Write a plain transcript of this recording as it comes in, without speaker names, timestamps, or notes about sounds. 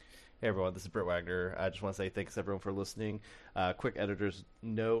Hey everyone, this is Britt Wagner. I just want to say thanks everyone for listening. Quick editor's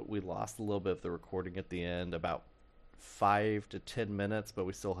note: we lost a little bit of the recording at the end, about 5 to 10 minutes, but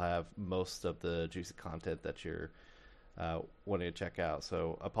we still have most of the juicy content that you're wanting to check out.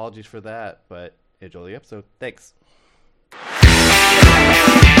 So apologies for that, but enjoy the episode. Thanks.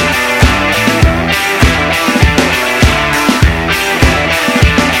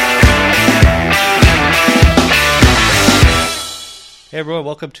 Hey everyone,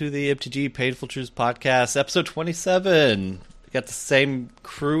 welcome to the MTG Painful Truths Podcast, episode 27. We got the same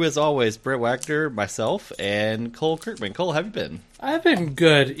crew as always, Britt Wagner, myself, and Cole Kirkman. Cole, how have you been? I've been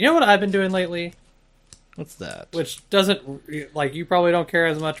good. You know what I've been doing lately? What's that? Which doesn't, like, you probably don't care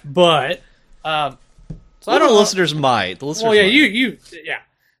as much, but, so I don't know. Listeners might. The listeners well, yeah, might. yeah.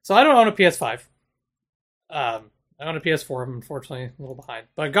 So I don't own a PS5. I own a PS4, I'm unfortunately a little behind.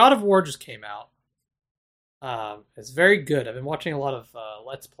 But God of War just came out. It's very good. I've been watching a lot of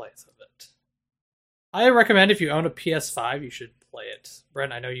Let's Plays of it. I recommend if you own a PS5, you should play it.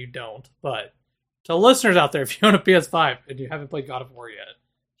 Brent, I know you don't, but to listeners out there, if you own a PS5 and you haven't played God of War yet,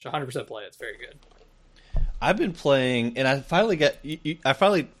 you should 100% play it. It's very good. I've been playing, and I finally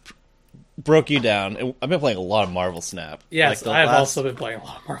broke you down. And I've been playing a lot of Marvel Snap. Yes, I have also been playing a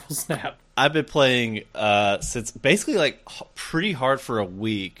lot of Marvel Snap. I've been playing since basically like pretty hard for a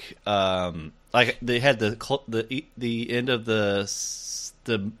week. Like they had the end of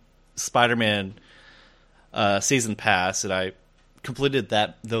the Spider-Man season pass, and I completed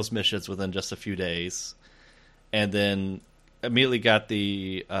those missions within just a few days, and then immediately got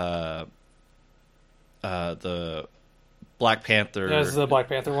the Black Panther. That's the Black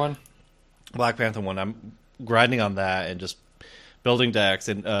Panther one. Black Panther one. I'm grinding on that and just building decks.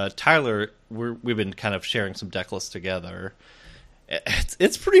 And Tyler, we've been kind of sharing some deck lists together.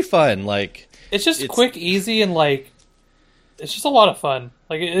 It's pretty fun. Like it's quick, easy, and like it's just a lot of fun.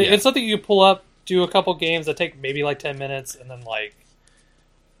 Like it's something you pull up, do a couple games that take maybe like 10 minutes, and then like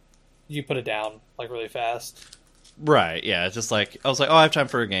you put it down like really fast. Right? Yeah. It's just like I was like, oh, I have time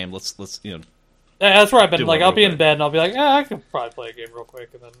for a game. Let's Yeah, that's where I've been. Like I'll be in bed and I'll be like, yeah, I can probably play a game real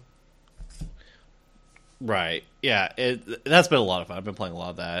quick, and then. Right. Yeah. That's been a lot of fun. I've been playing a lot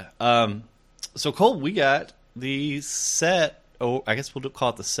of that. So Cole, we got the set. Oh, I guess we'll call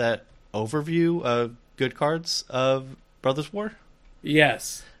it the set overview of good cards of Brothers War.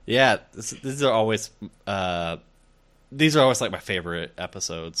 Yes. Yeah, these are always like my favorite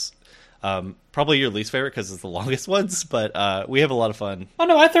episodes. Probably your least favorite because it's the longest ones, but we have a lot of fun. Oh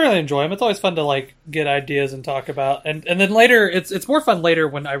no, I thoroughly enjoy them. It's always fun to like get ideas and talk about, and then later it's more fun later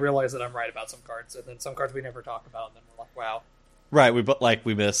when I realize that I'm right about some cards, and then some cards we never talk about, and then we're like, wow. Right,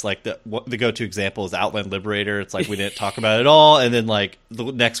 we missed like the go-to example is Outland Liberator. It's like we didn't talk about it at all, and then like the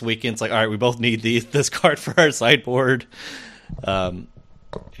next weekend, it's like, all right, we both need this card for our sideboard. And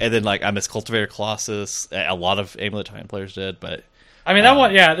then like I missed Cultivator Colossus. A lot of Amulet Time players did, but I mean that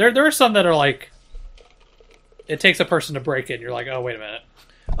one, yeah. There are some that are like it takes a person to break it. And you're like, oh wait a minute.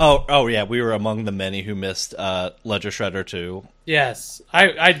 Oh yeah, we were among the many who missed Ledger Shredder too. Yes,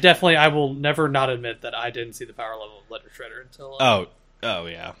 I definitely I will never not admit that I didn't see the power level of Ledger Shredder until. Oh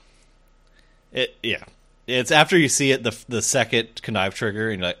yeah. It's after you see it the second connive trigger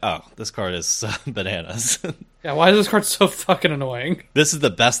and you're like, oh, this card is bananas. Yeah, why is this card so fucking annoying? This is the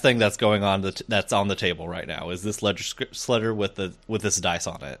best thing that's going on that's on the table right now. Is this Ledger Shredder with this dice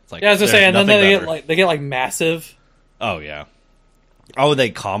on it? It's like, yeah, I was just saying, and then they get like massive. Oh yeah. Oh, they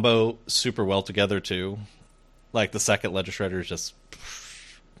combo super well together too. Like the second Ledger Shredder is just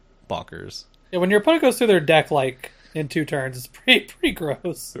bonkers. Yeah, when your opponent goes through their deck like in 2 turns, it's pretty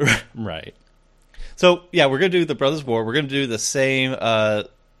gross. Right. So yeah, we're gonna do the Brothers War. We're gonna do the same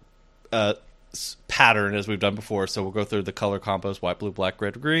pattern as we've done before. So we'll go through the color combos: white, blue, black,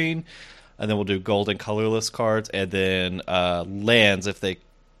 red, green, and then we'll do gold and colorless cards, and then lands if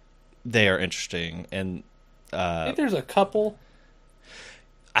they are interesting. And I think there's a couple.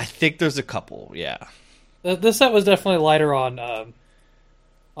 Yeah. The set was definitely lighter on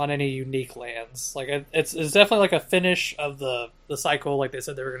any unique lands. Like it's definitely like a finish of the cycle, like they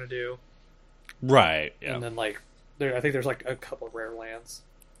said they were going to do. Right. Yeah. And then like I think there's like a couple of rare lands.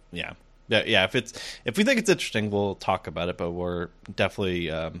 Yeah. Yeah. If we think it's interesting, we'll talk about it. But we're definitely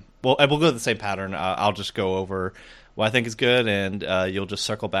we'll go to the same pattern. I'll just go over what I think is good, and you'll just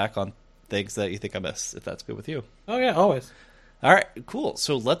circle back on things that you think I missed, if that's good with you. Oh yeah, always. All right, cool.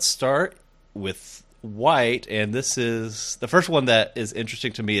 So let's start with white, and this is the first one that is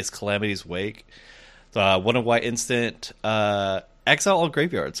interesting to me is Calamity's Wake. One of white instant, exile all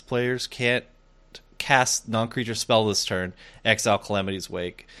graveyards. Players can't cast non-creature spell this turn. Exile Calamity's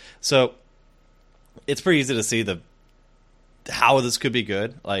Wake. So it's pretty easy to see how this could be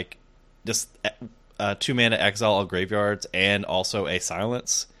good. Like just 2 mana exile all graveyards and also a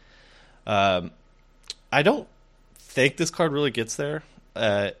silence. I don't think this card really gets there.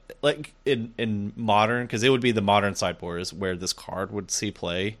 Like in modern, because it would be the modern sideboard is where this card would see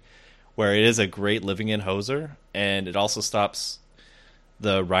play, where it is a great living in hoser, and it also stops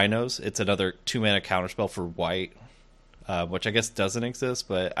the rhinos. It's another 2 mana counterspell for white, which I guess doesn't exist,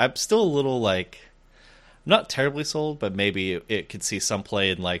 but I'm still a little like not terribly sold, but maybe it could see some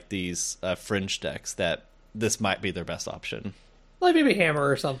play in like these fringe decks that this might be their best option. Like maybe Hammer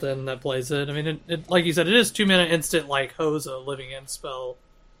or something that plays it. I mean, it like you said, it is 2 mana instant like hose a living in spell,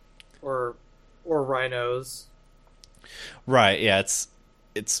 or rhinos. Right? Yeah,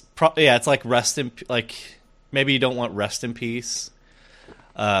 it's like rest in like maybe you don't want rest in peace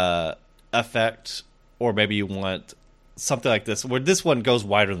effect, or maybe you want something like this where this one goes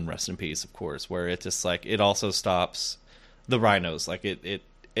wider than rest in peace, of course, where it just like it also stops the rhinos. Like it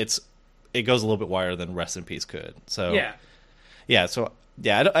goes a little bit wider than rest in peace could. So yeah,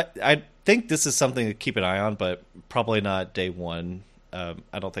 I think this is something to keep an eye on, but probably not day one.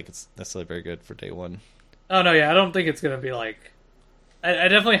 I don't think it's necessarily very good for day one. Oh no, yeah, I don't think it's gonna be like. I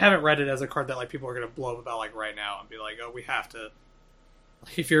definitely haven't read it as a card that like people are gonna blow up about like right now and be like, oh, we have to.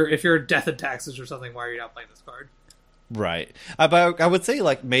 Like, if you're Death and Taxes or something, why are you not playing this card? Right, but I would say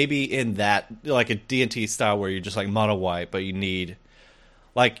like maybe in that like a D&T style where you're just like mono white, but you need.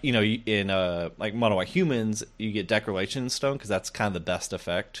 Like, you know, in like Mono White Humans, you get Declaration Stone because that's kind of the best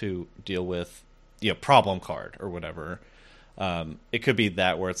effect to deal with, problem card or whatever. It could be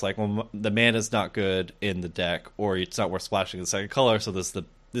that where it's like, well, the mana's not good in the deck, or it's not worth splashing the second color, so this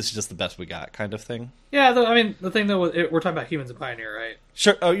is just the best we got kind of thing. Yeah, I mean, the thing though, we're talking about Humans and Pioneer, right?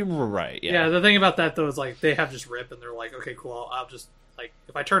 Sure. Oh, you were right. Yeah. Yeah. The thing about that though is like they have just rip, and they're like, okay, cool. I'll just like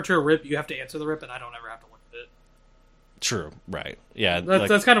if I turn to a rip, you have to answer the rip, and I don't ever have to look at it. True. Right. Yeah.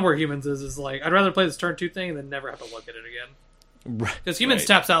 That's kind of where Humans is like I'd rather play this turn 2 thing than never have to look at it again. Right. Because Humans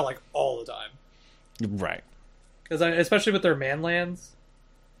taps out like all the time. Right. Because especially with their man lands,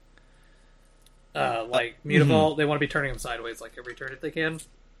 like Mutavault, they want to be turning them sideways like every turn if they can.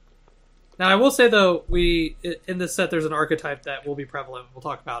 Now I will say though, in this set there's an archetype that will be prevalent. We'll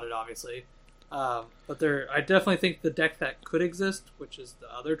talk about it obviously, but I definitely think the deck that could exist, which is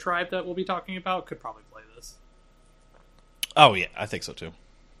the other tribe that we'll be talking about, could probably play this. Oh yeah, I think so too.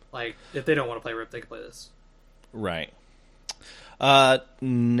 Like if they don't want to play Rip, they can play this. Right.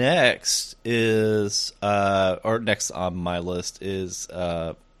 Next is or next on my list is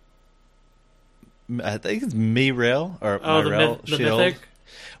I think it's Mirail or Mirail the Shield. Mythic.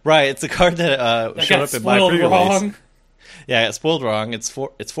 Right, it's a card that showed up in my pre-release. Wrong. Yeah, it's spoiled wrong. It's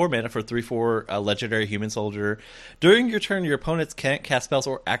 4 mana for 3/4 legendary human soldier. During your turn, your opponents can't cast spells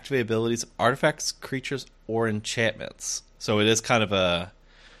or activate abilities of artifacts, creatures, or enchantments. So it is kind of a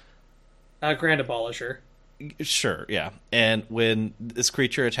Grand Abolisher. Sure, yeah. And when this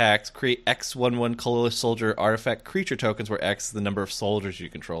creature attacks, create X/1/1 colorless soldier artifact creature tokens, where X is the number of soldiers you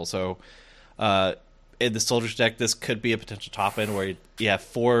control. So, in the soldiers deck, this could be a potential top end where you have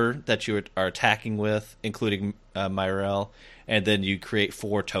 4 that you are attacking with, including Mirail, and then you create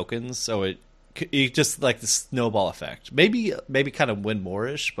 4 tokens. So you just like the snowball effect. Maybe kind of win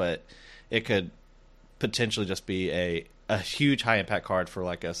more-ish, but it could potentially just be a huge high impact card for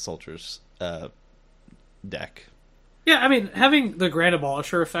like a soldiers deck. Yeah, I mean, having the Grand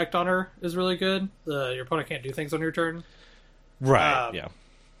Abolisher effect on her is really good. Your opponent can't do things on your turn. Right, yeah.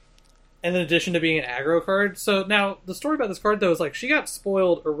 And in addition to being an aggro card. So now, the story about this card, though, is like she got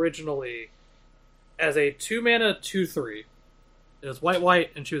spoiled originally as a 2-mana 2/3. It was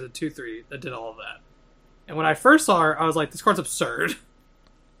white, and she was a 2/3 that did all of that. And when I first saw her, I was like, this card's absurd.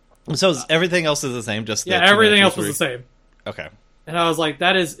 So everything else is the same? Just yeah, everything else was the same. Okay. And I was like,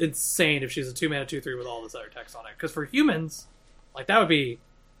 that is insane if she's a 2-mana 2/3 with all this other text on it. Because for humans, like that would be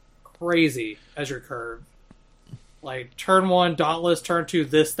crazy as your curve. Like turn 1, Dauntless, turn 2,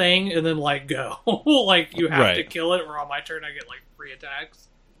 this thing, and then like go. Like you have to kill it, or on my turn I get like free attacks.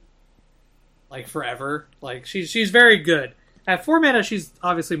 Like forever. Like she's very good. At 4 mana, she's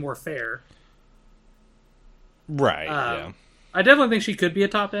obviously more fair. Right. Yeah. I definitely think she could be a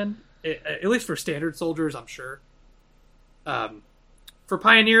top end, at least for standard soldiers. I'm sure. For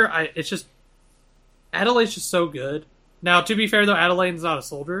Pioneer, it's just Adelaide's just so good. Now, to be fair though, Adelaide's not a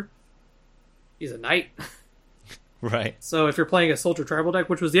soldier; he's a knight. Right. So if you're playing a soldier tribal deck,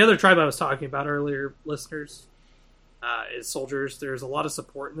 which was the other tribe I was talking about earlier, listeners, is soldiers. There's a lot of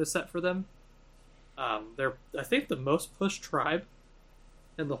support in this set for them. They're, I think, the most pushed tribe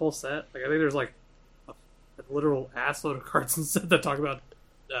in the whole set. Like I think there's like a literal assload of cards in the set that talk about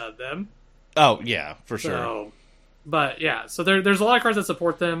them. Oh yeah, for sure. But yeah, so there's a lot of cards that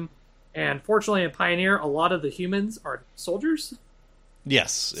support them. And fortunately, in Pioneer, a lot of the humans are soldiers.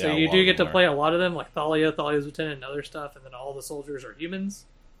 Yes. So yeah, you a do lot get of to them play are. a lot of them, like Thalia's lieutenant and other stuff, and then all the soldiers are humans.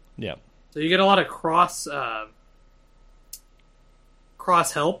 Yeah. So you get a lot of cross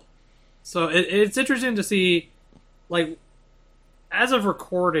help. So it's interesting to see, like, as of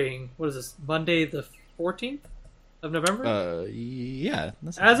recording, what is this, Monday the 14th of November? Yeah.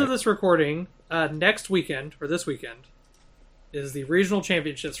 As of this recording, next weekend, or this weekend, is the regional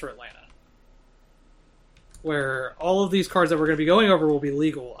championships for Atlanta, where all of these cards that we're going to be going over will be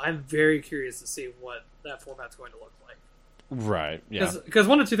legal. I'm very curious to see what that format's going to look like. Right. Yeah. Because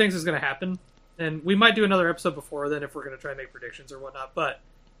one of two things is going to happen, and we might do another episode before then if we're going to try and make predictions or whatnot, but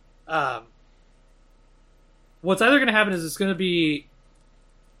what's either going to happen is it's going to be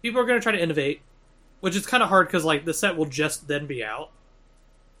people are going to try to innovate, which is kind of hard because like the set will just then be out.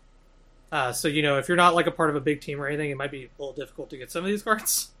 So if you're not like a part of a big team or anything, it might be a little difficult to get some of these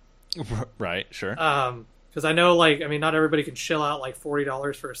cards. Right. Sure. Because I know, not everybody can shell out like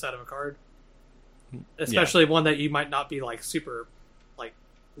 $40 for a set of a card, especially one that you might not be like super,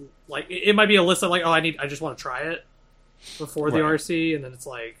 like it might be a list of like, I just want to try it before the RC, and then it's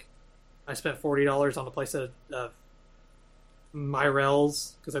like I spent $40 on the playset of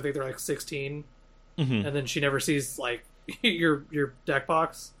Myrels because I think they're like 16, and then she never sees like your deck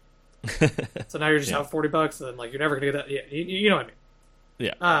box, so now you're just out $40, and then like you're never gonna get that. Yeah, you know what I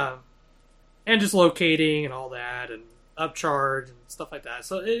mean. Yeah. And just locating and all that, and upcharge and stuff like that.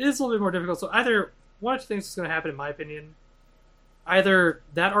 So it is a little bit more difficult. So either one of two things is going to happen, in my opinion. Either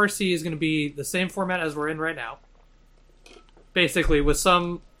that RC is going to be the same format as we're in right now, basically with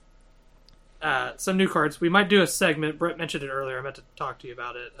some new cards. We might do a segment. Brett mentioned it earlier. I meant to talk to you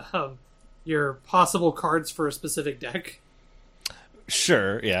about it. Your possible cards for a specific deck.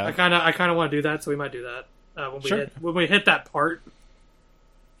 Sure. Yeah. I kind of want to do that, so we might do that when we hit that part.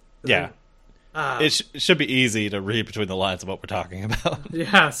 Yeah. It should be easy to read between the lines of what we're talking about.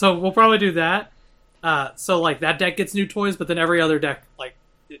 Yeah, so we'll probably do that. So like that deck gets new toys, but then every other deck, like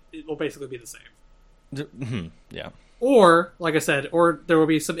it will basically be the same. Yeah. Or like I said, or there will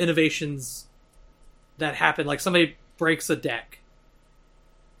be some innovations that happen. Like somebody breaks a deck,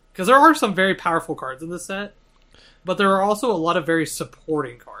 because there are some very powerful cards in this set, but there are also a lot of very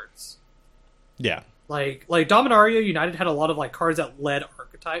supporting cards. Yeah. Like Dominaria United had a lot of like cards that led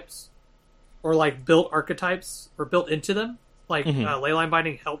archetypes, or like built archetypes, or built into them. Like Leyline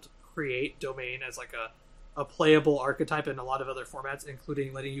Binding helped create Domain as like a playable archetype in a lot of other formats,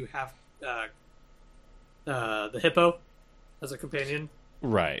 including letting you have the Hippo as a companion.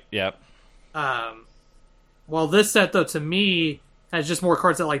 Right. Yep. While this set, though, to me, has just more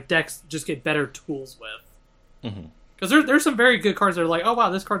cards that like decks just get better tools with. Because there's some very good cards that are like, oh wow,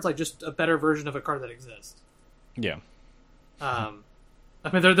 this card's like just a better version of a card that exists. Yeah.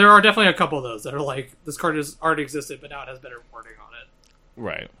 I mean, there are definitely a couple of those that are like, this card has already existed, but now it has better wording on it.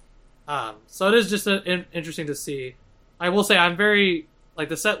 Right. So it is just interesting to see. I will say I'm very, like,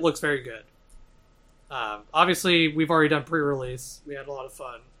 the set looks very good. Obviously, we've already done pre-release. We had a lot of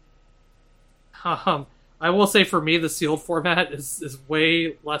fun. I will say for me, the sealed format is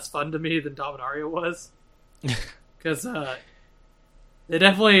way less fun to me than Dominaria was. Because they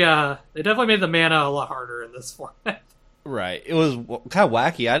definitely made the mana a lot harder in this format. Right. It was kind of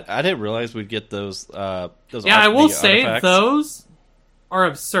wacky. I didn't realize we'd get those. Yeah, I will say those are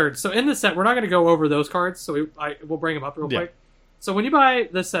absurd. So in the set, we're not going to go over those cards. So we'll bring them up real quick. So when you buy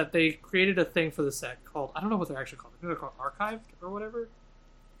this set, they created a thing for the set called, I don't know what they're actually called. I think they're called Archived or whatever.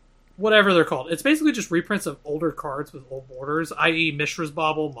 Whatever they're called. It's basically just reprints of older cards with old borders, i.e. Mishra's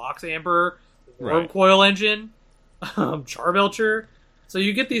Bauble, Mox Amber, Wormcoil Engine, Charbelcher. So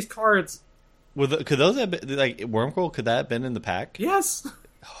you get these cards. Could those have been, like, Wormcoil, could that have been in the pack? Yes.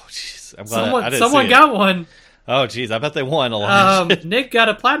 Oh, jeez. I'm glad someone got one. Oh, jeez. I bet they won a lot. Nick got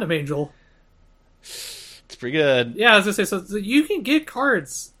a Platinum Angel. It's pretty good. Yeah, I was going to say, so you can get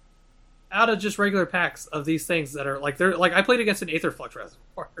cards out of just regular packs of these things that are, like, they're, like, I played against an Aetherflux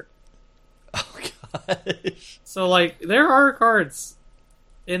Reservoir. Oh, gosh. So, like, there are cards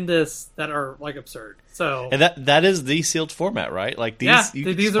in this that are, like, absurd. So, and that is the sealed format, right? Like, these,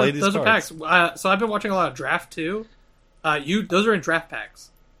 yeah, those are packs. So I've been watching a lot of Draft 2. Those are in draft packs.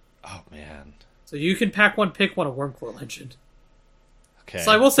 Oh, man. So you can pack one, pick one, a Wormcoil Engine. Okay.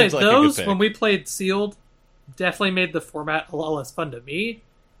 So I will say, like those, when we played sealed, definitely made the format a lot less fun to me.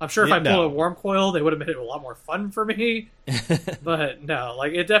 I'm sure if I pulled a Wormcoil, they would have made it a lot more fun for me. But no,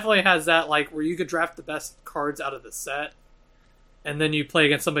 like, it definitely has that, like, where you could draft the best cards out of the set, and then you play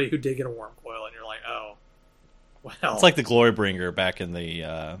against somebody who did get a Wormcoil, and you're like, oh, well. It's like the Glorybringer back in the...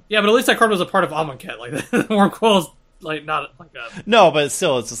 Yeah, but at least that card was a part of Amonkhet. Like, the Wormcoil like not like a No, but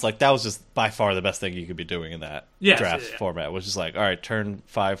still, it's just like that was just by far the best thing you could be doing in that Yes, draft yeah. format. Was just like, all right, turn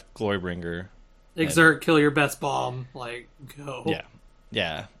 5 Glorybringer. exert, kill your best bomb, like go.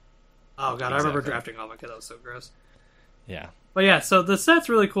 Yeah. Oh god, I remember Exactly. drafting Omega. That was so gross. Yeah. But yeah, so the set's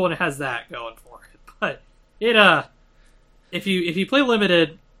really cool and it has that going for it. But it if you play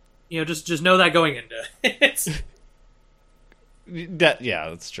limited, just know that going into it.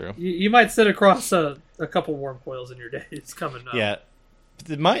 That's true. You might sit across a couple warm coils in your days coming up. Yeah.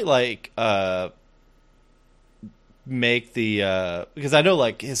 It might make the because I know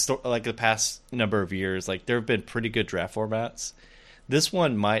like the past number of years, like there have been pretty good draft formats. This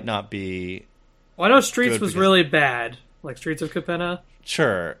one might not be. Well, I know Streets Good was because- really bad, like Streets of Capenna.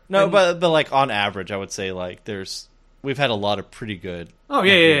 Sure. No, And- but like on average, I would say like we've had a lot of pretty good. Oh like,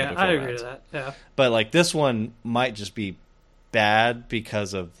 yeah, limited I agree formats. to that. Yeah, But like this one might just be bad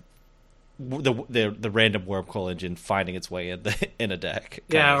because of the random worm coil engine finding its way in a deck.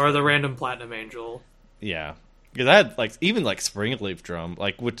 yeah, kind of or the thing. random Platinum Angel. Yeah. Because I had like even like Springleaf Drum,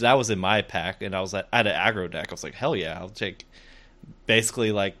 like which that was in my pack, and I had an aggro deck. I was like, hell yeah, I'll take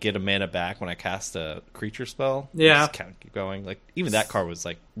basically like get a mana back when I cast a creature spell. Yeah. Just kind of keep going. Like even that card was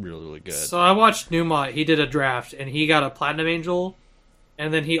like really, really good. So I watched Newmont. He did a draft, and he got a Platinum Angel,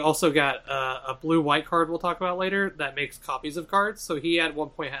 and then he also got a blue-white card we'll talk about later that makes copies of cards. So he at one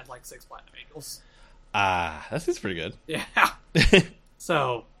point had like 6 Platinum Angels. That seems pretty good. Yeah.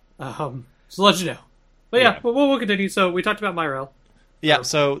 So, just to let you know. But yeah, Yeah. we'll continue. So we talked about Myrel. Yeah,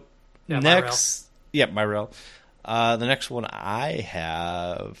 so Yeah, next Myrel. The next one I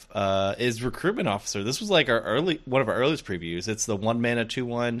have is Recruitment Officer. This was like one of our earliest previews. It's the 1 mana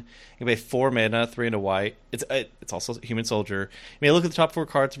 2/1. You pay 4 mana, 3 and a white. It's also Human Soldier. You may look at the top 4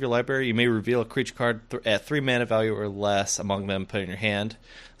 cards of your library. You may reveal a creature card at 3 mana value or less among them, put in your hand.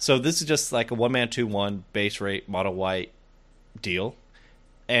 So this is just like a 1 mana 2/1 base rate mono white deal.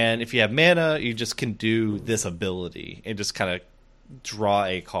 And if you have mana, you just can do this ability and just kind of draw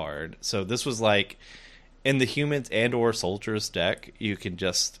a card. So this was like in the humans and or soldiers deck, you can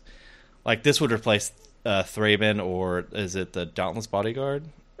just like this would replace Thraben, or is it the Dauntless Bodyguard?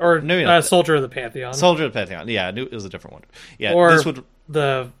 Or No, Soldier of the Pantheon. Soldier of the Pantheon. Yeah, I knew it was a different one. Yeah, Or this would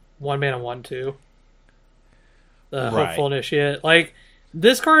the 1 mana 1/2. The Right. Hopeful Initiate. Like,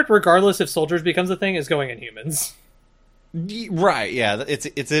 this card, regardless if Soldiers becomes a thing, is going in humans. right. Yeah,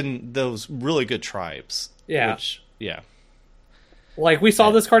 it's in those really good tribes. Yeah. Yeah. Like, we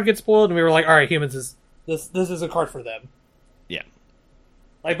saw this card get spoiled, and we were like, alright, humans is... This is a card for them. Yeah.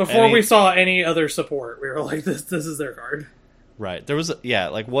 Like, before Any- we saw any other support, we were like, this is their card. Right. There was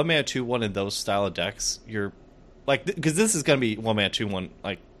like 1 mana 2/1 in those style of decks. You're like because this is going to be 1 mana 2/1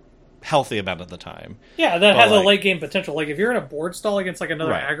 like healthy amount of the time. Yeah, that Well, has a like- late game potential. Like, if you're in a board stall against, like,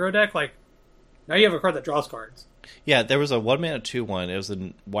 another Right. aggro deck, like, now you have a card that draws cards. Yeah, there was a 1 mana 2/1. It was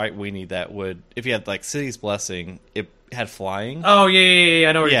a white weenie that would, if you had like City's Blessing, it had flying. Oh, yeah,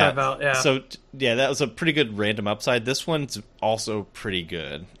 I know what you're talking about, yeah. So yeah, that was a pretty good random upside. This one's also pretty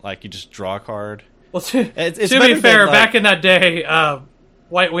good. Like you just draw a card. Well, to It's be better than, fair, like- back in that day,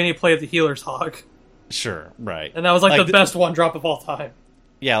 White Weenie played the Healer's Hog, Sure, right. and that was like the th- best one drop of all time.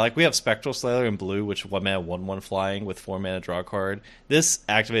 Yeah, like we have Spectral Slayer in blue, which 1 mana 1/1 flying with 4 mana draw a card. This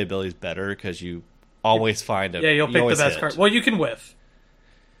activate ability is better because you always find a Yeah, you'll pick the always best hit. card. Well, you can whiff.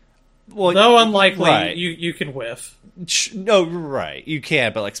 Well, Though unlikely, right. you can whiff. No, right. You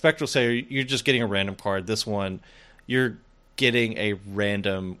can, but like Spectral Slayer, you're just getting a random card. This one, you're getting a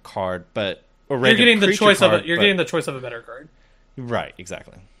random card, but or You're random getting the creature choice card, of it. You're but- getting the choice of a better card. right,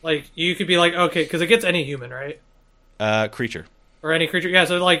 exactly. Like, you could be like, okay, because it gets any human, right? Creature. Or any creature. Yeah,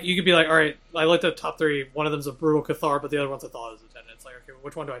 so like you could be like, all right, I looked at the top 3. One of them's a Brutal Cathar, but the other one's a Thought Attendant. It's like, okay,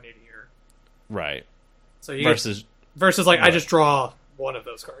 which one do I need here? Right. So you Versus versus like I Right. just draw one of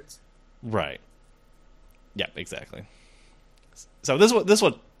those cards. right. Yeah, exactly. So this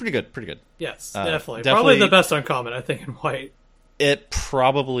one pretty good. Yes, Uh, definitely. definitely- Probably the best uncommon, I think, in white. It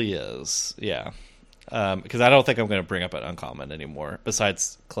probably is. Yeah. Because I don't think I'm going to bring up an uncommon anymore.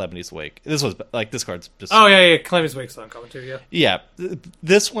 Besides Calamity's Wake, this was like this card's just. Oh yeah, Calamity's Wake's uncommon too. Yeah, Yeah,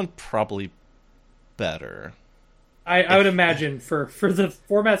 this one probably better. I would imagine for the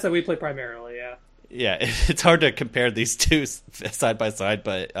formats that we play primarily. Yeah. Yeah, it's hard to compare these two side by side,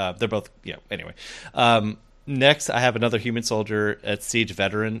 but they're both. Yeah. Anyway, next I have another Human Soldier at Siege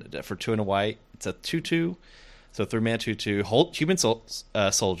Veteran for 2 and a white. It's a 2/2, so 3 mana 2/2. Human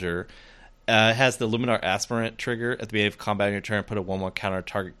Soldier. Has the Luminar Aspirant trigger at the beginning of combat on your turn. Put a 1/1 counter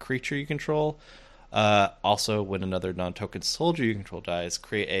target creature you control. Also, when another non-token soldier you control dies,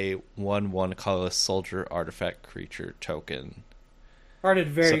 create a 1/1 colorless soldier artifact creature token. Card is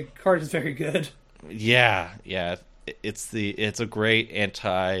very good. Yeah. it's a great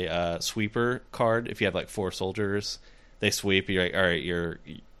anti sweeper card. If you have like 4 soldiers, they sweep. You're like, all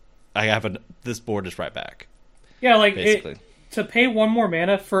right, this board is right back. Yeah, like basically. To pay 1 more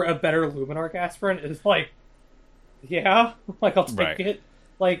mana for a better Luminarch Aspirant is like, yeah, like I'll take it.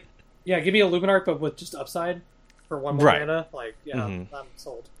 Like, yeah, give me a Luminarch, but with just upside for 1 more mana. Like, yeah, I'm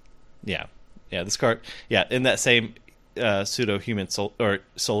sold. Yeah, this card. Yeah, in that same pseudo human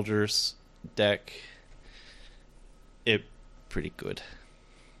soldiers deck, it pretty good.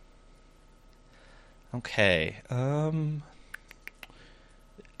 Okay, on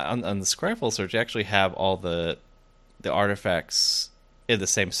the Scryfall search, you actually have all the artifacts in the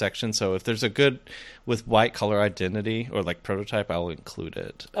same section. So if there's a good with white color identity or like prototype, I'll include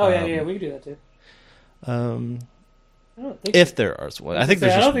it. Oh yeah, we can do that too. I don't think if there is one, I think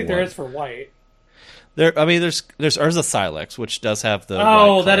there's. I don't think one. there is for white. There's Urza Silex, which does have the.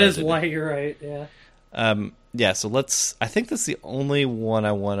 Oh, that is white. You're right. Yeah. Yeah. So I think that's the only one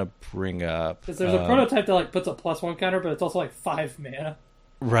I want to bring up. Because there's a prototype that like puts a +1 counter, but it's also like 5 mana.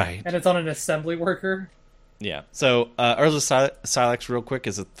 Right. And it's on an assembly worker. Yeah. So Urza Silex, real quick,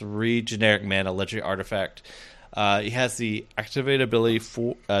 is a 3 generic mana legendary artifact. He has the activated ability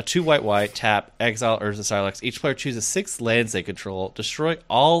for 2 white, tap, exile Urza Silex. Each player chooses 6 lands they control, destroy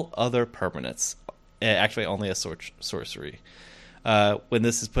all other permanents. Actually, only a sorcery. When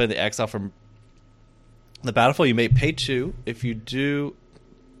this is put in the exile from the battlefield, you may pay 2. If you do,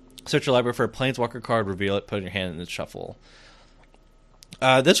 search your library for a Planeswalker card, reveal it, put it in your hand, and then shuffle.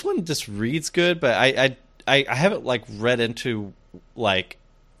 This one just reads good, but I haven't like read into like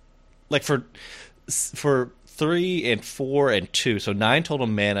for 3 and 4 and 2, so 9 total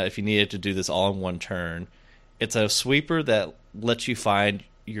mana if you needed to do this all in one turn. It's a sweeper that lets you find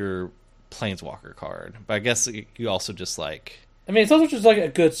your Planeswalker card, but I guess you also just like. I mean, it's also just like a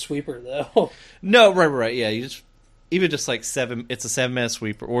good sweeper, though. No, right, yeah. You just even just like 7. It's a 7-mana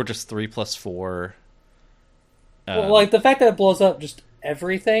sweeper, or just 3+4. Well, like the fact that it blows up just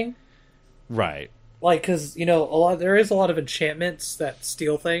everything, right? Like, because there is a lot of enchantments that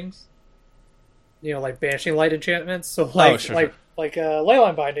steal things. Like Banishing Light enchantments. So like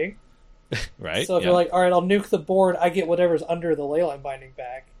Leyline Binding. Right. So if you're like, all right, I'll nuke the board, I get whatever's under the Leyline Binding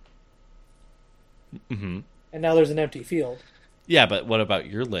back. Mm-hmm. And now there's an empty field. Yeah, but what about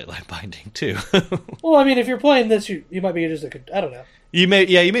your Leyline Binding too? Well, I mean, if you're playing this, you might be just I don't know. You may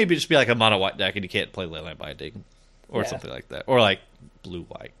just be like a mono white deck and you can't play Leyline Binding or something like that, or like blue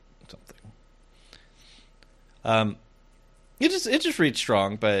white something. It just reads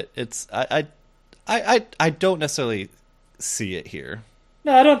strong, but it's I don't necessarily see it here.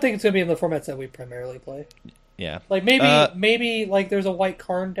 No, I don't think it's gonna be in the formats that we primarily play. Yeah, like maybe like there's a white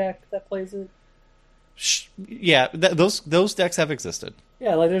Karn deck that plays it. Yeah, those decks have existed.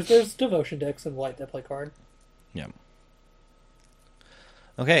 Yeah, like there's devotion decks in white that play Karn. Yeah.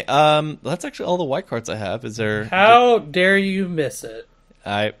 Okay, that's actually all the white cards I have. Is there? How dare you miss it?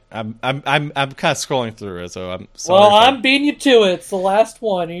 I'm kind of scrolling through it, so I'm sorry. Well, I'm beating you to it. It's the last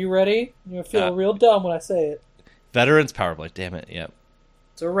one. Are you ready? You're gonna feel real dumb when I say it. Veterans Powerblade. Damn it. Yep.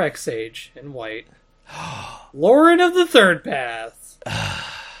 It's a Rex Sage in white. Lauren of the Third Path.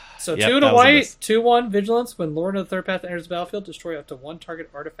 So yep, 2 to white, 2/1 vigilance. When Lauren of the Third Path enters the battlefield, destroy up to 1 target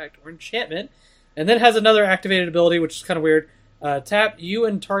artifact or enchantment, and then has another activated ability, which is kind of weird. Tap you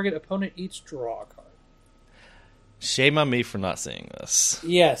and target opponent each draw a card. Shame on me for not seeing this.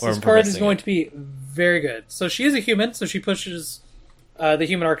 Yes, this card is going to be very good. So she is a human, so she pushes the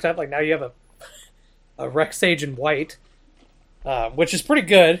human archetype. Like now you have a Rex Sage in white, which is pretty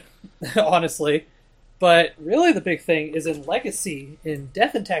good, honestly. But really the big thing is in Legacy, in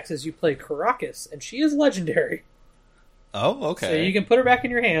Death and Taxes, you play Karakas, and she is legendary. Oh, okay. So you can put her back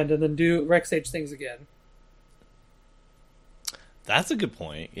in your hand and then do Rex Sage things again. That's a good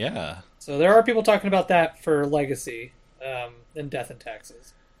point, yeah. So there are people talking about that for Legacy in Death and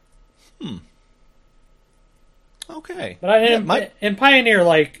Taxes. Okay. But in Pioneer,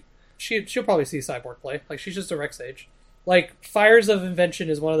 like, she'll probably see Cyborg play. Like, she's just a Rex Sage. Like, Fires of Invention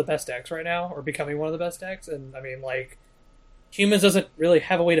is one of the best decks right now, or becoming one of the best decks, and, I mean, like, Humans doesn't really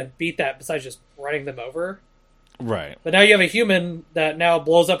have a way to beat that besides just running them over. Right. But now you have a human that now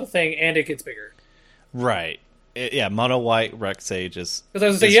blows up a thing and it gets bigger. Right. Mono white Rex Sage is... Because I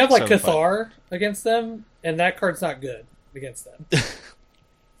was going to say, you have, like, Cathar against them, and that card's not good against them.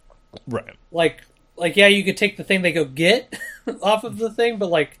 Right. Like, yeah, you could take the thing they go get off of the thing, but,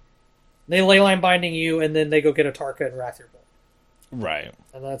 like, they Leyline Binding you, and then they go get a Tarka and Wrath Your Bolt. Right.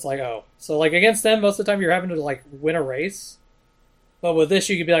 And that's like, oh. So, like, against them, most of the time you're having to, like, win a race. But with this,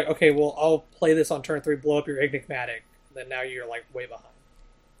 you could be like, okay, well, I'll play this on turn 3, blow up your Enigmatic. Then now you're, like, way behind.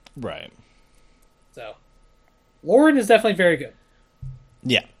 Right. So. Lauren is definitely very good.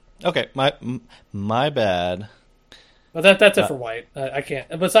 Yeah. Okay. My bad. But that's it for white. I can't.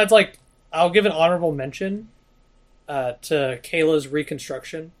 Besides, like, I'll give an honorable mention to Kayla's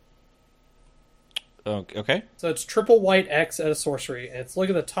Reconstruction. Okay. So it's triple white X at a sorcery, and it's look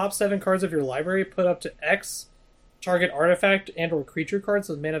at the top 7 cards of your library, put up to X target artifact and or creature cards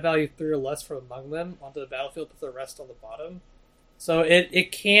with mana value 3 or less from among them onto the battlefield, put the rest on the bottom. So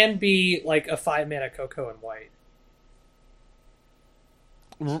it can be like a 5 mana Coco in white.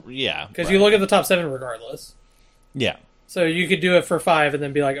 Yeah. Because you look at the top 7 regardless. Yeah. So you could do it for 5 and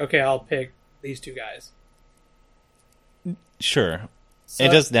then be like, okay, I'll pick these 2 guys. Sure. So, It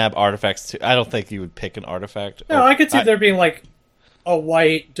does nab artifacts too. I don't think you would pick an artifact. No, I could see there being like a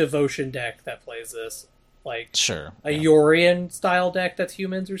white devotion deck that plays this. Like Sure. a Yorion style deck that's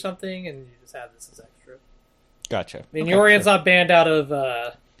humans or something, and you just have this as extra. Gotcha. I mean, Okay, Yorion's sure. not banned out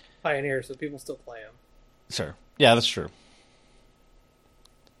of Pioneer, so people still play him. Sure. Yeah, that's true.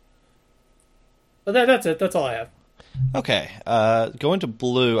 But that's it. That's all I have. Okay. Going to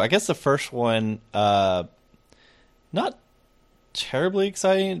blue. I guess the first one, not terribly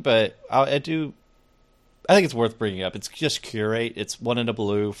exciting, but I think it's worth bringing up. It's just Curate. It's 1 in a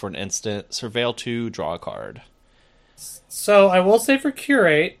blue for an instant. Surveil 2, draw a card. So I will say for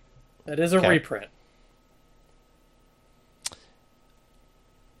Curate, that is a Okay. reprint.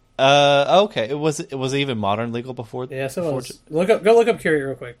 Okay. It was even modern legal before. Yes, it before was. Go look up Curate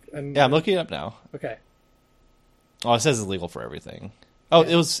real quick. Yeah, I'm looking it up now. Okay. Oh, it says it's legal for everything. Oh,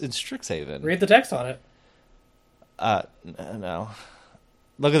 it was in Strixhaven. Read the text on it. No.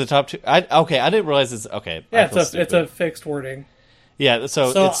 Look at the top 2. I didn't realize it's okay. Yeah, I feel it's stupid. a fixed wording. Yeah,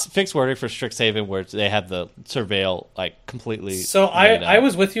 so So- it's fixed wording for Strixhaven where they have the surveil like completely. So laid I out.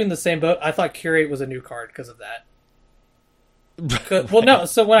 was with you in the same boat. I thought Curate was a new card because of that. Well, no.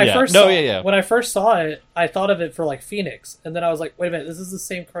 So when I Yeah. first No, saw, yeah. when I first saw it, I thought of it for like Phoenix, and then I was like, wait a minute, this is the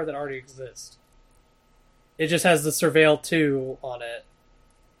same card that already exists. It just has the Surveil 2 on it.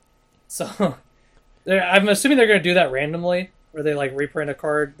 So I'm assuming they're going to do that randomly, where they like reprint a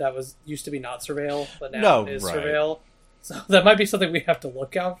card that was used to be not Surveil, but now No, it is right. Surveil. So that might be something we have to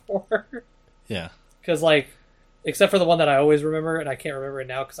look out for. Yeah. Because like, except for the one that I always remember, and I can't remember it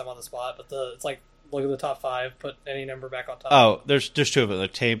now because I'm on the spot. But it's like, look at the top 5, put any number back on top. Oh, there's 2 of them.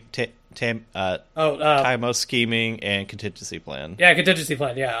 Like Tymo scheming and contingency plan. Yeah, contingency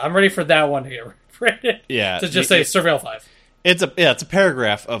plan. Yeah, I'm ready for that one to get reprinted. Yeah, to just say Surveil 5. It's a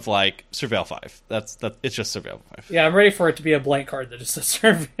paragraph of like Surveil 5. It's just Surveil 5. Yeah, I'm ready for it to be a blank card that just says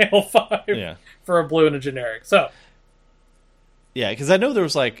Surveil 5 Yeah. for a blue and a generic. So Yeah, because I know there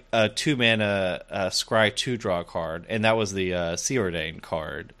was like a 2 mana Scry 2 draw card, and that was the Seordain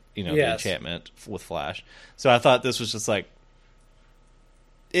card, the Yes. enchantment with Flash. So I thought this was just like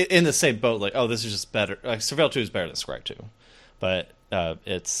in the same boat, like, oh, this is just better. Like Surveil 2 is better than Scry 2, but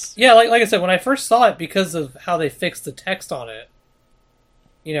it's yeah, like I said, when I first saw it, because of how they fixed the text on it,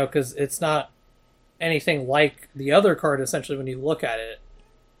 because it's not anything like the other card. Essentially, when you look at it,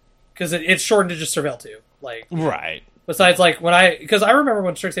 because it's shortened to just Surveil 2. Like, right. besides, like because I remember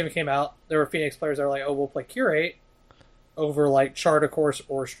when Strixhaven came out, there were Phoenix players that were like, "Oh, we'll play Curate over like Chart, of course,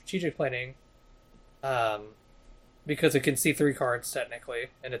 or Strategic Planning, because it can see 3 cards technically,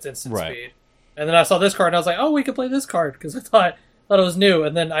 and it's instant Right. speed." And then I saw this card, and I was like, "Oh, we could play this card," because I thought it was new.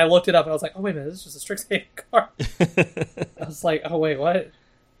 And then I looked it up, and I was like, "Oh, wait a minute, this is just a Strixhaven card." I was like, "Oh, wait, what?"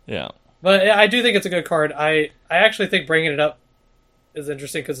 Yeah. But I do think it's a good card. I actually think bringing it up is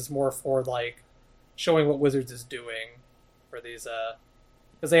interesting because it's more for like showing what Wizards is doing for these.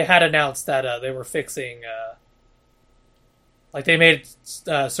 Because they had announced that they were fixing. Like they made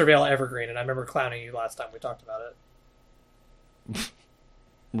Surveil Evergreen, and I remember clowning you last time we talked about it.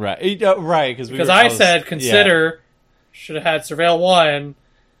 Right. Right. Because I said consider should have had Surveil 1,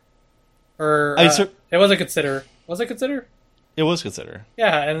 or it wasn't consider. Was it consider? It was consider.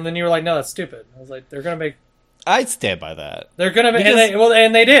 Yeah, and then you were like, "No, that's stupid." I was like, "They're gonna make." I'd stand by that. They're gonna make, Because-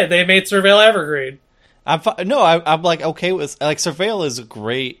 and they did. They made Surveil Evergreen. I'm like okay with like Surveil is a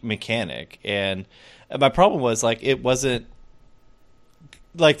great mechanic, and my problem was like it wasn't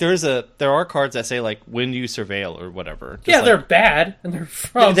like there are cards that say like when you surveil or whatever. Just Yeah, like, they're bad, and they're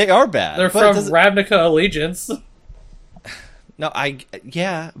from they are bad. they're but from it doesn't- Ravnica Allegiance. No,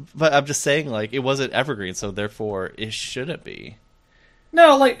 but I'm just saying like it wasn't evergreen, so therefore it shouldn't be.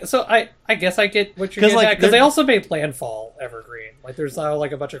 No, like so I guess I get what you're 'Cause, getting like, at because they they're- also made Landfall Evergreen. Like there's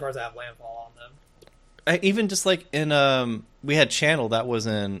like a bunch of cards that have Landfall on them. Even just like in we had Channel that was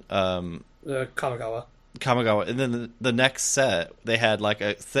in Kamigawa. Kamigawa, and then the next set they had like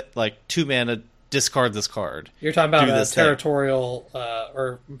like 2 mana discard this card. You're talking about Do this thing. territorial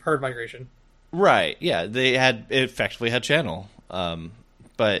or herd migration. Right. Yeah, it effectively had channel,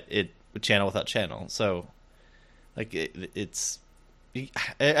 but it channel without channel. So, like, it's.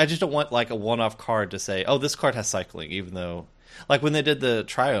 I just don't want like a one-off card to say, "Oh, this card has cycling," even though, like, when they did the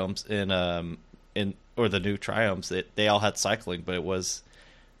Triomes in or the new Triomes, they all had cycling, but it was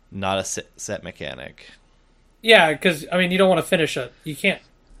not a set mechanic. Yeah, because I mean, you don't want to finish you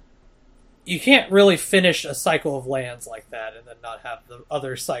can't really finish a cycle of lands like that and then not have the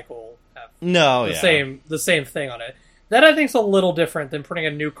other cycle have the same thing on it. That I think is a little different than putting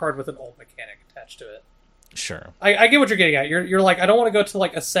a new card with an old mechanic attached to it. Sure, I get what you're getting at. You're like, I don't want to go to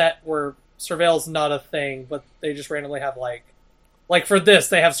like a set where Surveil's not a thing, but they just randomly have like for this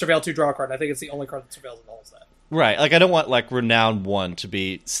they have Surveil 2 draw a card. I think it's the only card that Surveil's in the whole set. Right, like I don't want like Renown 1 to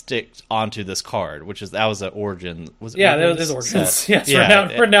be sticked onto this card, that was an Origin. Was it? Yeah, that was Origins. Yes,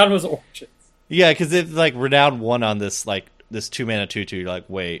 yeah, Renown was Origins. Yeah, because if like Renown 1 on this like this 2-mana 2/2, you're like,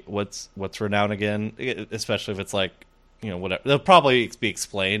 wait, what's Renown again? Especially if it's like, you know, whatever. They'll probably be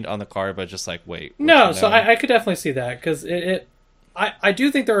explained on the card, but just like, wait. No, Renown? so I could definitely see that because I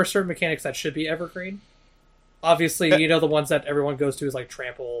do think there are certain mechanics that should be evergreen. Obviously, you know, the ones that everyone goes to is like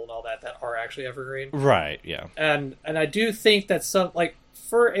Trample and all that are actually evergreen. Right, yeah. And I do think that some, like,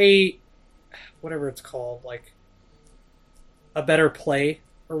 for a, whatever it's called, like, a better play,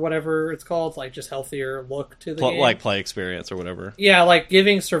 or whatever it's called, like, just healthier look to the game. Like play experience or whatever. Yeah, like,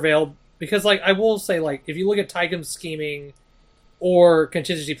 giving Surveil, because, like, I will say, like, if you look at Tychum's scheming or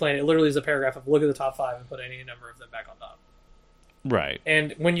contingency plan, it literally is a paragraph of look at the top 5 and put any number of them back on top. Right.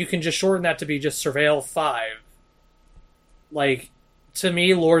 And when you can just shorten that to be just Surveil 5, like, to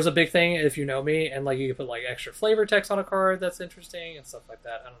me, lore's a big thing if you know me, and like you can put like extra flavor text on a card that's interesting and stuff like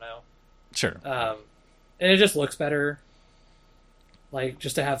that. I don't know. Sure. And it just looks better. Like,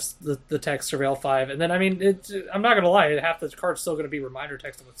 just to have the text Surveil 5, and then I mean, I'm not gonna lie, half the card's still gonna be reminder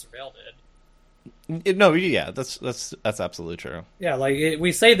text of what Surveil did. No, yeah, that's absolutely true. Yeah, like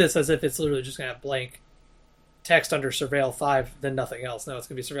we say this as if it's literally just gonna have blank text under Surveil 5, then nothing else. No, it's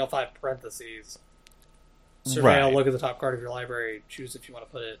gonna be Surveil 5 parentheses. Surveil, right. Look at the top card of your library, choose if you want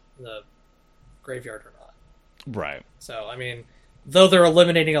to put it in the graveyard or not. Right. So, I mean, though they're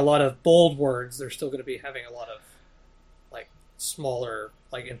eliminating a lot of bold words, they're still going to be having a lot of, like, smaller,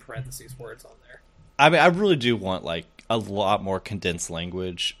 like, in parentheses words on there. I mean, I really do want, like, a lot more condensed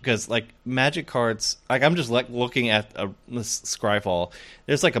language, because, like, Magic cards, like, I'm just, like, looking at this Scryfall,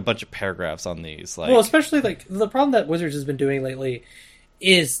 there's, like, a bunch of paragraphs on these. Like, well, especially, like, the problem that Wizards has been doing lately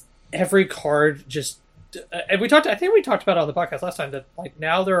is every card just... And I think we talked about it on the podcast last time that like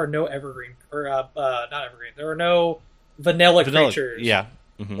now there are no evergreen or not evergreen. There are no vanilla creatures. Yeah,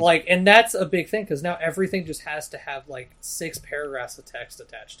 mm-hmm. Like, and that's a big thing because now everything just has to have like 6 paragraphs of text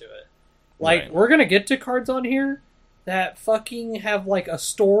attached to it. Like, right. We're gonna get to cards on here that fucking have like a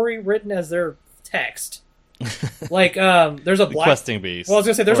story written as their text. Like, there's a black Questing Beast. Well, I was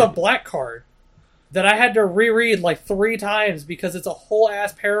gonna say there's a black card that I had to reread like 3 times because it's a whole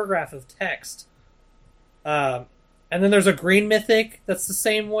ass paragraph of text. And then there's a green mythic that's the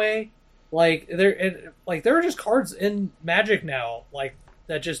same way. Like there are just cards in Magic now, like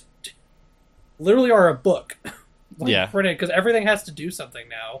that just literally are a book. Like, yeah, printed because everything has to do something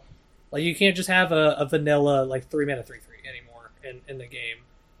now. Like you can't just have a vanilla like 3-mana 3/3 anymore in the game.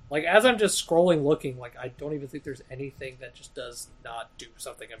 Like as I'm just scrolling, looking, like I don't even think there's anything that just does not do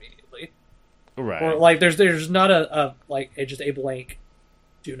something immediately. Right. Or like there's not a just a blank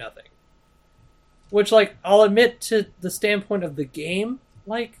do nothing. Which, like, I'll admit to the standpoint of the game,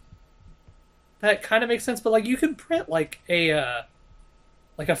 like, that kind of makes sense. But, like, you can print, like, a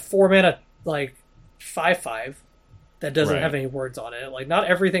 4-mana, like, 5/5 that doesn't have any words on it. Like, not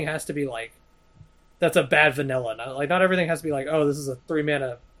everything has to be, like, that's a bad vanilla. Not everything has to be, like, oh, this is a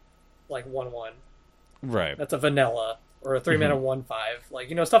 3-mana, like, 1/1. Right. That's a vanilla. Or a 3-mana 1/5. Like,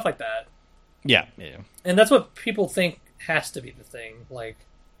 you know, stuff like that. Yeah. And that's what people think has to be the thing. Like,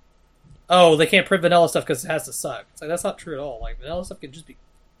 oh, they can't print vanilla stuff because it has to suck. It's like, that's not true at all. Like, vanilla stuff can just be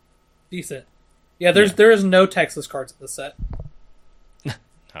decent. Yeah, there is no Texas cards in this set.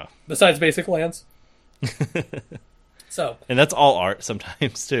 Oh. Besides basic lands. So. And that's all art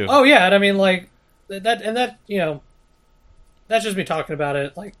sometimes, too. Oh, yeah, and I mean, like, that, you know, that's just me talking about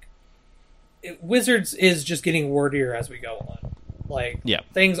it. Like, Wizards is just getting wordier as we go on. Like,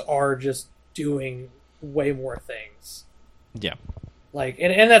 things are just doing way more things. Yeah. Like,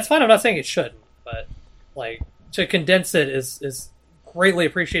 and that's fine. I'm not saying it shouldn't, but like to condense it is greatly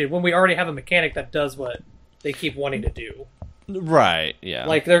appreciated when we already have a mechanic that does what they keep wanting to do. Right. Yeah.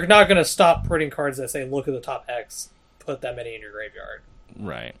 Like they're not going to stop printing cards that say "Look at the top X, put that many in your graveyard."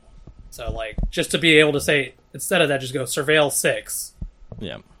 Right. So like just to be able to say instead of that, just go Surveil 6.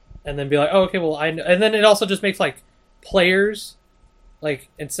 Yeah. and then be like, oh, okay, well, and then it also just makes like players like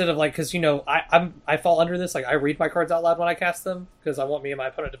instead of like because I fall under this like I read my cards out loud when I cast them because I want me and my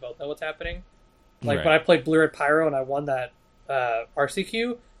opponent to both know what's happening. Like Right. when I played Blue Red Pyro and I won that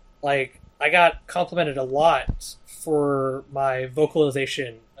RCQ, like I got complimented a lot for my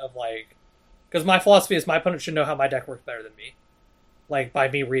vocalization of like because my philosophy is my opponent should know how my deck works better than me, like by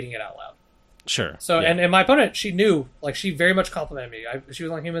me reading it out loud. Sure. So yeah. and my opponent, she knew, like she very much complimented me. She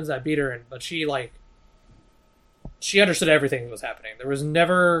was on humans, I beat her, but she understood everything that was happening. There was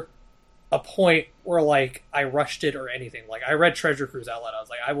never a point where like I rushed it or anything. Like I read Treasure Cruise out loud. I was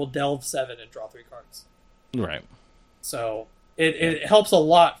like, I will delve 7 and draw 3 cards. Right. So it helps a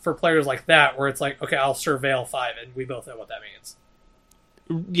lot for players like that, where it's like, okay, I'll surveil 5, and we both know what that means.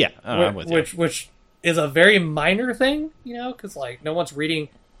 Yeah, I'm with you. Which is a very minor thing, because like no one's reading.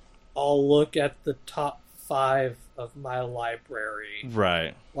 I'll look at the top 5 of my library,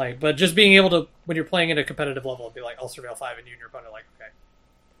 Right. like, but just being able to when you're playing at a competitive level, be like, I'll surveil 5, and you and your opponent are like, okay.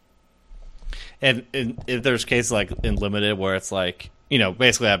 And if there's cases like in limited where it's like,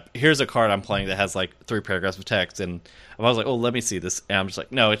 basically here's a card I'm playing that has like 3 paragraphs of text, and I was like, oh, let me see this, and I'm just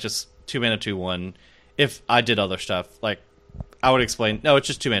like, no, it's just 2 mana 2/1. If I did other stuff, like I would explain, no, it's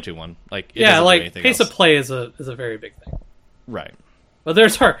just 2 mana 2/1. Like it Yeah, doesn't do like anything pace else. of play is a very big thing. Right. But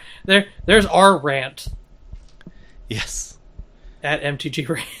there's our rant Yes. at MTG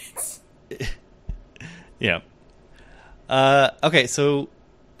Rants. Yeah. Okay, so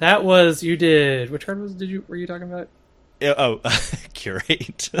That was you did. Which card were you talking about?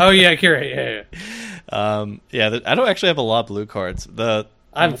 curate. Oh yeah, Curate. Yeah. I don't actually have a lot of blue cards. There's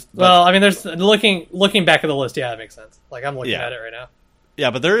looking back at the list. Yeah, that makes sense. Like I'm looking Yeah. at it right now.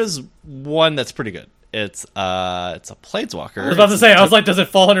 Yeah, but there is one that's pretty good. It's a Planeswalker. I was about to say, I was like, does it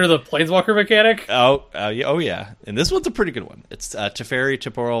fall under the Planeswalker mechanic? Yeah. And this one's a pretty good one. It's Teferi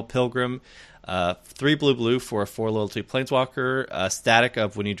Temporal Pilgrim, 3 blue for a 4 loyalty Planeswalker. Static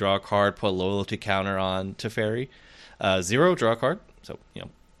of when you draw a card, put a loyalty counter on Teferi. 0, draw a card. So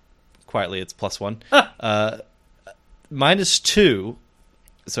quietly it's +1. -2.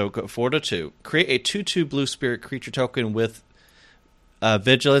 So go 4 to 2. Create a 2/2 blue spirit creature token with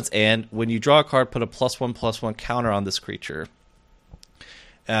vigilance, and when you draw a card, put a +1/+1 counter on this creature.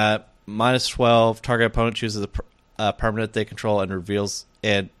 -12, target opponent chooses a permanent they control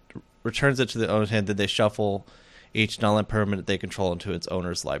and returns it to the owner's hand. Then they shuffle each non-land permanent they control into its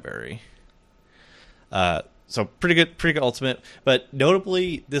owner's library. So pretty good ultimate. But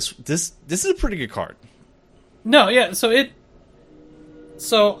notably, this is a pretty good card. No, yeah. This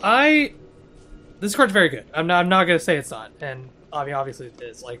card's very good. I'm not gonna say it's not, and I mean obviously it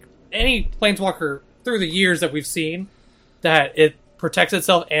is. Like any Planeswalker through the years that we've seen, that it protects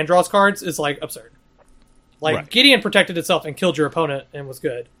itself and draws cards is like absurd. Like Right. Gideon protected itself and killed your opponent and was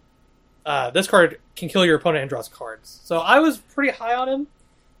good. This card can kill your opponent and draws cards. So I was pretty high on him.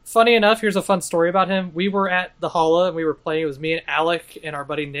 Funny enough, here's a fun story about him. We were at the Hala and we were playing. It was me and Alec and our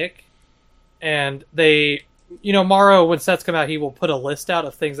buddy Nick, and they. Morrow, when sets come out, he will put a list out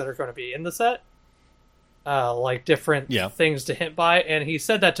of things that are going to be in the set. Like different things to hint by. And he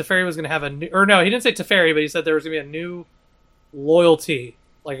said that Teferi was going to have he didn't say Teferi, but he said there was going to be a new loyalty,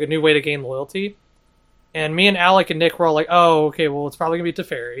 like a new way to gain loyalty. And me and Alec and Nick were all like, oh, okay, well, it's probably going to be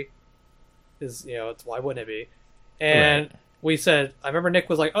Teferi. Because, it's why wouldn't it be? And we said, I remember Nick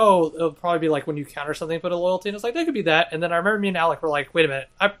was like, oh, it'll probably be like when you counter something, put a loyalty. And it's like, that could be that. And then I remember me and Alec were like, wait a minute,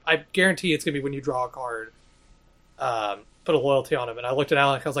 I guarantee it's going to be when you draw a card. Put a loyalty on him, and I looked at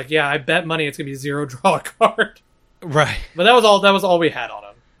Alec. I was like, "Yeah, I bet money it's gonna be 0 draw a card." Right. But that was all we had on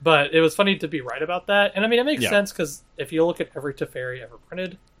him. But it was funny to be right about that, and I mean, it makes sense because if you look at every Teferi ever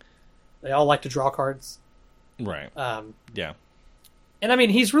printed, they all like to draw cards. Right. Yeah. And I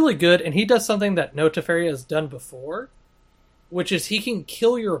mean, he's really good, and he does something that no Teferi has done before, which is he can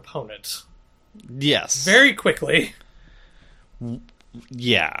kill your opponent. Yes. Very quickly.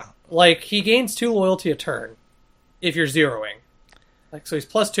 Yeah. Like he gains 2 loyalty a turn. If you're zeroing, like so, he's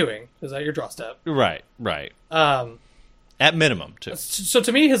 +2ing. Is that your draw step? Right. At minimum, too. So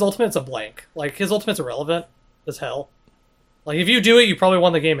to me, his ultimate's a blank. Like his ultimate's irrelevant as hell. Like if you do it, you probably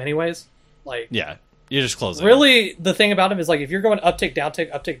won the game anyways. Like yeah, you're just closing. Really, the thing about him is like if you're going uptick,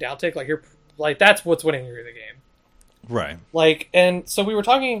 downtick, like you're like that's what's winning you the game. Right. Like, and so we were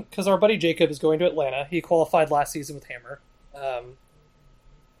talking because our buddy Jacob is going to Atlanta. He qualified last season with Hammer.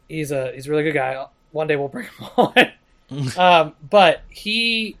 He's a really good guy. One day we'll bring him on. But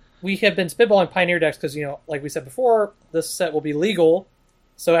we have been spitballing Pioneer decks because, like we said before, this set will be legal.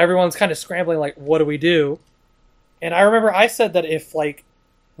 So everyone's kind of scrambling, like, what do we do? And I remember I said that if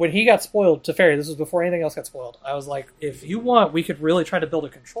when he got spoiled, Teferi, this was before anything else got spoiled, I was like, if you want, we could really try to build a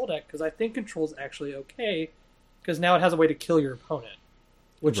control deck, because I think control's actually okay, because now it has a way to kill your opponent,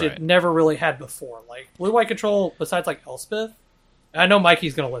 which Right. it never really had before. Like, blue-white control, besides, like, Elspeth, I know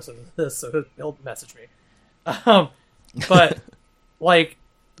Mikey's going to listen to this, so he'll message me. But, like,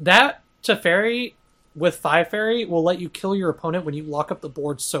 that Teferi with 5 Fairy will let you kill your opponent when you lock up the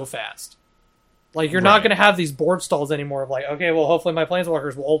board so fast. Like, you're not Right. going to have these board stalls anymore of like, okay, well, hopefully my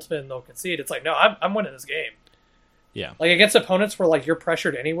Planeswalkers will ultimate and they'll concede. It's like, no, I'm winning this game. Yeah. Like, against opponents where, like, you're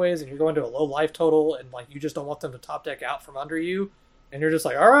pressured anyways and you're going to a low life total and, like, you just don't want them to top deck out from under you. And you're just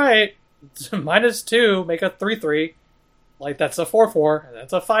like, all right, -2, make a 3/3. Like, that's a 4/4, and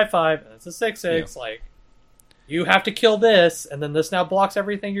that's a 5/5, and that's a 6/6. Yeah. Like, you have to kill this, and then this now blocks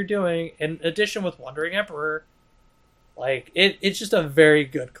everything you're doing. In addition with Wandering Emperor, like, it's just a very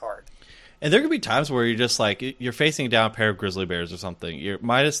good card. And there could be times where you're just like, you're facing down a pair of grizzly bears or something. You're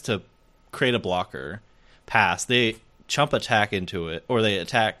minus to create a blocker, pass. They chump attack into it, or they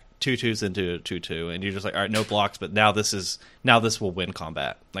attack 2/2s into a 2/2, and you're just like, all right, no blocks, but now this will win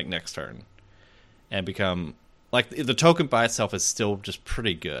combat, like next turn. And become, like, the token by itself is still just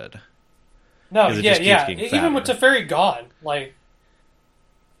pretty good. No, 'Cause it yeah, just keeps yeah. getting Even with fatter. Teferi gone, like,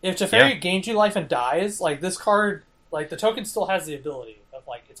 if Teferi Yeah. gains you life and dies, like, this card, like, the token still has the ability of,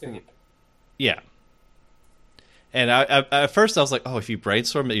 like, it's going to get... Yeah. And I at first I was like, oh, if you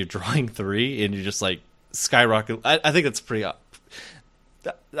brainstorm it, you're drawing 3, and you're just like skyrocket. I think that's pretty. I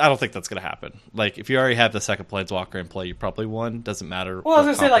don't think that's gonna happen. Like, if you already have the second Planeswalker in play, you probably won. Doesn't matter. Well, I was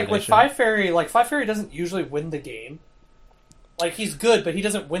what gonna say, like, with combination. 5 Fairy doesn't usually win the game. Like, he's good, but he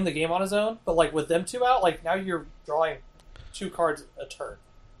doesn't win the game on his own. But, like, with them two out, like, now you're drawing 2 cards a turn.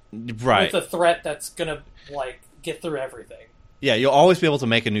 Right. With a threat that's gonna, like, get through everything. Yeah, you'll always be able to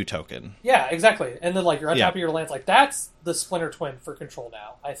make a new token. Yeah, exactly. And then, like, you're on Yeah. top of your lands. Like, that's the Splinter Twin for control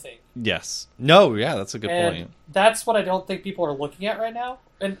now, I think. Yes. No. Yeah, that's a good And point. that's what I don't think people are looking at right now.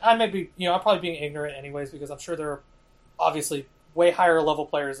 And I may be, I'm probably being ignorant anyways, because I'm sure there are obviously way higher level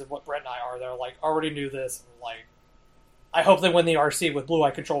players than what Brett and I are. They're like, already knew this. And like, I hope they win the RC with Blue Eye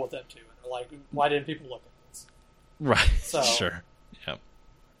Control with them too. And they're like, why didn't people look at this? Right. So- Sure. Yeah.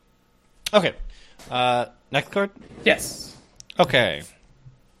 Okay. Next card. Yes. Okay.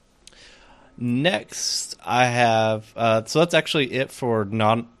 Next, I have... so that's actually it for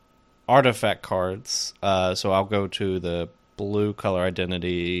non-artifact cards. So I'll go to the blue color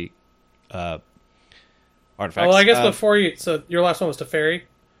identity artifacts. Well, I guess before you... So your last one was Teferi?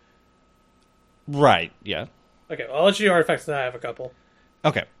 Right, yeah. Okay, well, I'll let you do artifacts, then I have a couple.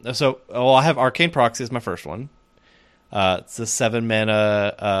 Okay, so I have Arcane Proxy as my first one. It's a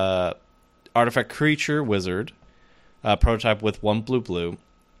 7-mana artifact creature wizard. Prototype with 1 blue.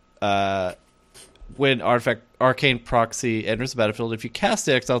 When Arcane Proxy enters the battlefield, if you cast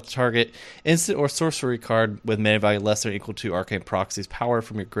it, exile the target instant or sorcery card with mana value less than or equal to Arcane Proxy's power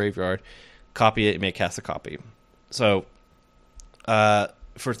from your graveyard, copy it, and may cast a copy. So,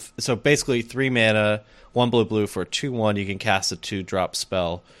 so basically 3 mana, 1 blue for a 2/1. You can cast a 2-drop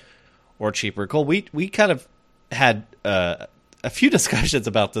spell or cheaper. Cole, we kind of had a few discussions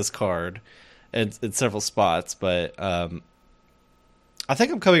about this card in several spots, but I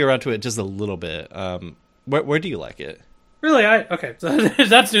think I'm coming around to it just a little bit. Where do you like it? Really? Okay, so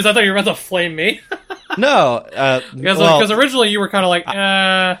that's news. I thought you were about to flame me. No, Because originally you were kind of like,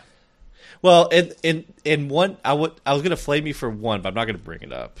 well, in one, I was going to flame you for 1, but I'm not going to bring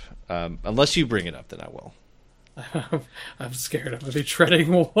it up. Unless you bring it up, then I will. I'm scared I'm going to be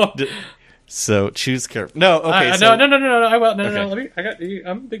treading one. So choose careful. No, okay. No, I will. No, Okay.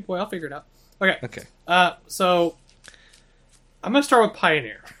 I'm a big boy. I'll figure it out. Okay. Okay. So I'm going to start with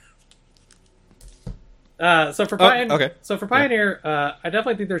Pioneer. So for Pioneer, I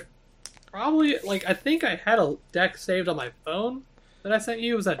definitely think there's probably, like, I think I had a deck saved on my phone that I sent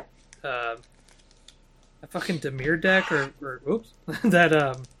you. Was that a fucking Dimir deck or oops,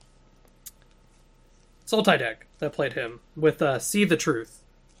 that Sultai deck that played him with See the Truth.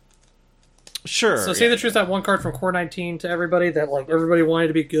 Sure. So See the Truth, that one card from Core 19 to everybody that, like, everybody wanted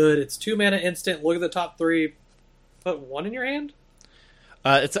to be good. It's 2 mana instant. Look at the top 3. Put 1 in your hand.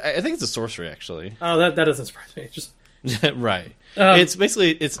 I think it's a sorcery, actually. Oh, that doesn't surprise me. Just Right. It's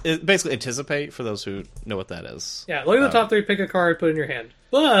basically anticipate, for those who know what that is. yeah. Look at the top 3. Pick a card. Put it in your hand.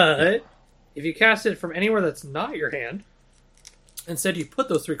 But if you cast it from anywhere that's not your hand, instead you put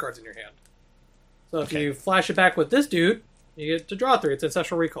those 3 cards in your hand. So if you flash it back with this dude, you get to draw 3. It's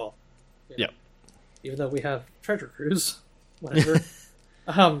Ancestral Recall. Yeah. Even though we have Treasure Cruise, whatever.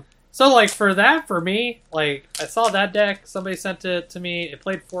 So, like, for me, like, I saw that deck, somebody sent it to me, it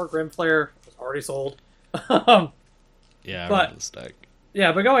played 4 Grimflare, it was already sold. Yeah, I But- remember this deck.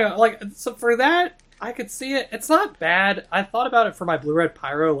 Yeah, but going on, like, so for that, I could see it. It's not bad. I thought about it for my Blue-Red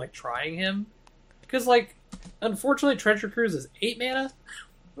Pyro, like, trying him. Because, like, unfortunately, Treasure Cruise is 8 mana,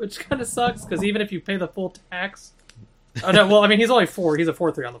 which kind of sucks, because even if you pay the full tax... Oh, no, well, I mean, he's only 4. He's a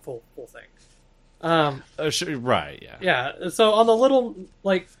 4/3 on the full thing. Sure, right, yeah. Yeah, so on the little,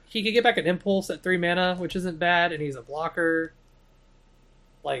 like, he could get back an Impulse at 3 mana, which isn't bad, and he's a blocker.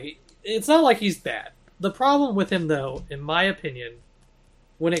 Like, it's not like he's bad. The problem with him, though, in my opinion,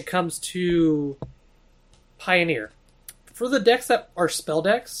 when it comes to Pioneer, for the decks that are spell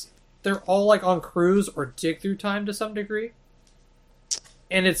decks, they're all, like, on cruise or dig through time to some degree.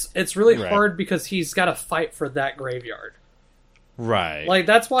 And it's really hard because he's got to fight for that graveyard. Right. Like,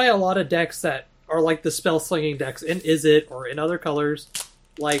 that's why a lot of decks that are like the spell slinging decks in Izzet or in other colors,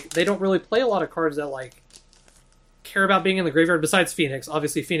 like, they don't really play a lot of cards that, like, care about being in the graveyard besides Phoenix.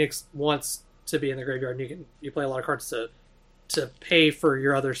 Obviously, Phoenix wants to be in the graveyard, and you play a lot of cards to pay for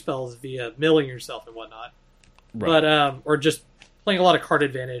your other spells via milling yourself and whatnot. Right. But or just playing a lot of card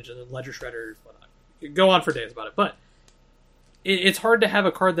advantage and then Ledger Shredders, whatnot. You could go on for days about it, but it's hard to have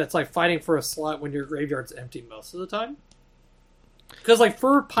a card that's, like, fighting for a slot when your graveyard's empty most of the time. Because, like,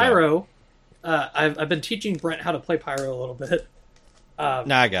 for Pyro, I've been teaching Brent how to play Pyro a little bit.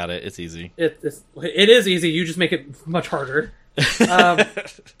 I got it. It's easy. It is easy. You just make it much harder.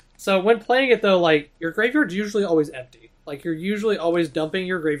 So when playing it, though, like, your graveyard's usually always empty. Like, you're usually always dumping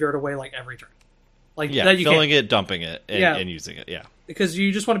your graveyard away, like, every turn. Like, that you filling it, dumping it, and using it, yeah. Because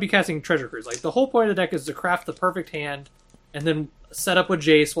you just want to be casting Treasure Cruise. Like, the whole point of the deck is to craft the perfect hand and then set up with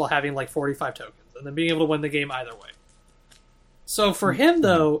Jace while having, like, 45 tokens. And then being able to win the game either way. So for him,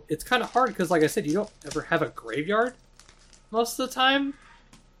 though, it's kind of hard because, like I said, you don't ever have a graveyard most of the time.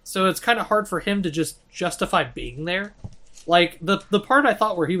 So it's kind of hard for him to just justify being there. Like, the part I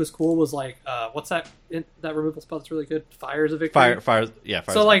thought where he was cool was, like, what's that removal spell that's really good? Fire's a Victory? Fire's a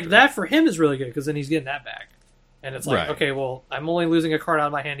So, like, victory. that for him is really good because then he's getting that back. And it's like, okay, well, I'm only losing a card out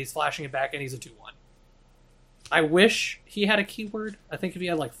of my hand, he's flashing it back, and he's a 2/1. I wish he had a keyword. I think if he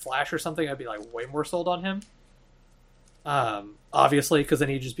had, like, Flash or something, I'd be, like, way more sold on him. Obviously, because then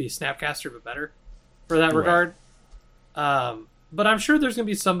he'd just be Snapcaster, but better for that regard. But I'm sure there's going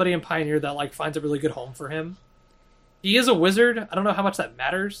to be somebody in Pioneer that, like, finds a really good home for him. He is a wizard. I don't know how much that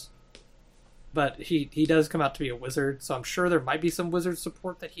matters, but he does come out to be a wizard, so I'm sure there might be some wizard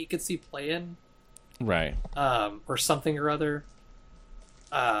support that he could see play in. Right. Or something or other.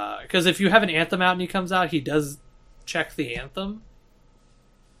 Because if you have an Anthem out and he comes out, he does check the Anthem.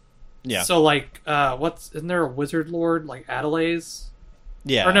 Yeah. So, like, isn't there a Wizard Lord, like Adelaide's?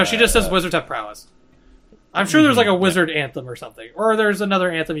 Yeah. Or no, she just says Wizards have prowess. I'm sure there's, like, a Wizard Anthem or something. Or there's another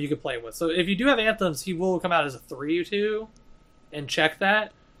Anthem you could play with. So if you do have Anthems, he will come out as a 3/2 and check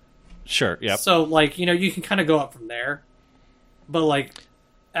that. Sure, yep. So, like, you know, you can kind of go up from there. But, like,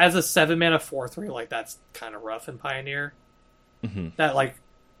 as a 7-mana 4/3, like, that's kind of rough in Pioneer. Mm-hmm. That, like,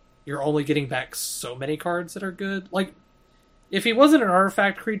 you're only getting back so many cards that are good. Like, if he wasn't an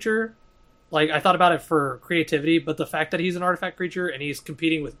artifact creature, like, I thought about it for creativity, but the fact that he's an artifact creature and he's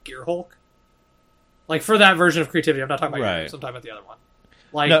competing with Gearhulk, like, for that version of creativity, I'm not talking about Gearhulk, I'm talking about the other one.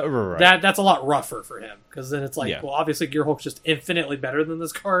 Like, that's a lot rougher for him, because then it's like, well, obviously Gearhulk's just infinitely better than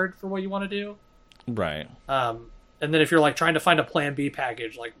this card for what you want to do. Right. And then if you're, like, trying to find a Plan B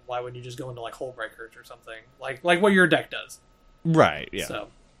package, like, why wouldn't you just go into, like, Hullbreakers or something? Like what your deck does. Right, yeah. So,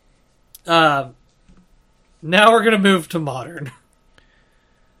 now we're going to move to Modern.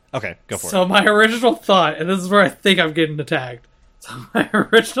 Okay, go for it. So my original thought, and this is where I think I'm getting attacked. So my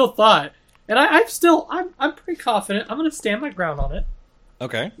original thought, and I'm pretty confident. I'm going to stand my ground on it.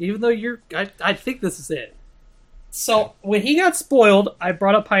 Okay. Even though I think this is it. So when he got spoiled, I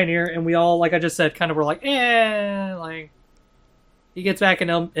brought up Pioneer, and we all, like I just said, kind of were like, like, he gets back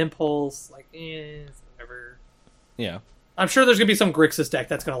an Impulse, like, whatever. Yeah. I'm sure there's going to be some Grixis deck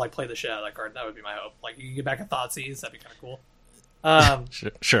that's going to, like, play the shit out of that card. That would be my hope. Like, you can get back a Thoughtseize. That'd be kind of cool.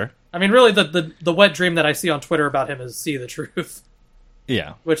 Sure. I mean, really, the wet dream that I see on Twitter about him is See the Truth.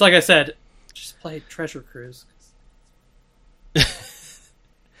 Yeah. Which, like I said, just play Treasure Cruise.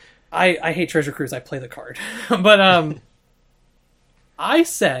 I hate Treasure Cruise. I play the card. But I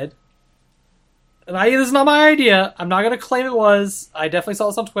said, and this is not my idea. I'm not going to claim it was. I definitely saw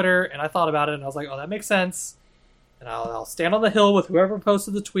this on Twitter, and I thought about it, and I was like, oh, that makes sense. And I'll stand on the hill with whoever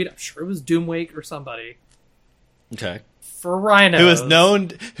posted the tweet. I'm sure it was Doomwake or somebody. Okay. For Rhinos.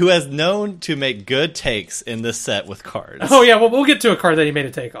 Who has known to make good takes in this set with cards. Oh, yeah, well, we'll get to a card that he made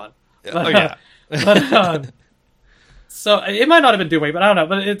a take on. But, so it might not have been Doomwake, but I don't know.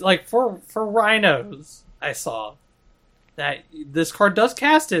 But it, like, for Rhinos, I saw that this card does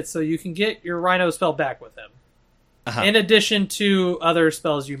cast it, so you can get your Rhino spell back with him. in addition to other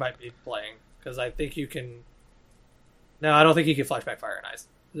spells you might be playing, because I think you can. No, I don't think you can flashback Fire and Ice.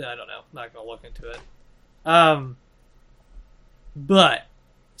 I don't know. I'm not gonna look into it. But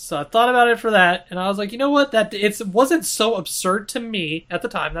so I thought about it for that, and I was like, you know what? That it wasn't so absurd to me at the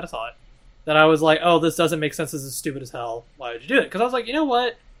time that I saw it that I was like, oh, this doesn't make sense. This is stupid as hell. Why would you do it? Because I was like, you know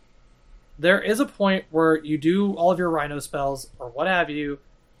what? There is a point where you do all of your Rhino spells or what have you,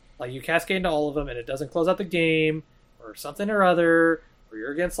 like you cascade into all of them, and it doesn't close out the game or something or other, or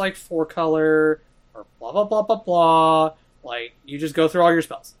you're against like 4-color or blah blah blah blah blah. Like you just go through all your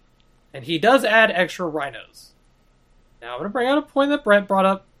spells, and he does add extra Rhinos. Now I'm going to bring out a point that Brent brought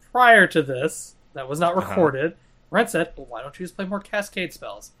up prior to this that was not recorded. Brent said, well, why don't you just play more Cascade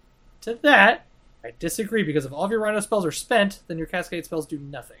spells? To that, I disagree, because if all of your Rhino spells are spent, then your Cascade spells do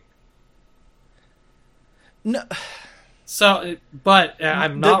nothing. No. So, but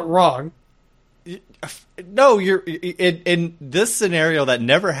I'm not wrong. No, you're in this scenario that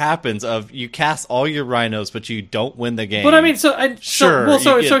never happens. Of you cast all your Rhinos, but you don't win the game. But I mean, so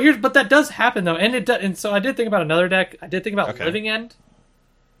here's, but that does happen though, and so I did think about another deck. I did think about Living End,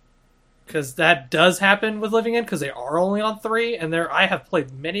 because that does happen with Living End, because they are only on 3, and I have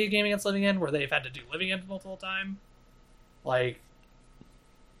played many a game against Living End where they've had to do Living End multiple time. Like,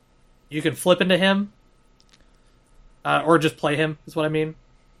 you can flip into him, or just play him. Is what I mean.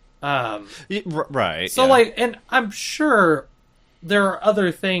 Right. So like, and I'm sure there are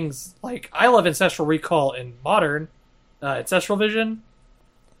other things, like I love Ancestral Recall in Modern, Ancestral Vision.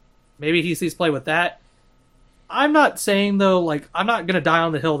 Maybe he sees play with that. I'm not saying though, like I'm not gonna die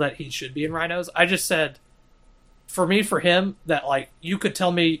on the hill that he should be in Rhinos. I just said, for him, that like you could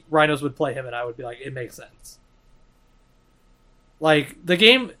tell me Rhinos would play him, and I would be like, it makes sense. Like the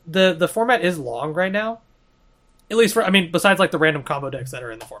game, the format is long right now. At least for, I mean, besides like the random combo decks that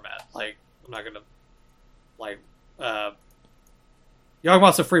are in the format. Like, I'm not gonna, like,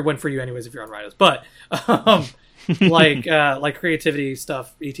 Yawgmoth's a free win for you anyways if you're on Rhinos. But, like creativity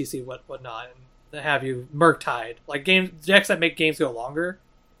stuff, etc, whatnot, and have you Murktide. Like decks that make games go longer.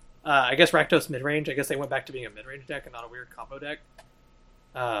 I guess Rakdos mid-range, I guess they went back to being a mid-range deck and not a weird combo deck.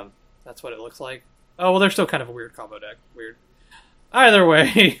 That's what it looks like. Oh, well, they're still kind of a weird combo deck. Weird. Either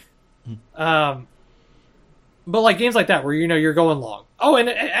way. But like games like that where you're going long. Oh, and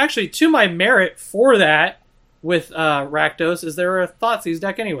actually, to my merit for that with Rakdos is they're a Thoughtseize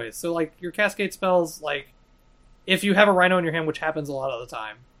deck anyways. So like your Cascade spells, like if you have a Rhino in your hand, which happens a lot of the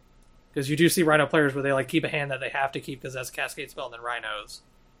time, because you do see Rhino players where they like keep a hand that they have to keep because that's Cascade spell and then Rhinos.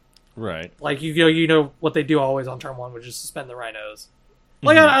 Right. Like you know what they do always on turn 1, which is suspend the Rhinos.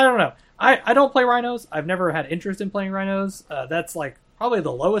 Like I don't know. I don't play Rhinos. I've never had interest in playing Rhinos. That's like probably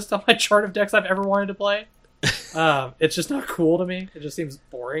the lowest on my chart of decks I've ever wanted to play. It's just not cool to me. It just seems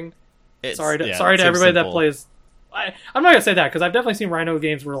boring. Sorry to everybody simple. That plays. I'm not gonna say that, because I've definitely seen Rhino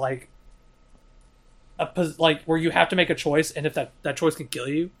games where like where you have to make a choice, and if that choice can kill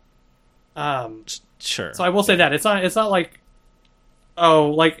you. Sure. So I will say that it's not like, oh,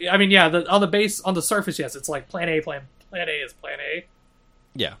 like I mean, yeah, on the surface, yes, it's like plan A is plan A.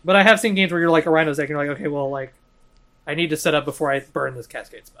 Yeah. But I have seen games where you're like a Rhino's deck and you're like, okay, well, like I need to set up before I burn this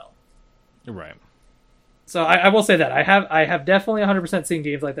Cascade spell. Right. So I will say that I have definitely 100% seen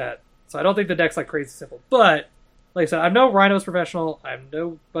games like that. So I don't think the deck's like crazy simple. But like I said, I'm no Rhinos professional. I'm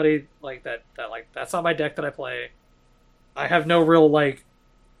nobody like that like that's not my deck that I play. I have no real like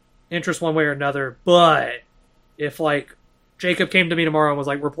interest one way or another. But if like Jacob came to me tomorrow and was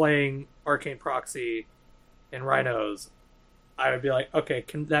like, we're playing Arcane Proxy and Rhinos, I would be like, okay,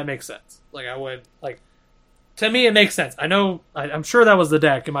 that makes sense. Like I would like. To me, it makes sense. I know. I'm sure that was the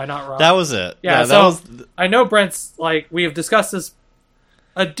deck. Am I not wrong? That was it. Yeah. So I know Brent's like we have discussed this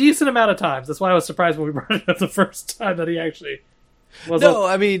a decent amount of times. That's why I was surprised when we brought it up the first time that he actually was. No,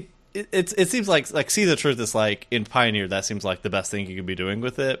 I mean it seems like See the Truth is like in Pioneer. That seems like the best thing you could be doing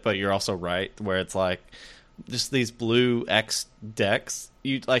with it. But you're also right where it's like just these blue X decks.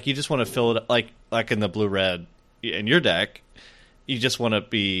 You just want to fill it like in the blue red in your deck. You just want to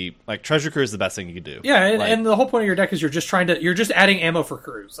be like Treasure Cruise is the best thing you could do. Yeah, and the whole point of your deck is you're just adding ammo for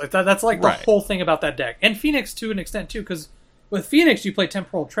crews. Like that's like the whole thing about that deck. And Phoenix to an extent too, because with Phoenix you play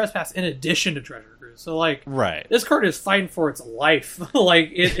Temporal Trespass in addition to Treasure Cruise. So like this card is fighting for its life. Like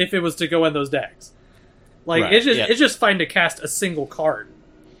if it was to go in those decks, like it's just fine to cast a single card.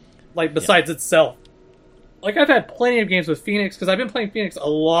 Like besides itself. Like I've had plenty of games with Phoenix because I've been playing Phoenix a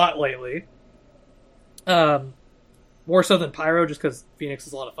lot lately. More so than Pyro, just because Phoenix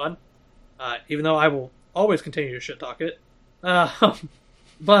is a lot of fun. Even though I will always continue to shit talk it.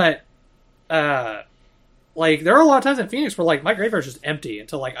 But like there are a lot of times in Phoenix where like my graveyard is just empty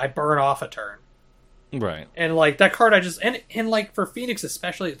until like I burn off a turn. Right. And like that card, and like for Phoenix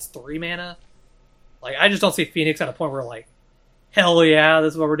especially, it's 3 mana. Like I just don't see Phoenix at a point where like, hell yeah,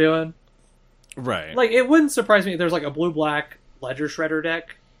 this is what we're doing. Right. Like it wouldn't surprise me if there's like a blue-black Ledger Shredder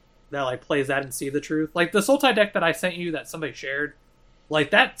deck that like plays that and See the Truth. Like the Sultai deck that I sent you that somebody shared,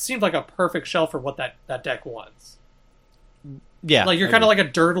 like that seemed like a perfect shell for what that deck was. Yeah. Like you're kind of like a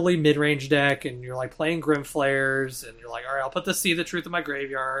dirtily mid-range deck, and you're like playing Grim Flares, and you're like, all right, I'll put the See the Truth in my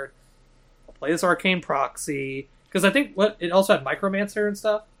graveyard. I'll play this Arcane Proxy because I think it also had Micromancer and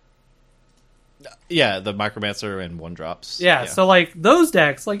stuff. Yeah, the Micromancer and 1-drops. Yeah, so like those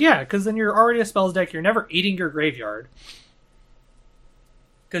decks, like because then you're already a spells deck. You're never eating your graveyard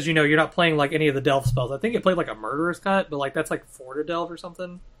because you're not playing like any of the delve spells. I think it played like a Murderous Cut, but like that's like 4 to delve or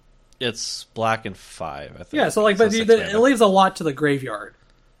something. It's black and 5, I think. Yeah, so like, but it leaves a lot to the graveyard.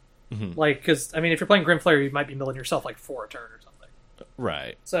 Mm-hmm. Like, because I mean, if you're playing Grim Flare, you might be milling yourself like 4 a turn or something.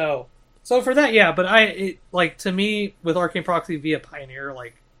 Right. So for that, yeah. But like to me with Arcane Proxy via Pioneer,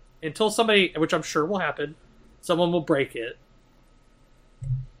 like until somebody, which I'm sure will happen, someone will break it.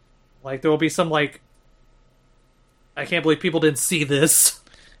 Like there will be some like, I can't believe people didn't see this.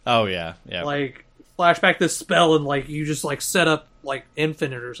 Oh yeah, yeah. Like flashback this spell and like you just like set up like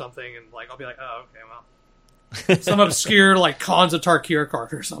Infinite or something, and like I'll be like, oh okay, well, some obscure like Khans of Tarkir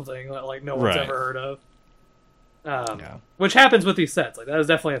card or something that like no one's ever heard of. Which happens with these sets. Like that is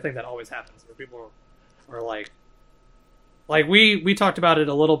definitely a thing that always happens where people are like we talked about it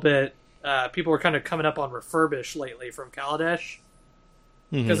a little bit. People were kind of coming up on Refurbish lately from Kaladesh.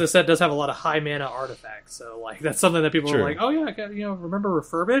 Because the set does have a lot of high mana artifacts, so like that's something that people are like, "Oh yeah, remember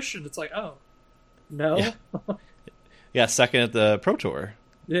Refurbish?" And it's like, "Oh, no." Yeah, second at the Pro Tour.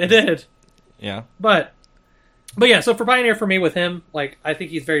 It did. Yeah, but yeah. So for Pioneer, for me with him, like I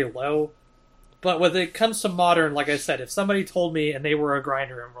think he's very low. But when it comes to Modern, like I said, if somebody told me and they were a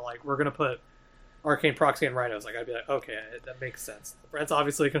grinder and were like, "We're gonna put Arcane Proxy and Rhinos," like I'd be like, "Okay, that makes sense." Brent's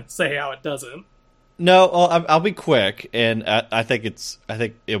obviously gonna say how it doesn't. No, I'll be quick, and I think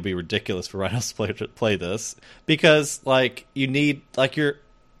it'll be ridiculous for Rhinos to play this because like you need like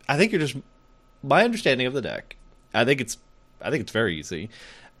I think you're just my understanding of the deck. I think it's very easy.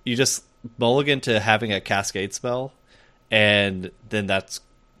 You just mulligan to having a Cascade spell, and then that's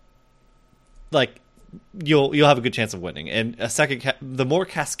like you'll have a good chance of winning. And a second, the more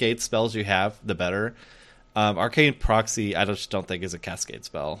Cascade spells you have, the better. Arcane Proxy, I just don't think is a Cascade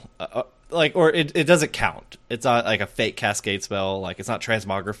spell. It doesn't count. It's not like a fake Cascade spell. Like it's not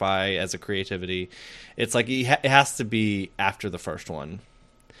Transmogrify as a creativity. It's like it has to be after the first one.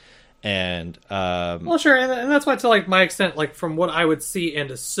 And well, sure, and that's why to like my extent, like from what I would see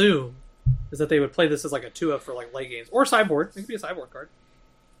and assume, is that they would play this as like a 2-up for like late games or sideboard. It could be a sideboard card.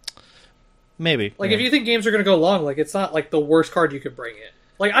 Maybe. Like if you think games are going to go long, like it's not like the worst card you could bring in.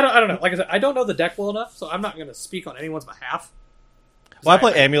 Like I don't know. Like I said, I don't know the deck well enough, so I'm not going to speak on anyone's behalf. Well, I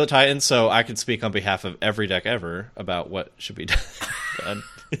play Amulet Titan, so I can speak on behalf of every deck ever about what should be done.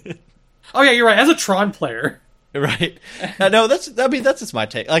 Oh yeah, you're right. As a Tron player, right? No, that's just my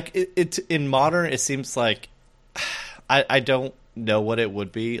take. Like it in Modern, it seems like I don't know what it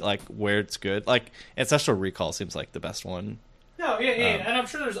would be like where it's good. Like Ancestral Recall seems like the best one. No, yeah, and I'm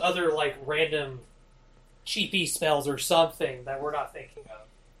sure there's other like random cheapy spells or something that we're not thinking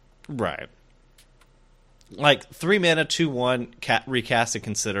of. Right. Like 3 mana, 2/1 recast and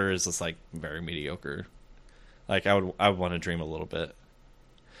consider is just like very mediocre. Like I would want to dream a little bit.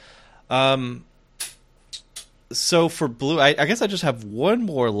 So for blue, I guess I just have one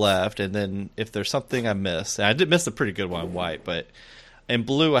more left, and then if there's something I missed, and I did miss a pretty good one in white, but in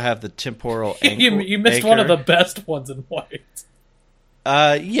blue I have the Temporal Anchor. You missed one of the best ones in white.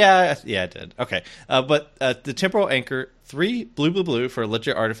 Yeah, I did. Okay, but the Temporal Anchor, 3 blue for a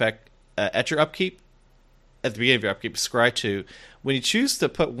legit artifact at your upkeep. At the beginning of your upkeep, scry 2. When you choose to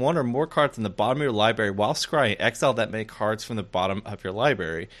put one or more cards in the bottom of your library while scrying, exile that many cards from the bottom of your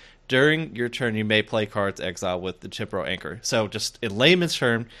library. During your turn, you may play cards exiled with the Temporal Anchor. So just in layman's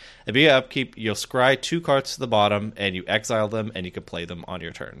term, at the beginning of upkeep, you'll scry 2 cards to the bottom, and you exile them, and you can play them on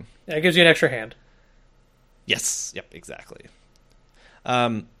your turn. Yeah, it gives you an extra hand. Yes. Yep, exactly.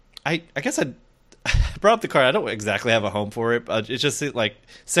 I guess I brought up the card. I don't exactly have a home for it. But it's just like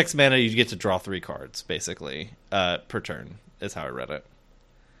 6 mana, you get to draw 3 cards, basically, per turn, is how I read it.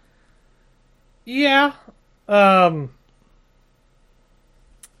 Yeah.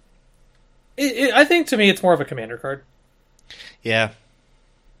 I think to me it's more of a commander card. Yeah.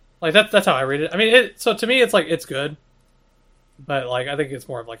 Like that's how I read it. I mean, so to me it's like it's good, but like I think it's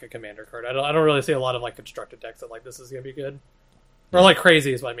more of like a commander card. I don't really see a lot of like constructed decks that like this is gonna be good, or like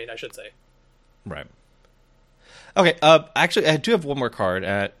crazy is what I mean. I should say. Right. Okay. Actually, I do have one more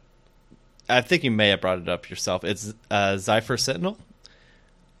card. I think you may have brought it up yourself. It's Zephyr Sentinel.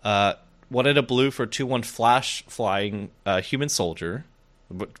 1 in a blue for 2/1 flash flying human soldier.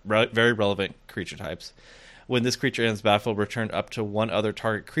 Very relevant creature types. When this creature ends battlefield, return up to 1 other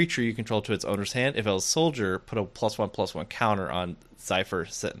target creature you control to its owner's hand. If it was a soldier, put a +1/+1 counter on Zephyr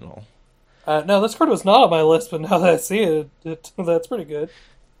Sentinel. No, this card was not on my list, but now that I see it, that's pretty good.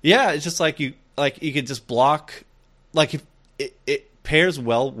 Yeah, it's just you could just block, if it pairs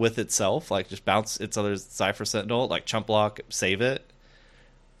well with itself, just bounce its other Zephyr Sentinel, chump block, save it.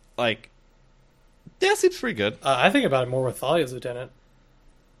 Yeah, seems pretty good. I think about it more with Thalia's Lieutenant.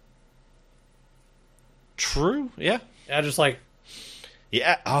 True, yeah. Yeah, just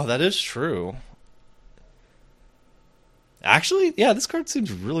Yeah, oh, that is true. Actually, yeah, this card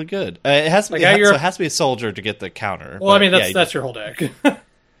seems really good. It has to be, so it has to be a soldier to get the counter. Well, I mean, that's your whole deck.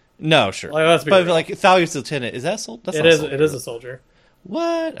 No, sure. Let's be real. Thalia's Lieutenant, is that a soldier? It is a soldier.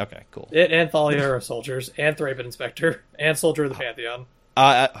 What? Okay, cool. It and Thalia are soldiers, and Thraben Inspector, and Soldier of the Pantheon.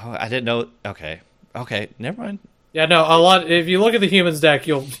 I didn't know. Okay, never mind. Yeah, no, a lot. If you look at the humans deck,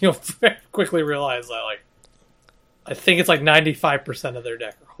 you'll quickly realize that I think it's 95% of their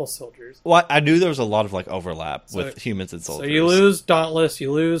deck are all soldiers. Well, I knew there was a lot of overlap with humans and soldiers. So you lose Dauntless,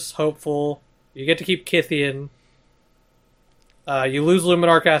 you lose Hopeful, you get to keep Kythian. You lose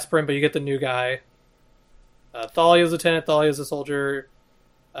Luminarch Aspirant, but you get the new guy. Thalia's Lieutenant, Thalia's a soldier.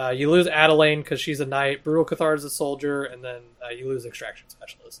 You lose Adelaine because she's a knight. Brutal Cathar is a soldier, and then you lose Extraction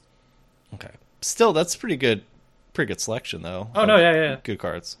Specialist. Okay, still that's pretty good selection though. Oh no, yeah, good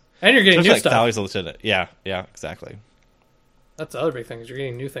cards. And you're getting new stuff. Thalia's a Lieutenant. Yeah, exactly. That's the other big thing is you're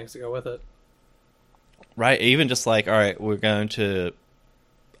getting new things to go with it. Right, even just all right, we're going to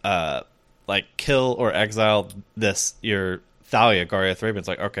kill or exile your Thalia, Guardia Thraben. It's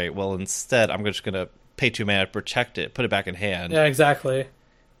okay, well instead I'm just going to pay 2 mana to protect it, put it back in hand. Yeah, exactly.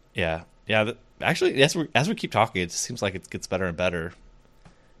 Yeah. Actually, as we keep talking, it just seems like it gets better and better.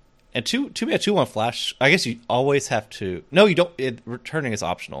 And 2/2/1 flash. I guess you always have to. No, you don't. Returning is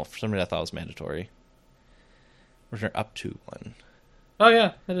optional. For some reason, I thought it was mandatory. Return up to 1. Oh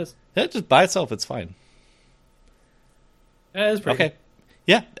yeah, it is. Yeah, just by itself, it's fine. Yeah, it is pretty good.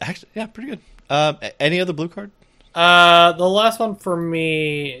 Yeah, actually, yeah, pretty good. Any other blue card? The last one for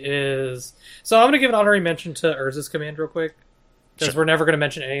me is... So I'm going to give an honorary mention to Urza's command real quick, because we're never going to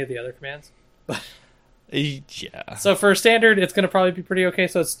mention any of the other commands. Yeah. So for standard, it's going to probably be pretty okay.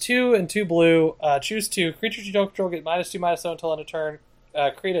 So it's 2 and 2 blue. Choose 2. Creatures you don't control get -2/-0 until end of turn.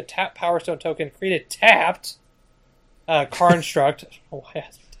 Create a tapped Power Stone token. Create a tapped Karnstruct. Oh, why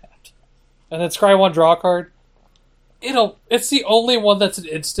has it tapped? And then scry 1, draw a card. It's the only one that's an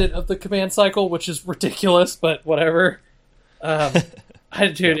instant of the command cycle, which is ridiculous, but whatever.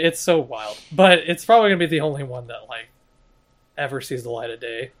 Dude, it's so wild. But it's probably going to be the only one that ever sees the light of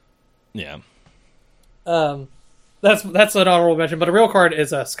day. Yeah. That's an honorable mention, but a real card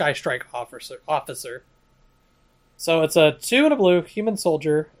is a Sky Strike officer. So it's a 2 and a blue human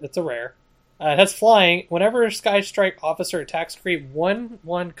soldier. It's a rare. It has flying. Whenever a Sky Strike officer attacks, create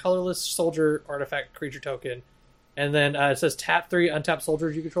 1/1 colorless soldier artifact creature token. And then it says tap 3 untap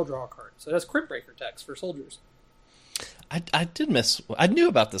soldiers you control, draw a card. So that's Crypt Breaker text for soldiers. I did miss. I knew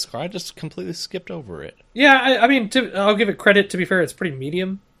about this card. I just completely skipped over it. Yeah, I mean, I'll give it credit. To be fair, it's pretty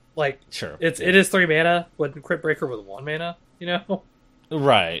medium. Sure, it is 3 mana when Crypt Breaker was 1 mana.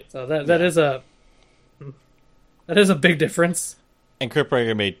 Right. So that is a big difference. And Crypt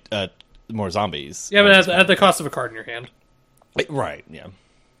Breaker made more zombies. Yeah, but at the cost of a card in your hand. Right. Yeah.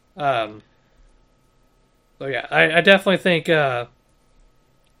 So yeah, I definitely think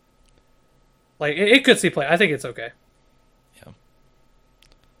it could see play. I think it's okay.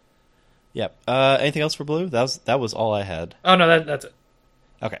 Yeah. Anything else for blue? That was all I had. Oh no, that's it.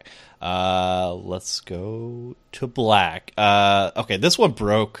 Okay. Let's go to black. Okay, this one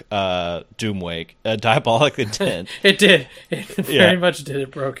broke Doomwake. Diabolic Intent. It did. It very much did.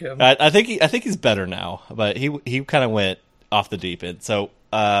 It broke him. I think he's better now, but he kind of went off the deep end. So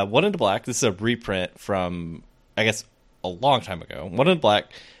 1 into black. This is a reprint from, I guess, a long time ago. 1 into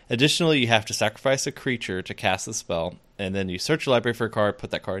black. Additionally, you have to sacrifice a creature to cast the spell, and then you search your library for a card, put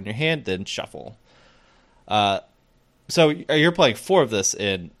that card in your hand, then shuffle. So you're playing 4 of this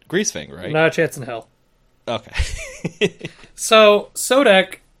in Greasefang, right? Not a chance in hell. Okay. So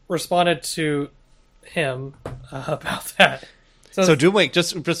Sodek responded to him about that. So Doomwake,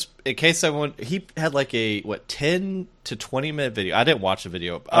 just in case someone, he had a 10 to 20 minute video. I didn't watch the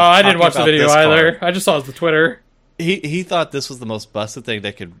video. Oh, I didn't watch the video either. I just saw it on Twitter. He thought this was the most busted thing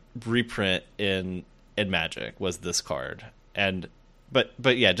they could reprint in Magic was this card.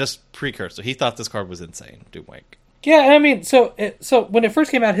 But yeah, just precursor. He thought this card was insane, Doomwake. Yeah, and I mean, so when it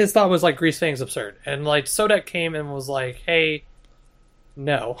first came out, his thought was like Grease Fang's absurd, and like Sodek came and was like, "Hey,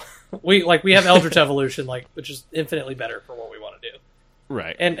 no, we have Eldritch Evolution, like which is infinitely better for what we want to do."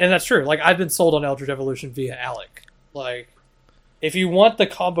 Right. And that's true. Like I've been sold on Eldritch Evolution via Alec. Like if you want the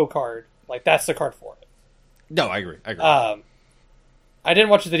combo card, like that's the card for it. No, I agree. I didn't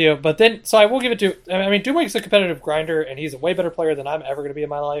watch the video, but then so I will give it to. I mean, Doomwake's a competitive grinder, and he's a way better player than I'm ever going to be in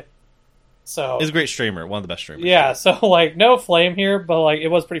my life. So he's a great streamer, one of the best streamers. Yeah, so like no flame here, but like it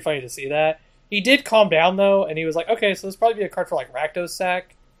was pretty funny to see that. He did calm down though, and he was like, "Okay, so this probably be a card for like Rakdos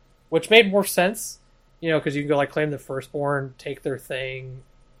sack," which made more sense, because you can go like claim the firstborn, take their thing,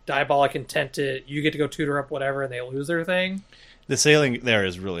 Diabolic Intent it, you get to go tutor up whatever, and they lose their thing. The ceiling there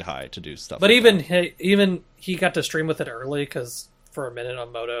is really high to do stuff. But like even he got to stream with it early because for a minute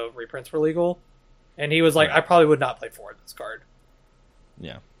on Moto reprints were legal, and he was like, Right. "I probably would not play forward this card."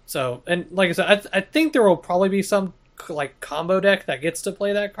 Yeah. So, and like I said, I think there will probably be some like combo deck that gets to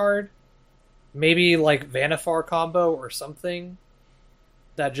play that card. Maybe like Vanifar combo or something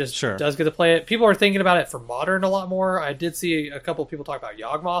that just Sure. does get to play it. People are thinking about it for Modern a lot more. I did see a couple of people talk about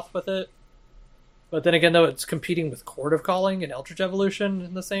Yawgmoth with it. But then again, though, it's competing with Chord of Calling and Eldritch Evolution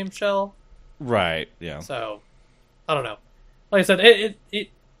in the same shell. Right. Yeah. So, I don't know. Like I said, it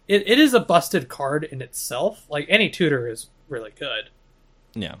is a busted card in itself. Like any tutor is really good.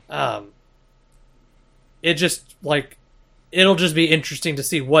 Yeah. It just like it'll just be interesting to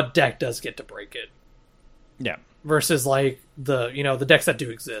see what deck does get to break it Yeah. versus like the the decks that do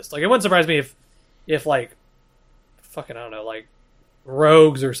exist. Like it wouldn't surprise me if like fucking I don't know like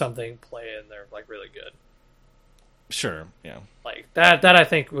rogues or something play and they're like really good. Sure. Yeah. Like that I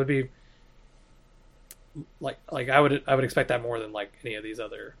think would be like I would expect that more than like any of these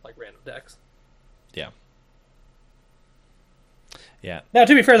other like random decks. Yeah. Yeah. Now,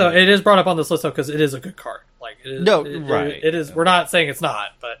 to be fair though, it is brought up on this list though because it is a good card. Like it is, No, it is. right. We're not saying it's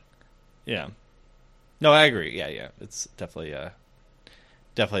not, but Yeah. No, I agree. Yeah. Yeah. It's definitely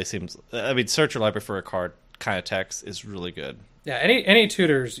definitely seems. I mean, search your library for a card kind of text is really good. yeah, any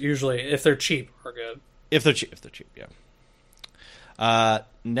tutors usually, if they're cheap, are good. If they're cheap. Yeah.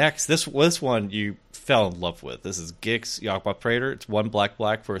 Next, this one you fell in love with. This is Gix Yawgmoth Praetor. It's 1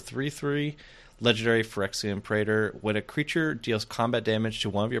 black for a 3/3 legendary Phyrexian Praetor. When a creature deals combat damage to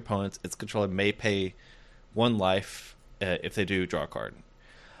one of your opponents, its controller may pay 1 life. If they do, draw a card.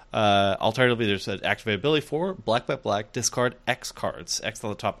 Alternatively, there's an activate ability for black, discard X cards. X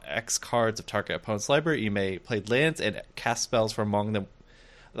on the top X cards of target opponent's library. You may play lands and cast spells from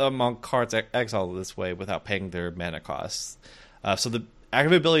among cards exiled this way without paying their mana costs. So the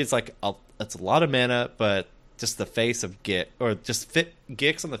activate ability is like it's a lot of mana, but just the face of Git or just fit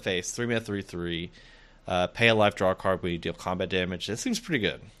Gix on the face. 3 mana, 3/3. Pay a life, draw a card when you deal combat damage. It seems pretty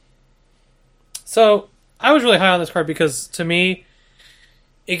good. So I was really high on this card because to me,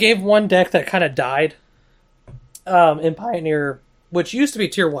 it gave one deck that kind of died in Pioneer, which used to be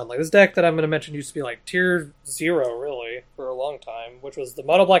tier 1. Like this deck that I'm going to mention used to be like tier 0 really for a long time, which was the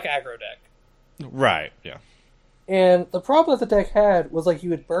Mono Black aggro deck. Right. Yeah. And the problem that the deck had was like you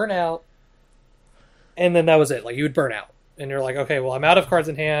would burn out, and then that was it. Like you would burn out, and you're like, okay, well I'm out of cards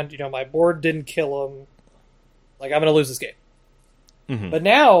in hand. My board didn't kill him. Like I'm going to lose this game. Mm-hmm. But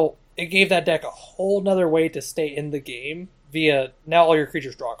now it gave that deck a whole nother way to stay in the game via now all your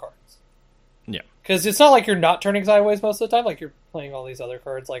creatures draw cards. Yeah. Because it's not like you're not turning sideways most of the time. Like you're playing all these other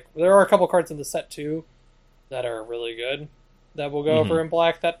cards. Like there are a couple cards in the set too that are really good that will go over in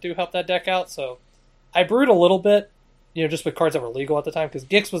black that do help that deck out. So I brewed a little bit, just with cards that were legal at the time because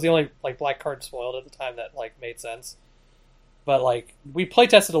Gix was the only like black card spoiled at the time that like made sense. But like we play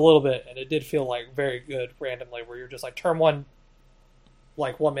tested a little bit and it did feel like very good randomly where you're just like turn 1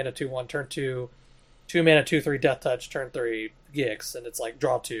 like 1 mana 2/1, turn 2 2 mana 2/3 death touch, turn 3 Gix, and it's like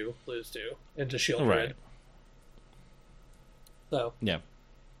draw 2, lose 2 into shield Right. grid. So Yeah.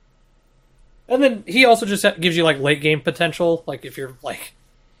 and then he also just gives you like late game potential, like if you're like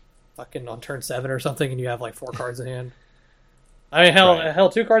fucking on turn 7 or something and you have like 4 cards in hand. I mean, Right. hell,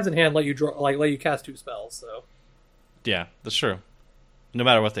 2 cards in hand let you cast 2 spells. So Yeah, that's true. No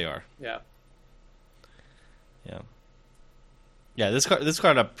matter what they are. yeah, Yeah. Yeah, this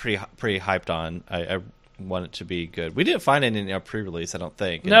card I'm pretty hyped on. I want it to be good. We didn't find it in our pre-release, I don't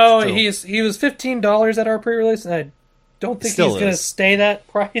think. And no, it's he was $15 at our pre-release, and I don't think Still he's going to is. stay that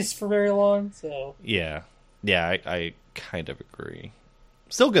price for very long. So yeah, I kind of agree.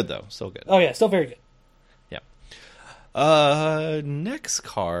 Still good though. Still good. oh yeah, still very good. Next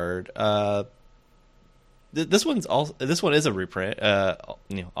card. This one is a reprint.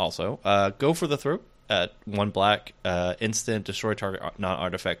 Also, Go for the Throat at 1 black. Instant destroy target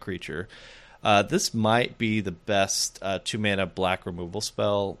non-artifact creature. This might be the best 2-mana black removal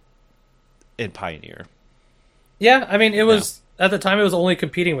spell in Pioneer. Yeah, I mean, it was at the time it was only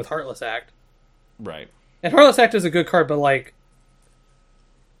competing with Heartless Act. Right. And Heartless Act is a good card, but like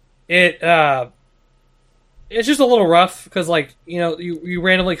it's just a little rough because like, you know, you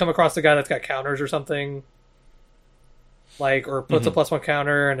randomly come across a guy that's got counters or something. Like, or puts a +1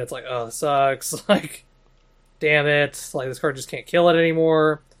 counter and it's like, oh, this sucks. Like, damn it. Like, this card just can't kill it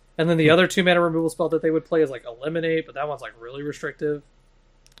anymore. And then the other 2-mana removal spell that they would play is like Eliminate, but that one's like really restrictive.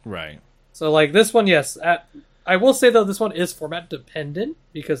 Right. So like this one, yes. I will say though, this one is format dependent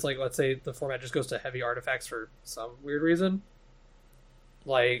because like, let's say the format just goes to heavy artifacts for some weird reason.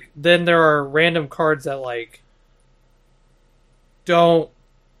 Like, then there are random cards that like don't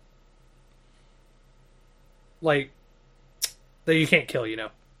like that you can't kill, you know.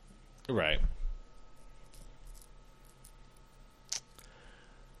 Right.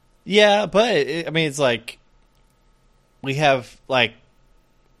 Yeah, but I mean, it's like we have like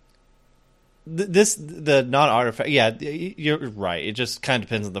the non-artifact. Yeah, you're right. It just kind of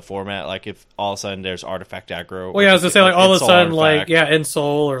depends on the format. Like if all of a sudden there's artifact aggro. Well, yeah, I was gonna say like all of a sudden artifact. like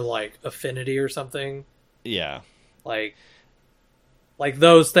Ensoul or like Affinity or something. Yeah. Like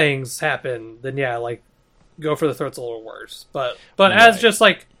those things happen. Then yeah, like go for the throat's a little worse. But Right. as just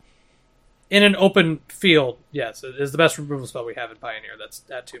like in an open field, yes, it is the best removal spell we have in Pioneer. That's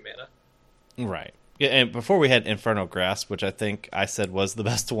at 2 mana. Right. Yeah, and before we had Infernal Grasp, which I think I said was the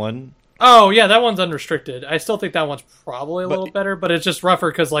best one. Oh yeah, that one's unrestricted. I still think that one's probably a little better, but it's just rougher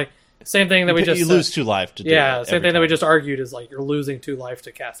because like same thing that we just you lose 2 life to do yeah, it same every thing that we time. just argued is like you're losing 2 life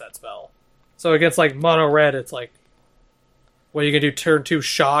to cast that spell. So against like mono red, it's like, what you can do? Turn 2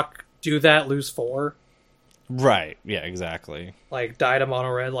 shock, do that, lose 4. Right. Yeah. Exactly. Like die to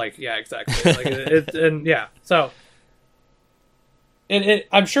mono red. Like yeah, exactly. Like and yeah, so.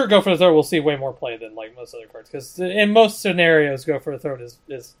 I'm sure Go for the Throat will see way more play than like most other cards because in most scenarios, Go for the Throat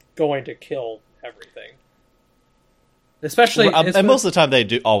is going to kill everything. Especially, and most of the time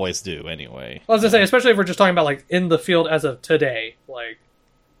they always do anyway. I was gonna say, especially if we're just talking about like in the field as of today. Like,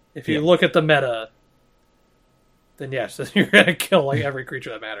 if you look at the meta, then yes, you're gonna kill like every creature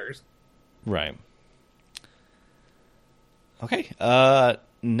that matters. Right. Okay.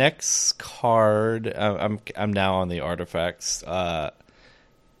 Next card. I'm now on the artifacts.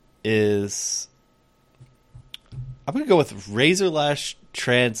 Is I'm gonna go with Razorlash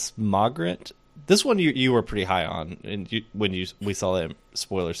Transmogrant. This one you were pretty high on, and we saw it in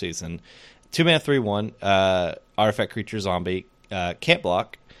spoiler season. 2-mana 3/1 artifact creature zombie, can't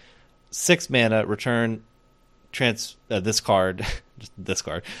block. 6 mana, return this card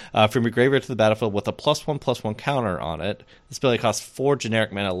from your graveyard to the battlefield with a +1/+1 counter on it. This ability costs 4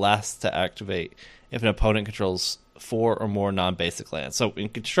 generic mana, lasts to activate if an opponent controls 4 or more non-basic lands. So in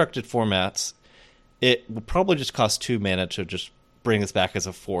constructed formats, it would probably just cost 2 mana to just bring this back as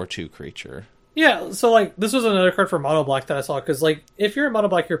a 4/2 creature. Yeah, so like this was another card for mono black that I saw because like if you're in mono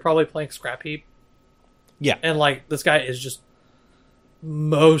black, you're probably playing Scrap Heap. Yeah, and like this guy is just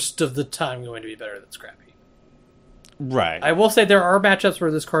most of the time going to be better than Scrap Heap. Right. I will say there are matchups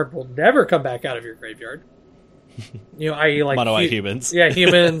where this card will never come back out of your graveyard. You know, i.e. like mono white humans. Yeah,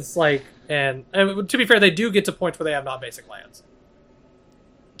 humans like and to be fair, they do get to points where they have non-basic lands.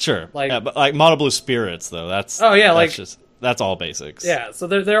 Sure, like yeah, but like mono blue spirits though. That's that's all basics. Yeah, so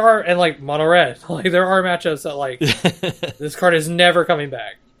there are and like mono red, like there are matchups that like this card is never coming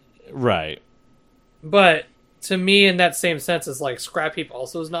back. Right. But to me, in that same sense, it's like Scrap Heap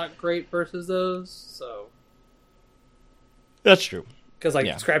also is not great versus those. So that's true. Because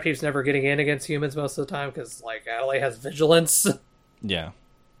like Scrap Heap's never getting in against humans most of the time because like Adelaide has vigilance. Yeah.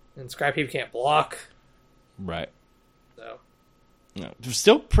 And Scrap Heap can't block. Right. So. No, they're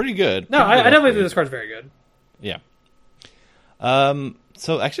still pretty good. No, I definitely think this card's very good. Yeah.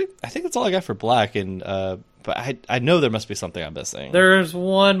 So actually, I think that's all I got for black, and but I know there must be something I'm missing. There's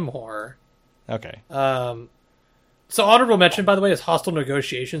one more. Okay. So honorable mention, by the way, is Hostile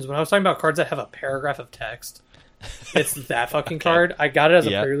Negotiations. When I was talking about cards that have a paragraph of text, it's that fucking card. I got it as a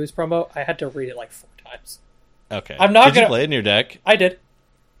pre-release promo. I had to read it like 4 times. Okay. Did you play it in your deck? I did.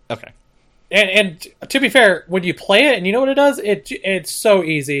 Okay. And to be fair, when you play it and you know what it does, it's so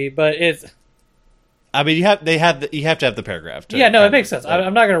easy, but it's. I mean, you have to have the paragraph. It makes sense.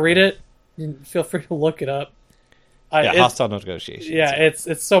 I'm not going to read it. Feel free to look it up. Hostile Negotiations. Yeah,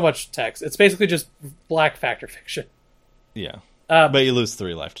 it's so much text. It's basically just black factor fiction. Yeah, but you lose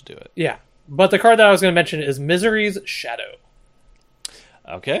 3 life to do it. Yeah, but the card that I was going to mention is Misery's Shadow.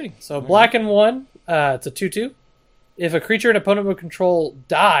 Okay. So black and 1, it's a 2/2. If a creature an opponent would control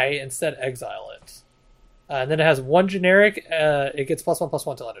die, instead exile it. And then it has 1 generic. It gets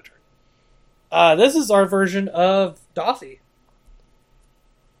 +1/+1 till end of turn. This is our version of Dothy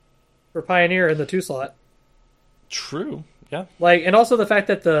for Pioneer in the 2 slot. True. Yeah. Like, and also the fact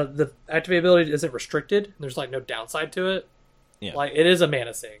that the activate ability isn't restricted. There's like no downside to it. Yeah. Like, it is a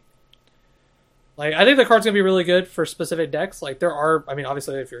mana sink. Like, I think the card's gonna be really good for specific decks. Like, there are, I mean,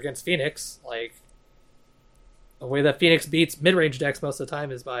 obviously, if you're against Phoenix, like, the way that Phoenix beats mid-range decks most of the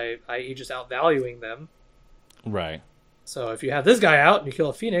time is by, i.e., just outvaluing them. Right. So if you have this guy out and you kill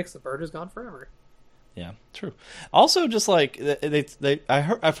a Phoenix, the bird is gone forever. Yeah, true. Also, just like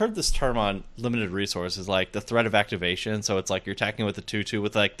I've heard this term on limited resources, like the threat of activation. So it's like you're attacking with a 2/2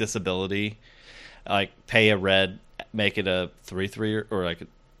 with like this ability, like pay a red, make it a 3/3, or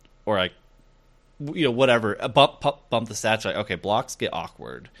like whatever. Bump the stats. Like, okay, blocks get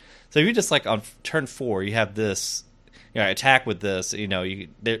awkward. So if you just like on turn 4, you have this. Attack with this.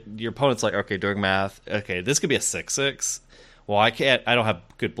 Your opponent's like, okay, doing math. Okay, this could be a 6/6. Well, I don't have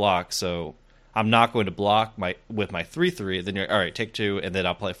good blocks, so I'm not going to block with my 3/3. Then you're all right. Take 2, and then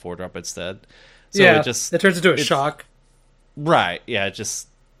I'll play 4-drop instead. So it turns into a shock. Right? Yeah.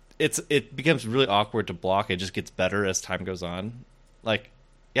 It becomes really awkward to block. It just gets better as time goes on. Like,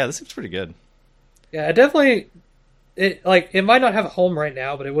 yeah, this seems pretty good. Yeah, it definitely. It might not have a home right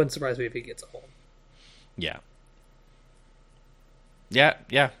now, but it wouldn't surprise me if it gets a home. Yeah. Yeah.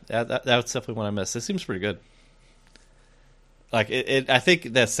 That's definitely one I missed. This seems pretty good. Like I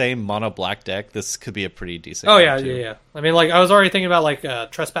think that same mono black deck, this could be a pretty decent. Oh yeah. I mean, like I was already thinking about like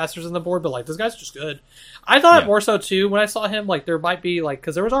Trespassers on the board, but like this guy's just good. I thought more so too when I saw him. Like there might be like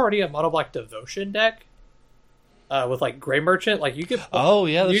because there was already a mono black Devotion deck with like Gray Merchant. Like you could. Oh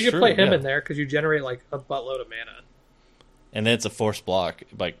yeah, that's you could play him in there because you generate like a buttload of mana. And then it's a forced block,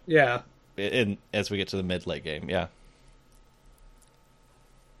 like as we get to the mid late game, yeah.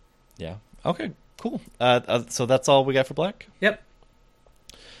 Yeah. Okay. Cool. So that's all we got for black. Yep.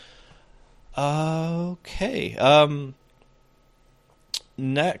 Okay.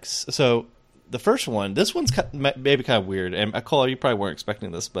 Next, so the first one. This one's maybe kind of weird, and Cole, you probably weren't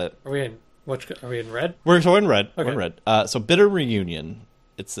expecting this, but are we in red? We're in red. Okay. We're in red. So Bitter Reunion.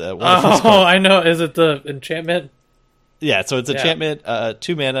 It's one I know. Is it the enchantment? Yeah, so it's enchantment,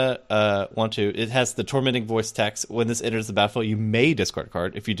 2 mana, 1/2. It has the Tormenting Voice text. When this enters the battlefield, you may discard a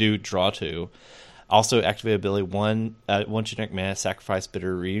card. If you do, draw 2. Also, activate ability 1 generic mana, sacrifice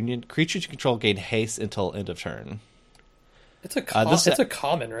Bitter Reunion. Creatures you control gain haste until end of turn. It's a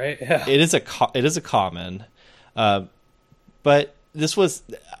common, right? Yeah. It is a common, but this was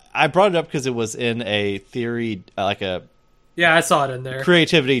I brought it up because it was in a theory I saw it in there.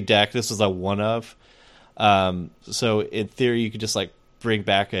 Creativity deck. This was a one of. So in theory, you could just like bring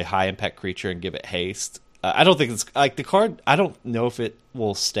back a high impact creature and give it haste. I don't think it's like the card. I don't know if it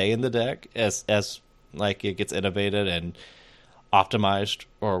will stay in the deck as like it gets innovated and optimized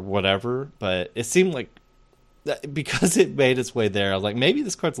or whatever. But it seemed like because it made its way there, I was like, maybe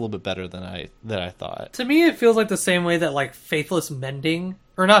this card's a little bit better than I thought. To me, it feels like the same way that like Faithless Mending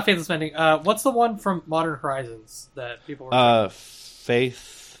or not Faithless Mending. What's the one from Modern Horizons that people were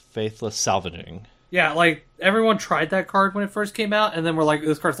Faithless Salvaging. Yeah, like everyone tried that card when it first came out, and then we're like,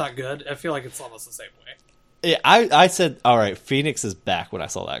 "This card's not good." I feel like it's almost the same way. Yeah, I said, all right, Phoenix is back when I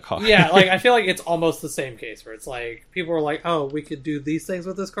saw that card. Yeah, like I feel like it's almost the same case where it's like people were like, "Oh, we could do these things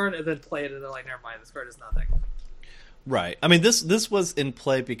with this card," and then play it, and they're like, "Never mind, this card is not that good." Right. I mean, this was in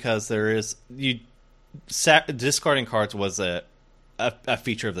play because there is discarding cards was a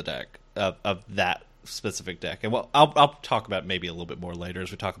feature of the deck of that specific deck, and well, I'll talk about maybe a little bit more later as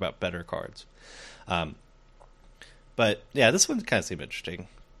we talk about better cards. But yeah, this one kind of seemed interesting.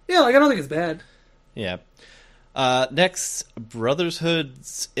 Yeah, like I don't think it's bad. Yeah. Next,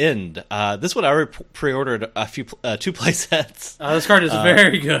 Brotherhood's End. This one I already pre-ordered a few 2-play sets. This card is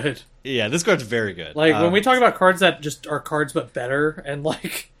very good. Yeah, this card's very good. Like when we talk about cards that just are cards but better and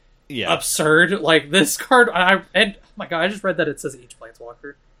like absurd, like this card. Oh my god, I just read that it says each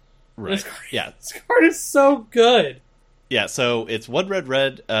Planeswalker. Right. This card is so good. Yeah, so it's 1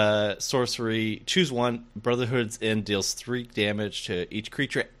 red, sorcery, choose 1, Brotherhood's End deals 3 damage to each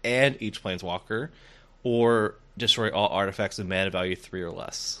creature and each planeswalker, or destroy all artifacts with mana value 3 or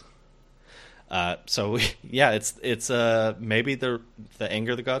less. So yeah, it's maybe the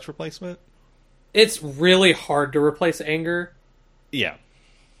Anger of the Gods replacement. It's really hard to replace Anger. Yeah.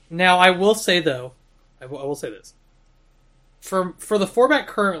 Now I will say though, I will say this. For the format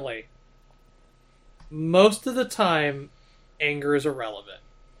currently, most of the time, Anger is irrelevant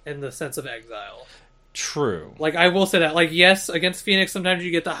in the sense of exile. True. Like, I will say that. Like, yes, against Phoenix, sometimes you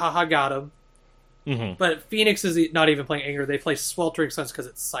get the haha got him. Mm-hmm. But Phoenix is not even playing Anger. They play Sweltering Suns because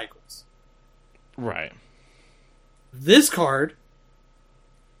it cycles. Right. This card,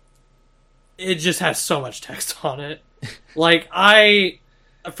 it just has so much text on it. Like,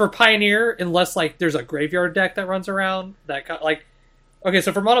 for Pioneer, unless, like, there's a graveyard deck that runs around, like, okay,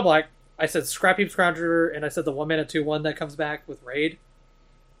 so for Mono Black, I said Scrap Heap Scrounger, and I said the 1-mana 2/1 that comes back with Raid.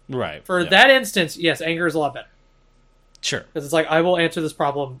 Right. For that instance, yes, Anger is a lot better. Sure. Because it's like, I will answer this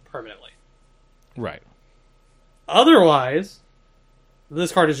problem permanently. Right. Otherwise,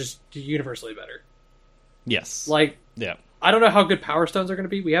 this card is just universally better. Yes. Like, yeah. I don't know how good Power Stones are going to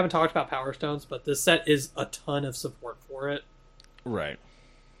be. We haven't talked about Power Stones, but this set is a ton of support for it. Right.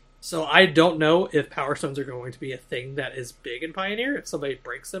 So I don't know if Power Stones are going to be a thing that is big in Pioneer, if somebody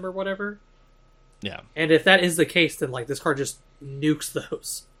breaks them or whatever. Yeah. And if that is the case, then like this card just nukes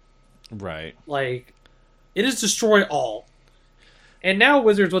those. Right. Like, it is destroy all. And now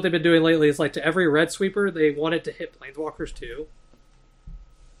Wizards, what they've been doing lately is like to every red sweeper, they want it to hit Planeswalkers too.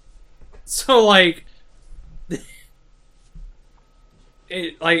 So like,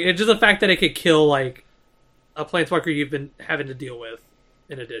 it's just the fact that it could kill like a Planeswalker you've been having to deal with.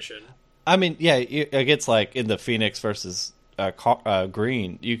 In addition, I mean, yeah, against like in the Phoenix versus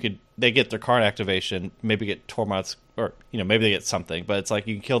Green, they get their card activation, maybe get Tormod's, or maybe they get something, but it's like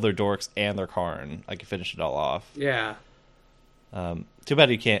you can kill their Dorks and their Karn, like you finish it all off. Yeah. Too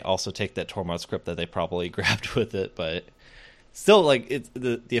bad you can't also take that Tormod script that they probably grabbed with it, but still, like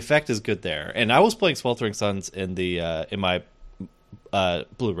the effect is good there. And I was playing Sweltering Suns in my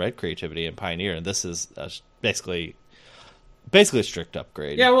blue-red creativity in Pioneer, and this is basically a strict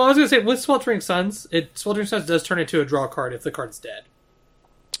upgrade. Yeah, well, I was going to say, with Sweltering Suns, Sweltering Suns does turn into a draw card if the card's dead.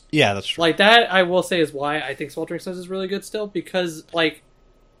 Yeah, that's true. Like, that, I will say, is why I think Sweltering Suns is really good still, because, like,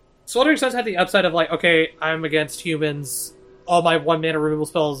 Sweltering Suns had the upside of, like, okay, I'm against humans, all my 1-mana removal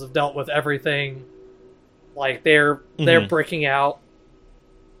spells have dealt with everything, like, they're breaking out,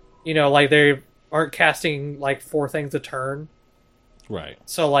 like, they aren't casting, like, 4 things a turn. Right.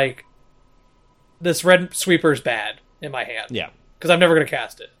 So, like, this red sweeper's bad in my hand. Yeah. Because I'm never going to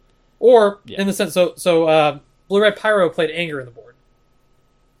cast it. Or, in the sense, so Blue-Red Pyro played Anger in the board.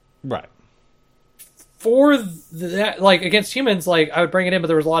 Right. For that, like, against humans, like, I would bring it in, but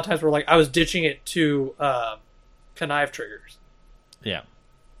there was a lot of times where, like, I was ditching it to connive triggers. Yeah.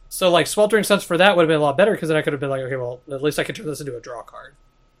 So, like, Sweltering Suns for that would have been a lot better, because then I could have been like, okay, well, at least I can turn this into a draw card.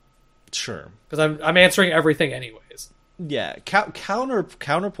 Sure. Because I'm answering everything anyways. Yeah.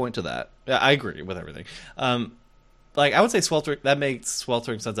 Counterpoint to that. I agree with everything. Like, I would say that makes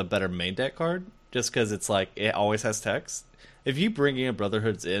Sweltering Suns a better main deck card, just because it's like, it always has text. If you bring in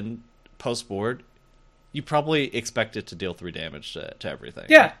Brotherhoods in post-board, you probably expect it to deal 3 damage to everything.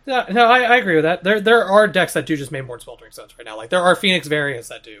 Yeah, no, I agree with that. There are decks that do just mainboard Sweltering Suns right now. Like, there are Phoenix variants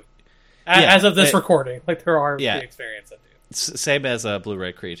that do. As of this recording, like, there are Phoenix variants that do. Same as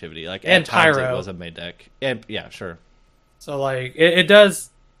Blue-Red Creativity. Like, and at times Pyro. It was a main deck. And, yeah, sure. So, like, it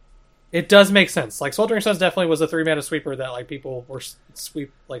does make sense. Like, Sweltering Suns definitely was a 3-mana sweeper that, like, people were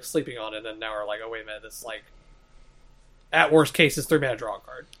sleeping on, and then now are like, oh, wait a minute, this, like, at worst case, is 3-mana draw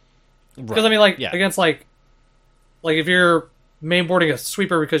card. Because, I mean, like, against, like, if you're mainboarding a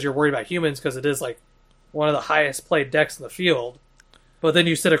sweeper because you're worried about humans, because it is, like, one of the highest played decks in the field, but then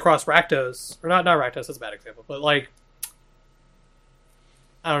you sit across Rakdos, or not Rakdos, that's a bad example, but, like,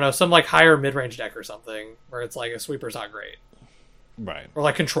 I don't know, some, like, higher mid-range deck or something, where it's, like, a sweeper's not great. Right. Or,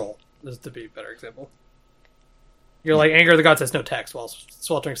 like, Control. This to be a better example. You're like, Anger of the Gods has no text, while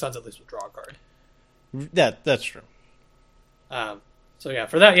Sweltering Suns at least will draw a card. That's true. So yeah,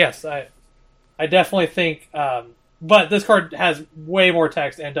 for that, yes, I definitely think. But this card has way more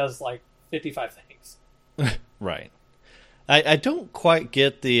text and does like 55 things. Right. I don't quite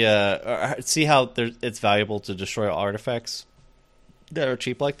get the see how it's valuable to destroy artifacts that are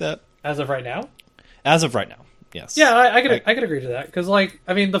cheap like that. As of right now. As of right now. Yes. Yeah, I could agree to that, because, like,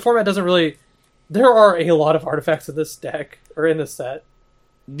 I mean, the format doesn't really. There are a lot of artifacts in this deck or in this set.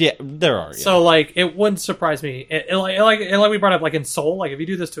 Yeah, there are. Yeah. So, like, it wouldn't surprise me. Like we brought up, like in Soul, like if you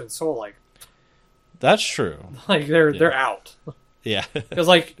do this to Soul, like that's true. Like they're out. Yeah, because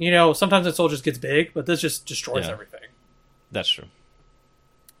like sometimes in Soul just gets big, but this just destroys everything. That's true.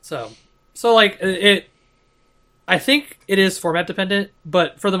 So like it. I think it is format dependent,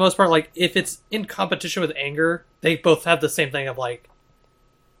 but for the most part, like, if it's in competition with Anger, they both have the same thing of, like,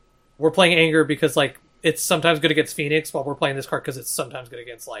 we're playing Anger because, like, it's sometimes good against Phoenix, while we're playing this card because it's sometimes good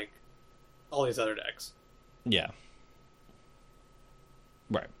against, like, all these other decks. Yeah.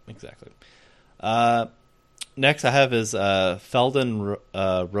 Right, exactly. Next I have is Felden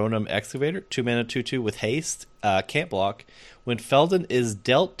Ronom Excavator, 2-mana 2/2 with haste, can't block. When Felden is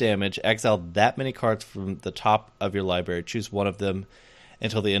dealt damage, exile that many cards from the top of your library. Choose one of them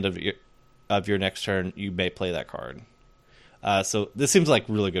until the end of your next turn. You may play that card. So this seems like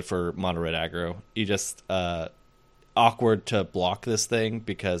really good for mono red aggro. You just awkward to block this thing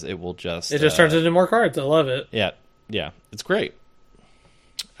because it will just turns into more cards. I love it. Yeah, it's great.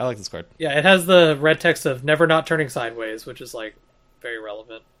 I like this card. Yeah, it has the red text of never not turning sideways, which is like very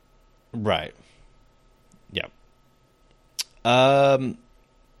relevant. Right. Yeah.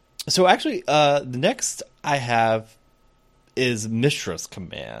 So actually, the next I have is Mishra's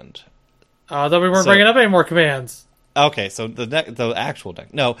Command. I thought we weren't bringing up any more commands. Okay, so the actual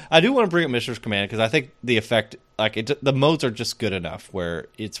deck. No, I do want to bring up Mishra's Command because I think the effect, the modes are just good enough where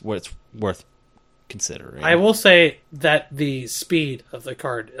it's worth considering. I will say that the speed of the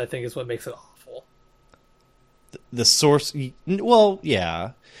card, I think, is what makes it awful. The source, well,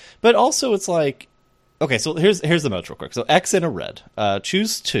 yeah, but also it's like, okay, so here's the modes real quick. So X in a red,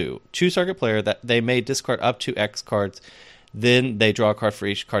 choose target player that they may discard up to X cards, then they draw a card for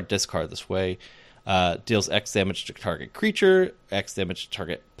each card discard this way. Deals X damage to target creature, X damage to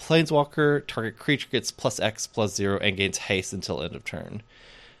target planeswalker. Target creature gets +X/+0 and gains haste until end of turn.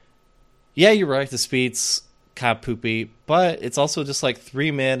 Yeah, you're right. The speed's kind of poopy, but it's also just like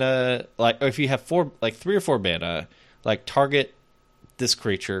 3 mana. Like if you have 3 or 4 mana, like target this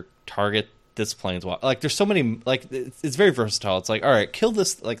creature, target this planeswalker. Like there's so many. Like it's very versatile. It's like, all right, kill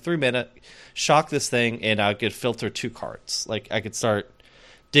this 3 mana, shock this thing, and I could filter 2 cards. Like I could start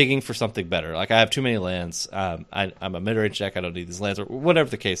digging for something better. Like I have too many lands. I'm a mid-range deck. I don't need these lands, or whatever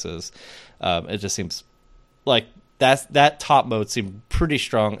the case is. It just seems like that top mode seemed pretty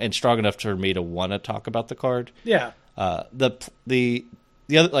strong and strong enough for me to want to talk about the card. Yeah. The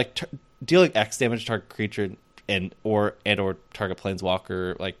other dealing X damage to target creature and or target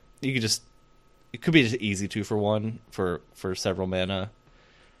planeswalker. Like you could just, it could be just easy 2-for-1 for several mana.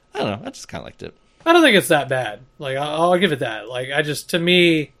 I don't know. I just kind of liked it. I don't think it's that bad. Like, I'll give it that. Like, to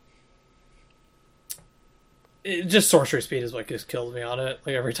me, just sorcery speed is what just kills me on it.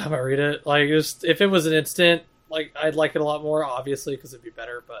 Like, every time I read it. Like, just, if it was an instant, like, I'd like it a lot more, obviously, because it'd be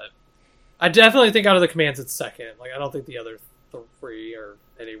better. But I definitely think out of the commands, it's second. Like, I don't think the other 3 are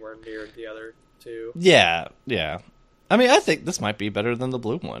anywhere near the other 2. Yeah. I mean, I think this might be better than the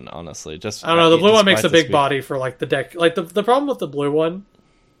blue one, honestly. Just I don't know. The blue one makes a big body for, like, the deck. Like, the problem with the blue one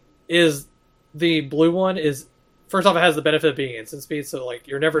is... The blue one is, first off, it has the benefit of being instant speed, so like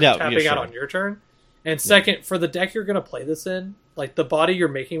you're never tapping out on your turn. And second, for the deck you're going to play this in, like the body you're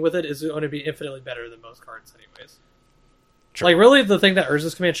making with it is going to be infinitely better than most cards, anyways. True. Like really, the thing that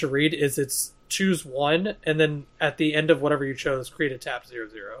Urza's Command should read is it's choose 1, and then at the end of whatever you chose, create a tap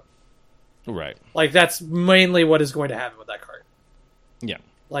 0/0. Right. Like that's mainly what is going to happen with that card. Yeah.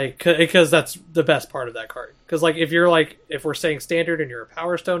 Like because that's the best part of that card. Because like if we're saying standard and you're a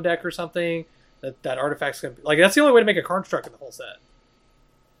Power Stone deck or something. That artifact's gonna be like that's the only way to make a construct in the whole set.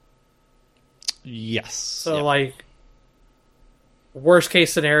 Yes. So like worst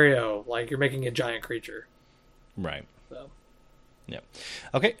case scenario, like you're making a giant creature. Right. So. Yeah.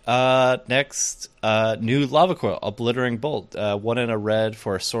 Okay. Next, new Lava Coil, Obliterating Bolt. 1 in a red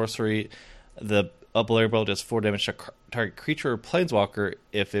for a sorcery. The Obliterating Bolt does 4 damage to target creature or planeswalker.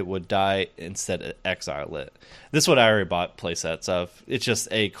 If it would die, instead exile it. This one I already bought playsets of. It's just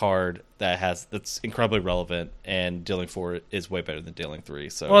a card that's incredibly relevant, and dealing 4 is way better than dealing 3.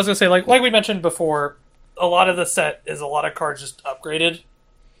 So well, I was gonna say, like we mentioned before, a lot of the set is a lot of cards just upgraded.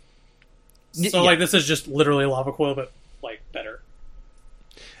 So like this is just literally Lava Coil, but like better.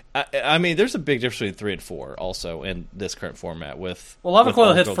 I mean, there's a big difference between 3 and 4 also in this current format. Lava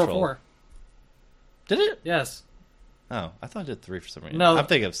Coil hits for 4. Did it? Yes. Oh, I thought it did 3 for some reason. No, I'm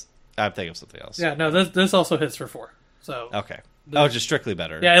thinking of something else. Yeah, no, this also hits for 4. So okay. It's just strictly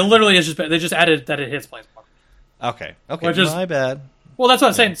better. Yeah, it literally is just they just added that it hits planeswalker. Okay. My bad. Well, that's what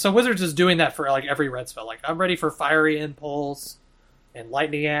I'm saying. So Wizards is doing that for like every red spell. Like I'm ready for Fiery Impulse and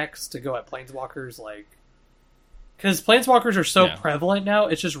Lightning Axe to go at planeswalkers, like because planeswalkers are so prevalent now.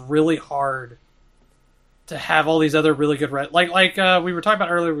 It's just really hard to have all these other really good red like we were talking about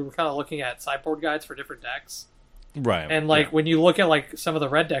earlier. We were kind of looking at sideboard guides for different decks. Right. And like when you look at like some of the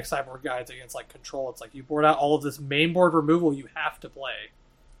red deck sideboard guides against like control, it's like you board out all of this main board removal you have to play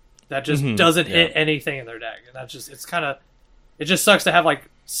that just doesn't hit anything in their deck, and that's just it just sucks to have like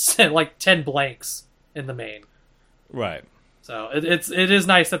 10 blanks in the main. Right. So it is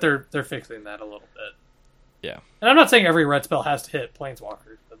nice that they're fixing that a little bit. Yeah. And I'm not saying every red spell has to hit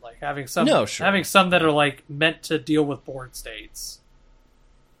planeswalkers, but like having some that are like meant to deal with board states.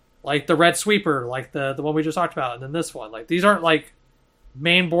 Like the Red Sweeper, like the one we just talked about, and then this one. Like these aren't like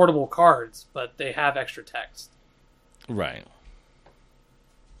main boardable cards, but they have extra text. Right.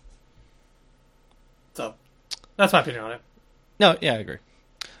 So that's my opinion on it. No, yeah, I agree.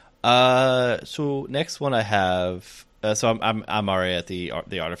 So next one I have So I'm already at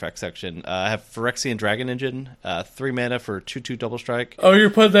the artifact section. I have Phyrexian Dragon Engine, 3 mana for 2/2 double strike. Oh, you're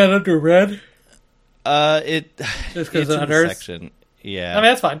putting that under red? It Just because it's of in the Earth? section. Yeah. I mean,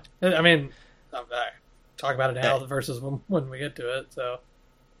 that's fine. I mean, talk about it now versus when we get to it. So,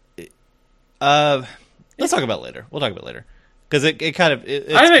 let's talk about it later. We'll talk about it later because it kind of.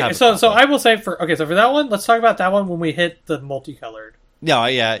 It's I think kind of so. So complex. I will say so for that one, let's talk about that one when we hit the multicolored. No,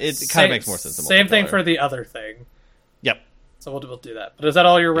 yeah, it kind of makes more sense. Same thing multicolor. for the other thing. Yep. So we'll do that. But is that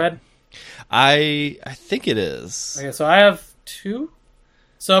all your red? I think it is. Okay, so I have 2.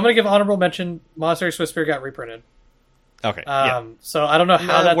 So I'm going to give honorable mention. Monastery Swiftspear got reprinted. Okay. So I don't know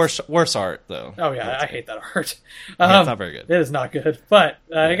how that's worse art though. Oh yeah, I hate that art. Yeah, it's not very good. It is not good, but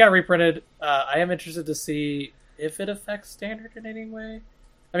it got reprinted. I am interested to see if it affects standard in any way.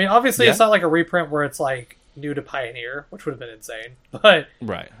 I mean, obviously it's not like a reprint where it's like new to Pioneer, which would have been insane. But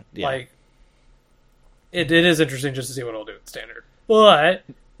Right. Yeah. like, it is interesting just to see what it'll do with standard. But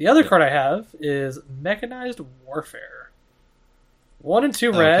the other card I have is Mechanized Warfare. 1 and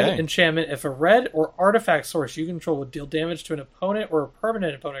 2 red enchantment. If a red or artifact source you control would deal damage to an opponent or a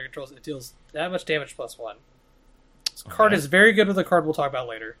permanent opponent controls, it deals that much damage +1. This card is very good with a card we'll talk about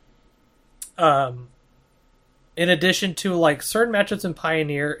later. In addition to like certain matchups in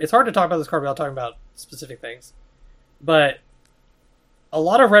Pioneer, it's hard to talk about this card without talking about specific things. But a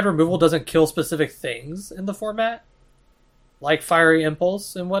lot of red removal doesn't kill specific things in the format, like Fiery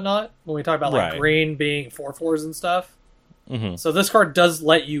Impulse and whatnot. When we talk about like green being 4/4s and stuff. Mm-hmm. So this card does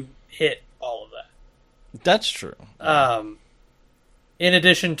let you hit all of that. That's true. In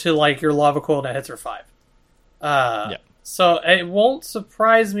addition to like your Lava Coil that hits for 5. So it won't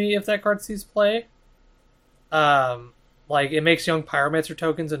surprise me if that card sees play. Like it makes young Pyromancer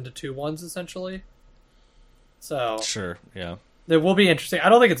tokens into 2/1s essentially. So sure, yeah. It will be interesting. I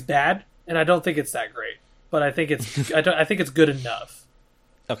don't think it's bad, and I don't think it's that great, but I think it's I think it's good enough.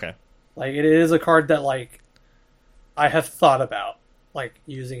 Okay. Like it is a card that like I have thought about like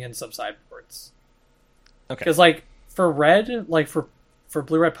using in some sideboards. Okay. Because like for red, like for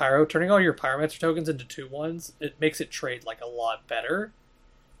blue red pyro, turning all your Pyromancer tokens into 2/1s, it makes it trade like a lot better.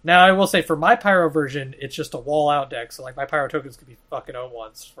 Now I will say for my pyro version, it's just a wall out deck, so like my pyro tokens could be fucking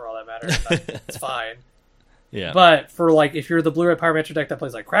 0/1s for all that matters. It's fine. Yeah. But for like if you're the blue red Pyromancer deck that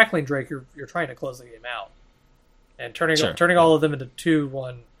plays like Crackling Drake, you're trying to close the game out. And turning all of them into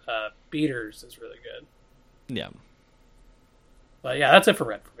 2/1 beaters is really good. Yeah. But yeah, that's it for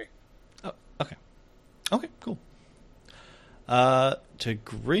red for me. Oh, okay. Okay, cool. To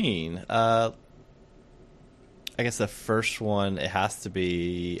green, I guess the first one, it has to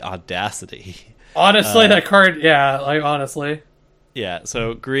be Audacity. Honestly, that card, honestly. Yeah,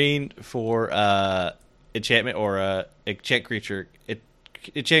 so green for enchantment aura, enchant creature.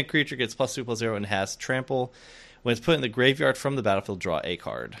 Enchant creature gets +2/+0 and has trample. When it's put in the graveyard from the battlefield, draw a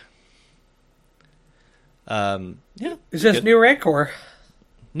card. Yeah, it's just new Rancor.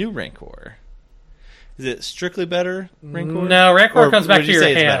 New Rancor. Is it strictly better, Rancor? No, Rancor comes back to your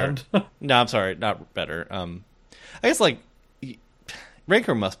hand. No, I'm sorry, not better. I guess like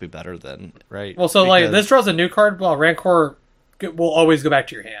Rancor must be better then, right? Well, so like this draws a new card. Well, Rancor will always go back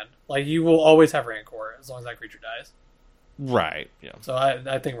to your hand. Like you will always have Rancor as long as that creature dies. Right. Yeah. So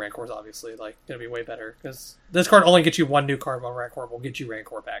I think Rancor's obviously like gonna be way better because this card only gets you one new card, while Rancor will get you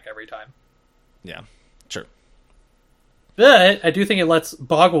Rancor back every time. Yeah. Sure. But I do think it lets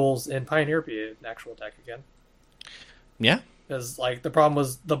Boggles and Pioneer be an actual deck again. Yeah. Because like the problem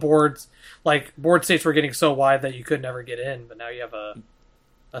was the boards, like board states were getting so wide that you could never get in, but now you have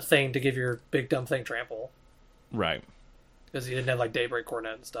a thing to give your big dumb thing trample. Right. Because you didn't have like Daybreak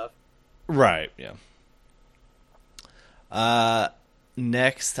Cornet and stuff. Right. Yeah.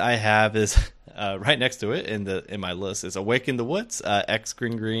 Next I have is right next to it in my list is Awaken the Woods. X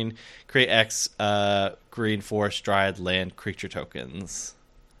green create X green forest dryad land creature tokens.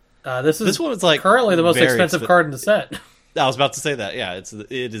 This one is like currently the most expensive card in the set. I was about to say that. Yeah,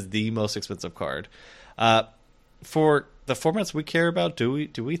 it is the most expensive card. For the formats we care about, do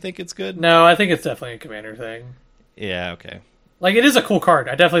we think it's good? No, I think it's definitely a Commander thing. Yeah. Okay. Like it is a cool card.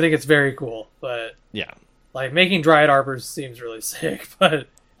 I definitely think it's very cool, but yeah. Like, making Dryad Arbors seems really sick, but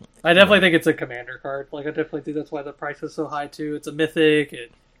I definitely think it's a Commander card. Like, I definitely think that's why the price is so high, too. It's a Mythic.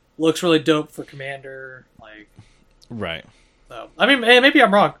 It looks really dope for Commander. Like, right. So, I mean, maybe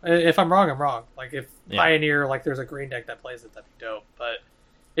I'm wrong. If I'm wrong, I'm wrong. Like, if Pioneer, like, there's a green deck that plays it, that'd be dope. But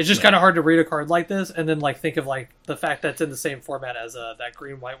it's just kind of hard to read a card like this and then, like, think of, like, the fact that it's in the same format as that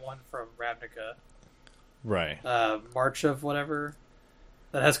green-white one from Ravnica. Right. March of whatever.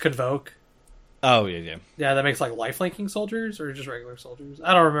 That has Convoke. Oh, yeah. Yeah, that makes like lifelinking soldiers or just regular soldiers.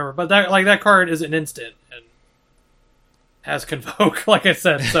 I don't remember, but that card is an instant, and has Convoke, like I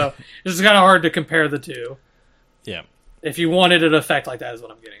said, so it's kind of hard to compare the two. Yeah. If you wanted an effect like that, is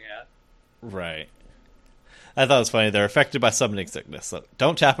what I'm getting at. Right. I thought it was funny. They're affected by summoning sickness, so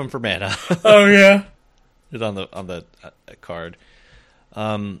don't tap them for mana. Oh yeah, It's on the card.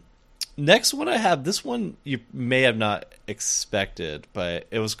 Next one I have, this one you may have not expected, but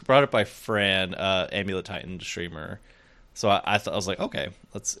it was brought up by Fran, Amulet Titan streamer. So I thought, I was like, okay,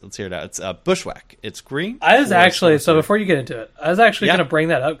 let's hear it out. It's Bushwhack. It's green. I was actually sorcery. before you get into it, I was actually Yeah. going to bring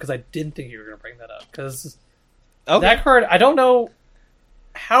that up because I didn't think you were going to bring that up because Okay. that card. I don't know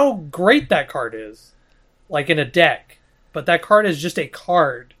how great that card is, like in a deck, but that card is just a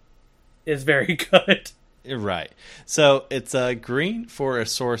card. Is very good. Right. So it's green for a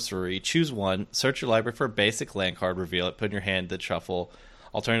sorcery. Choose one. Search your library for a basic land card. Reveal it. Put in your hand. Then shuffle.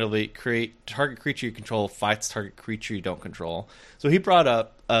 Alternatively, create target creature you control fights target creature you don't control. So he brought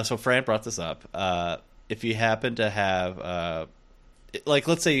up. So Fran brought this up. If you happen to have, like,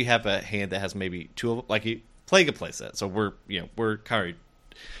 let's say you have a hand that has maybe two of them, like Plague a playset. So we're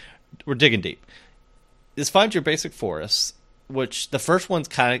digging deep. Is find your basic forests. Which the first one's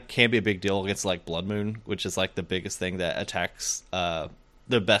kind of can be a big deal against like Blood Moon, which is like the biggest thing that attacks the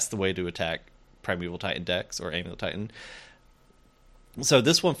best way to attack Primeval Titan decks or Amulet Titan. So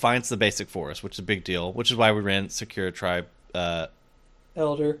this one finds the basic forest, which is a big deal, which is why we ran Secure Tribe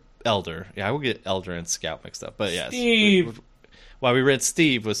Elder. Yeah, I will get Elder and Scout mixed up, but yes. Steve. Why we read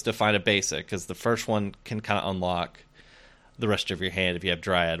Steve was to find a basic, because the first one can kind of unlock the rest of your hand if you have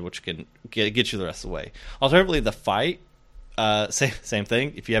Dryad, which can get you the rest of the way. Alternatively, the fight. Same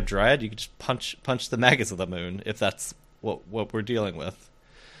thing. If you have Dryad, you can just punch the Magus of the Moon if that's what we're dealing with.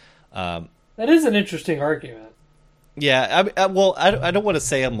 That is an interesting argument. Yeah, I don't want to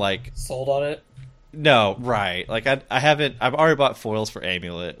say I'm like Sold on it. no, right. Like I've already bought foils for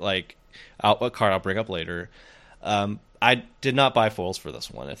Amulet. Like what card I'll bring up later. I did not buy foils for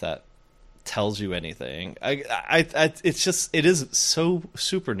this one. If that tells you anything, it's just it is so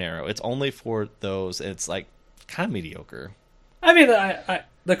super narrow. It's only for those. It's like kind of mediocre. I mean,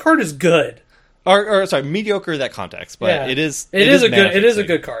 the card is good. Or sorry, mediocre in that context, but Yeah. it is a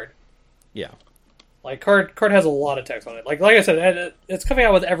good card. Yeah. Like card has a lot of text on it. Like I said, it's coming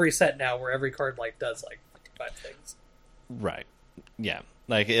out with every set now, where every card like does like 5 things. Right. Yeah.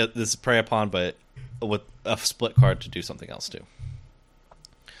 Like this is Prey Upon, but with a split card to do something else too.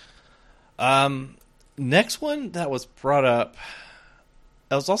 Next one that was brought up.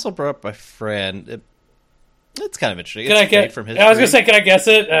 That was also brought up by Fran. It's kind of interesting. Can I get from history. I was gonna say, can I guess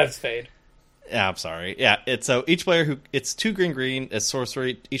it? That's Fade. Yeah, I'm sorry. Yeah, it's so each player it's 2 green as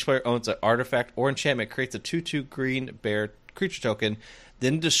sorcery. Each player owns an artifact or enchantment, creates a 2/2 green bear creature token,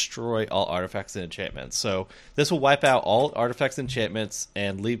 then destroy all artifacts and enchantments. So this will wipe out all artifacts and enchantments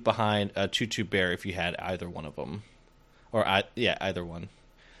and leave behind a 2/2 bear if you had either one of them, or either one.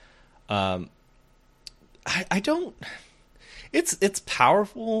 I don't. It's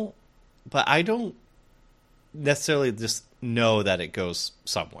powerful, but I don't necessarily just know that it goes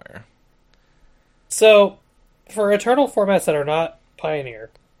somewhere. So, for Eternal formats that are not Pioneer,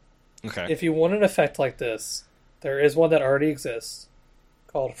 Okay. if you want an effect like this, there is one that already exists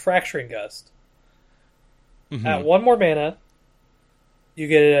called Fracturing Gust. Mm-hmm. At 1 more mana, you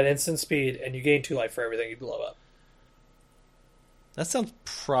get it at instant speed, and you gain 2 life for everything you blow up. That sounds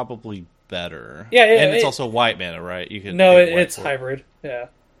probably better. Yeah, and it's also white mana, right? You can it's hybrid. Yeah.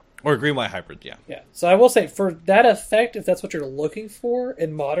 Or green-white hybrid, yeah. Yeah. So I will say, for that effect, if that's what you're looking for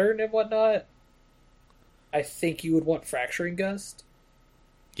in Modern and whatnot, I think you would want Fracturing Gust.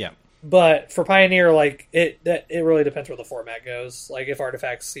 Yeah. But for Pioneer, like it really depends where the format goes. Like if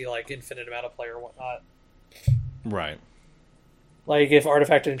artifacts see like infinite amount of play or whatnot. Right. Like if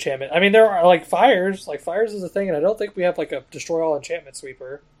artifact and enchantment. I mean, there are like fires. Like fires is a thing, and I don't think we have like a destroy all enchantment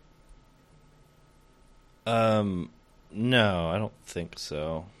sweeper. No, I don't think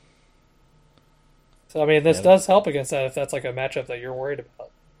so. So I mean, this does help against that if that's like a matchup that you're worried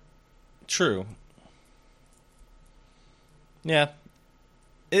about. True. Yeah.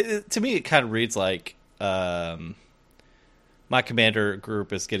 To me, it kind of reads like my commander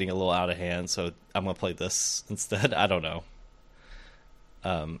group is getting a little out of hand, so I'm going to play this instead. I don't know.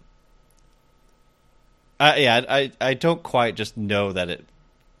 I don't quite just know that it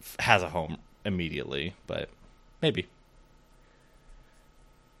has a home immediately, but maybe.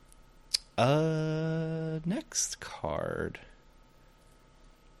 Next card.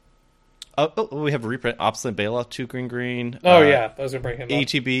 Oh, we have a reprint. Obstinate Baloth, 2 green. Oh, yeah. I was going to bring him up.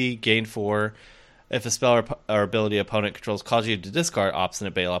 ETB, gain 4. If a spell or ability opponent controls causes you to discard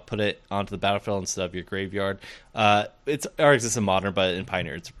Obstinate Baloth, put it onto the battlefield instead of your graveyard. It exists in Modern, but in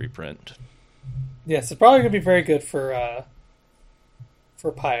Pioneer it's a reprint. Yes, it's probably going to be very good for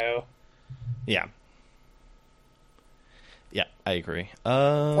Pio. Yeah. Yeah, I agree.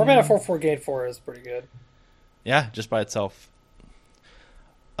 4-mana 4/4 gain 4 is pretty good. Yeah, just by itself.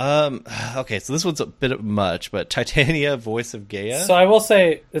 Okay, so this one's a bit much, but Titania, Voice of Gaia. So I will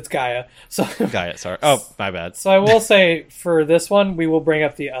say it's Gaia. So Gaia, sorry. Oh, my bad. So I will say for this one, we will bring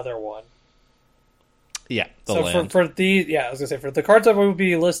up the other one. Yeah, land. For the I was gonna say for the cards that we will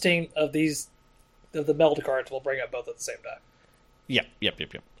be listing of these, of the meld cards, we'll bring up both at the same time. Yep.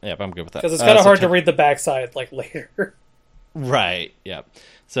 I'm good with that Because it's kind of hard to read the backside like later. Right. Yeah.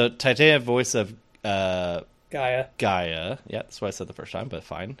 So Titania, Voice of Gaia. Yeah, that's what I said the first time, but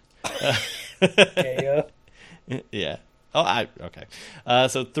fine. Gaia. Yeah. Oh, okay.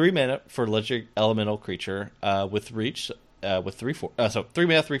 So 3 mana for legendary elemental creature with reach with 3/4. So 3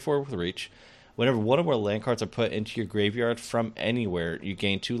 mana 3/4 with reach. Whenever one or more land cards are put into your graveyard from anywhere, you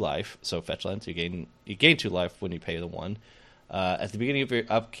gain 2 life. So fetch lands, you gain 2 life when you pay the 1. At the beginning of your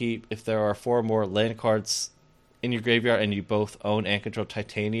upkeep, if there are 4 or more land cards in your graveyard and you both own and control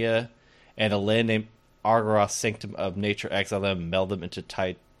Titania and a land named Argorath, Sanctum of Nature, exile them, meld them into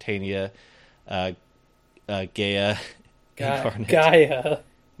Titania, Gaia. Gaia.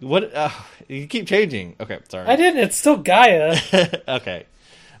 What? You keep changing. Okay, sorry. I didn't. It's still Gaia. Okay.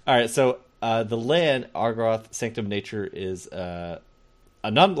 All right. So the land Argorath, Sanctum of Nature is a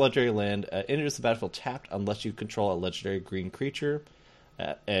non-legendary land. Enters the battlefield tapped unless you control a legendary green creature.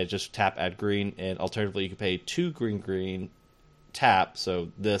 Just tap, add green, and alternatively you can pay 2 green tap.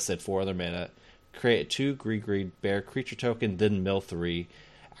 So this at 4 other mana. Create a 2 green bear creature token, then mill 3.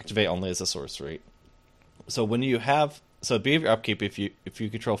 Activate only as a sorcery. So when you have at the beginning of your upkeep, if you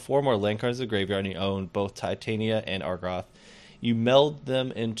control 4 more land cards in the graveyard and you own both Titania and Argoth, you meld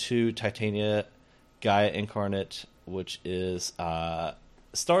them into Titania, Gaia Incarnate, which is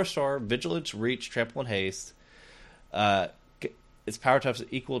Star, Vigilance, Reach, Trample, and Haste. Its power type is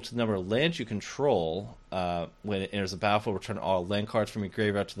equal to the number of lands you control. When it enters the battlefield, return all land cards from your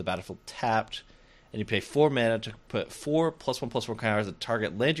graveyard to the battlefield tapped. And you pay 4 mana to put 4 +1/+1 counters. The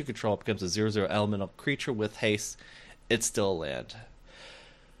target land you control becomes a 0/0 elemental creature with haste. It's still a land.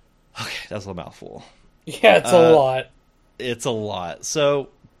 Okay, that's a mouthful. Yeah, it's a lot. It's a lot. So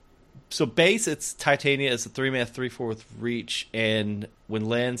base, it's Titania. It's a 3 mana 3/4 with reach, and when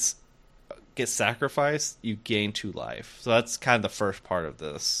lands get sacrificed, you gain 2 life. So that's kind of the first part of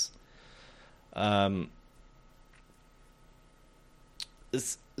this.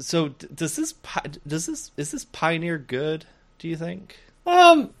 So is this Pioneer good, do you think?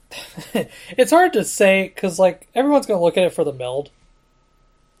 It's hard to say because like everyone's gonna look at it for the meld.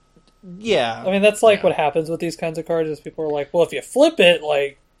 Yeah, I mean that's like what happens with these kinds of cards is people are like, well, if you flip it,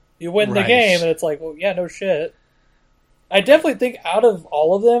 like you win the game, and it's like, well, yeah, no shit. I definitely think out of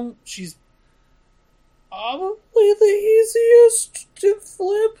all of them, she's probably the easiest to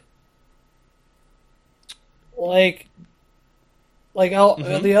flip. Like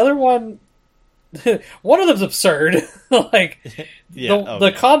the other one, one of them's absurd. Like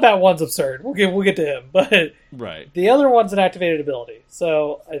the combat one's absurd. We'll get to him, but right. The other one's an activated ability.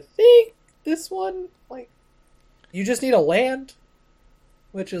 So I think this one, like, you just need a land,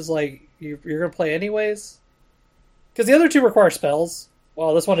 which is like you're gonna play anyways. Because the other two require spells.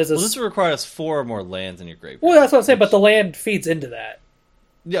 Well, this one is. This requires 4 or more lands in your graveyard. Well, that's what I'm saying. But the land feeds into that.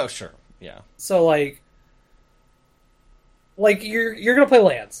 Yeah, sure. Yeah. So like you're gonna play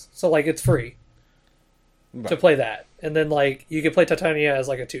lands, so like it's free to play that, and then like you can play Titania as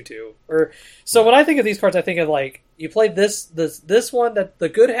like a 2/2. Or so when I think of these cards, I think of like you play this one that the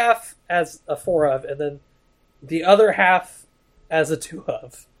good half as a 4 of, and then the other half as a 2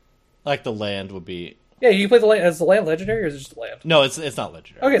 of. Like the land would be. Yeah, you can play the land as the land legendary, or is it just a land? No, it's not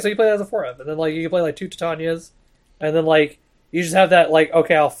legendary. Okay, so you play that as a 4 of, and then like you can play like 2 Titanias, and then like. You just have that, like,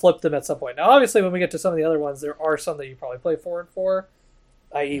 okay, I'll flip them at some point. Now, obviously, when we get to some of the other ones, there are some that you probably play 4 and 4,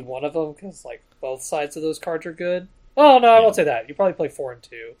 i.e. one of them, because, like, both sides of those cards are good. Oh, no, I won't say that. You probably play 4 and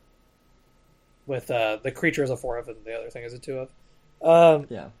 2, with the creature as a 4 of, and the other thing as a 2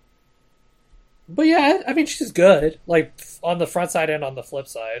 of. Yeah. But yeah, I mean, she's good, like, on the front side and on the flip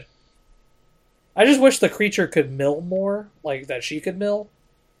side. I just wish the creature could mill more, like, that she could mill.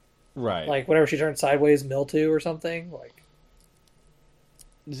 Right. Like, whenever she turns sideways, mill 2 or something, like.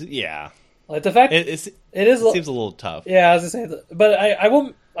 Yeah, like the fact it seems a little tough. Yeah, I was gonna say, but I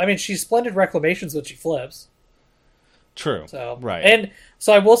won't. I mean, she's splendid reclamations when she flips. True. So right, and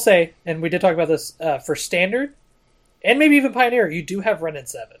so I will say, and we did talk about this for standard, and maybe even Pioneer. You do have Wrenn and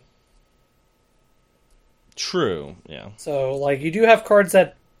 7. True. Yeah. So like you do have cards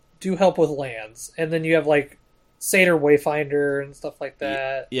that do help with lands, and then you have like Satyr Wayfinder and stuff like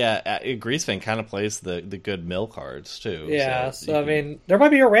that. Yeah, Greasefang kind of plays the good mill cards too. Yeah, so I mean, there might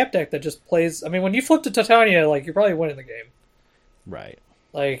be a ramp deck that just plays. I mean, when you flip to Titania, like you're probably winning the game. Right.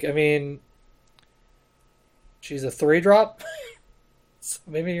 Like, I mean, she's a 3-drop. So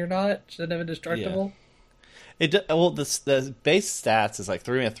maybe you're not. She's never indestructible. Well, the base stats is like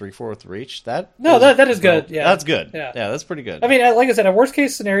 3 and 3/4 with reach. That is good. Yeah, that's good. Yeah, that's pretty good. I mean, like I said, a worst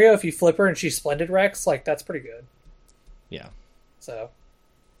case scenario, if you flip her and she's Splendid Rex, like that's pretty good. Yeah. So.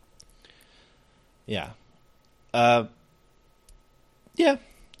 Yeah. Yeah,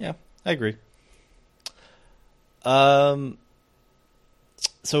 I agree.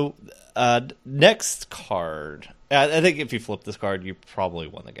 So, next card. I think if you flip this card, you probably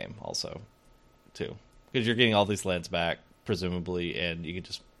won the game also, too. Because you're getting all these lands back, presumably, and you can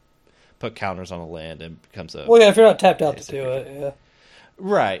just put counters on a land and it becomes a... Well, yeah, if you're not tapped out to do it, yeah.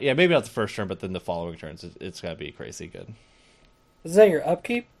 Right, yeah, maybe not the first turn, but then the following turns, it's going to be crazy good. Is that your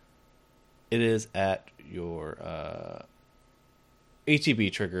upkeep? It is at your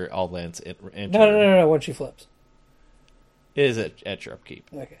ATB trigger, all lands in No, when she flips. It is at your upkeep.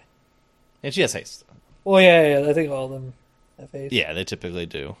 Okay. And she has haste. Well, yeah, I think all of them have haste. Yeah, they typically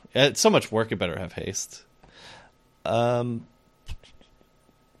do. It's so much work, it better have haste.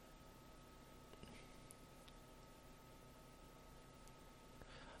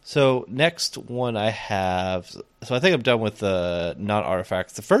 So next one I have... So I think I'm done with the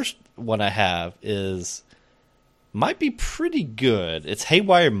non-artifacts. The first one I have might be pretty good. It's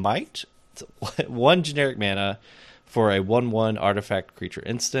Haywire Might. It's 1 generic mana for a 1/1 artifact creature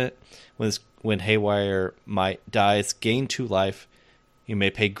instant. When Haywire Might dies, gain 2 life. You may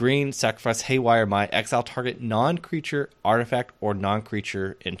pay green, sacrifice Haywire Might, exile target non-creature artifact or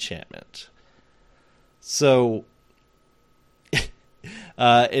non-creature enchantment. So,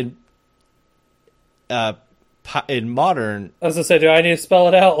 in Modern, I was gonna say, do I need to spell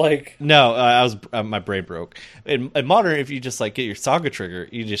it out? Like, no, my brain broke. In Modern, if you just like get your Saga trigger,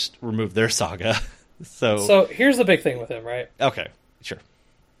 you just remove their Saga. So here's the big thing with him, right? Okay, sure.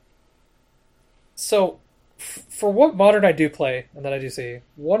 So, for what Modern I do play, and that I do see,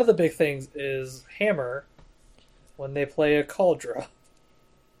 one of the big things is Hammer when they play a Kaldra.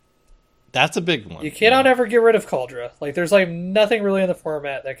 That's a big one. You cannot ever get rid of Kaldra. Like, there's like nothing really in the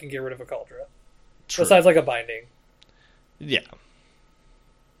format that can get rid of a Kaldra. True. Besides like a binding. Yeah.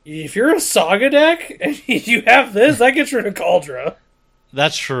 If you're a Saga deck and you have this, that gets rid of Kaldra.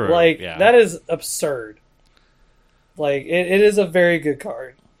 That's true. Like, yeah. That is absurd. Like, it is a very good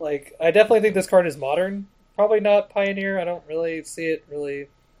card. Like, I definitely think this card is Modern. Probably not Pioneer. I don't really see it really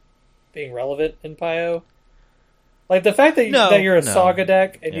being relevant in Pio. Like, the fact that, you're a Saga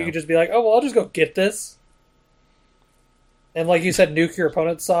deck and you can just be like, oh, well, I'll just go get this. And like you said, nuke your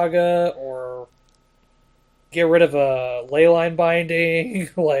opponent's Saga or get rid of a Leyline binding.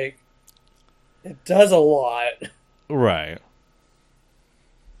 Like, it does a lot. Right.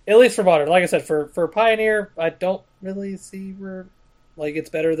 At least for Modern. Like I said, for Pioneer, I don't really see where like it's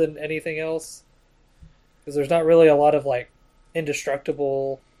better than anything else. Because there's not really a lot of like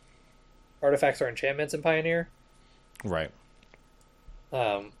indestructible artifacts or enchantments in Pioneer. Right.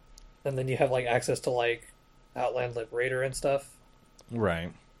 And then you have like access to like Outland Liberator and stuff.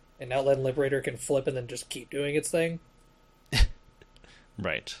 Right. And Outland Liberator can flip and then just keep doing its thing.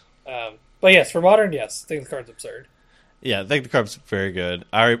 Right. But yes, for Modern, yes, I think the card's absurd. Yeah, I think the card's very good.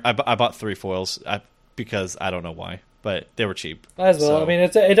 I bought 3 foils because I don't know why, but they were cheap. As well. So, I mean,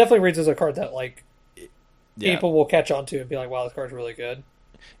 it definitely reads as a card that like people will catch on to and be like, wow, this card's really good.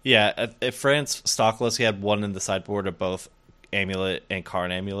 Yeah, at France Stockless, he had one in the sideboard of both Amulet and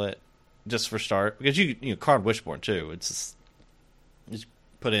Karn Amulet, just for start. Because you Karn Wishborn too. It's just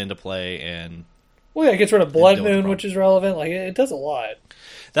put it into play and... Well, yeah, it gets rid of Blood Moon, which is relevant. Like, it does a lot.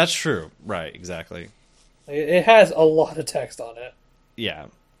 That's true. Right, exactly. It has a lot of text on it. Yeah.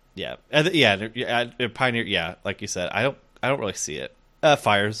 Pioneer, yeah, like you said, I don't really see it.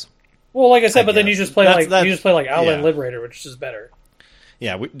 Fires. Well, like I said, but then you just play Outland Liberator, which is better.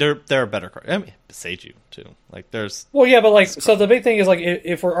 Yeah, they're a better card. I mean, Seiju too. Like there's. Well, yeah, but like, so the big thing is like,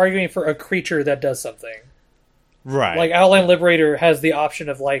 if we're arguing for a creature that does something, right? Like Outland Liberator has the option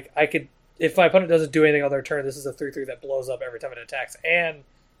of like, I could, if my opponent doesn't do anything on their turn, this is a 3/3 that blows up every time it attacks and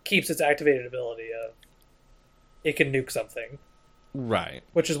keeps its activated ability of it can nuke something. Right.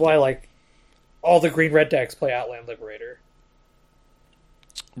 Which is why like all the green-red decks play Outland Liberator.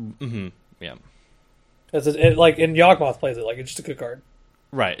 Mm-hmm. Yeah. Because it like, and Yawgmoth plays it, like it's just a good card.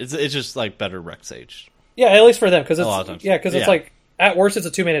 Right. It's just like better Rec Sage. Yeah, at least for them, because it's a lot of times. It's like at worst it's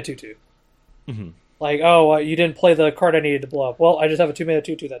a 2-mana 2/2. Mm-hmm. Like, oh, you didn't play the card I needed to blow up. Well, I just have a 2-mana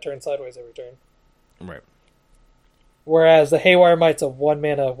 2/2 that turns sideways every turn. Right. Whereas the Haywire Might's a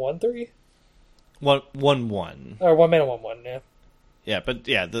 1-mana 1/3? 1/1. Or 1-mana 1/1, yeah. Yeah, but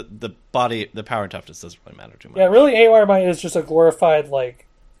yeah, the body, the power and toughness doesn't really matter too much. Yeah, really, Haywire Might is just a glorified, like...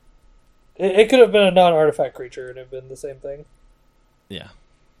 It could have been a non-artifact creature and have been the same thing. Yeah.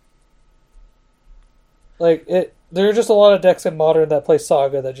 Like, there are just a lot of decks in Modern that play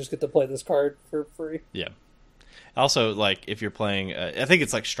Saga that just get to play this card for free. Yeah. Also, like, if you're playing... I think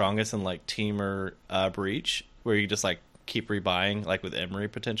it's, like, strongest in, like, Temur Breach, where you just, like, keep rebuying, like, with Emery,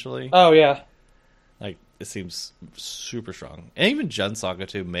 potentially. Oh, yeah. Like, it seems super strong. And even Jund Saga,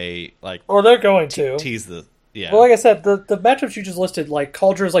 too, may, like... Or they're going to. Tease the... Yeah. Well, like I said, the matchups you just listed, like,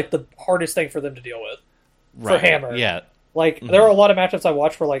 Kaldra is, like, the hardest thing for them to deal with. Right. For Hammer. Yeah. Like, there are a lot of matchups I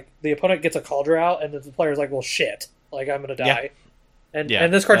watch where, like, the opponent gets a Kaldra out, and the player's like, well, shit. Like, I'm going to die. Yeah.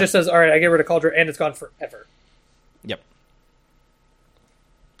 And this card just says, all right, I get rid of Kaldra, and it's gone forever. Yep.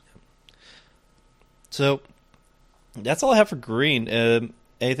 So, that's all I have for green.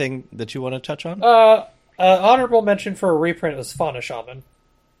 Anything that you want to touch on? Honorable mention for a reprint is Fauna Shaman.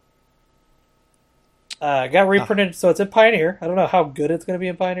 Got reprinted, so it's in Pioneer. I don't know how good it's going to be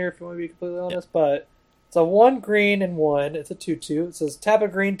in Pioneer, if you want to be completely honest, but it's a 1 green and 1. It's a 2/2. It says tap a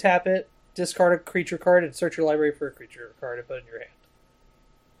green, tap it, discard a creature card, and search your library for a creature card and put it in your hand.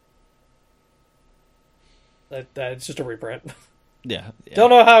 It's just a reprint. Yeah.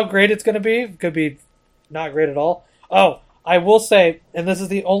 Don't know how great it's going to be. Could be not great at all. Oh, I will say, and this is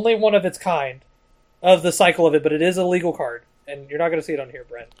the only one of its kind of the cycle of it, but it is a legal card, and you're not going to see it on here,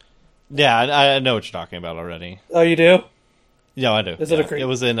 Brent. Yeah, I know what you're talking about already. Oh, you do? Yeah, I do. Is it a creature? It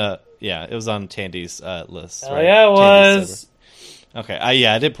was in it was on Tandy's list. Oh, right? yeah, it was. Okay,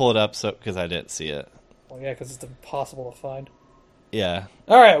 I did pull it up because I didn't see it. Well, yeah, because it's impossible to find. Yeah.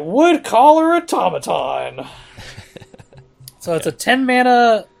 All right, Woodcaller Automaton. So it's a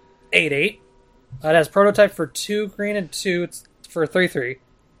 10-mana 8/8. It has prototype for 2 green and 2. It's for 3/3.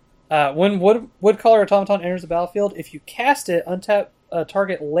 When Woodcaller Automaton enters the battlefield, if you cast it, untap a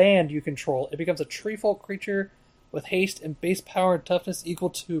target land you control. It becomes a treefolk creature with haste and base power and toughness equal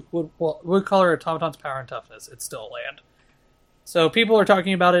to Woodcaller Automaton's power and toughness. It's still a land. So people are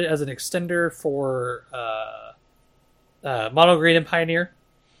talking about it as an extender for Mono Green and Pioneer.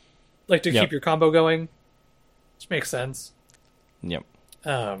 Like to keep your combo going. Which makes sense. Yep.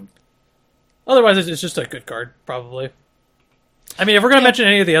 Otherwise, it's just a good card, probably. I mean, if we're going to mention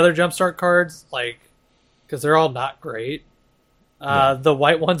any of the other Jumpstart cards, like, because they're all not great, the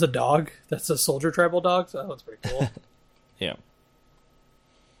white one's a dog. That's a soldier tribal dog, so that one's pretty cool. Yeah.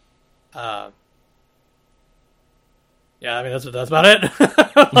 Yeah, I mean, that's about it.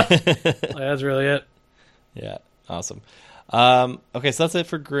 That's really it. Yeah, awesome. Okay, so that's it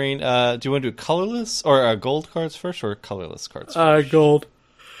for green. Do you want to do colorless or gold cards first, or colorless cards first? Gold.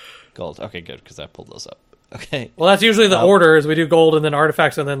 Gold. Okay, good, because I pulled those up. Okay. Well, that's usually the order, is we do gold and then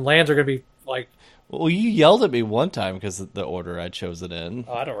artifacts, and then lands are going to be, like... Well, you yelled at me one time because of the order I chose it in.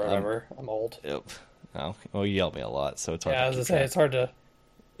 Oh, I don't remember. I'm old. Yep. Oh, well, you yelled at me a lot, so it's hard to keep keep track.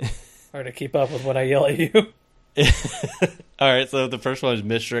 It's hard to keep up with when I yell at you. All right, so the first one is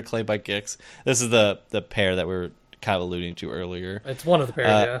Mishra, claimed by Gix. This is the pair that we were kind of alluding to earlier. It's one of the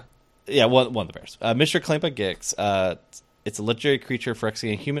pairs, yeah. Yeah, one of the pairs. Mishra, claimed by Gix. It's a legendary creature,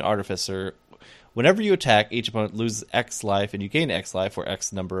 Phyrexian Human Artificer. Whenever you attack, each opponent loses X life, and you gain X life or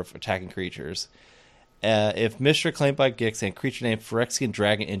X number of attacking creatures. If Mishra, claimed by Gix, and creature named Phyrexian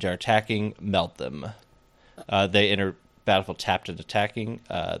Dragon Engine are attacking, melt them. They enter battlefield tapped and attacking.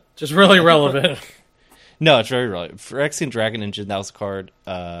 Just really relevant. No, it's very relevant. Phyrexian Dragon Engine, that was a card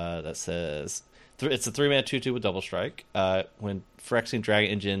that says... It's a 3-mana 2/2 with double strike. When Phyrexian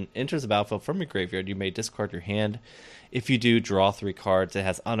Dragon Engine enters the battlefield from your graveyard, you may discard your hand. If you do, draw 3 cards. It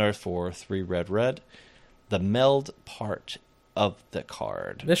has Unearth for 3 red. The meld part of the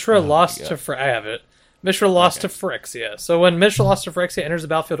card. Mishra lost to... I have it. Mishra lost to Phyrexia. So when Mishra lost to Phyrexia enters the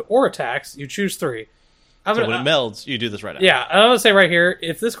battlefield or attacks, you choose 3. So when it melds, you do this right now. Yeah, I'm going to say right here,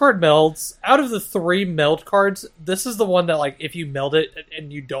 if this card melds, out of the 3 meld cards, this is the one that, like, if you meld it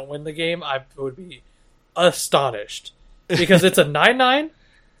and you don't win the game, I would be astonished. Because it's a 9/9,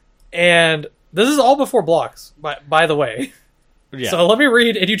 and this is all before blocks, by the way. Yeah. So let me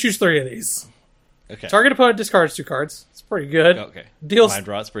read, and you choose 3 of these. Okay. Target opponent discards 2 cards. It's pretty good. Okay. Mind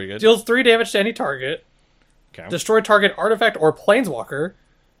draw, it's pretty good. Deals 3 damage to any target. Okay. Destroy target artifact or planeswalker.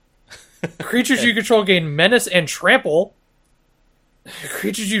 Creatures you control gain menace and trample.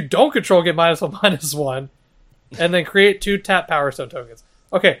 Creatures you don't control get -1/-1. And then create 2 tap Power Stone tokens.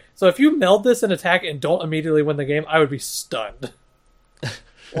 Okay, so if you meld this and attack and don't immediately win the game, I would be stunned.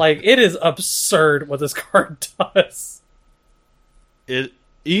 Like, it is absurd what this card does. It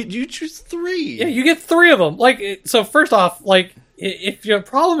You choose 3. Yeah, you get 3 of them. Like, so first off, like, if your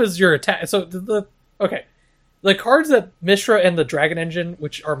problem is your attack, so okay, the cards that Mishra and the Dragon Engine,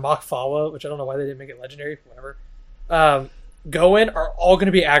 which are Machfawa, which I don't know why they didn't make it legendary, whatever, go in are all going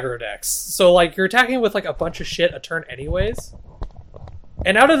to be aggro decks. So like you're attacking with like a bunch of shit a turn anyways.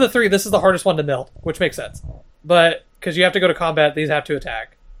 And out of the 3, this is the hardest one to meld, which makes sense. But because you have to go to combat, these have to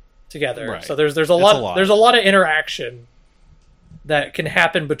attack together. Right. So there's a lot. There's a lot of interaction that can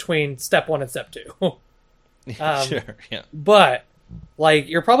happen between step 1 and step 2. Sure. Yeah. But like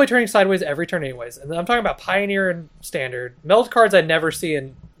you're probably turning sideways every turn anyways. And I'm talking about Pioneer and Standard. Meld cards I never see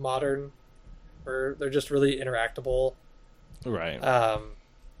in Modern, or they're just really interactable. Right.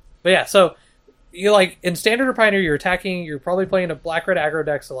 But yeah, so you like in Standard or Pioneer, you're attacking. You're probably playing a black-red aggro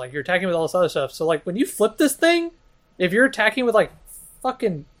deck, so like you're attacking with all this other stuff. So like when you flip this thing, if you're attacking with like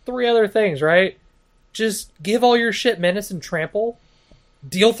fucking 3 other things, right? Just give all your shit menace and trample,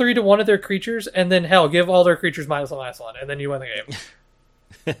 deal 3 to one of their creatures, and then hell, give all their creatures -1/-1, and then you win the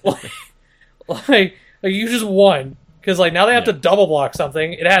game. like you just won because like now they have to double block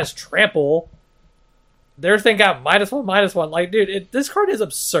something. It has trample. Their thing got -1/-1. Like, dude, this card is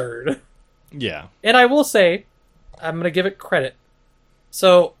absurd. Yeah. And I will say, I'm going to give it credit.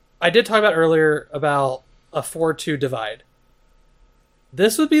 So, I did talk about earlier about a 4-2 divide.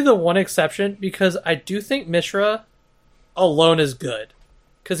 This would be the one exception because I do think Mishra alone is good.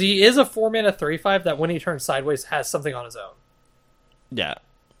 Because he is a 4-mana 3/5 that when he turns sideways has something on his own. Yeah.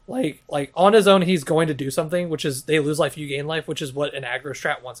 Like on his own, he's going to do something, which is they lose life, you gain life, which is what an aggro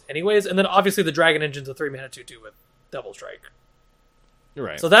strat wants anyways. And then obviously the Dragon Engine's a 3-mana 2/2 with Double Strike.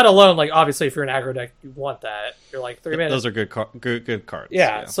 Right. So that alone, like obviously if you're an aggro deck, you want that. You're like 3 mana. Those are good cards.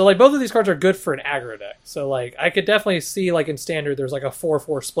 Yeah. So like both of these cards are good for an aggro deck. So like I could definitely see like in Standard there's like a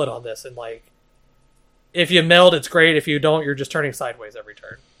 4-4 split on this, and like if you meld, it's great. If you don't, you're just turning sideways every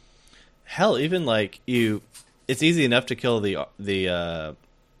turn. Hell, even like it's easy enough to kill the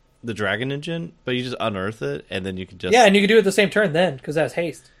Dragon Engine, but you just unearth it, and then you can just... Yeah, and you can do it the same turn then, because that's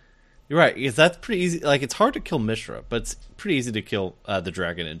haste. You're right, because that's pretty easy. Like, it's hard to kill Mishra, but it's pretty easy to kill the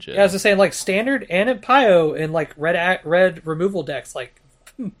Dragon Engine. Yeah, I was just saying, like, Standard and in Pio in, like, red removal decks, like,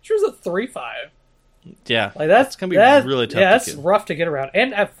 Mishra's a 3/5. Yeah, like that's going to be really tough to that's kill. rough to get around.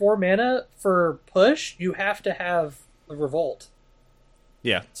 And at 4 mana for push, you have to have a Revolt.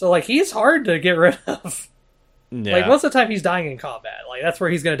 Yeah. So, like, he's hard to get rid of. Yeah. Like, most of the time he's dying in combat. Like, that's where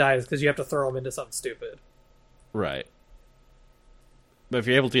he's going to die, is because you have to throw him into something stupid. Right. But if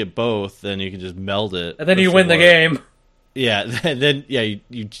you're able to get both, then you can just meld it. And then you win the game. Yeah, and then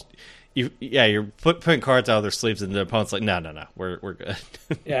you're putting cards out of their sleeves, and the opponent's like, no, we're good.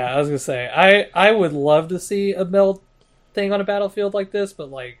 Yeah, I was going to say, I would love to see a meld thing on a battlefield like this, but,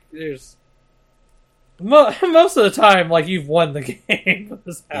 like, there's... most of the time, like, you've won the game when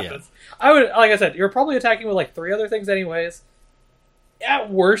this happens. Yeah. I would, like I said, you're probably attacking with, like, 3 other things anyways.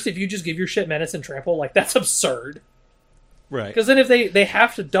 At worst, if you just give your shit menace and trample, like, that's absurd. Right. Because then if they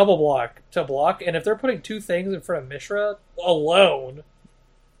have to double block to block, and if they're putting 2 things in front of Mishra alone,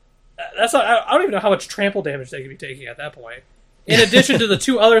 that's not, I don't even know how much trample damage they could be taking at that point. In addition to the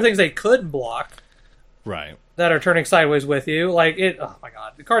 2 other things they could block. Right. That are turning sideways with you. Like, oh my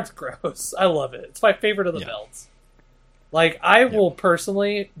god, the card's gross. I love it. It's my favorite of the belts. Like, I will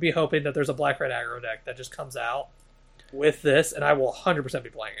personally be hoping that there's a black-red aggro deck that just comes out with this, and I will 100% be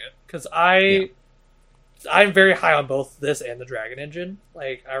playing it. Because I'm very high on both this and the Dragon Engine.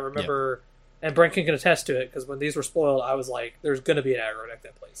 Like, I remember, and Brent can attest to it, because when these were spoiled, I was like, there's going to be an aggro deck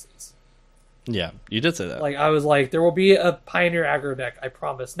that plays these. Yeah, you did say that. Like, I was like, there will be a Pioneer aggro deck, I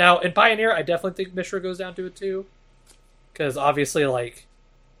promise. Now, in Pioneer, I definitely think Mishra goes down to it too. Because obviously, like,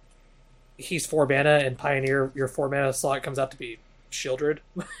 he's 4 mana, and Pioneer, your 4 mana slot comes out to be Shieldred.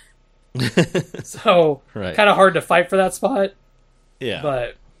 So, kind of hard to fight for that spot. Yeah.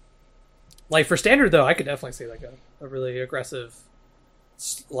 But, like, for Standard, though, I could definitely see, like, a really aggressive,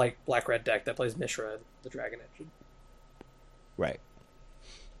 like, black-red deck that plays Mishra and the Dragon Engine. Right.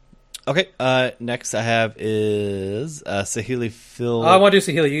 Okay, next I have is Saheeli Phil. I want to do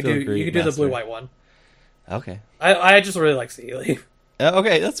Saheeli. You can do the blue-white one. Okay. I just really like Saheeli.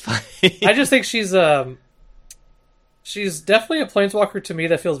 Okay, that's fine. I just think she's definitely a planeswalker to me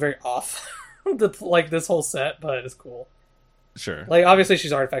that feels very off. Like this whole set, but it's cool. Sure. Like obviously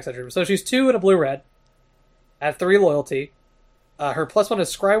she's artifact centered, so she's 2 and a blue-red at 3 loyalty. Her +1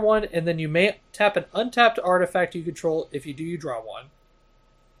 is scry 1, and then you may tap an untapped artifact you control. If you do, you draw 1.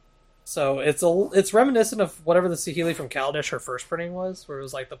 So it's reminiscent of whatever the Saheeli from Kaladesh her first printing was, where it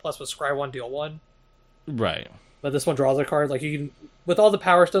was like the plus was scry 1, deal 1. Right. But this one draws a card. Like you can, with all the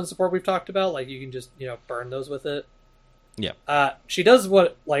Power Stone support we've talked about, like you can just burn those with it. She does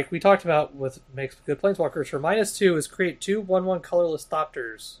what, like we talked about with makes good planeswalkers. Her -2 is create 2/1/1 colorless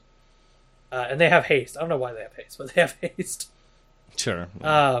Thopters. And they have haste. I don't know why they have haste, but they have haste. Sure.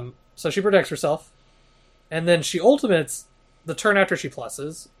 So she protects herself. And then she ultimates the turn after she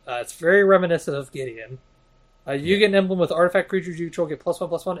pluses. It's very reminiscent of Gideon. You get an emblem with artifact creatures you control get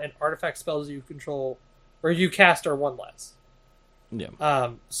 +1/+1, and artifact spells you control or you cast are 1 less.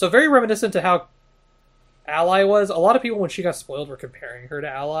 Yeah. So very reminiscent to how Ally was. A lot of people, when she got spoiled, were comparing her to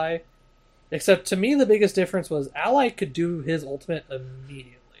Ally. Except to me, the biggest difference was Ally could do his ultimate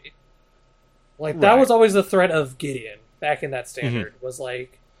immediately. Like, that was always the threat of Gideon back in that standard. Was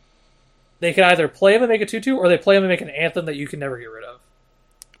like, they could either play him and make a 2/2, or they play him and make an Anthem that you can never get rid of.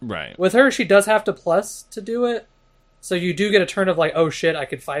 Right. With her, she does have to plus to do it. So you do get a turn of like, oh shit, I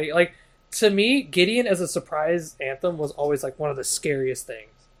could fight. Like, to me, Gideon as a surprise Anthem was always like one of the scariest things.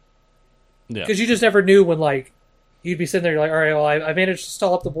 Yeah. Because you just never knew when, like, you'd be sitting there, you're like, all right, well, I managed to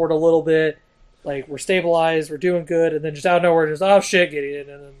stall up the board a little bit. Like, we're stabilized, we're doing good, and then just out of nowhere, just, oh shit, Gideon,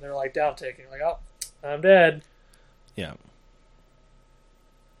 and then they're like down ticking, like, oh, I'm dead. Yeah.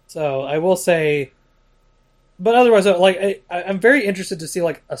 So I will say, but otherwise, like, I'm very interested to see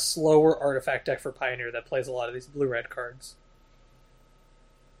like a slower artifact deck for Pioneer that plays a lot of these blue-red cards.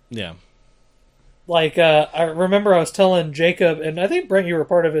 Yeah. Like, I remember I was telling Jacob, and I think Brent, you were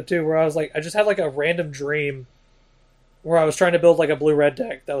part of it too, where I was like, I just had like a random dream where I was trying to build like a blue-red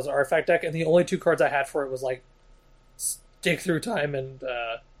deck that was an artifact deck, and the only 2 cards I had for it was like Stick Through Time and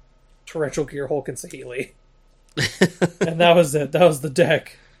Torrential Gearhulk and Saheeli. And that was it. That was the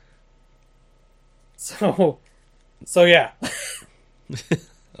deck. So yeah.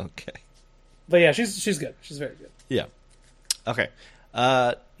 Okay. But yeah, she's good. She's very good. Yeah. Okay.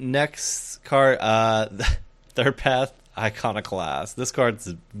 Next card, Third Path Iconoclast. This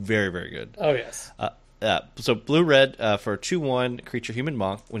card's very, very good. Oh, yes. So blue-red for 2/1 creature human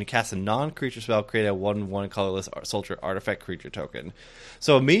monk. When you cast a non-creature spell, create a 1/1 colorless soldier artifact creature token.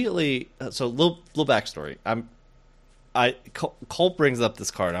 So immediately, so little backstory. Cole brings up this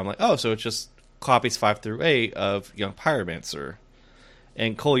card. I'm like, oh, so it just copies 5 through 8 of Young Pyromancer.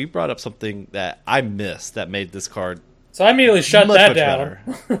 And Cole, you brought up something that I missed that made this card. So I immediately shut that down.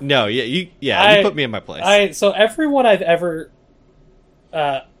 No, you put me in my place. So everyone I've ever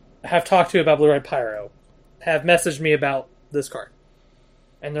have talked to about Blue-Red Pyro have messaged me about this card.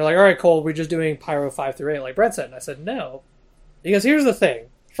 And they're like, all right, Cole, we're just doing Pyro 5 through 8 like Brett said. And I said, no. Because here's the thing.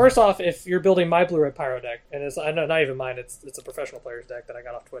 First off, if you're building my Blue-Red Pyro deck, and it's not even mine, it's a professional player's deck that I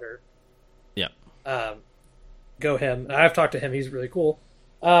got off Twitter. Yeah. Go him. I've talked to him. He's really cool.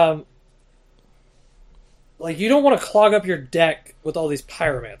 Like, you don't want to clog up your deck with all these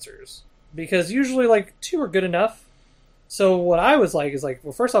Pyromancers. Because usually, like, 2 are good enough. So what I was like is like,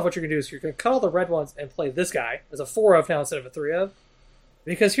 well, first off, what you're going to do is you're going to cut all the red ones and play this guy as a 4 of now instead of a 3 of.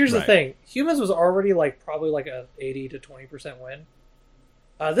 Because here's the thing. Humans was already, like, probably like a 80 to 20% win.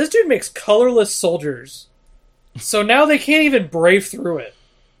 This dude makes colorless soldiers. So now they can't even brave through it.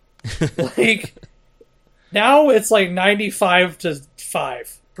 Like, now it's like 95 to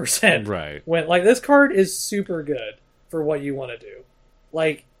 5%. Right. When, like, this card is super good for what you want to do.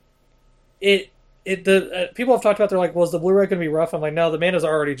 Like, people have talked about, they're like, well, is the blue-red going to be rough? I'm like, no, the mana's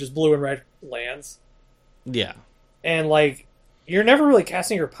already just blue and red lands. Yeah. And, like, you're never really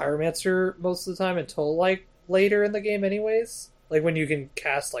casting your Pyromancer most of the time until, like, later in the game anyways. Like, when you can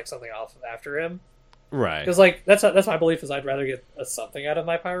cast, like, something off after him. Right. Because, like, that's my belief is I'd rather get something out of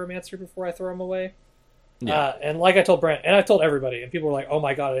my Pyromancer before I throw him away. Yeah. And like I told Brent, and I told everybody, and people were like, oh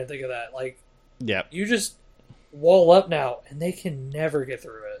my god, I didn't think of that. Like, yeah, you just wall up now, and they can never get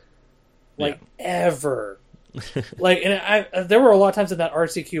through it. Like, ever. Like, and there were a lot of times in that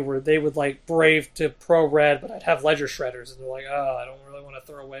RCQ where they would, like, brave to pro red, but I'd have Ledger Shredders, and they're like, oh, I don't really want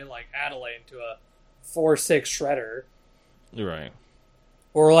to throw away, like, Adelaide into a 4/6 Shredder. Right.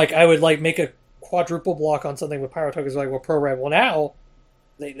 Or, like, I would, like, make a quadruple block on something with Pyro tokens, like, well, pro red. Well, now,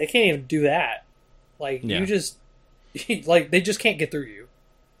 they can't even do that. Like, you just, like, they just can't get through you.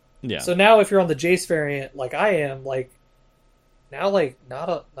 Yeah. So now if you're on the Jace variant, like I am, like, now, like,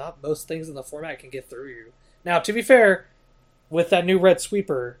 not most things in the format can get through you. Now, to be fair, with that new red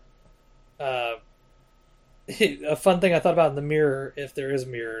sweeper, a fun thing I thought about in the mirror, if there is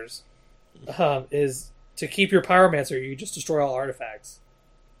mirrors, is to keep your Pyromancer, you just destroy all artifacts.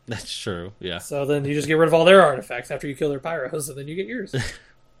 That's true, yeah. So then you just get rid of all their artifacts after you kill their Pyros, and then you get yours.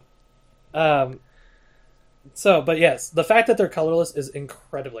 So, but yes, the fact that they're colorless is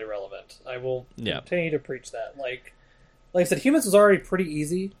incredibly relevant. I will continue to preach that. Like I said, humans was already pretty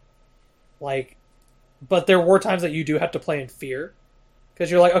easy. Like, but there were times that you do have to play in fear. Because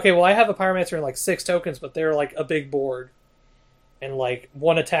you're like, okay, well, I have a Pyromancer and like 6 tokens, but they're like a big board. and like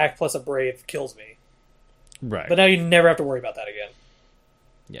one attack plus a brave kills me. Right. But now you never have to worry about that again.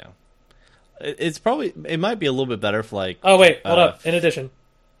 Yeah. It might be a little bit better for like... Oh, wait, hold up. In addition.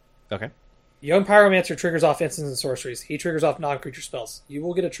 Okay. Young Pyromancer triggers off instants and sorceries. He triggers off non-creature spells. You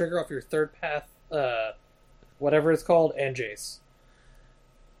will get a trigger off your third path, whatever it's called, and Jace.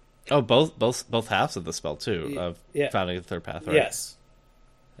 Oh, both halves of the spell, too, of founding the third path, right? Yes.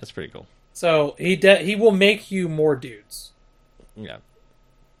 That's pretty cool. So he will make you more dudes. Yeah.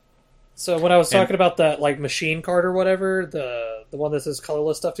 So when I was talking about that like machine card or whatever, the one that says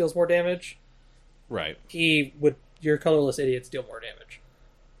colorless stuff deals more damage, right? Your colorless idiots deal more damage.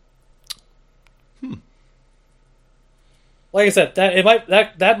 Like I said,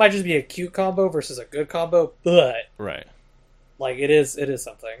 that might just be a cute combo versus a good combo, but right, like it is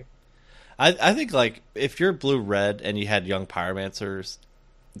something. I think like if you're blue red and you had young pyromancers,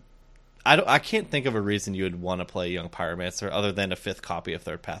 I can't think of a reason you would want to play Young Pyromancer other than a 5th copy of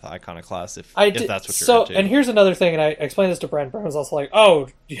Third Path Iconoclast if that's what you're into. And here's another thing, and I explained this to Brent. Brent was also like, "Oh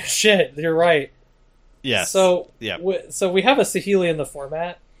shit, you're right." Yes. So yeah. So we have a Saheeli in the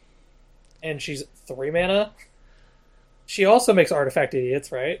format, and she's 3 mana. She also makes artifact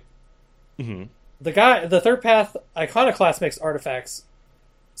idiots, right? Mm-hmm. The Third Path Iconoclast makes artifacts,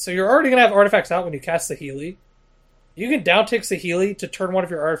 so you're already gonna have artifacts out when you cast Saheeli. You can downtick Saheeli to turn one of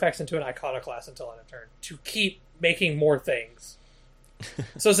your artifacts into an Iconoclast until end of turn to keep making more things.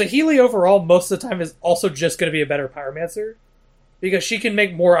 So Saheeli overall, most of the time, is also just going to be a better Pyromancer because she can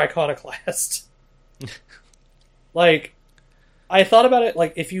make more Iconoclast. Like, I thought about it,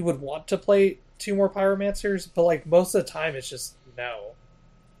 like, if you would want to play 2 more Pyromancers, but, like, most of the time it's just no.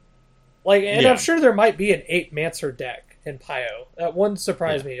 Like, and I'm sure there might be an 8-Mancer deck in Pyo. That wouldn't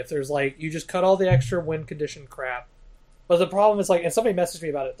surprise me if there's, like, you just cut all the extra win condition crap. But the problem is, like, and somebody messaged me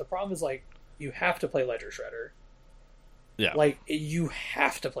about it, the problem is, like, you have to play Ledger Shredder. Yeah. Like, you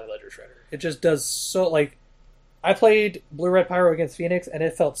have to play Ledger Shredder. It just does so, like, I played Blue-Red Pyro against Phoenix, and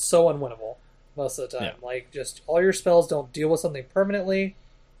it felt so unwinnable most of the time. Yeah. Like, just all your spells don't deal with something permanently,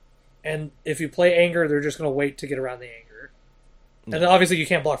 and if you play Anger, they're just going to wait to get around the Anger. Yeah. And then obviously you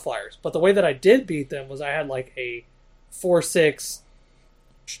can't block flyers. But the way that I did beat them was I had, like, a 4/6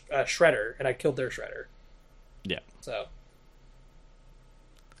 Shredder, and I killed their Shredder. Yeah. So,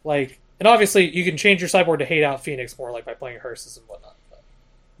 like, and obviously you can change your sideboard to hate out Phoenix more, like by playing Hearses and whatnot. But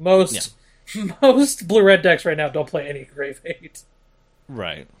most blue-red decks right now don't play any Grave Hate.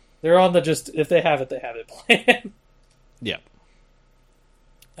 Right. They're on the just, if they have it plan. Yeah.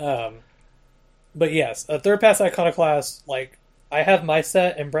 But yes, a Third Pass Iconoclast, like, I have my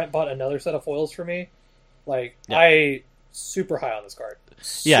set, and Brent bought another set of foils for me. Like, I super high on this card.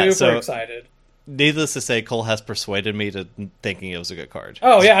 Super excited. Needless to say, Cole has persuaded me to thinking it was a good card.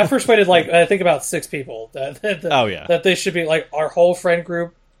 Oh, yeah, I persuaded, like, I think about 6 people that they should be, like, our whole friend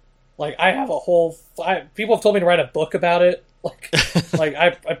group. Like, I have a whole... people have told me to write a book about it. Like,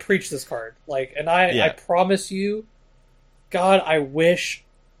 I preach this card. Like, and I promise you, God, I wish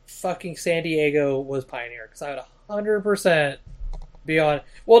fucking San Diego was Pioneer, because I would 100% be on...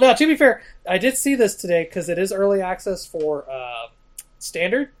 Well, now, to be fair, I did see this today, because it is early access for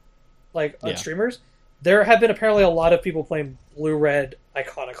Standard, like, on streamers. There have been apparently a lot of people playing Blue-Red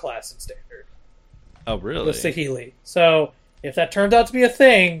Iconoclast in Standard. Oh, really? With Saheeli. So, if that turns out to be a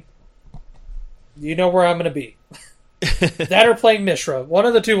thing, you know where I'm going to be. That or playing Mishra. One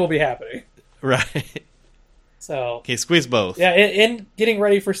of the two will be happening. Right. So, okay, squeeze both. Yeah, in getting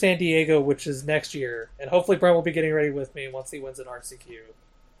ready for San Diego, which is next year, and hopefully Brent will be getting ready with me once he wins an RCQ.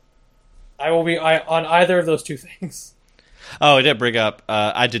 I will be on either of those two things. Oh, I did bring up.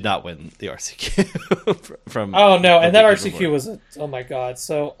 I did not win the RCQ from. Oh no, and that RCQ was oh my god.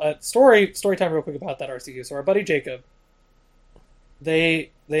 So story time real quick about that RCQ. So our buddy Jacob,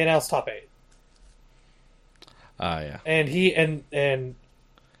 they announced top 8. Yeah. And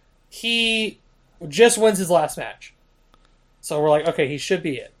he just wins his last match. So we're like, okay, he should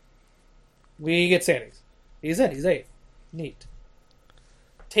be in. We get standings. He's in. He's 8th. Neat.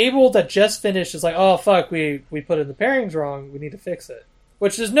 Table that just finished is like, oh fuck, we put in the pairings wrong. We need to fix it.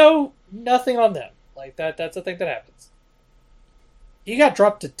 Which is nothing on them. Like that's a thing that happens. He got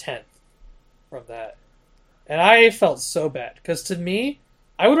dropped to 10th from that. And I felt so bad. Because to me,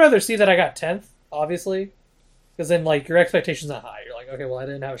 I would rather see that I got 10th, obviously. Because then, like, your expectations not high. You're like, okay, well, I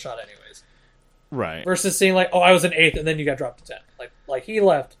didn't have a shot anyways. Right. Versus seeing, like, oh, I was in 8th, and then you got dropped to 10th. Like he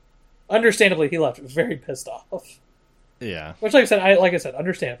left. Understandably, he left very pissed off. Yeah. Which, like I said,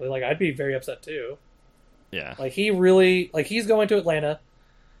 understandably, like, I'd be very upset, too. Yeah. Like, he really... Like, he's going to Atlanta.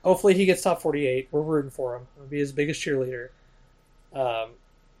 Hopefully he gets top 48. We're rooting for him. He'll be his biggest cheerleader.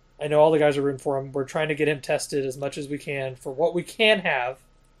 I know all the guys are rooting for him. We're trying to get him tested as much as we can for what we can have.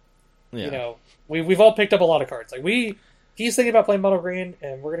 Yeah. You know, we've all picked up a lot of cards. Like he's thinking about playing Mono Green,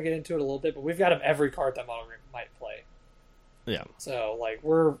 and we're gonna get into it a little bit. But we've got him every card that Mono Green might play. Yeah. So like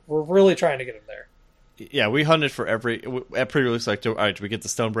we're really trying to get him there. Yeah, we hunted for at pre-release. Like, all right, do we get the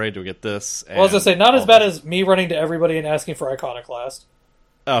Stone Braid? Do we get this? Well, I was gonna say not as bad as me running to everybody and asking for Iconoclast.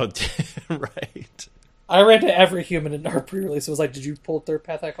 Oh, right. I ran to every human in our pre-release. It was like, did you pull Third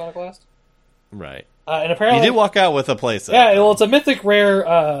Path Iconoclast? Right. And apparently, you did walk out with a playset. Yeah, well, it's a mythic rare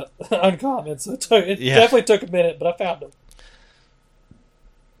uncommon, so it definitely took a minute, but I found him.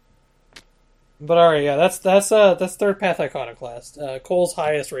 But alright, yeah, that's Third Path Iconoclast, Cole's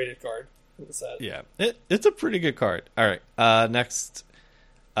highest rated card for the set. Yeah, it's a pretty good card. All right, next,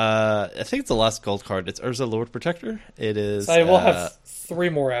 I think it's the last gold card. It's Urza Lord Protector. It is. So we'll have 3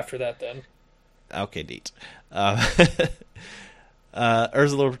 more after that then. Okay, neat.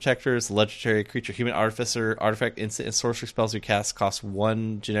 Urza Lord Protector is a legendary creature, human artificer, artifact, instant, and sorcery spells you cast cost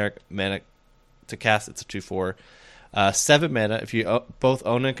 1 generic mana to cast. It's a 2/4. 7 mana. If you both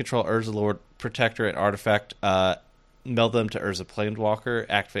own and control Urza Lord Protector and artifact, meld them to Urza Planeswalker.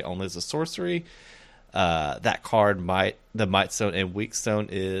 Activate only as a sorcery. That card, the Might Stone and Weak Stone,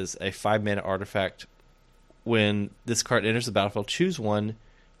 is a 5 mana artifact. When this card enters the battlefield, choose one.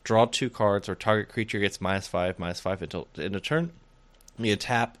 Draw 2 cards, or target creature gets -5/-5 until the end of turn. You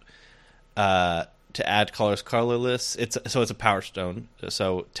tap to add colorless. It's a power stone.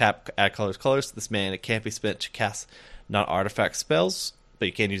 So tap, add colorless. This mana it can't be spent to cast non-artifact spells, but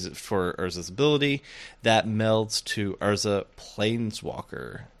you can use it for Urza's ability. That melds to Urza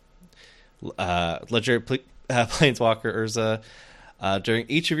Planeswalker. Legendary Planeswalker Urza. During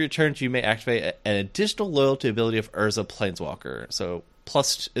each of your turns, you may activate an additional loyalty ability of Urza Planeswalker. So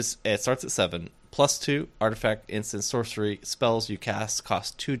it starts at 7. +2 artifact, instant, sorcery spells you cast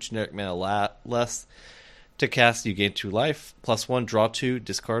cost 2 generic mana less to cast. You gain 2 life. +1 draw 2,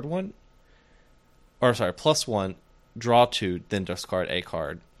 discard 1. Or sorry, +1 draw 2, then discard a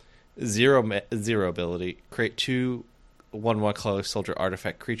card. 0 ability, create 2 1/1 color soldier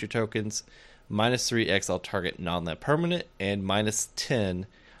artifact creature tokens. -3 exile target non-land permanent, and -10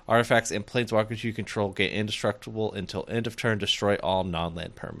 artifacts and planeswalkers you control get indestructible until end of turn. Destroy all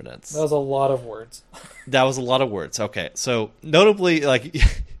non-land permanents. That was a lot of words. That was a lot of words. Okay, so notably, like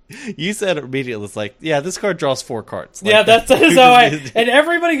you said immediately, it's like, yeah, this card draws 4 cards. Like, yeah, that is how and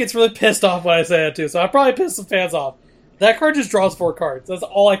everybody gets really pissed off when I say that too. So I probably pissed some fans off. That card just draws 4 cards. That's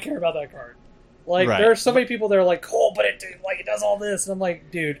all I care about that card. Like, right. There are so many people that are like, "Cool, but it does all this," and I'm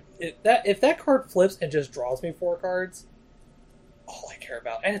like, dude, if that card flips and just draws me 4 cards. All I care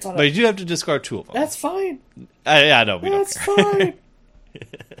about, and it's on. But you do have to discard 2 of them. That's fine. I know we That's don't care. fine.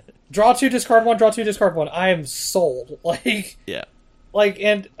 Draw 2, discard 1. Draw 2, discard 1. I am sold. Yeah.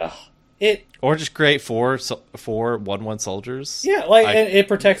 And it. Or just create 4 1/1 soldiers. Yeah, and it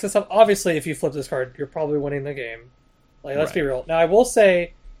protects us. Obviously, if you flip this card, you're probably winning the game. Let's be real. Now, I will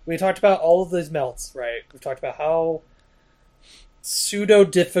say we talked about all of these melts, right? We've talked about how pseudo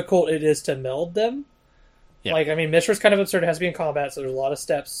difficult it is to meld them. Yeah. Mishra's kind of absurd. It has to be in combat, so there's a lot of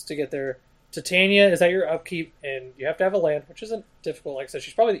steps to get there. Titania is at your upkeep, and you have to have a land, which isn't difficult. Like I said,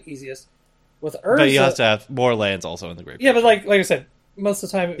 she's probably the easiest. With Urza, but you have to have more lands also in the graveyard. Yeah, but like I said, most of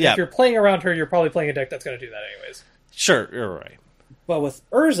the time, if you're playing around her, you're probably playing a deck that's going to do that anyways. Sure, you're right. But with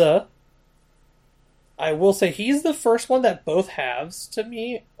Urza, I will say he's the first one that both halves to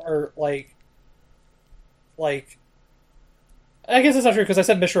me are like. I guess it's not true because I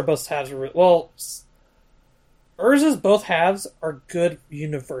said Mishra both halves were Urza's both halves are good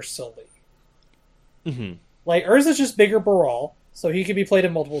universally. Mm-hmm. Urza's just bigger Baral, so he can be played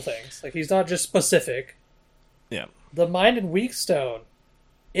in multiple things. He's not just specific. Yeah. The Mind and Weak Stone,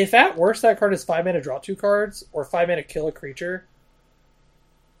 if at worst that card is 5 mana draw 2 cards, or 5 mana kill a creature,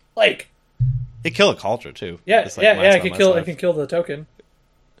 it kill a culture too. Yeah, it can kill the token.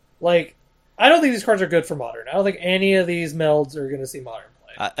 I don't think these cards are good for Modern. I don't think any of these melds are going to see Modern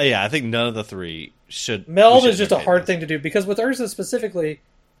play. I think none of the 3 should. Meld is just a hard thing to do, because with Urza specifically,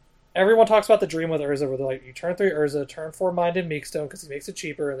 everyone talks about the dream with Urza, where they're like, you turn 3 Urza, turn 4 Mind and Meekstone, because he makes it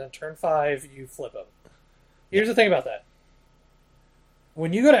cheaper, and then turn 5, you flip him. Here's the thing about that.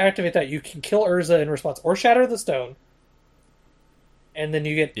 When you go to activate that, you can kill Urza in response, or Shatter the Stone, and then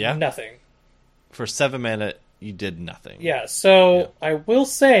you get nothing. For 7 mana, you did nothing. Yeah, so I will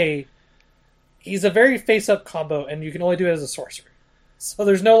say, he's a very face-up combo, and you can only do it as a sorcerer. So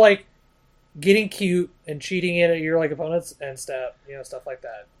there's no, getting cute and cheating it at your opponents and stuff like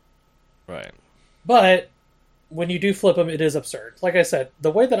that. Right. But when you do flip him, it is absurd. Like I said,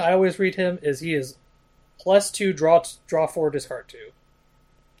 the way that I always read him is he is +2 draw 4 discard 2.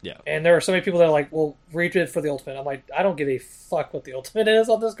 Yeah. And there are so many people that are like, well, read it for the ultimate. I'm like, I don't give a fuck what the ultimate is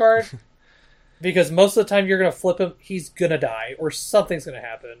on this card. Because most of the time you're going to flip him, he's going to die, or something's going to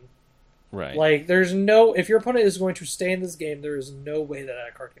happen. Right. Like, there's no... If your opponent is going to stay in this game, there is no way that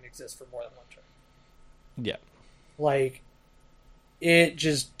that card can exist for more than one turn. Yeah. Like, it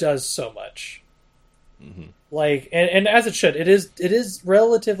just does so much. Mm-hmm. Like, and as it should, it is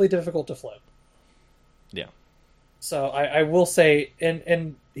relatively difficult to flip. Yeah. So I will say,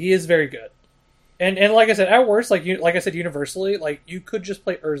 and he is very good. And like I said, at worst, like I said, universally, like you could just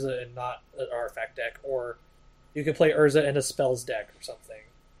play Urza and not an artifact deck, or you could play Urza in a spells deck or something.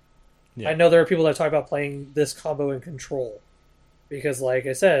 Yeah. I know there are people that talk about playing this combo in control, because like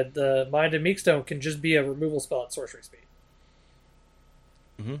I said, the Mind of Meekstone can just be a removal spell at sorcery speed.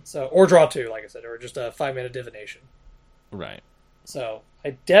 Mm-hmm. So, or draw 2, like I said, or just a 5-mana divination. Right. So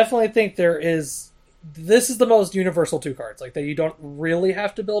I definitely think this is the most universal 2 cards, like that you don't really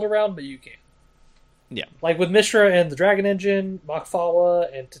have to build around, but you can. Yeah. Like with Mishra and the Dragon Engine,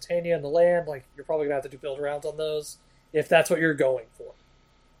 Makfawa and Titania and the Land, like you're probably gonna have to do build arounds on those if that's what you're going for.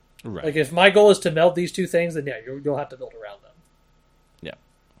 Right. Like if my goal is to meld these 2 things, then yeah, you'll have to build around them.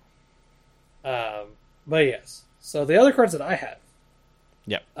 Yeah. But yes. So the other cards that I have.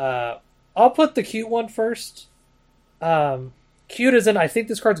 Yeah. I'll put the cute one first. Cute as in I think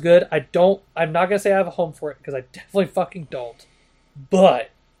this card's good. I'm not gonna say I have a home for it because I definitely fucking don't. But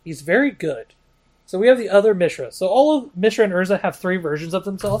he's very good. So we have the other Mishra. So all of Mishra and Urza have 3 versions of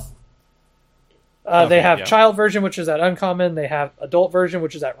themselves. They have child version, which is at uncommon. They have adult version,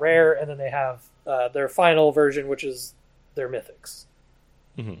 which is at rare, and then they have their final version, which is their mythics,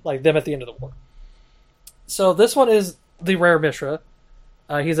 like them at the end of the war. So this one is the rare Mishra.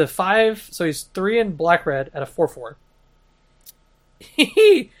 He's a 5, so he's 3 in black red at a 4/4.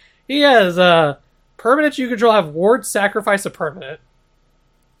 He has permanents you control have ward sacrifice a permanent.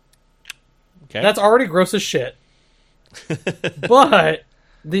 Okay. That's already gross as shit. But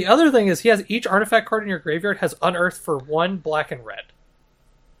the other thing is he has each artifact card in your graveyard has unearthed for 1 black and red.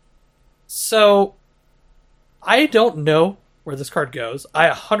 So I don't know where this card goes. I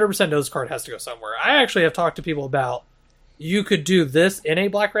 100% know this card has to go somewhere. I actually have talked to people about you could do this in a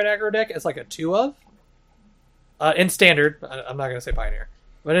black-red aggro deck as like a 2 of. In Standard, I'm not going to say Pioneer,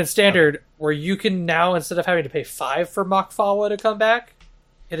 but in Standard, where you can now, instead of having to pay 5 for Makfawa to come back,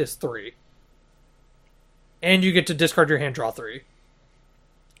 it is 3. And you get to discard your hand, draw 3.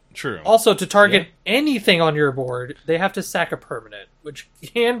 True. Also, to target anything on your board, they have to sack a permanent, which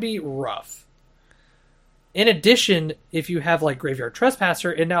can be rough. In addition, if you have like Graveyard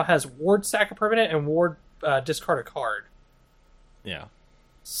Trespasser, it now has ward sack a permanent and ward discard a card. Yeah.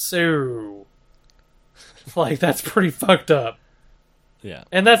 So, like, that's pretty fucked up. Yeah.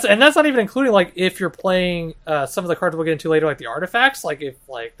 And that's not even including like if you're playing some of the cards we'll get into later, like the artifacts. Like if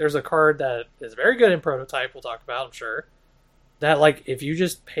like there's a card that is very good in Prototype, we'll talk about, I'm sure. That like if you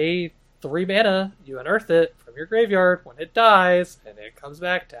just pay 3 mana, you unearth it from your graveyard when it dies, and it comes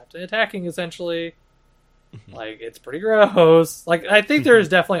back tapped and attacking essentially. Like it's pretty gross. Like I think there is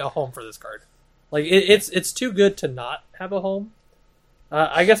definitely a home for this card. Like it's too good to not have a home.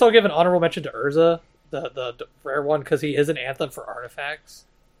 I guess I'll give an honorable mention to Urza, the rare one, because he is an anthem for artifacts.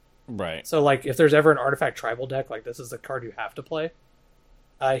 Right. So like if there's ever an artifact tribal deck, like this is the card you have to play.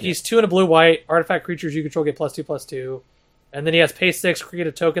 He's 2 and a blue-white. Artifact creatures you control get +2/+2. And then he has pay 6, create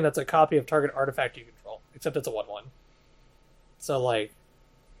a token that's a copy of target artifact you control. Except it's a 1/1. So like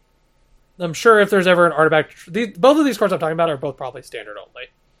I'm sure if there's ever an artifact... both of these cards I'm talking about are both probably standard only.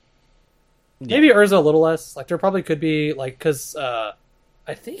 Yeah. Maybe Urza a little less. Like there probably could be like... Because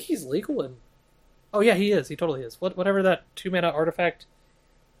I think he's legal in... Oh yeah, he is. He totally is. Whatever that 2-mana artifact...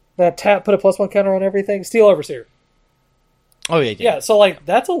 That tap put a +1 counter on everything. Steel Overseer. Oh yeah. Yeah, so like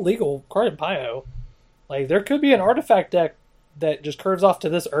that's a legal card in Pio. Like there could be an artifact deck that just curves off to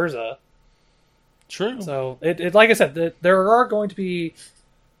this Urza. True. So it like I said, there are going to be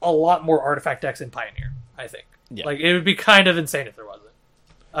a lot more artifact decks in Pioneer, I think. Yeah. Like it would be kind of insane if there wasn't.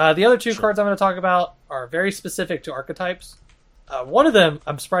 The other 2 cards I'm going to talk about are very specific to archetypes. One of them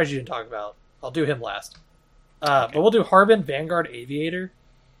I'm surprised you didn't talk about. I'll do him last. But we'll do Harbin Vanguard Aviator.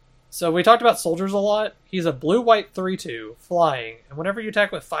 So we talked about soldiers a lot. He's a blue-white 3/2, flying, and whenever you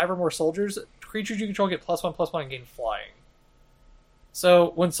attack with 5 or more soldiers, creatures you control get +1/+1 and gain flying.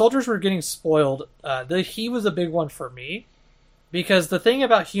 So when soldiers were getting spoiled, he was a big one for me, because the thing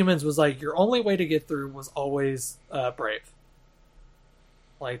about humans was like your only way to get through was always brave.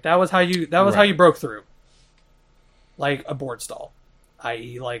 Like that was how you how you broke through, like a board stall,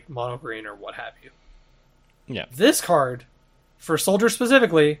 i.e. like mono green or what have you. Yeah. This card, for soldiers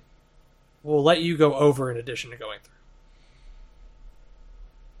specifically, will let you go over in addition to going through.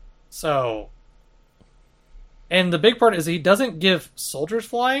 So, and the big part is he doesn't give soldiers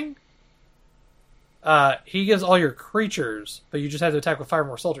flying. He gives all your creatures, but you just have to attack with 5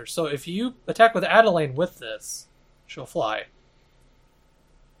 more soldiers. So if you attack with Adelaine with this, she'll fly.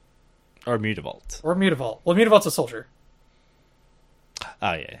 Or Mutavault. Or Mutavault. Well, Mutavault's a soldier.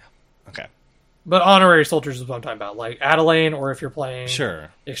 Oh, yeah. Okay. But honorary soldiers is what I'm talking about. Like Adelaine, or if you're playing Sure.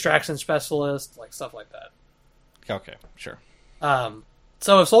 Extraction Specialist, like stuff like that. Okay, sure.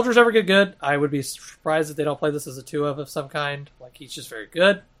 So if soldiers ever get good, I would be surprised if they don't play this as a 2 of some kind. Like, he's just very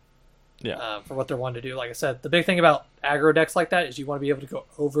good. Yeah. For what they're wanting to do. Like I said, the big thing about aggro decks like that is you want to be able to go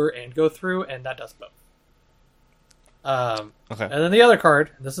over and go through, and that does both. Okay. And then the other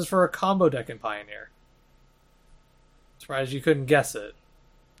card, and this is for a combo deck in Pioneer. Surprised you couldn't guess it.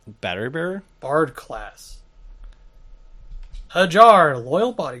 Battery Bearer? Bard class. Hajar,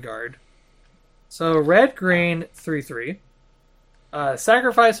 Loyal Bodyguard. So red, green, 3/3.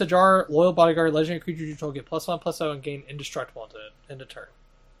 Sacrifice Hajar, Loyal Bodyguard, legendary creature you control, get +1/+0 and gain indestructible into turn.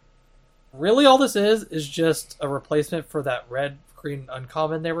 Really, all this is just a replacement for that red-green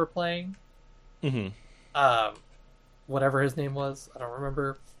uncommon they were playing. Mm-hmm. Whatever his name was, I don't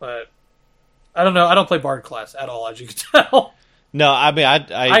remember, but I don't know. I don't play Bard class at all, as you can tell. No, I mean,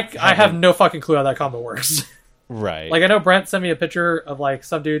 I have no fucking clue how that combo works. Right. Like, I know Brent sent me a picture of, like,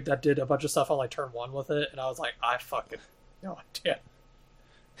 some dude that did a bunch of stuff on, like, turn 1 with it, and I was like, I fucking no idea.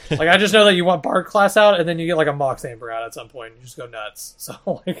 Like, I just know that you want Bard class out, and then you get, like, a Mox Amber out at some point, and you just go nuts.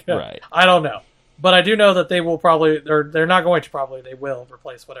 So, like, right. I don't know. But I do know that they will probably, they're not going to probably, they will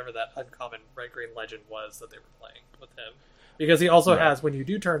replace whatever that uncommon red-green legend was that they were playing with him. Because he also has, when you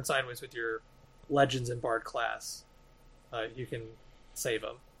do turn sideways with your legends in Bard class, you can save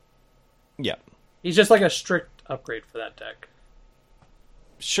him. Yeah. He's just like a strict upgrade for that deck.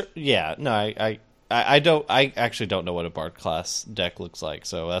 Sure. Yeah. No, I actually don't know what a Bard class deck looks like,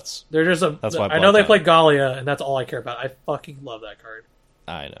 so that's why I know they play Galia, and that's all I care about. I fucking love that card.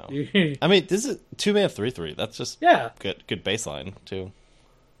 I know. I mean, this is 2-mana 3/3. That's just good baseline too.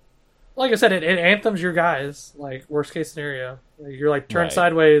 Like I said, it anthems your guys. Like, worst case scenario, you're like turn Right.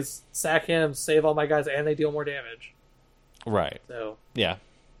 sideways, sack him, save all my guys, and they deal more damage. Right. So Yeah.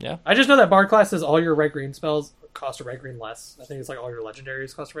 I just know that Bard class is all your red green spells cost a red green less. I think it's like all your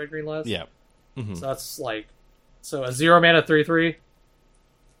legendaries cost a red green less. Yeah. Mm-hmm. So that's like a 0 mana 3/3.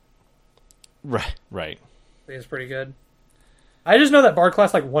 Right. I think it's pretty good. I just know that Bard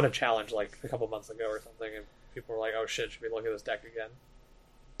class like won a challenge like a couple months ago or something, and people were like, "Oh shit, should we look at this deck again?"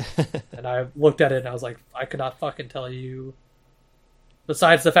 And I looked at it and I was like, I could not fucking tell you.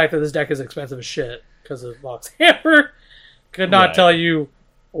 Besides the fact that this deck is expensive as shit because of Mox Hammer, could not tell you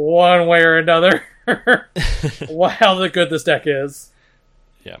one way or another how good this deck is.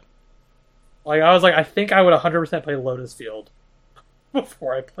 Yeah. Like, I was like, I think I would 100% play Lotus Field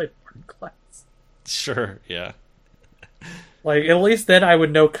before I played Bard class. Sure. Yeah. Like, at least then I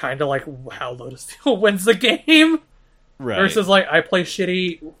would know kind of like how Lotus Field wins the game. Right. Versus, like, I play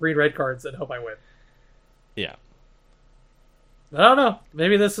shitty green-red cards and hope I win. Yeah. I don't know.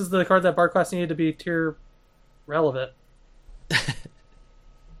 Maybe this is the card that Bard class needed to be tier relevant.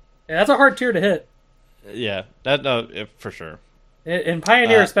 Yeah, that's a hard tier to hit. Yeah. For sure. In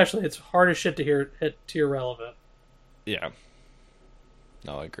Pioneer especially, it's hard as shit to hit tier relevant. Yeah.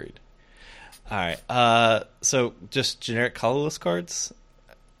 No, agreed. All right. So just generic colorless cards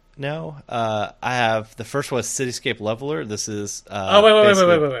now. I have the first one is Cityscape Leveler. This is wait.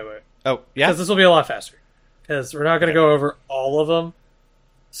 Oh, yeah. Because this will be a lot faster. Because we're not going to go over all of them.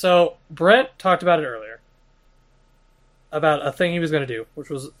 So Brent talked about it earlier. About a thing he was going to do, which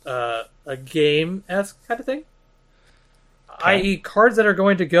was a game-esque kind of thing. Okay. I.e. cards that are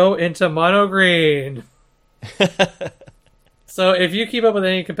going to go into mono green. So if you keep up with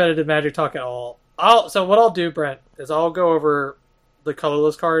any competitive Magic talk at all, so what I'll do, Brent, is I'll go over the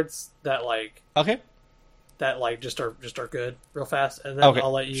colorless cards that just are good real fast, and then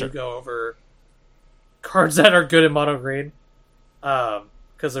I'll let you go over cards that are good in mono green.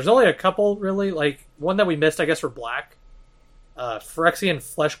 Because there's only a couple really, like one that we missed, I guess, for black. Phyrexian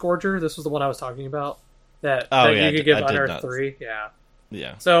Flesh Gorger. This was the one I was talking about. That you could give Unearth 3.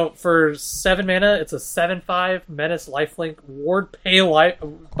 Yeah. So for 7 mana, it's a 7/5 Menace Lifelink Ward Pay Life.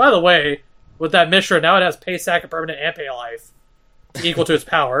 By the way, with that Mishra, now it has Pay Sack, Permanent, and Pay Life equal to its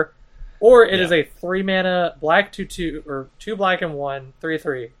power. Or it is a 3 mana black 2/2 or 2 black and 1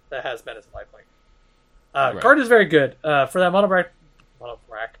 3/3 that has Menace Lifelink. Card is very good for that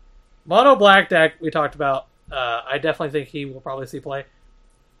mono black deck we talked about. I definitely think he will probably see play.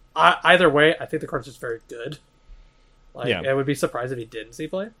 Either way, I think the card's just very good. I would be surprised if he didn't see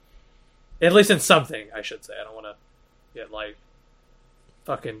play. At least in something, I should say. I don't want to get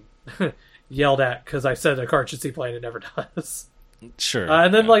fucking yelled at because I said a card should see play and it never does. Sure.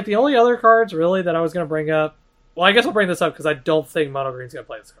 And then like the only other cards really that I was going to bring up, well, I guess I'll bring this up because I don't think Mono Green's going to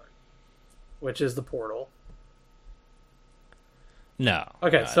play this card, which is the Portal. No.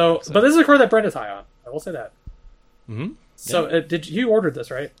 Okay, so but this is a card that Brent is high on. I will say that. Mm-hmm. So did you ordered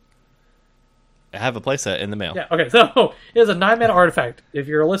this, right? I have a playset in the mail. Yeah. Okay. So it is a 9-mana artifact. If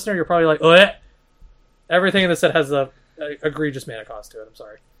you're a listener, you're probably like, oh, everything in this set has a egregious mana cost to it. I'm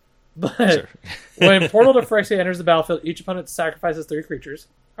sorry, but Sure. when Portal to Phyrexia enters the battlefield, each opponent sacrifices 3 creatures.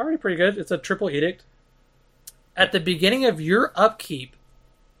 Already pretty good. It's a triple edict. At the beginning of your upkeep,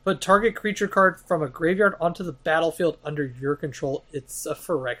 put target creature card from a graveyard onto the battlefield under your control. It's a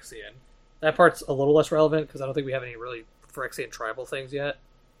Phyrexian. That part's a little less relevant because I don't think we have any really Phyrexian tribal things yet.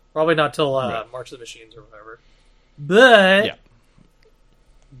 Probably not till March of the Machines or whatever. But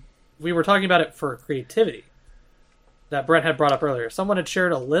we were talking about it for creativity that Brent had brought up earlier. Someone had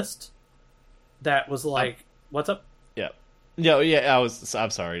shared a list that was like, what's up? Yeah. I'm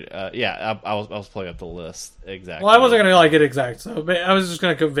sorry. I was pulling up the list exactly. Well, I wasn't gonna get exact, so I was just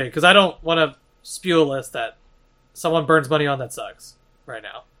gonna convey because I don't want to spew a list that someone burns money on that sucks right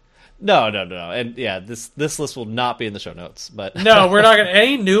now. No, and yeah, this list will not be in the show notes. But no, we're not gonna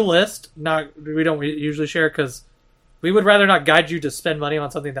any new list. We don't usually share because we would rather not guide you to spend money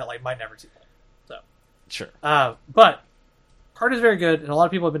on something that like might never see play. So sure. But card is very good, and a lot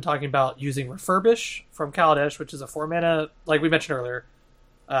of people have been talking about using Refurbish from Kaladesh, which is a 4-mana, like we mentioned earlier,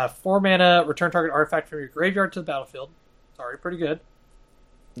 4-mana return target artifact from your graveyard to the battlefield. It's already pretty good.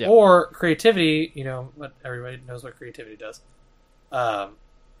 Yeah. Or creativity, what everybody knows what creativity does.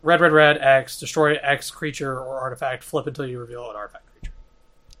 Red, X, destroy X creature or artifact, flip until you reveal an artifact creature.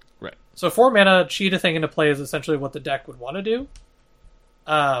 Right. So 4-mana, cheat a thing into play is essentially what the deck would want to do.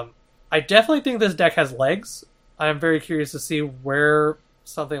 I definitely think this deck has legs. I'm very curious to see where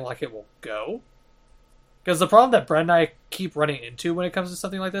something like it will go. Because the problem that Brent and I keep running into when it comes to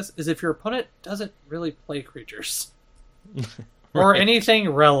something like this is if your opponent doesn't really play creatures. Or anything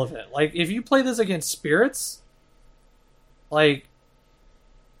relevant. Like, if you play this against spirits, like,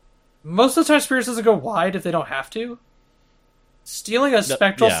 most of the time spirits doesn't go wide if they don't have to. Stealing a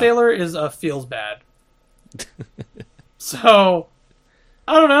Spectral Sailor feels bad. So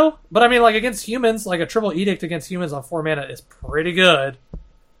I don't know, but I mean, like against humans, like a triple edict against humans on 4 mana is pretty good.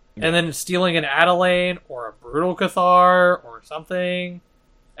 Yeah. And then stealing an Adelaide or a Brutal Cathar or something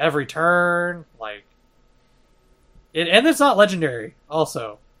every turn, like and it's not legendary.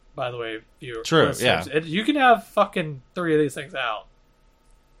 Also, by the way, viewer. True, yeah. You can have fucking 3 of these things out.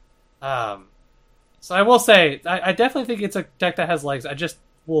 So I will say, I definitely think it's a deck that has legs. I just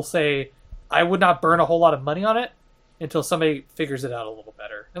will say, I would not burn a whole lot of money on it until somebody figures it out a little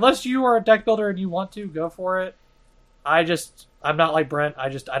better. Unless you are a deck builder and you want to, go for it. I'm not like Brent. I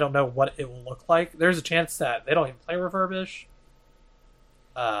don't know what it will look like. There's a chance that they don't even play Refurbish.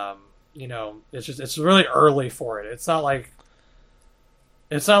 It's really early for it. It's not like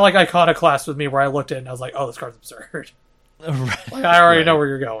Iconoclast with me where I looked at it and I was like, oh, this card's absurd. Right. Like, I already know where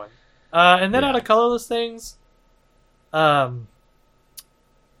you're going. And then out of colorless things, I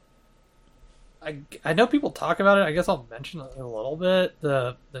know people talk about it. I guess I'll mention it a little bit.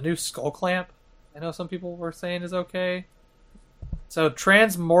 The new Skull Clamp, I know some people were saying is okay. So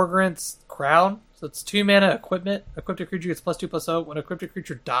Transmogrant's Crown. So it's 2 mana equipment. Equipped creature gets +2/+0. When equipped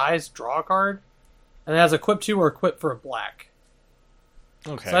creature dies, draw a card. And it has equip 2 or equip for a black.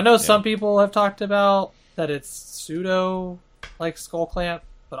 Okay. So I know some people have talked about that it's pseudo like Skull Clamp,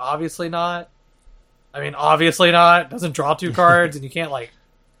 but obviously not. I mean, obviously not. It doesn't draw 2 cards, and you can't like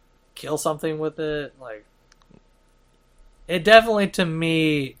kill something with it. Like, it definitely, to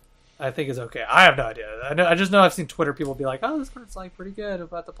me, I think is okay. I have no idea. I just know I've seen Twitter people be like, "Oh, this card's like pretty good. I'm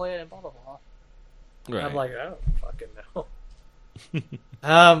about to play it," and blah blah blah. Right. I'm like, I don't fucking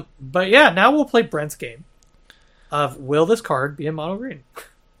know. But yeah, now we'll play Brent's game of will this card be in mono green?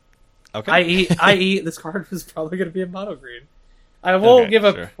 Okay. I.e., this card was probably going to be in mono green. I will give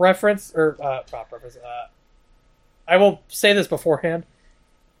a preference, or not preference. I will say this beforehand.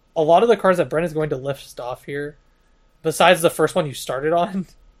 A lot of the cards that Brent is going to list off here, besides the first one you started on,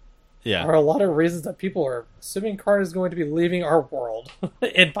 are a lot of reasons that people are assuming card is going to be leaving our world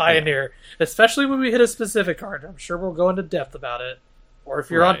in Pioneer, especially when we hit a specific card. I'm sure we'll go into depth about it. Or if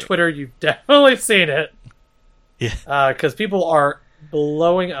you're on Twitter, you've definitely seen it. Yeah. Because people are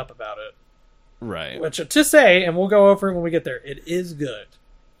blowing up about it. Right. Which, to say, and we'll go over it when we get there, it is good.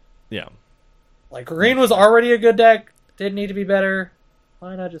 Yeah. Like, green was already a good deck. Didn't need to be better.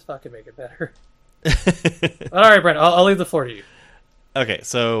 Why not just fucking make it better? Alright, Brent, I'll leave the floor to you. Okay,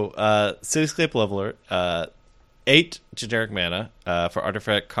 so Cityscape Leveler, 8 generic mana for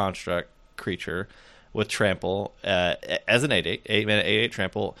artifact construct creature with trample as an 8/8, 8 mana 8/8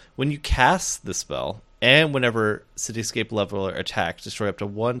 trample. When you cast the spell, and whenever Cityscape Leveler attacks, destroy up to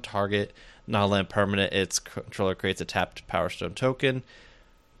one target non-land permanent its controller creates a tapped Power Stone token.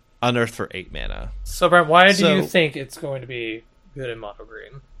 Unearth for 8 mana. So, Brent, why do you think it's going to be good in mono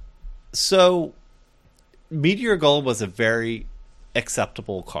green? So, Meteor Golem was a very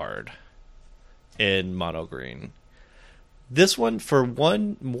acceptable card in mono green. This one, for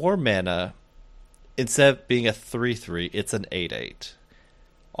 1 more mana, instead of being a 3/3, it's an 8/8.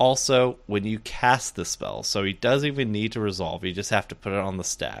 Also, when you cast the spell, so he doesn't even need to resolve, you just have to put it on the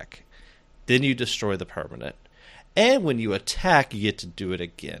stack. Then you destroy the permanent. And when you attack, you get to do it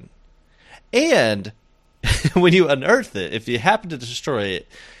again. And when you unearth it, if you happen to destroy it,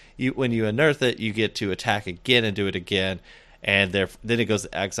 when you unearth it, you get to attack again and do it again. And then it goes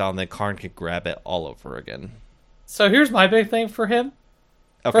to exile, and then Karn can grab it all over again. So here's my big thing for him.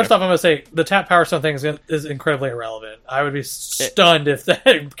 Okay. First off, I'm going to say the tap Power Stone thing is incredibly irrelevant. I would be stunned if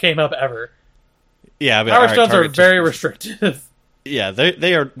that came up ever. Yeah, I mean, Power Stones are very restrictive. Yeah,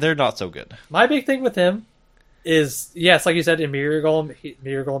 they're not so good. My big thing with him is, yes, like you said, in Meteor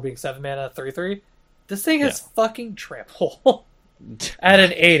Golem being 7 mana, 3/3, this thing has fucking trample at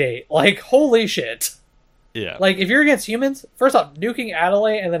an 8/8. Like, holy shit. Yeah. Like, if you're against humans, first off, nuking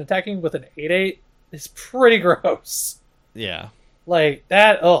Adelaide and then attacking with an 8/8 is pretty gross. Yeah. Like,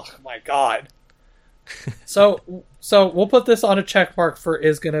 that, oh my god. So we'll put this on a check mark for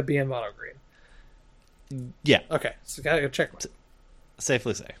is going to be in mono green. Yeah. Okay, so got to check mark.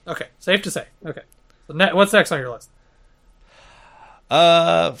 Safely say. Okay, safe to say. Okay. So what's next on your list?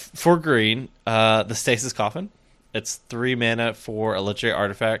 For green, the Stasis Coffin. It's 3 mana for a legendary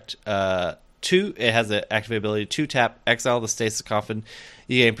artifact. 2, it has an activate ability. 2 tap, exile the Stasis Coffin.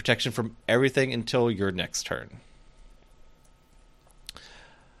 You gain protection from everything until your next turn.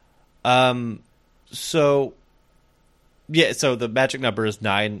 So the magic number is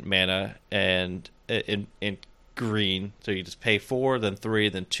 9 mana, and in green, so you just pay 4, then 3,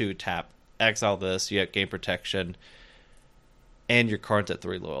 then 2 tap, exile this, you gain protection, and your card's at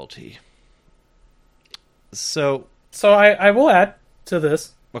 3 loyalty. So I will add to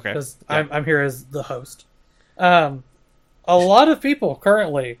this, okay, because I'm here as the host. A lot of people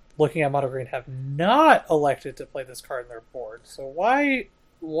currently looking at mono green have not elected to play this card in their board. So why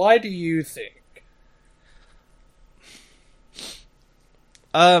do you think?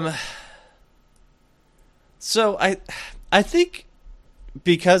 So I think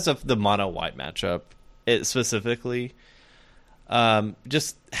because of the mono white matchup, it specifically,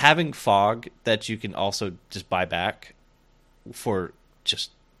 just having fog that you can also just buy back for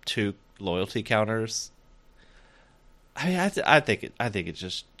just 2 loyalty counters. I mean, I think it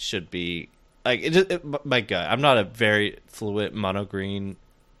just should be like my gut. I'm not a very fluent mono green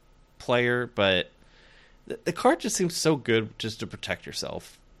player, but the card just seems so good just to protect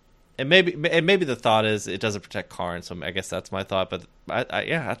yourself. And maybe the thought is it doesn't protect Karn, so I guess that's my thought. But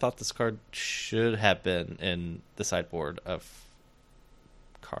I thought this card should have been in the sideboard of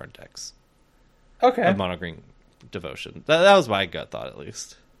Karn decks. Okay. Of mono green devotion. That was my gut thought, at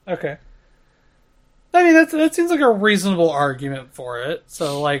least. Okay. I mean, that seems like a reasonable argument for it.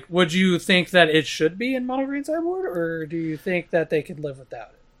 So, like, would you think that it should be in mono green sideboard, or do you think that they could live without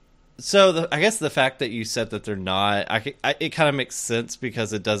it? So, I guess the fact that you said that they're not, it kind of makes sense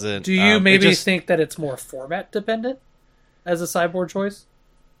because it doesn't. Do you maybe think that it's more format dependent as a sideboard choice?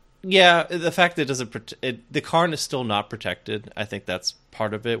 Yeah, the fact that it doesn't the Karn is still not protected. I think that's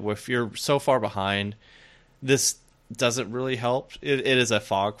part of it. If you're so far behind, this doesn't really help. It is a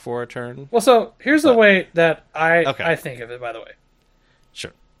fog for a turn. Well, so here's the way that I think of it. By the way,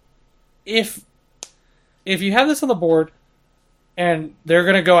 sure. If you have this on the board, and they're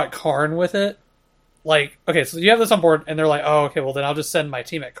gonna go at Karn with it, like, okay, so you have this on board, and they're like, oh, okay, well then I'll just send my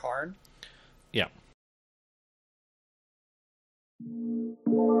team at Karn. Yeah.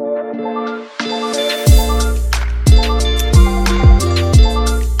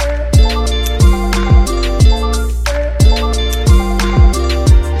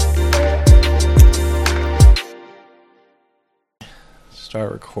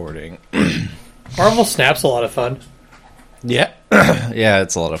 Start recording. Marvel Snap's a lot of fun. Yeah. Yeah,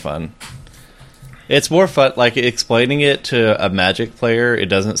 it's a lot of fun. It's more fun, like, explaining it to a Magic player, it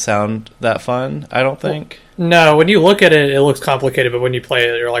doesn't sound that fun, I don't think. No, when you look at it, it looks complicated, but when you play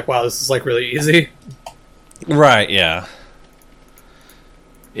it, you're like, wow, this is, like, really easy. Right, yeah.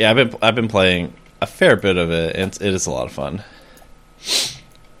 Yeah, I've been playing a fair bit of it, and it is a lot of fun.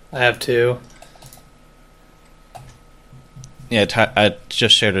 I have too. Yeah, I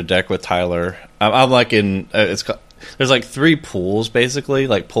just shared a deck with Tyler I'm like in there's like 3 pools basically.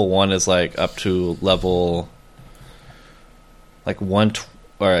 Like pool 1 is like up to level like 1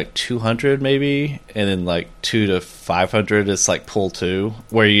 or like 200 maybe, and then like 2 to 500 is like pool 2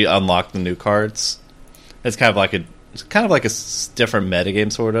 where you unlock the new cards. It's kind of like a different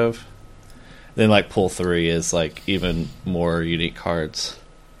metagame sort of. Then like pool 3 is like even more unique cards.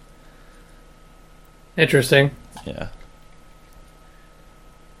 Interesting. Yeah.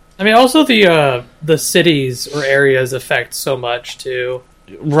 I mean, also the cities or areas affect so much too.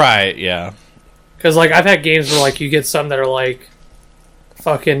 Right. Yeah. Because like I've had games where like you get some that are like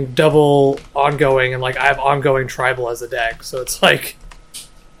fucking double ongoing, and like I have ongoing tribal as a deck, so it's like.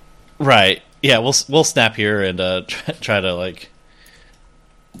 Right. Yeah. We'll snap here and try to like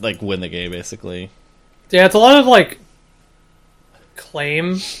win the game basically. Yeah, it's a lot of like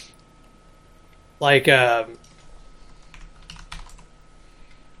claim, like oh,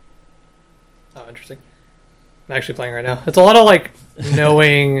 interesting. I'm actually playing right now. It's a lot of like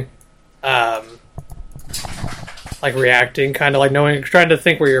knowing, like reacting, kind of like knowing, trying to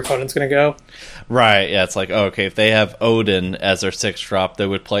think where your opponent's going to go. Right, yeah, it's like, oh, okay, if they have Odin as their 6th drop, they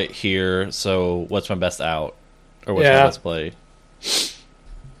would play it here, so what's my best out? Or what's my best play?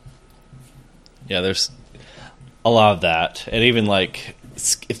 Yeah, there's a lot of that. And even, like,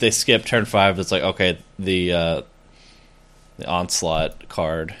 if they skip turn 5, it's like, okay, the Onslaught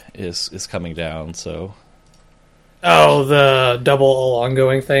card is coming down, so... Oh, the double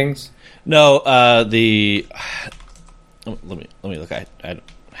ongoing things? No, let me look. I had,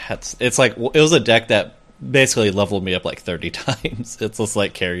 it's like it was a deck that basically leveled me up like 30 times. It's just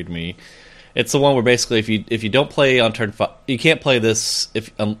like carried me. It's the one where basically if you don't play on turn 5, you can't play this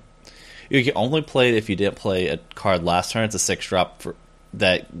if you can only play it if you didn't play a card last turn. It's a 6 drop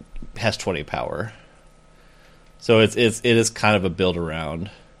that has 20 power. So it is kind of a build around.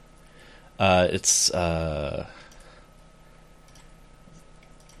 It's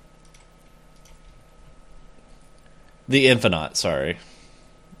the Infinite, sorry.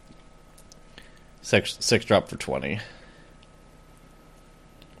 6 drop for 20.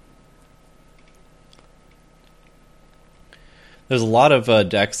 There's a lot of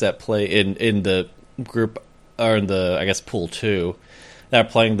decks that play in the group, or in the, I guess, pool 2, that are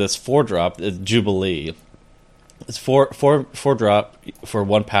playing this 4 drop, Jubilee. It's 4 drop for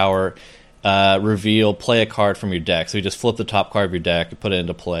 1 power, reveal, play a card from your deck. So you just flip the top card of your deck and put it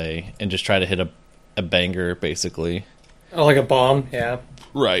into play, and just try to hit a banger, basically. Oh, like a bomb, yeah.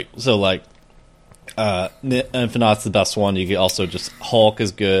 Right. So, like, Infinite's the best one. You can also just... Hulk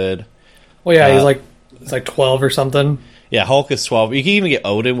is good. Well, yeah, it's like 12 or something. Yeah, Hulk is 12. You can even get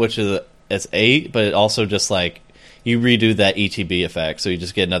Odin, which is 8, but it also just, like, you redo that ETB effect, so you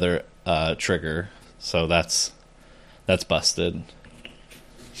just get another trigger. So that's busted.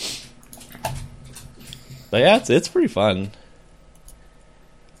 But yeah, it's pretty fun.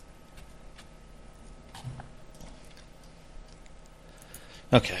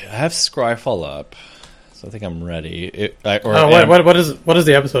 Okay, I have Scryfall up, so I think I'm ready. What is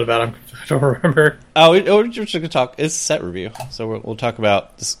the episode about? I don't remember. Oh, we're just going to talk. It's set review, so we'll talk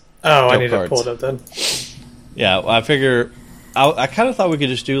about this. Oh, I need to pull it up then. Yeah, well, I figure I kind of thought we could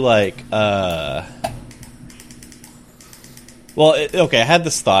just do like. Well, okay, I had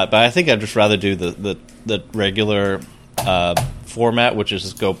this thought, but I think I'd just rather do the regular format, which is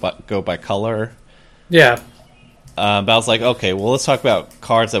just go by color. Yeah. But I was like, okay, well, let's talk about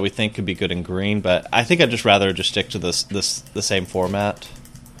cards that we think could be good in green. But I think I'd just rather just stick to the same format.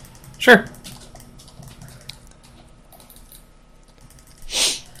 Sure.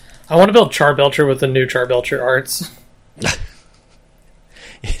 I want to build Charbelcher with the new Charbelcher arts.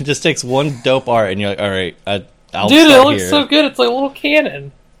 It just takes one dope art, and you're like, all right, I'll Dude, start it looks here. so good. It's like a little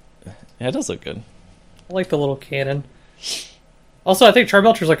cannon. Yeah, it does look good. I like the little cannon. Also, I think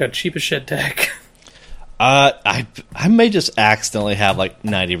Charbelcher's like a cheap as shit deck. I may just accidentally have like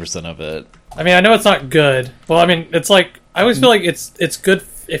 90% of it. I mean, I know it's not good. Well, I mean, it's like I always feel like it's good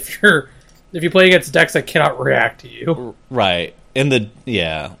if you play against decks that cannot react to you. Right.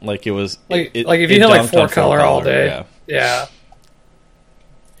 Like it was like if you hit like 4 color all day. Yeah.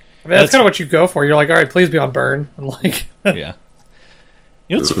 I mean, that's kind of what you go for. You're like, all right, please be on burn. I'm like, yeah.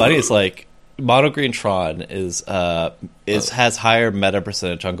 You know what's funny is like Mono Green Tron has higher meta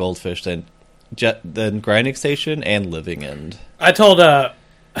percentage on Goldfish than Grinding Station and Living End. I told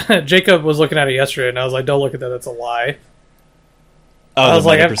Jacob was looking at it yesterday, and I was like, "Don't look at that. That's a lie." Oh, the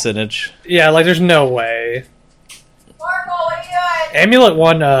meta percentage. Yeah, like there's no way. Sparkle, what are you doing? Amulet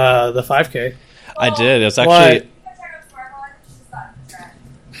won the 5K. I did. It was actually.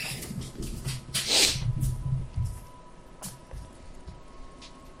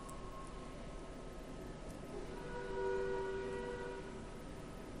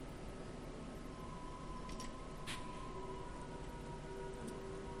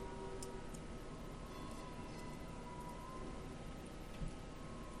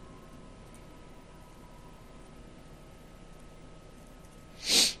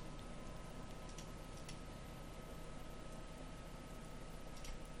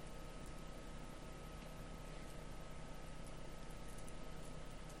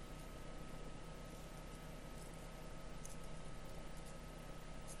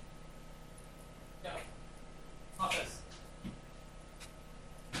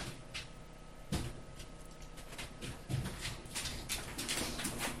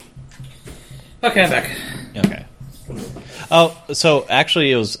 Okay, I'm back. Okay. Oh, so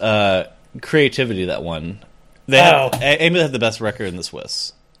actually, it was creativity that won. Amy had the best record in the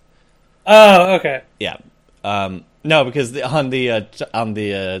Swiss. Oh, okay. Yeah. No, because on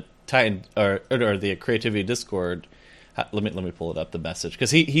the Titan or the creativity Discord, let me pull it up, the message,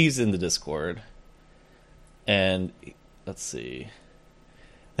 because he's in the Discord, and let's see,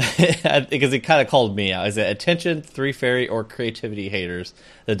 because he kind of called me out. Is it attention, 3 fairy or creativity haters?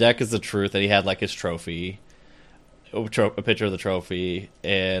 The deck is the truth, and he had like his trophy, a picture of the trophy,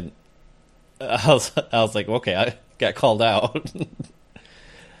 and I was like, okay, I got called out.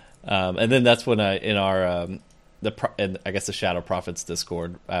 And then that's when in I guess the Shadow Prophets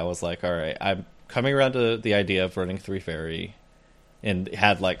Discord, I was like, all right, I'm coming around to the idea of running 3 fairy, and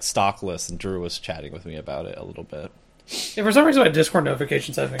had like stock lists, and Drew was chatting with me about it a little bit. Yeah, for some reason my Discord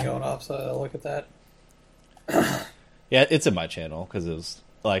notifications have been going off, so I'll look at that. Yeah, it's in my channel because it was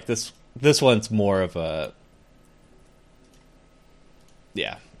like this one's more of a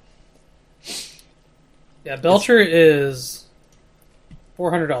yeah. Yeah, Belcher is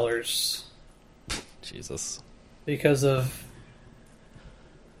 $400 Jesus. because of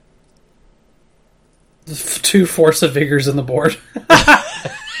the 2 Force of Vigors in the board.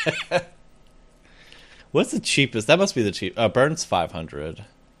 What's the cheapest? That must be the cheap. Burns 500.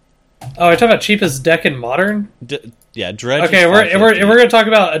 Oh, you're talking about cheapest deck in Modern? Yeah, Dredge. Okay, if we're going to talk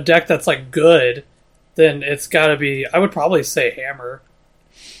about a deck that's like good, then it's got to be. I would probably say Hammer.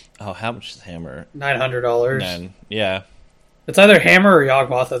 Oh, how much is Hammer? $900. Yeah. It's either Hammer or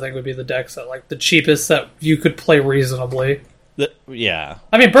Yawgmoth. I think would be the decks that like the cheapest that you could play reasonably. Yeah.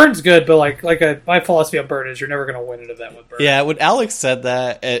 I mean, Burn's good, but my philosophy on Burn is you're never going to win an event with Burn. Yeah, when Alex said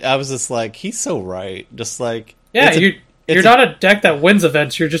that, I was just like, he's so right. Just like, yeah, you're not a deck that wins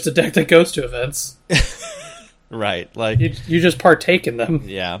events. You're just a deck that goes to events. Right. Like you just partake in them.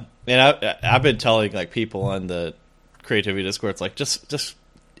 Yeah, and I've been telling like people on the creativity Discord, it's like just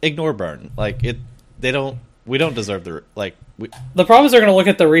ignore Burn. Like we don't deserve the like. The problem is they're going to look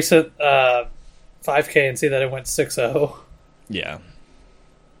at the recent 5K and see that it went 6-0. Yeah.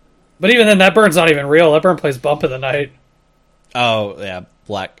 But even then, that Burn's not even real. That Burn plays Bump of the Night. Oh, yeah.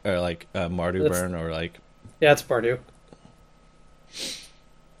 Black, or like Mardu Burn, or like... Yeah, it's Mardu.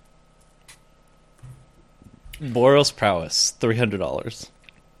 Boros Prowess, $300.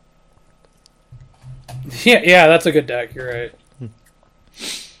 Yeah, that's a good deck. You're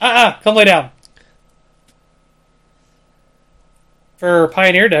right. Come lay down. For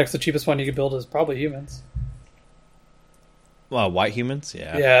Pioneer decks, the cheapest one you could build is probably Humans. Well, White Humans?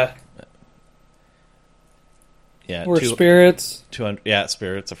 Yeah. Yeah. Yeah. Or Spirits. 200. Yeah,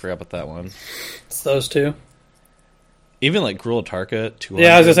 Spirits. I forgot about that one. It's those two. Even like Gruul Atarka, 200.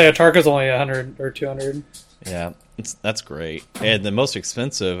 Yeah, I was going to say Atarka's only 100 or 200. Yeah, that's great. And the most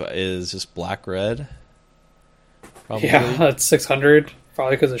expensive is just Black Red. Probably. Yeah, that's 600.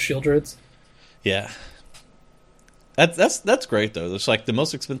 Probably because of Shieldreds. Yeah. That's great though. It's like the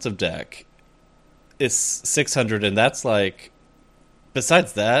most expensive deck is 600, and that's like,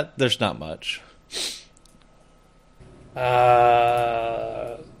 besides that, there's not much.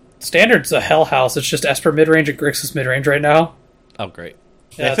 Standard's a hell house. It's just Esper midrange and Grixis midrange right now. Oh, great.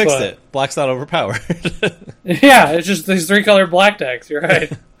 Yeah, they fixed it. Black's not overpowered. Yeah, it's just these 3-color black decks. You're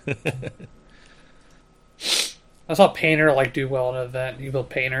right. I saw Painter do well in an event. You build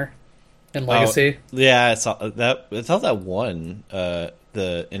Painter in Legacy. Yeah, I saw that. I thought that won the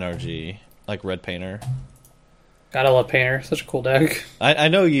NRG, like Red Painter. Gotta love Painter. Such a cool deck. I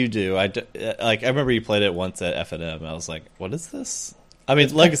know you do. I remember you played it once at FNM. I was like, what is this? I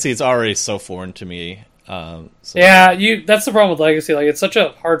mean, Legacy is already so foreign to me. So. Yeah, that's the problem with Legacy. It's such a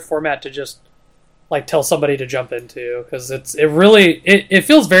hard format to just tell somebody to jump into, because it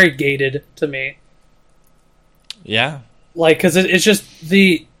feels very gated to me. Yeah, because it's just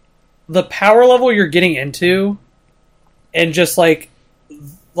the power level you're getting into, and just like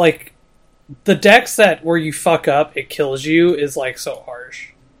the decks where you fuck up, it kills you, is so harsh.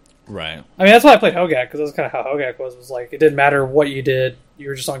 Right. I mean, that's why I played Hogak, because that's kind of how Hogak was it didn't matter what you did, you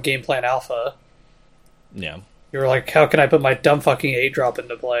were just on game plan alpha. Yeah. You were like, how can I put my dumb fucking 8-drop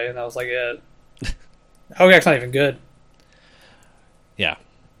into play? And that was it. Hogak's not even good. Yeah.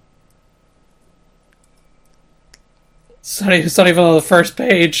 It's not even on the first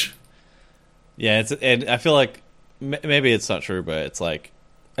page. Yeah, and I feel like maybe it's not true, but it's I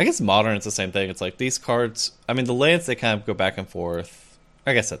guess Modern, it's the same thing. It's these cards, I mean, the lands, they kind of go back and forth.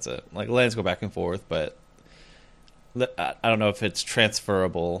 I guess that's it. Lands go back and forth, but I don't know if it's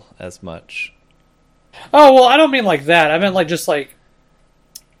transferable as much. Oh, well, I don't mean like that. I meant just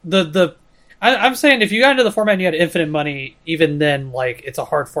the I'm saying if you got into the format and you had infinite money, even then, like, it's a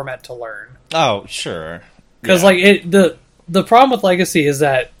hard format to learn. Oh, sure. Because like the problem with Legacy is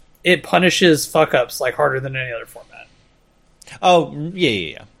that it punishes fuck ups like harder than any other format. Oh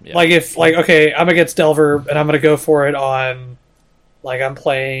yeah. Like if like okay, I'm against Delver and I'm gonna go for it on like I'm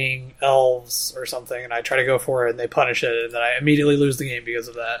playing elves or something and I try to go for it and they punish it and then I immediately lose the game because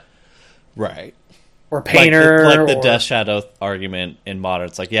of that. Right. Or Painter, like the Death Shadow argument in Modern.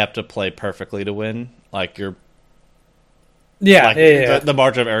 It's like you have to play perfectly to win. Like you're, the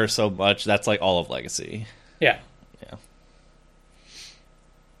margin of error is so much. That's like all of Legacy. Yeah.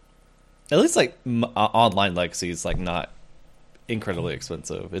 At least like online Legacy is like not incredibly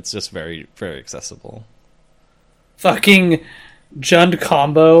expensive. It's just very, very accessible. Fucking Jund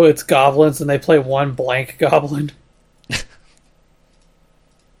combo. It's goblins and they play one blank goblin.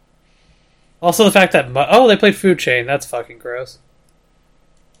 Also, the fact that they played Food Chain. That's fucking gross.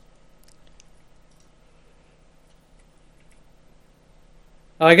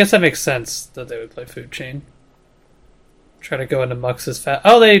 Oh, I guess that makes sense that they would play Food Chain. Try to go into Mux's fat.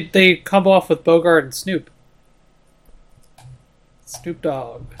 Oh, they combo off with Bogart and Snoop. Snoop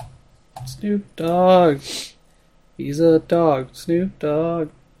Dogg. Snoop Dogg. He's a dog. Snoop Dogg.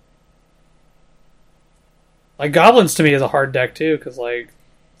 Like Goblins to me is a hard deck too, because like.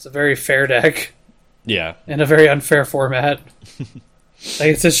 It's a very fair deck. Yeah. In a very unfair format. Like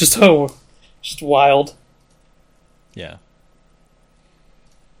it's just just wild. Yeah.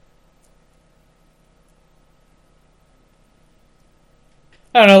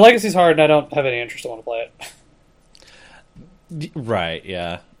 I don't know, Legacy's hard and I don't have any interest. I want to play it. Right,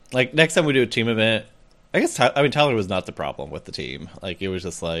 yeah. Like next time we do a team event, I guess Tyler was not the problem with the team. Like it was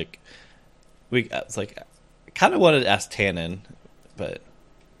just like it's like I kind of wanted to ask Tannen, but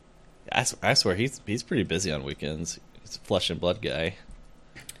I swear he's pretty busy on weekends. He's a flesh and blood guy.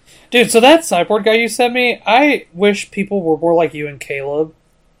 Dude, so that sideboard guy you sent me, I wish people were more like you and Caleb,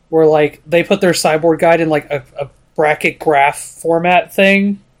 where like they put their sideboard guide in like a bracket graph format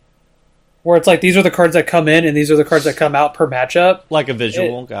thing, where it's like these are the cards that come in and these are the cards that come out per matchup. Like a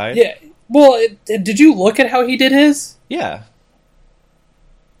visual guide? Yeah. Well, did you look at how he did his? Yeah.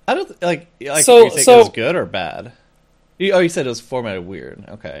 I don't like so, you think it was good or bad? You said it was formatted weird.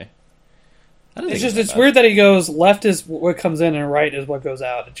 Okay. It's weird that he goes left is what comes in and right is what goes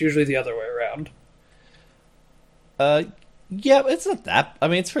out. It's usually the other way around. Yeah, it's not that. I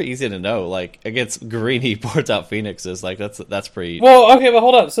mean, it's pretty easy to know. Like against green, he boards out Phoenixes. Like that's pretty. Well, okay, but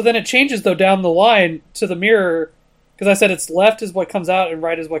hold up. So then it changes though down the line to the mirror because I said it's left is what comes out and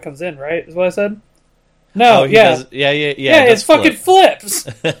right is what comes in. Right is what I said. No, yeah, yeah. It fucking flips.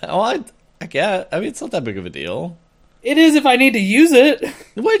 Well, I get. I mean, it's not that big of a deal. It is if I need to use it.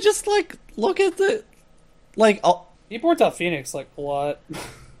 Wait, just like look at the he boards out Phoenix like a lot.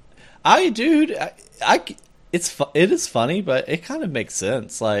 It is funny, but it kind of makes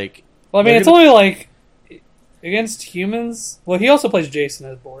sense. Like, well, I mean, it's only like against humans. Well, he also plays Jason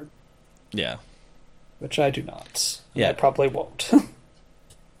as board. Yeah, which I do not. Yeah, I probably won't.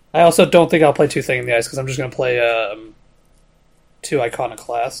 I also don't think I'll play 2 Thing in the Ice because I'm just going to play 2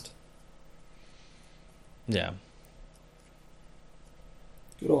 Iconoclast. Yeah.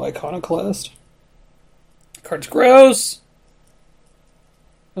 Good old Iconoclast. Card's gross.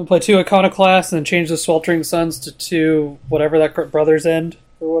 I'm going to play 2 Iconoclast and then change the Sweltering Suns to 2 whatever that Brother's End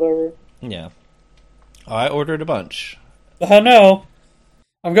or whatever. Yeah. Oh, I ordered a bunch. No.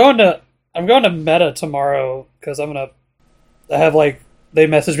 I'm going to Meta tomorrow because I have like they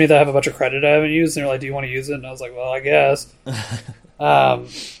messaged me that I have a bunch of credit I haven't used and they're like, do you want to use it? And I was like, well, I guess.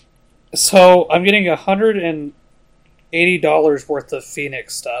 So I'm getting $180 worth of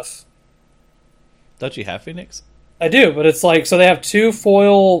Phoenix stuff. Don't you have Phoenix? I do, but it's like, so they have 2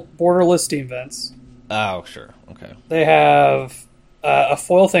 foil borderless Steam Vents. Oh, sure. Okay. They have a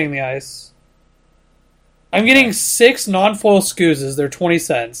foil Thing in the Ice. I'm getting 6 non-foil Scoozes. They're 20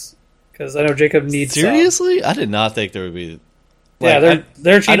 cents. Because I know Jacob needs Seriously? Some. I did not think there would be... Like,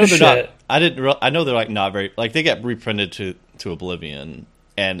 they're cheap as shit. I know they're like not very... Like, they get reprinted to Oblivion,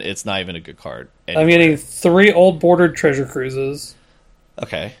 and it's not even a good card. Anywhere. I'm getting 3 old bordered Treasure Cruises.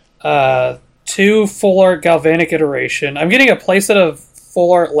 Okay. 2 full art Galvanic Iteration. I'm getting a playset of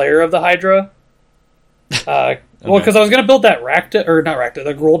full art Lair of the Hydra. Well, because I was going to build that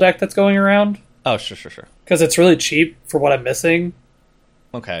the Gruul deck that's going around. Oh, sure. Because it's really cheap for what I'm missing.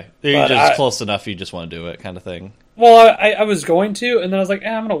 Okay. You're just close enough you just want to do it kind of thing. Well, I was going to, and then I was like,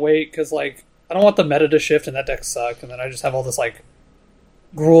 I'm going to wait, because like, I don't want the meta to shift and that deck suck, and then I just have all this like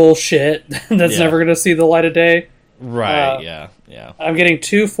Gruul shit that's never going to see the light of day. Right, yeah. I'm getting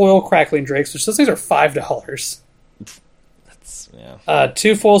 2 foil Crackling Drakes, which those things are $5. that's yeah.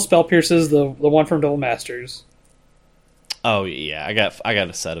 2 full spell pierces, the one from Double Masters. Oh yeah, I got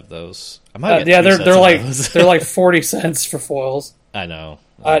a set of those. I might yeah, get they're like those. they're like 40 cents for foils. I know.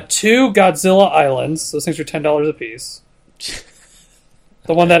 2 Godzilla Islands. Those things are $10 a piece.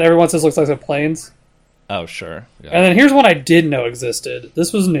 The one that everyone says looks like the planes. Oh sure. Yeah. And then here's one I didn't know existed.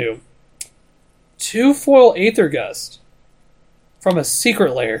 This was new. 2 foil Aether Gust from a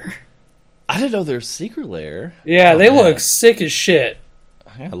secret lair. I didn't know there's secret lair. Yeah, Oh, they man. look sick as shit.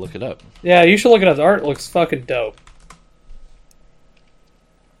 I gotta look it up. Yeah, you should look it up. The art looks fucking dope.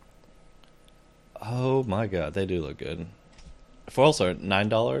 Oh my god, they do look good. Foils are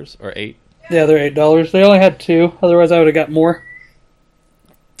 $9 or $8. Yeah, they're $8. They only had 2. Otherwise, I would have got more.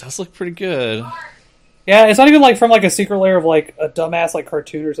 Does look pretty good. Yeah, it's not even like from like a secret lair of like a dumbass like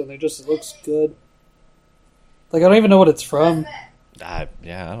cartoon or something. It just looks good. Like I don't even know what it's from. I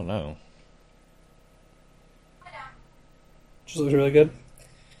don't know. Just looks really good.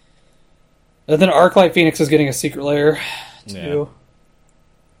 And then Arclight Phoenix is getting a secret lair too. Yeah.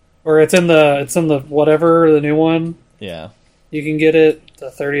 Or it's in the whatever, the new one. Yeah. You can get it, the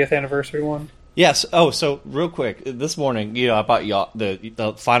 30th anniversary one. Yes. Oh, so real quick, this morning, I bought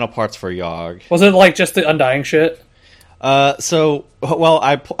the final parts for Yogg. Was it like just the Undying shit? I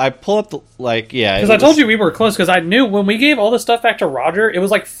pull up the Because I told you we were close. Because I knew when we gave all the stuff back to Roger, it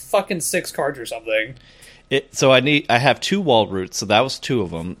was like fucking 6 cards or something. I have 2 Wald Roots, so that was 2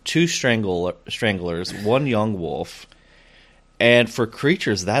 of them. 2 Stranglers, 1 Young Wolf, and for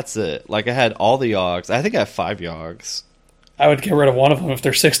creatures, that's it. Like I had all the Yoggs. I think I have 5 Yoggs. I would get rid of one of them if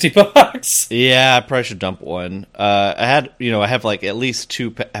they're $60. Yeah, I probably should dump one. I have like at least 2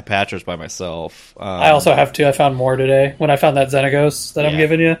 Patchers by myself. I also have 2. I found more today when I found that Xenagos that I'm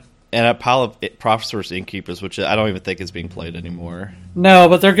giving you. And a pile of Professor's Innkeepers, which I don't even think is being played anymore. No,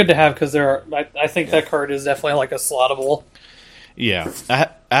 but they're good to have because I think that card is definitely like a slottable. Yeah, I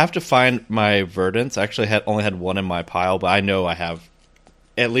have to find my Verdants. I actually only had 1 in my pile, but I know I have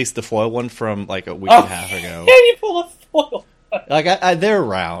at least the foil one from like a week and a half ago. Yeah, you pull a foil. Like they're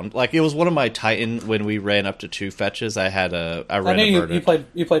around. Like it was one of my Titan when we ran up to 2 fetches. I ran I knew a Verdant.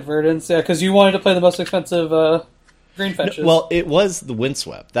 you played Verdants, yeah, because you wanted to play the most expensive green fetches. Well, it was the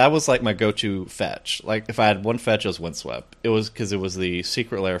Windswept. That was like my go-to fetch. Like if I had one fetch, it was Windswept. It was because it was the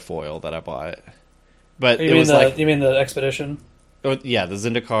Secret Lair foil that I bought. But you mean the Expedition? Yeah, the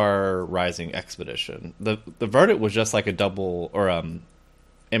Zendikar Rising Expedition. The Verdant was just like a double or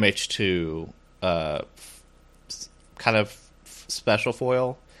MH2 kind of special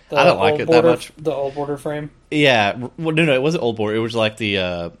foil. I don't like it that much. The old border frame. Yeah, well, no, it wasn't old border. It was like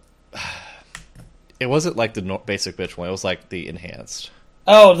the. It wasn't like the basic bitch one. It was like the enhanced.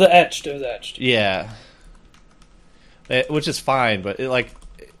 Oh, the etched. It was etched. Yeah, which is fine, but it like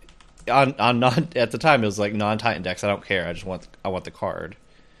on non at the time it was like non-Titan decks. I don't care. I want the card.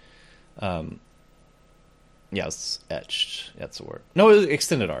 Yeah, it's etched. That's the word. No, it was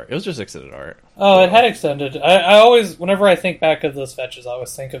extended art. It was just extended art. Oh, it had extended. I always, whenever I think back of those fetches, I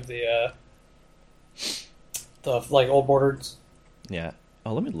always think of the like old borders. Yeah.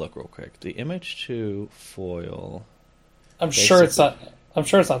 Oh, let me look real quick. The MH2 foil. I'm sure it's not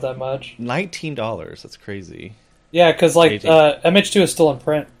that much. $19. That's crazy. Yeah, because like MH2 is still in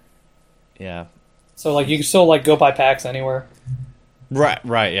print. Yeah. So like you can still like go buy packs anywhere.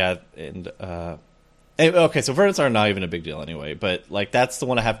 Right. Yeah, and okay, so Verdants are not even a big deal anyway, but like that's the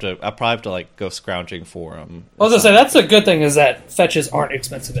one I probably have to like go scrounging for them. I was gonna say that's a good thing is that fetches aren't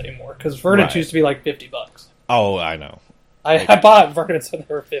expensive anymore because Verdants used to be like $50. Oh, I know. I bought Verdants when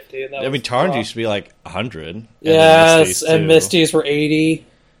they were 50, and Tarns used to be like 100. Yes, and Misties were 80.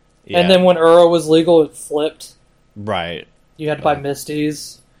 Yeah. And then when Uro was legal, it flipped. Right. You had to buy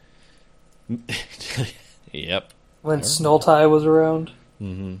Misties. Yep. When Snulltide was around.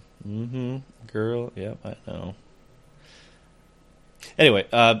 Girl, yep, I know. Anyway,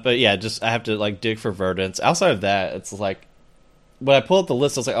 but yeah, just I have to like dig for Verdants. Outside of that, it's like when I pull up the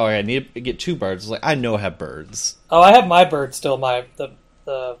list, I was like, oh, I need to get 2 birds. It's like I know I have birds. Oh, I have my bird still. The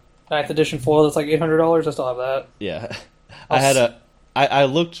 9th edition foil that's like $800. I still have that. Yeah, I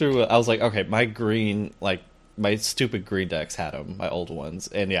looked through. I was like, okay, my green, like my stupid green decks had them, my old ones,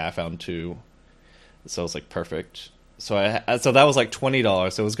 and yeah, I found 2. So I was like, perfect. So so that was like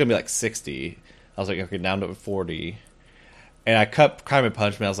 $20. So it was gonna be like $60. I was like, okay, down to 40. And I cut Crime and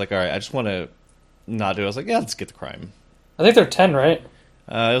Punishment. I was like, all right, I just want to not do it. I was like, yeah, let's get the crime. I think they're 10, right?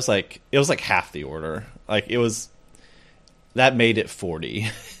 It was like half the order. Like it was that made it 40.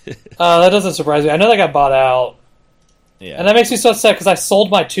 That doesn't surprise me. I know they got bought out. Yeah, and that makes me so upset because I sold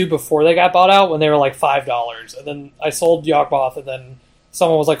my 2 before they got bought out when they were like $5, and then I sold Yawgmoth, and then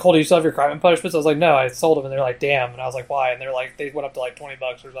someone was like, "Cole, do you still have your crime and punishments?" I was like, "No, I sold them," and they're like, "Damn," and I was like, "Why?" And they're like, "They went up to like $20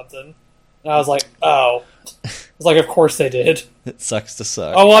 or something," and I was like, "Oh," I was like, "Of course they did." It sucks to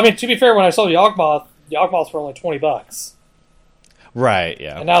suck. Oh well, I mean, to be fair, when I sold Yawgmoths were only $20. Right,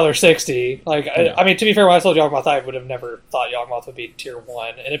 yeah. And now they're 60. Like, Yeah. I mean, to be fair, when I sold Yawgmoth, I would have never thought Yawgmoth would be tier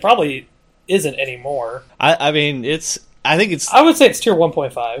 1, and it probably isn't anymore. I mean, I think it's... I would say it's tier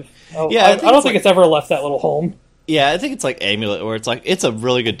 1.5. Yeah, I don't think it's ever left that little home. Yeah, I think it's like Amulet, where it's like, it's a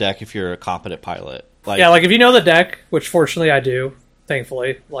really good deck if you're a competent pilot. Like, Yeah, like, if you know the deck, which fortunately I do,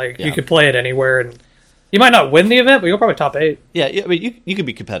 thankfully, like, Yeah. you could play it anywhere, and you might not win the event, but you'll probably top 8. yeah, I mean, you could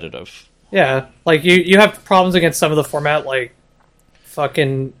be competitive. Yeah, like, you have problems against some of the format, like,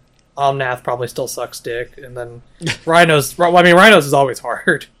 fucking Omnath probably still sucks dick, and then Rhinos is always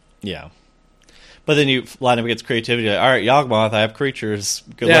hard. Yeah. But then you line up against creativity, like, all right, Yawgmoth, I have creatures.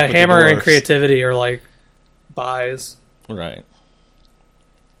 Good Yeah, luck with Hammer the and dwarves. creativity are like buys. Right.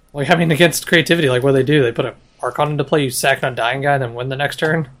 Like, I mean, against creativity, like, what do? They put an Archon into play, you sack an Undying guy, and then win the next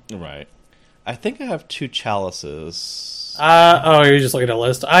turn? Right. I think I have 2 chalices. Oh, you're just looking at a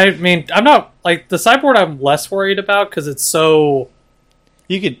list. I mean, I'm not, like, the sideboard I'm less worried about, because it's so...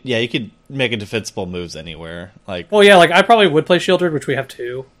 You could make a defensible moves anywhere. Like, Well, yeah, like, I probably would play Shieldred, which we have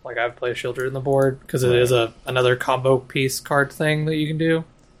 2. Like, I would play Shieldred in the board, because it is another combo piece card thing that you can do.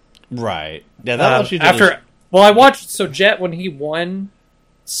 right. Yeah, that lets you do after... this- Well, I watched, so Jet, when he won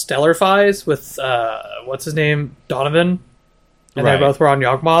Stellar Fies with, what's his name, Donovan, and Right. they both were on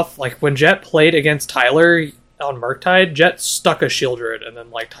Yawgmoth, like, when Jet played against Tyler on Murktide, Jet stuck a Shieldred, and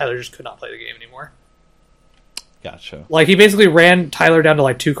then, like, Tyler just could not play the game anymore. Gotcha. Like, he basically ran Tyler down to,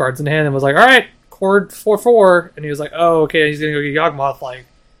 like, 2 cards in hand and was like, alright, cord 4/4, and he was like, oh, okay, he's gonna go get Yawgmoth, like,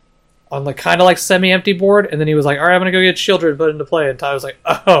 on, like, kind of, like, semi-empty board, and then he was like, alright, I'm gonna go get Shieldred and put it into play, and Tyler was like,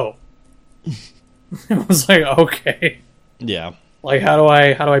 oh. It was like, okay. Yeah. Like, how do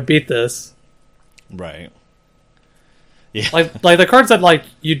I beat this? Right. Yeah. Like the cards that like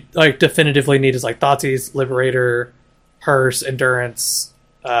you like definitively need is like Thoughtseize, Liberator, Hearse, Endurance,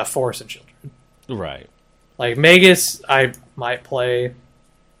 Force, and Children. Right. Like Magus, I might play.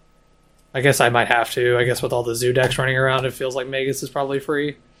 I guess I might have to. I guess with all the Zoo decks running around, it feels like Magus is probably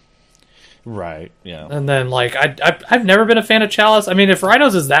free. Right. Yeah. And then like I've never been a fan of Chalice. I mean, if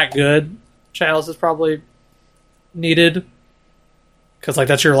Rhinos is that good, Chalice is probably needed because like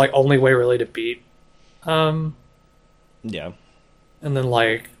that's your like only way really to beat. Yeah. And then,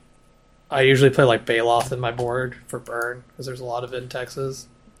 like, I usually play, like, Baloth in my board for burn, because there's a lot of it in Texas.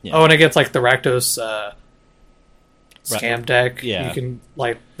 Yeah. Oh, and it gets, like, the Rakdos scam deck. Yeah. You can,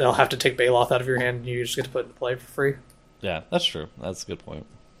 like, they'll have to take Baloth out of your hand, and you just get to put it into play for free. Yeah. That's true. That's a good point.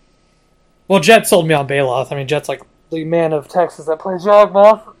 Well, Jet sold me on Baloth. I mean, Jet's, like, the man of Texas that plays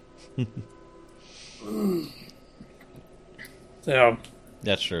Yawgmoth. So...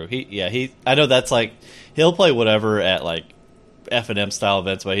 That's true. I know that's like he'll play whatever at like F&M style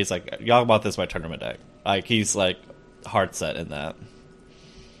events, but he's like Yawgmoth is my tournament deck. Like he's like hard set in that.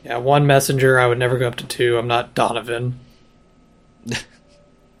 Yeah, 1 messenger. I would never go up to 2. I'm not Donovan.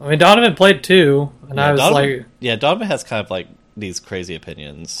 I mean, Donovan played 2, and I was Donovan, like... Donovan has kind of like these crazy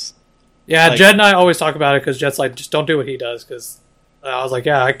opinions. Yeah, Like- Jed and I always talk about it because Jed's like, just don't do what he does. Because I was like,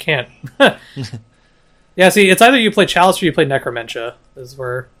 yeah, I can't. Yeah, see, it's either you play Chalice or you play Necromentia. Is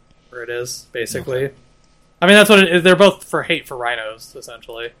where it is basically. Okay. I mean, that's what it is. They're both for hate for Rhinos,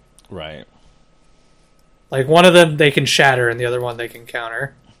 essentially. Right. Like one of them they can shatter, and the other one they can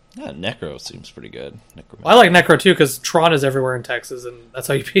counter. Yeah, Necro seems pretty good. Well, I like Necro too because Tron is everywhere in Texas, and that's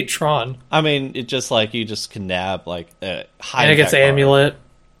how you beat Tron. I mean, it just like you just can nab like high And it gets impact card.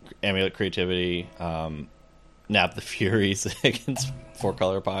 Amulet. Creativity, nab the Furies against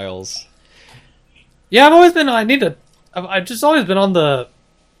 4-color piles. Yeah, I've always been. I've just always been on the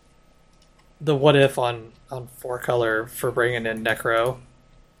what if on 4-color for bringing in Necro.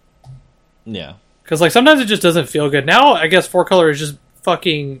 Yeah. Because like sometimes it just doesn't feel good. Now I guess 4-color is just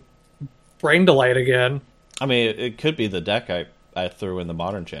fucking Brain Delight again. I mean, it could be the deck I threw in the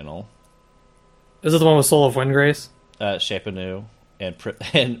Modern channel. Is it the one with Soul of Windgrace? Shape Anew and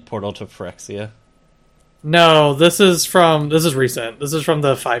Portal to Phyrexia. No, this is recent. This is from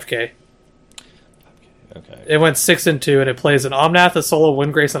the 5K. Okay. It went 6 and 2, and it plays an Omnath, a Soul of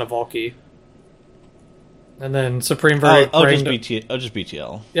Windgrace, and a Valky. And then Supreme Verdict. Just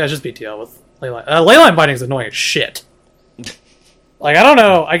BTL. Yeah, it's just BTL with Leyline. Leyline Binding is annoying as shit. Like, I don't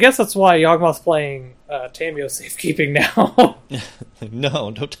know. I guess that's why Yawgmoth's playing Tamio Safekeeping now.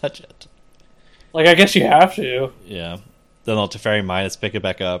 No, don't touch it. Like, I guess you have to. Yeah. Then they'll Teferi Minus pick it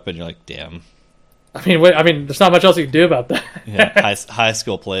back up, and you're like, damn. I mean, there's not much else you can do about that. Yeah, high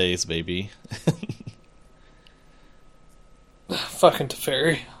skill plays, baby. Fucking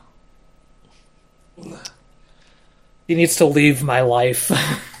Teferi. He needs to leave my life.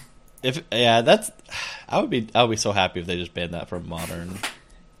 I would be so happy if they just banned that from Modern.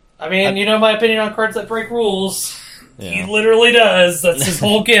 I mean, you know my opinion on cards that break rules. Yeah. He literally does. That's his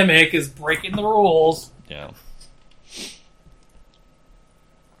whole gimmick, is breaking the rules. Yeah.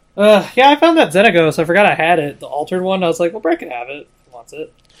 Yeah, I found that Xenagos. I forgot I had it. The altered one. I was like, well, Brett can have it if he wants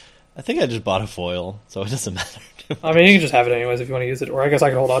it. I think I just bought a foil, so it doesn't matter. I mean, you can just have it anyways if you want to use it. Or I guess I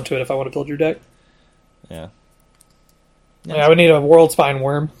can hold on to it if I want to build your deck. Yeah. Yeah, I would need a World Spine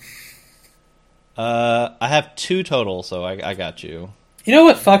Worm. I have 2 total, so I got you. You know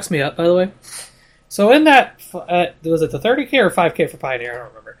what fucks me up, by the way? So in that, was it the 30k or 5k for Pioneer? I don't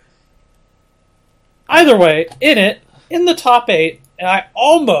remember. Either way, in the top 8, and I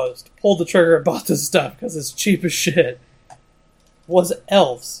almost pulled the trigger and bought this stuff because it's cheap as shit, was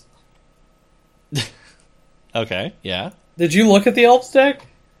Elves. Okay, yeah. Did you look at the Elves deck?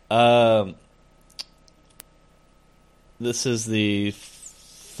 This is the...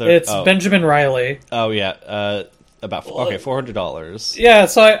 It's Benjamin Riley. Oh, yeah. $400. Yeah,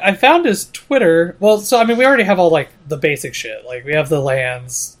 so I found his Twitter. Well, so, I mean, we already have all, like, the basic shit. Like, we have the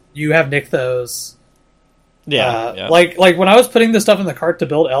lands. You have Nykthos. Yeah. Like when I was putting this stuff in the cart to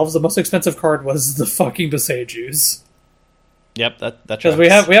build Elves, the most expensive card was the fucking Besejus. Yep, that because we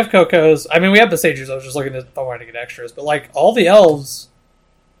have Cocos. I mean, we have Besejus. I was just looking if I wanted to get extras, but like all the Elves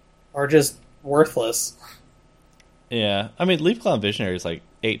are just worthless. Yeah, I mean, Leaf Clown Visionary is like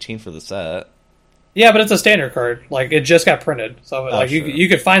 18 for the set. Yeah, but it's a standard card. Like it just got printed, so like sure. you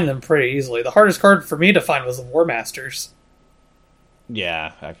could find them pretty easily. The hardest card for me to find was the War Masters.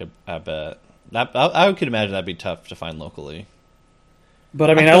 Yeah, I bet. I could imagine that'd be tough to find locally. But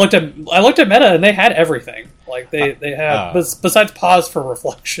I mean, I looked at Meta and they had everything. Like they had besides Pause for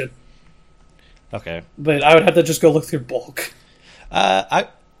Reflection. Okay, but I would have to just go look through bulk. I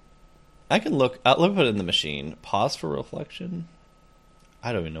can look. Let me put it in the machine. Pause for Reflection.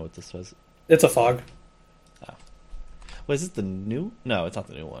 I don't even know what this was. It's a fog. Oh. Was it the new? No, it's not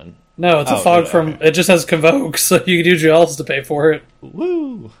the new one. No, it's a fog from. Okay. It just has Convoke, so you can use your else to pay for it.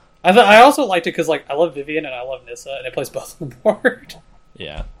 Woo! I also liked it because like I love Vivian and I love Nissa, and it plays both on the board.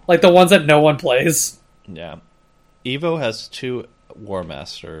 Yeah, like the ones that no one plays. Yeah, Evo has 2 War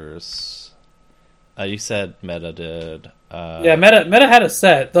Masters. You said Meta did. Yeah, Meta had a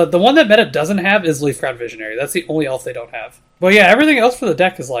set. The one that Meta doesn't have is Leaf Crown Visionary. That's the only elf they don't have. But yeah, everything else for the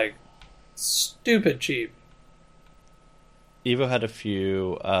deck is like stupid cheap. Evo had a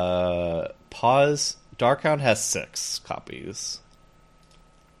few. Pause. Darkhound has 6 copies.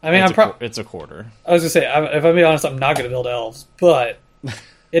 I mean, it's a quarter. I was gonna say, if I'm being honest, I'm not gonna build elves, but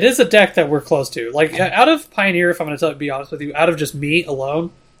it is a deck that we're close to. Like out of Pioneer, if I'm gonna be honest with you, out of just me alone,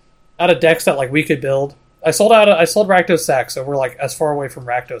 out of decks that like we could build, I sold Rakdos Sack, so we're like as far away from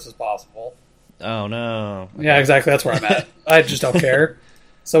Rakdos as possible. Oh no! Yeah, exactly. That's where I'm at. I just don't care.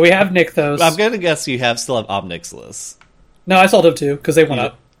 So we have Nykthos. I'm gonna guess you still have Omnixilus. No, I sold him too because they went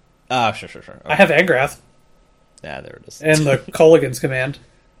up. Ah, sure. Okay. I have Angrath. Yeah, there it is. And the Kolaghan's Command.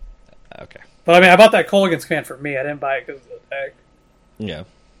 Okay. But I mean, I bought that Kolaghan's Command for me. I didn't buy it because of the deck. Yeah.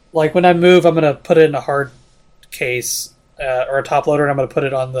 Like when I move, I'm gonna put it in a hard case or a top loader, and I'm gonna put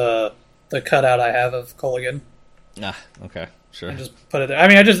it on the cutout I have of Kolaghan. Ah, okay, sure. And just put it there. I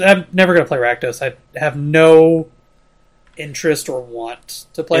mean, I'm never gonna play Rakdos. I have no interest or want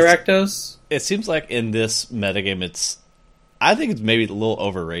to play Rakdos. It seems like in this metagame, I think it's maybe a little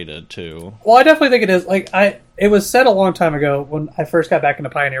overrated too. Well, I definitely think it is. Like it was said a long time ago when I first got back into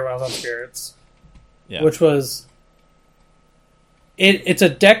Pioneer when I was on Spirits, which was it's a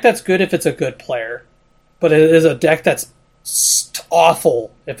deck that's good if it's a good player, but it is a deck that's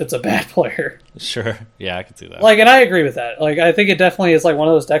awful if it's a bad player. Sure, yeah, I can see that. Like, and I agree with that. Like, I think it definitely is like one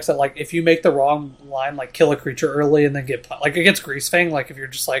of those decks that, like, if you make the wrong line, like kill a creature early and then get like against Greasefang, like if you're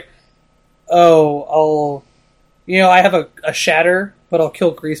just like, oh, I have a shatter, but I'll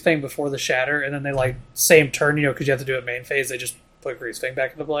kill Greasefang before the shatter, and then they like same turn, because you have to do it main phase. They just put Greasefang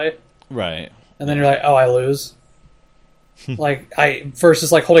back into play, right? And then you're like, oh, I lose. Like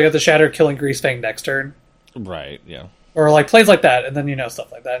versus like holding out the shatter, killing Greasefang next turn, right? Yeah. Or like plays like that, and then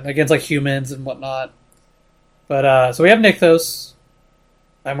stuff like that, and against like humans and whatnot. But so we have Nykthos,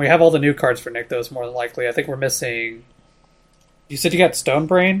 and we have all the new cards for Nykthos. More than likely, I think we're missing. You said you got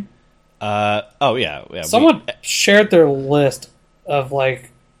Stonebrain. Oh yeah. Someone shared their list of like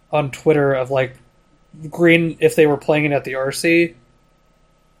on Twitter of like green if they were playing it at the RC.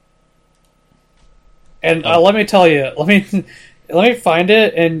 And let me tell you, let me find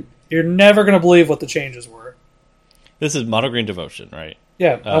it, and you're never gonna believe what the changes were. This is Mono Green Devotion, right?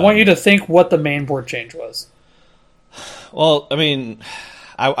 Yeah, I want you to think what the main board change was. Well, I mean,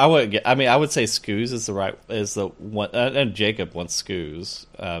 I would get. I mean, I would say Skoos is the one, and Jacob wants Skoos.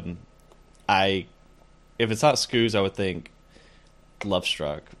 If it's not Skoos, I would think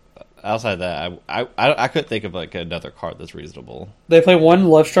Lovestruck. Outside that, I couldn't think of like another card that's reasonable. They play one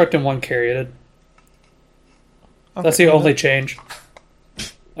Lovestruck and one Caryatid. Okay, That's the only change.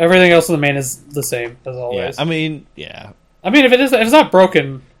 Everything else in the main is the same as always. Yeah, I mean, yeah. I mean, if it's not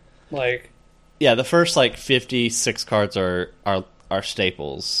broken, like Yeah, the first like 56 cards are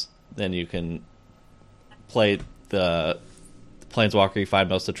staples. Then you can play the Planeswalker you find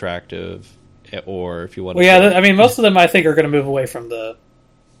most attractive, or if you want. Well, yeah, I mean, most of them I think are going to move away from the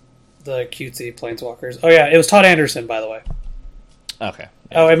cutesy Planeswalkers. Oh yeah, it was Todd Anderson, by the way. Okay.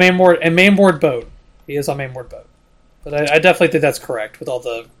 Oh, and mainboard boat. He is on mainboard boat, but I definitely think that's correct with all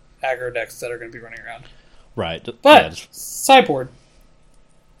the aggro decks that are going to be running around. Right, But sideboard,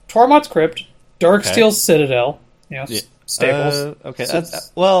 Tormod's Crypt, Darksteel's Citadel, staples. Okay,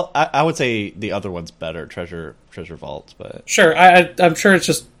 well, I would say the other one's better, Treasure Vault, but Sure, I'm sure it's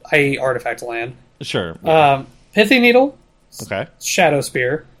just i.e. artifact land. sure. Pithy Needle, Okay. Shadow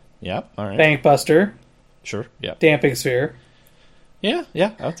Spear, Yeah. All right. Bankbuster, Sure. Yeah. Damping Sphere, Yeah.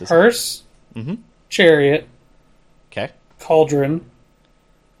 Yeah. I would say so. Hearse, Mm-hmm. Chariot, Okay. Cauldron,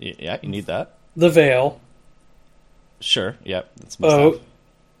 Yeah, you need that. the Veil, Sure. Yep. That's Boat,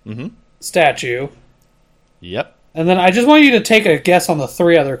 Mm-hmm. Statue, Yep. and then I just want you to take a guess on the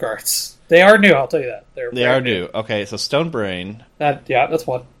three other cards. They are new, I'll tell you that. They very are new. Okay, so Stone Brain. That's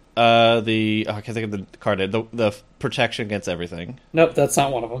one. I can't think of the card name. The protection against everything. Nope, that's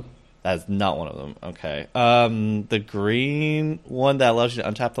not one of them. That's not one of them. Okay. The green one that allows you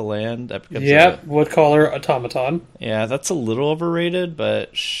to untap the land. That becomes Woodcaller Automaton. yeah, that's a little overrated,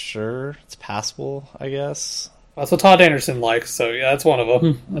 but sure, it's passable, I guess. That's what Todd Anderson likes, so yeah, that's one of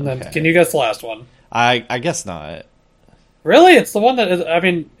them. And then, Okay. can you guess the last one? I guess not. Really? It's the one that is, I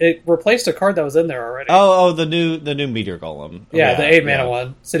mean, it replaced a card that was in there already. Oh, the new Meteor Golem. Yeah, the 8-mana one.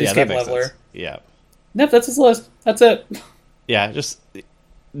 Yeah, that Cityscape makes Leveler. sense. Yeah. Nope, that's his list. That's it. Yeah, just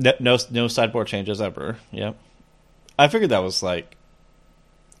no sideboard changes ever. Yeah. I figured that was like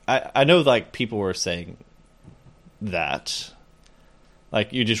I know like people were saying that.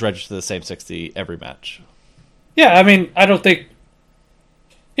 Like you just register the same 60 every match. Yeah, I mean, I don't think...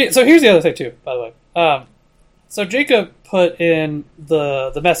 Yeah, so here's the other thing, too, by the way. So Jacob put in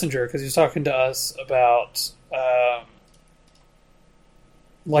the messenger, because he was talking to us about,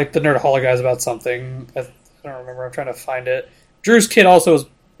 like, the Nerdaholic guys about something. I don't remember. I'm trying to find it. Drew's kid also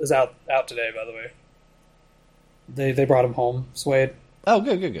is out today, by the way. They brought him home, Suede. Oh,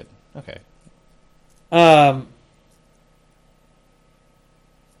 good. Okay.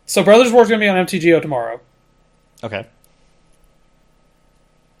 So Brothers War's going to be on MTGO tomorrow. Okay.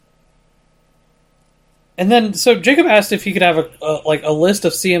 And then, so Jacob asked if he could have a list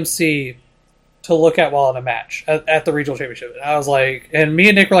of CMC to look at while in a match at the regional championship. And I was like, and me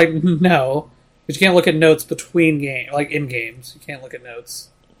and Nick were like, no, because you can't look at notes between like in games. You can't look at notes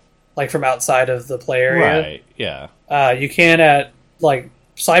like from outside of the play area. Right. Yeah. You can at like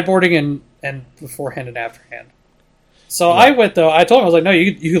sideboarding and beforehand and afterhand. So Right. I told him, I was like, no,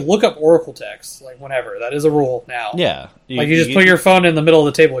 you can look up Oracle text like whenever. That is a rule now. Yeah. You just put your phone in the middle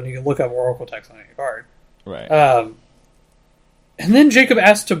of the table and you can look up Oracle text on your card. right. And then Jacob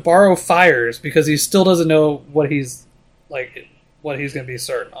asked to borrow Fires because he still doesn't know what he's going to be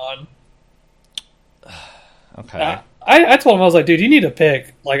certain on. Okay. I told him, I was like, dude, you need to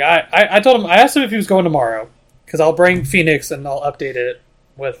pick. Like, I told him, I asked him if he was going tomorrow because I'll bring Phoenix and I'll update it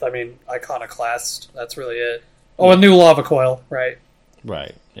with, Iconoclast. That's really it. Oh, a new Lava Coil, right?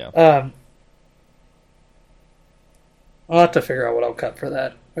 Right. Yeah. I'll have to figure out what I'll cut for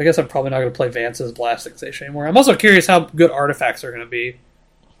that. I guess I'm probably not going to play Vance's Blast Fixation anymore. I'm also curious how good artifacts are going to be.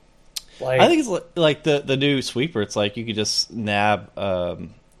 Like, I think it's like the new sweeper. It's like you could just nab. Oh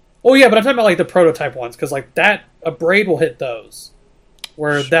yeah, but I'm talking about like the prototype ones because like that a braid will hit those,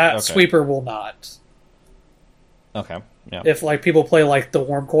 where that Okay. sweeper will not. Okay. Yeah. If like people play like the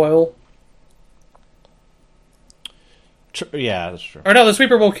Worm Coil, Yeah, that's true. or no, the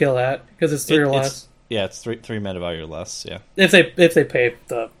sweeper will kill that because it's 3 or less. Yeah, it's three mana value or less. Yeah. If they pay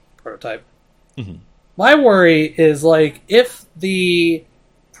the prototype. Mm-hmm. My worry is like if the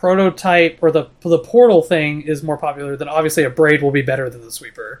prototype or the portal thing is more popular, then obviously a braid will be better than the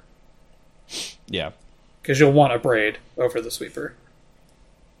sweeper Yeah. because you'll want a braid over the sweeper.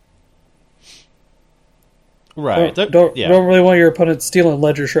 Right. Don't yeah. really want your opponent stealing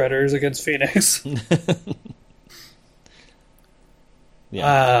ledger shredders against Phoenix.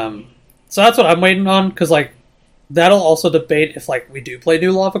 Yeah. So that's what I'm waiting on because like that'll also debate if like we do play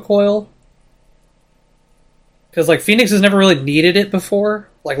new Lava Coil. Because, like, Phoenix has never really needed it before.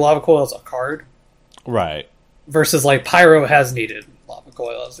 Like, Lava Coil is a card. Right. Versus, like, Pyro has needed Lava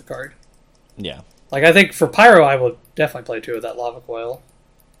Coil as a card. Yeah. Like, I think for Pyro, I would definitely play 2 of that Lava Coil.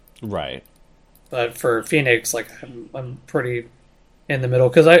 Right. But for Phoenix, like, I'm pretty in the middle.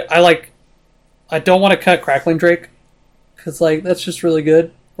 Because I don't want to cut Crackling Drake. Because, like, that's just really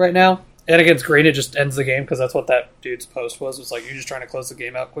good right now. And against green, it just ends the game. Because that's what that dude's post was. It was like, you're just trying to close the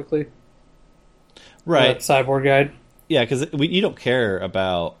game out quickly. Right. Sideboard guide. Yeah, because you don't care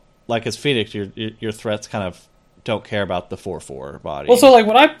about... Like, as Phoenix, your threats kind of don't care about the 4/4 body. Well, so, like,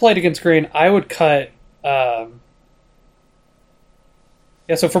 when I played against green, I would cut...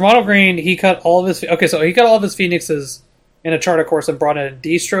 Yeah, so for mono green, he cut all of his... Okay, so he cut all of his Phoenixes in a Charter Course and brought in a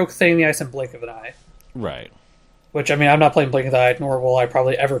D-Stroke, Thing the Ice, and Blink of an Eye. Right. Which, I mean, I'm not playing Blink of the Eye, nor will I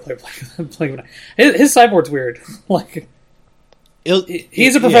probably ever play Blink of an Eye. His sideboard's weird. Like,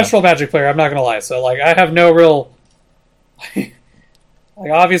 he's a professional Magic player, I'm not going to lie. So, like, I have no real...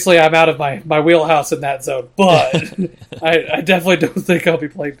 Like, obviously, I'm out of my wheelhouse in that zone, but I definitely don't think I'll be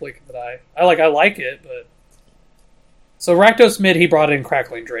playing Blink of an Eye. I like it, but... So, Rakdos mid, he brought in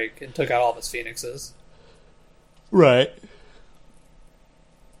Crackling Drake and took out all of his Phoenixes. Right.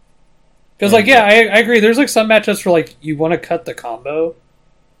 Because, like, yeah, I agree. There's, like, some matchups where, like, you want to cut the combo.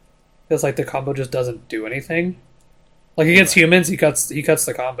 Because, like, the combo just doesn't do anything. Like, against humans, he cuts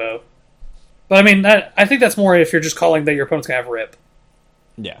the combo. But, I mean, I think that's more if you're just calling that your opponent's going to have rip.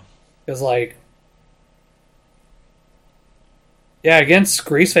 Yeah. Because, like... Yeah, against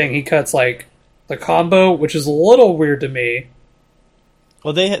Greasefang, he cuts, like, the combo, which is a little weird to me.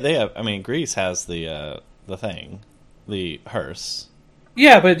 Well, they have... I mean, Grease has the thing. The hearse.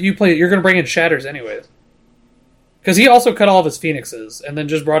 Yeah, but you're going to bring in Shatters anyways. Because he also cut all of his Phoenixes, and then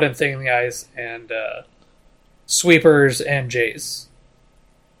just brought in Thing in the Ice, and Sweepers, and Jace.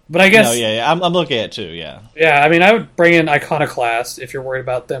 But I guess... No, yeah. I'm looking at it too, yeah. Yeah, I mean, I would bring in Iconoclast if you're worried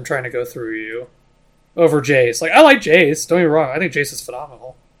about them trying to go through you over Jace. Like, I like Jace, don't get me wrong. I think Jace is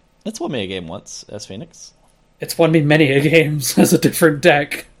phenomenal. It's won me a game once as Phoenix. It's won me many a games as a different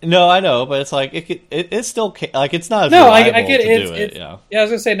deck. No, I know, but it's like it's still like it's not as no. reliable I get to it. do it. Yeah, I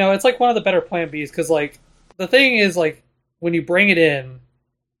was gonna say no. It's like one of the better Plan Bs because like the thing is like when you bring it in,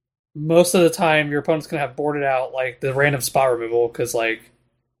 most of the time your opponent's gonna have boarded out like the random spot removal because like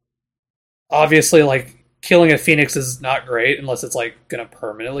obviously like killing a Phoenix is not great unless it's like gonna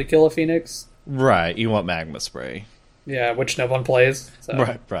permanently kill a Phoenix. right. You want Magma Spray, Yeah, which no one plays.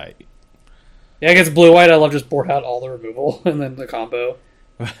 So. right. Yeah, against blue-white, I love just board out all the removal and then the combo.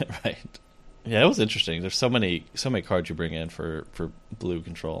 Right. Yeah, it was interesting. There's so many cards you bring in for blue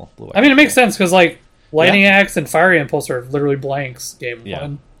control. Blue I mean, it makes sense because like Lightning Axe and Fiery Impulse are literally blanks game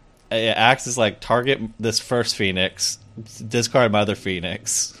one. Axe is like target this first Phoenix, discard my other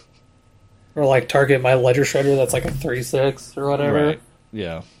Phoenix, or like target my Ledger Shredder that's like a 3/6 or whatever. Right.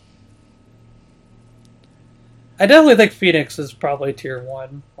 Yeah. I definitely think Phoenix is probably tier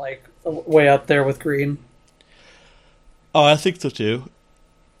 1, like way up there with green. Oh, I think so too.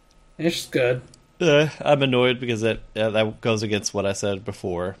 It's just good. I'm annoyed because that goes against what I said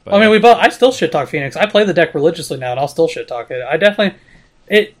before. But I mean, I still shit talk Phoenix. I play the deck religiously now, and I'll still shit talk it. I definitely.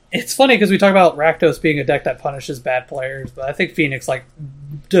 It's funny because we talk about Rakdos being a deck that punishes bad players, but I think Phoenix like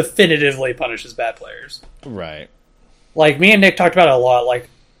definitively punishes bad players. Right. Like me and Nick talked about it a lot. Like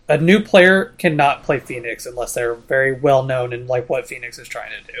a new player cannot play Phoenix unless they're very well known in like what Phoenix is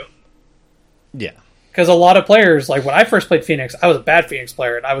trying to do. Yeah. Because a lot of players, like when I first played Phoenix, I was a bad Phoenix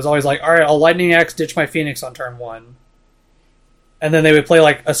player, and I was always like, all right, I'll Lightning Axe, ditch my Phoenix on turn 1. And then they would play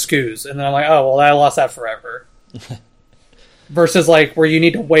like a Scooz, and then I'm like, oh, well, I lost that forever. Versus like where you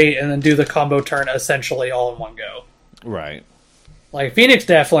need to wait and then do the combo turn essentially all in one go. Right. Like Phoenix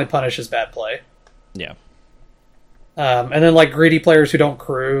definitely punishes bad play. Yeah. And then like greedy players who don't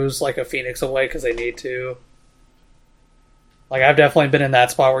cruise like a Phoenix away because they need to. Like, I've definitely been in that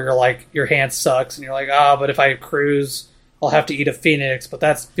spot where you're like, your hand sucks, and you're like, but if I cruise, I'll have to eat a Phoenix, but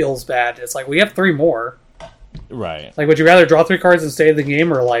that feels bad. It's like, we have 3 more. Right. Like, would you rather draw 3 cards and stay in the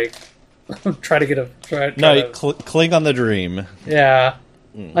game, or, like, try to get a... cling on the dream. Yeah.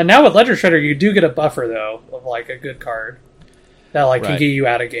 And now with Ledger Shredder, you do get a buffer, though, of, like, a good card that, like, can get you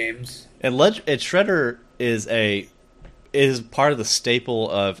out of games. And Shredder is part of the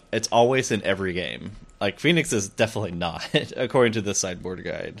staple of, it's always in every game. Like, Phoenix is definitely not, according to the sideboard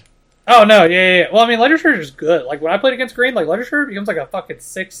guide. Oh, no, yeah. Well, I mean, Ledger Shredder is good. Like, when I played against green, like, Ledger Shredder becomes like a fucking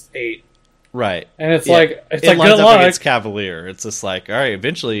 6/8. Right. And it's like, it good lines up luck. against Cavalier. It's just like, all right,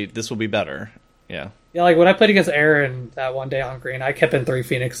 eventually this will be better. Yeah. Yeah, like, when I played against Aaron that one day on green, I kept in 3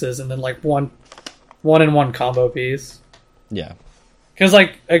 Phoenixes and then, like, one-in-one combo piece. Yeah. Because,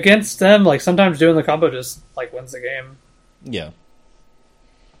 like, against them, like, sometimes doing the combo just, like, wins the game. Yeah.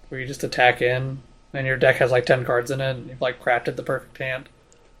 Where you just attack in, and your deck has, like, 10 cards in it, and you've, like, crafted the perfect hand.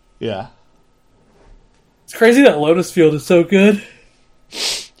 Yeah. It's crazy that Lotus Field is so good.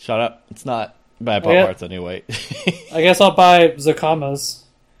 Shut up. It's not. But I bought hearts anyway. I guess I'll buy Zakama's,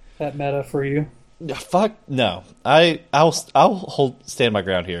 that meta, for you. Fuck no. I'll stand my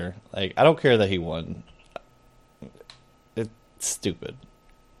ground here. Like, I don't care that he won. It's stupid.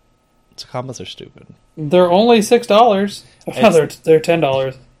 Takamas are stupid. They're only $6. Oh, they're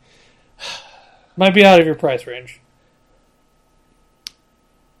 $10. Might be out of your price range.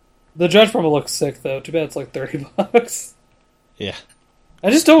 The Judge promo looks sick though. Too bad it's like $30. Yeah. I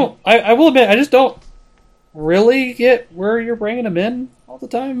just don't. I will admit, I just don't really get where you're bringing them in all the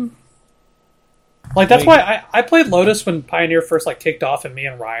time. Like, that's why I played Lotus when Pioneer first, like, kicked off, and me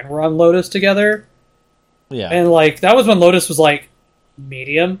and Ryan were on Lotus together. Yeah. And, like, that was when Lotus was, like,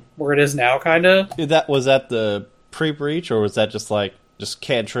 medium, where it is now, kind of. Was that the pre-breach, or was that just, like, just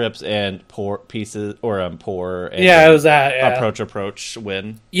cantrips and poor pieces, or poor and yeah, it was that, yeah. Approach,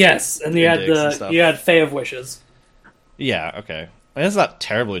 win? Yes, and you had Fae of Wishes. Yeah, okay. I mean, it's not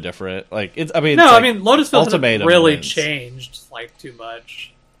terribly different. Like, I mean, Lotus Field hasn't really changed, like, too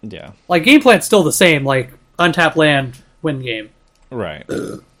much. Yeah. Like, game plan's still the same, like, untap land, win game. Right.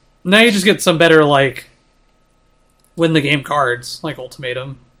 Now you just get some better, like, win the game cards, like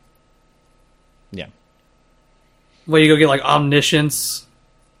Ultimatum. Yeah. Where you go get, like, Omniscience.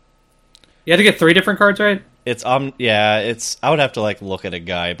 You had to get 3 different cards, right? It's I would have to, like, look at a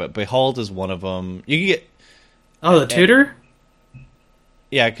guy, but Behold is one of them. You can get... Oh, the Tutor?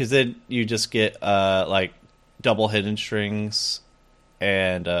 Yeah, because then you just get, like, double hidden strings...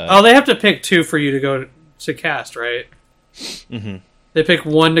 And they have to pick 2 for you to go to cast, right? Mm-hmm. They pick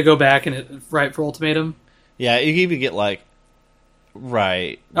 1 to go back and right for Ultimatum. Yeah, you can even get like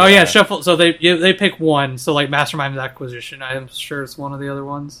right. Oh yeah, shuffle. So they pick 1. So like Mastermind's Acquisition, I'm sure it's one of the other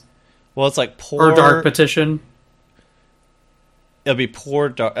ones. Well, it's like poor or Dark Petition. It'll be poor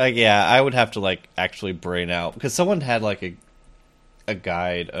dark. Yeah, I would have to like actually brain out because someone had like a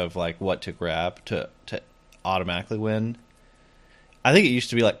guide of like what to grab to automatically win. I think it used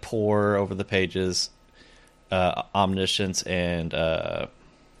to be like pour over the pages, omniscience, and like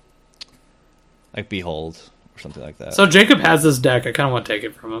behold or something like that. So Jacob has this deck. I kind of want to take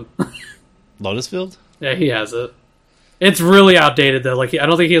it from him. Lotus Field? Yeah, he has it. It's really outdated though. Like I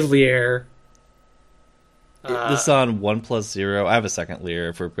don't think he has Lier. This is on 1+0. I have a second Lier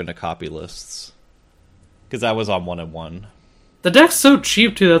if we're going to copy lists because that was on 1-1. The deck's so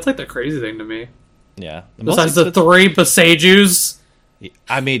cheap too. That's like the crazy thing to me. Yeah. Besides the 3 Besejus.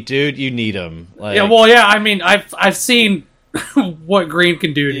 I mean, dude, you need them. Like, yeah, well, yeah. I mean, I've seen what green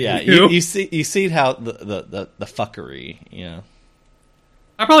can do to you. Yeah, you see how the fuckery. You know.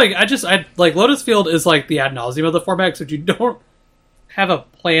 I like Lotus Field is like the ad nauseum of the format, so you don't have a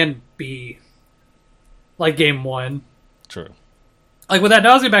plan B. Like game 1. True. Like with ad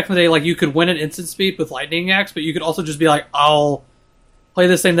nauseum back in the day, like you could win at instant speed with Lightning Axe, but you could also just be like, I'll play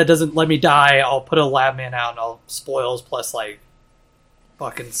this thing that doesn't let me die. I'll put a lab man out and I'll spoils plus like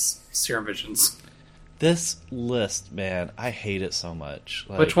fucking Serum Visions. This list, man, I hate it so much.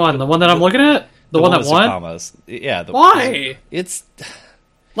 Like, which one? The one that I'm looking at? The one that won? Sakamas. Yeah. Why? It's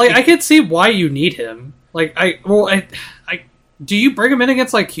like I could see why you need him. Like I do you bring him in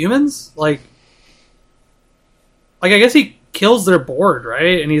against like humans? Like I guess he kills their board,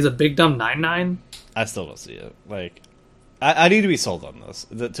 right? And he's a big dumb 9/9. I still don't see it. Like I need to be sold on this.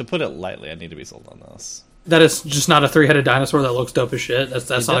 To put it lightly, I need to be sold on this. That is just not a 3-headed dinosaur that looks dope as shit.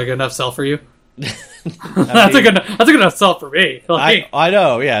 That's not a good enough sell for you. That's a good enough sell for me. Like, I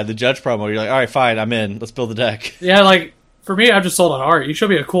know, yeah. The Judge promo, you're like, all right, fine, I'm in. Let's build the deck. Yeah, like for me, I'm just sold on art. You show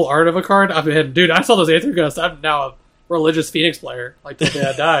me a cool art of a card, I'm in. Dude, I saw those Aether Gusts. I'm now a religious Phoenix player. Like the day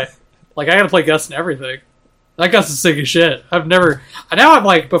I die. Like I gotta play Gust and everything. That Gust is sick as shit. I'm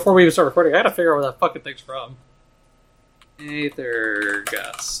like, before we even start recording, I gotta figure out where that fucking thing's from. Aether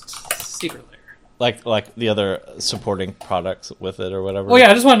Gust. Secret Lair. Like the other supporting products with it or whatever. Well, yeah,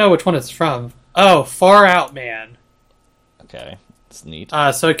 I just want to know which one it's from. Oh, Far Out Man. Okay, it's neat.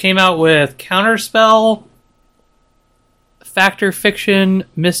 So it came out with Counterspell, Factor Fiction,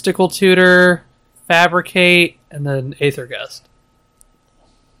 Mystical Tutor, Fabricate, and then Aether Gust.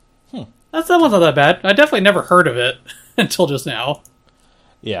 That one's not that bad. I definitely never heard of it until just now.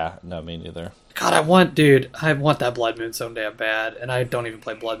 Yeah, no, me neither. God, I want that Blood Moon so damn bad, and I don't even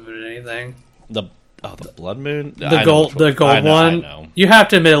play Blood Moon in anything. The Blood Moon? The gold one? I know. You have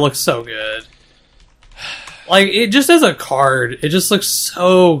to admit it looks so good. Like, it just as a card, it just looks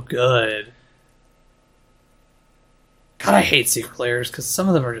so good. God, I hate secret layers because some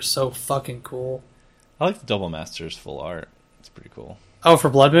of them are just so fucking cool. I like the Double Masters full art. It's pretty cool. Oh, for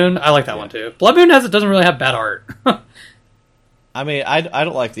Blood Moon? I like that one too. Blood Moon doesn't really have bad art. I mean, I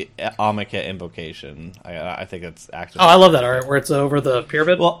don't like the Omega invocation. I think it's actually. Oh, I love that art where it's over the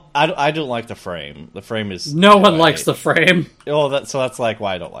pyramid. Well, I don't like the frame. The frame is no one likes the frame. Oh, that's like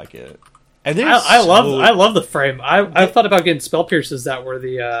why I don't like it. And I love the frame. I thought about getting spell pierces that were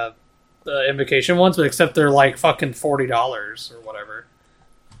the invocation ones, but except they're like fucking $40 or whatever.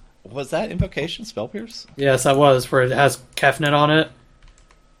 Was that invocation spell pierce? Yes, that was where it has Kefnet on it.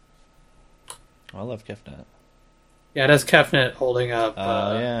 Oh, I love Kefnet. Yeah, it has Kefnet holding up.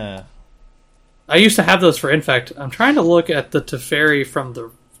 Oh, yeah. I used to have those for Infect. I'm trying to look at the Teferi from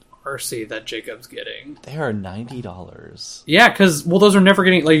the RC that Jacob's getting. They are $90. Yeah, because, well, those are never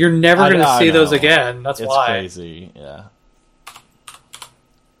getting... Like, you're never going to see those again. That's why. It's crazy, yeah.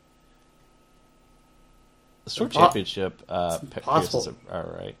 The Sword Championship pierces are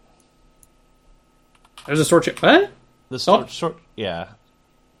alright. There's a Sword Championship... What? The Sword... Yeah.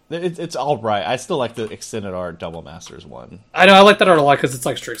 It's all right. I still like the extended art Double Masters one. I know, I like that art a lot because it's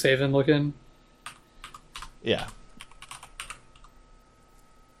like Strixhaven looking. Yeah.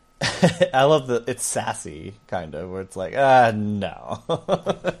 I love it's sassy, kind of, where it's like, no.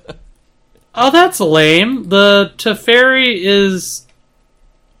 Oh, that's lame. The Teferi is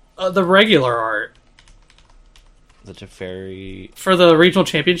the regular art. The Teferi... For the regional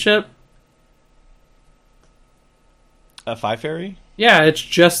championship? A 5 fairy? Yeah, it's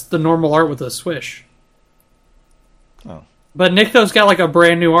just the normal art with a swish. Oh. But Nikto's got like a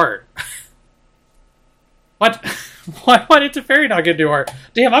brand new art. What? Why did Teferi not get new art?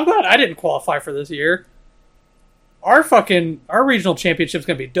 Damn, I'm glad I didn't qualify for this year. Our regional championship's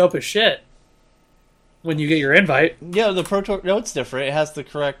gonna be dope as shit when you get your invite. Yeah, the Pro Tour... No, it's different. It has the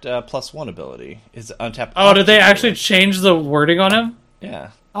correct +1 ability. It's untapped... Oh, did they actually change the wording on him?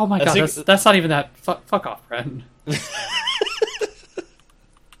 Yeah. Oh my god, that's not even that... Fuck off, Brent.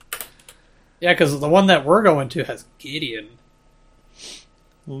 Yeah, because the one that we're going to has Gideon.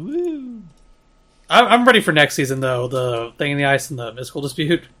 Woo. I'm ready for next season, though. The Thing in the Ice and the Mystical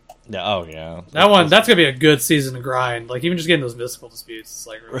Dispute. Yeah, oh, yeah. That's going to be a good season to grind. Like, even just getting those Mystical Disputes. It's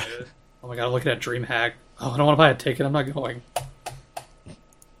like, really good. Oh my god, I'm looking at DreamHack. Oh, I don't want to buy a ticket. I'm not going.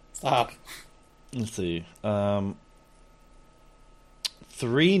 Stop. Let's see. 3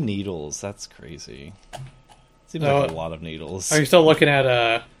 needles. That's crazy. Seems like a lot of needles. Are you still looking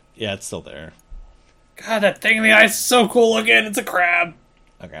at... Yeah, it's still there. God, that Thing in the Ice is so cool looking. It's a crab.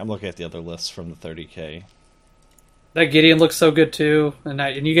 Okay, I'm looking at the other lists from the 30K. That Gideon looks so good, too.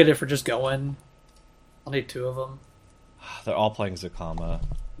 And you get it for just going. I'll need 2 of them. They're all playing Zakama.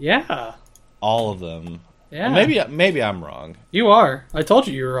 Yeah. All of them. Yeah. Well, maybe I'm wrong. You are. I told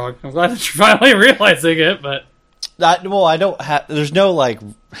you were wrong. I'm glad that you're finally realizing it, but... I don't have... There's no, like...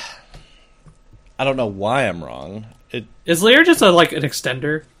 I don't know why I'm wrong. Is Lear just an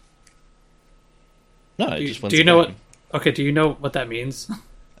extender? No, it just wins. Do you know what? Okay, do you know what that means?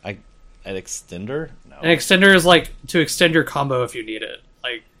 An extender? No. An extender is like to extend your combo if you need it,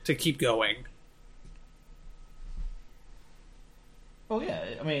 like to keep going. Oh yeah,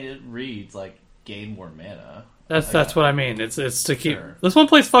 I mean it reads like gain more mana. That's what I mean. It's to keep. Sure. This one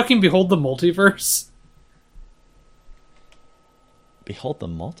plays fucking Behold the Multiverse. Behold the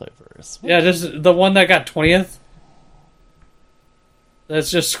Multiverse. What? Yeah, just the one that got 20th. That's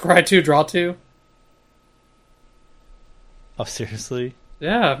just scry 2, draw 2. Oh, seriously?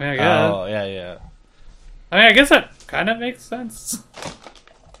 Yeah, I mean, I guess. Oh, yeah. I mean, I guess that kind of makes sense.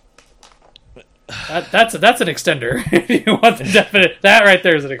 That's an extender. If you want the definite, that right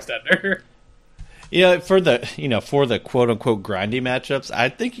there is an extender. Yeah, for the quote unquote grindy matchups, I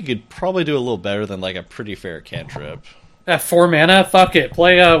think you could probably do a little better than like a Pretty Fair cantrip. At 4 mana, fuck it.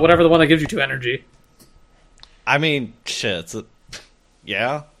 Play whatever the one that gives you 2 energy. I mean, shit.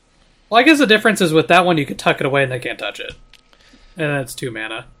 Yeah. Well, I guess the difference is with that one, you can tuck it away and they can't touch it. And then it's 2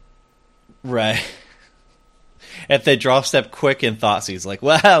 mana. Right. If they draw step quick in Thoughtseize, like,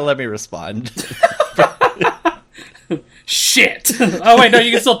 well, let me respond. Shit! Oh, wait, no,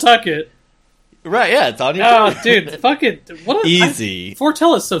 you can still tuck it. Right, yeah, it's on your Oh, turn. dude, fuck it. Easy.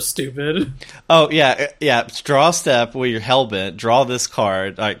 Foretell is so stupid. Oh, yeah. Draw step with your Hellbent, draw this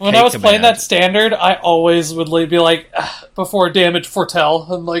card. When I was playing that standard, I always would be like, before damage,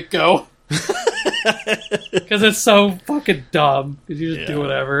 Foretell, and like, go. Because it's so fucking dumb. Because you just do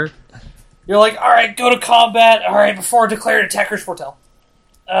whatever. You're like, alright, go to combat. Alright, before declared attackers, Foretell.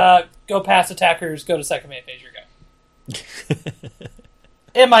 Go past attackers, go to second main phase, your go.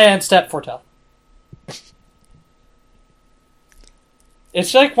 In my end step, Foretell.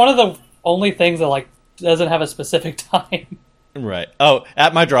 It's like one of the only things that like doesn't have a specific time. Right. Oh,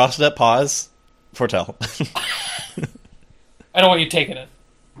 at my draw step, pause. Foretell. I don't want you taking it.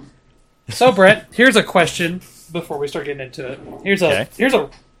 So, Brett, here's a question before we start getting into it. Here's a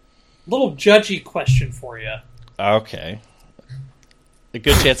little judgy question for you. Okay. A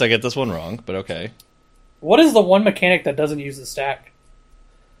good chance I get this one wrong, but okay. What is the one mechanic that doesn't use the stack?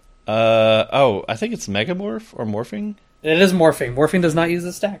 I think it's Megamorph or Morphing. It is Morphing. Morphing does not use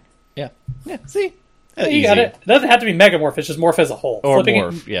the stack. Yeah. See? Yeah, you got it. It doesn't have to be Megamorph, it's just Morph as a whole. Or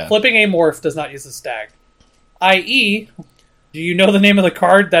Morph, yeah. Flipping a Morph does not use the stack. I.e., do you know the name of the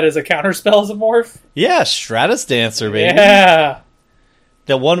card that is a counterspell as a Morph? Yeah, Stratus Dancer, baby. Yeah.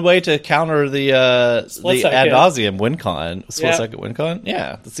 The one way to counter the ad nauseum win con, split second win con.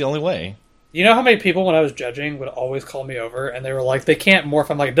 Yeah, that's the only way. You know how many people when I was judging would always call me over and they were like, they can't morph.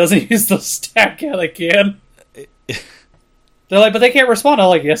 I'm like, it doesn't use the stack. Yeah, they can. They're like, but they can't respond. I'm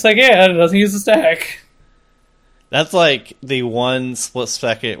like, yes, they can. It doesn't use the stack. That's like the one split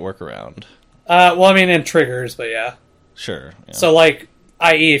second workaround. Well, I mean, in triggers, but yeah. Sure. Yeah. So, like,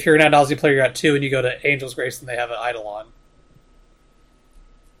 i.e., if you're an ad nauseum player, you're at 2 and you go to Angel's Grace and they have an Eidolon,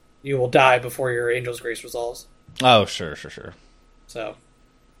 you will die before your Angel's Grace resolves. Oh, sure. So,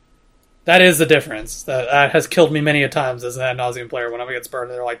 that is the difference. That has killed me many a times as an ad nauseum player. When I get burned,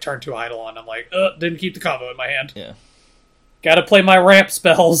 they're like, turn to Eidolon. I'm like, didn't keep the combo in my hand. Yeah. Gotta play my ramp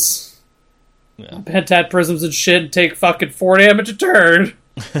spells. Yeah. Pentat prisms and shit and take fucking 4 damage a turn.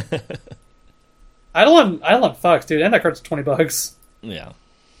 Eidolon fucks, dude. And that card's $20. Yeah.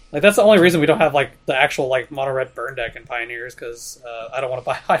 Like, that's the only reason we don't have, like, the actual, like, mono red burn deck in Pioneers, because I don't want to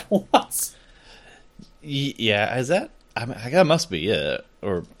buy Eidolons. Yeah, is that... I mean, that must be it.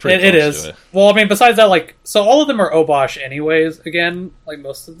 Or pretty it close is. to it. Well, I mean, besides that, like... So all of them are Obosh anyways, again. Like,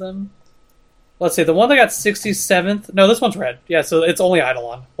 most of them. Let's see, the one that got 67th... No, this one's red. Yeah, so it's only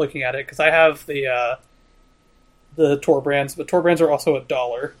Eidolon, looking at it, because I have the Tor brands, but Tor brands are also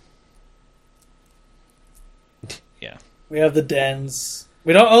 $1. Yeah. We have the Dens.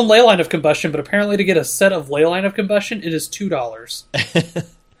 We don't own Leyline of Combustion, but apparently to get a set of Leyline of Combustion, it is $2.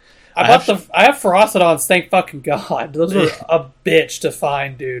 I have Ferocidons, thank fucking God. Those were a bitch to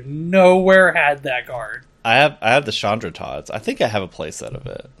find, dude. Nowhere had that card. I have the Chandra Tots. I think I have a playset of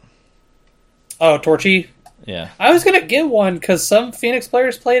it. Oh, Torchy? Yeah. I was gonna get one because some Phoenix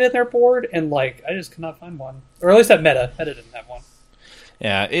players played in their board, and like I just could not find one. Or at least at Meta. Meta didn't have one.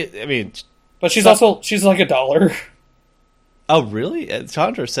 Yeah, I mean... But she's like $1. Oh, really?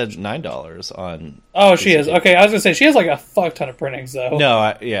 Chandra said $9 on... Oh, she is. Okay, I was gonna say, she has like a fuck ton of printings, though.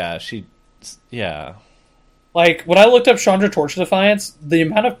 No, yeah. Like, when I looked up Chandra Torch Defiance, the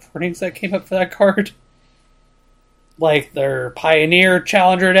amount of printings that came up for that card... Like, their Pioneer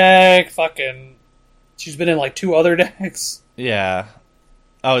Challenger deck, fucking... She's been in, like, 2 other decks. Yeah.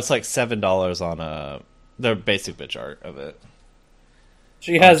 Oh, it's like $7 on the basic bitch art of it.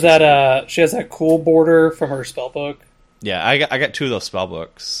 She has that cool border from her spellbook. Yeah, I got 2 of those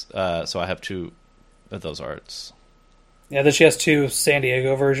spellbooks, so I have 2 of those arts. Yeah, then she has 2 San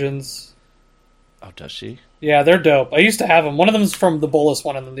Diego versions. Oh, does she? Yeah, they're dope. I used to have them. One of them's from the Bolus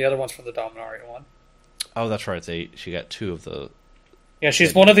one, and then the other one's from the Dominaria one. Oh, that's right. She got 2 of the... Yeah,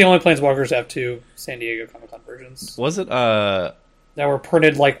 she's one of the only Planeswalkers to have 2 San Diego Comic-Con versions. Was it, that were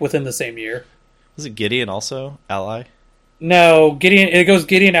printed, like, within the same year. Was it Gideon also? Ally? No, Gideon... It goes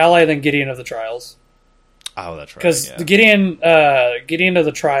Gideon Ally, then Gideon of the Trials. Oh, that's right. Because the Gideon of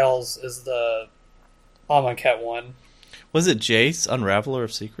the Trials is the Amonkhet one. Was it Jace, Unraveler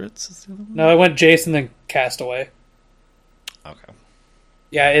of Secrets? Is the other one? No, it went Jace and then Castaway. Okay.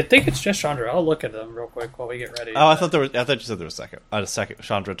 Yeah, I think it's just Chandra. I'll look at them real quick while we get ready. Oh, I thought you said there was a second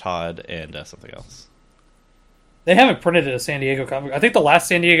Chandra Todd and something else. They haven't printed it at San Diego Comic. I think the last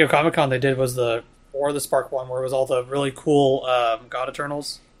San Diego Comic Con they did was the War of the Spark one, where it was all the really cool God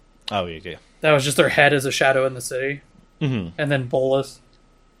Eternals. Oh yeah. That was just their head as a shadow in the city, and then Bolus.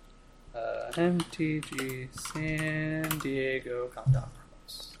 MTG San Diego Comic Con.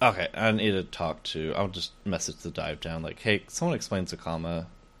 Okay, I need to talk to... I'll just message the dive down, like, hey, someone explain Zakama.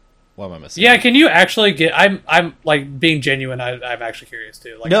 What am I missing? Yeah, can you actually get... I'm like, being genuine, I'm actually curious,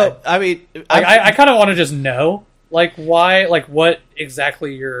 too. Like, no, I mean... I kind of want to just know, like, why... Like, what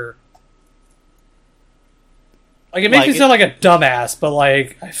exactly you're... Like, it makes me sound like a dumbass, but,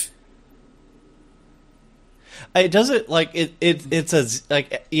 like... It doesn't, like, it's a...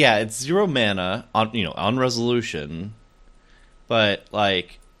 Like, yeah, it's 0 mana on resolution, but,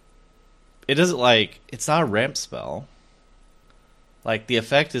 like... It doesn't, like... It's not a ramp spell. Like, the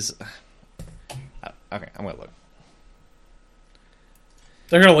effect is... Okay, I'm gonna look.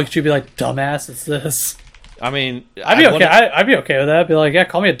 They're gonna look at you and be like, dumbass, it's this. I mean, I'd be okay. I'd be okay with that. I'd be like, yeah,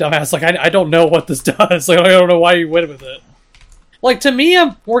 call me a dumbass. Like, I don't know what this does. Like, I don't know why you went with it. Like, to me,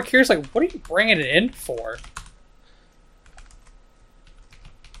 I'm more curious. Like, what are you bringing it in for?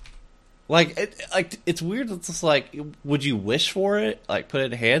 Like, it's weird. It's just like, would you wish for it? Like, put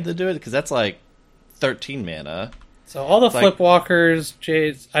it in hand to do it? Because that's like 13 mana. So all the It's flip like- walkers,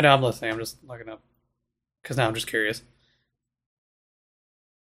 Jades. I know I'm listening. I'm just looking up because now I'm just curious.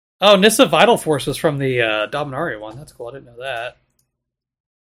 Oh, Nissa Vital Force was from the Dominaria one. That's cool. I didn't know that.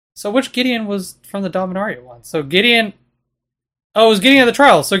 So which Gideon was from the Dominaria one? So Gideon. Oh, it was Gideon of the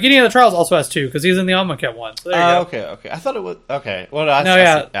Trials. So Gideon of the Trials also has 2 because he's in the Amonkhet one. So there you go. Okay. I thought it was okay. Well, no, No,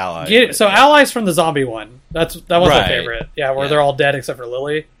 yeah. Ally. So Allies from the zombie one. That was my Right. favorite. Yeah, where Yeah. they're all dead except for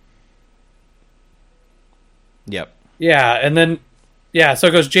Lily. Yep. Yeah, and then so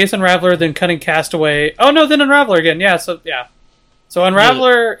it goes Jason Unraveler, then Cunning Castaway. Oh no, then Unraveler again. Yeah, so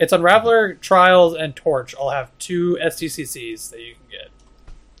Unraveler, it's Unraveler, Trials, and Torch all have 2 STCCs that you can get.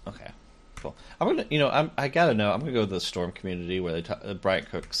 Okay. Cool. I'm gonna, I gotta know. I'm gonna go with the Storm community where they Brian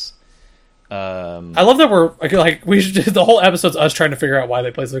Cooks. I love that we're like we should do the whole episode's us trying to figure out why they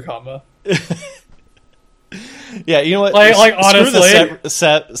play Zakama. Yeah, you know what? Like Screw honestly, the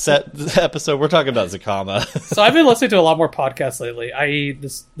set episode. We're talking about Zakama. so I've been listening to a lot more podcasts lately. I.e.,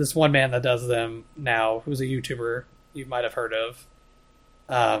 this one man that does them now, who's a YouTuber you might have heard of.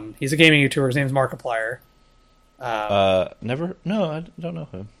 He's a gaming YouTuber. His name's Markiplier. Never. No, I don't know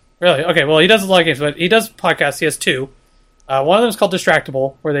him. Really? Okay. Well, he does a lot of games, but he does podcasts. He has 2. One of them is called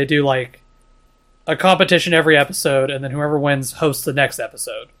Distractable, where they do like a competition every episode, and then whoever wins hosts the next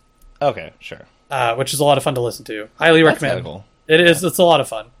episode. Okay, sure. Which is a lot of fun to listen to. Highly That's recommend. kinda cool. It is. It's a lot of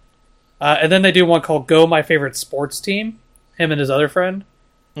fun. And then they do one called Go My Favorite Sports Team. Him and his other friend,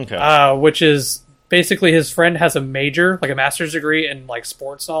 Okay. which is basically his friend has a major, like a master's degree in like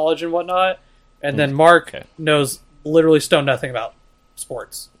sports knowledge and whatnot, and then Mark Okay. knows literally stone nothing about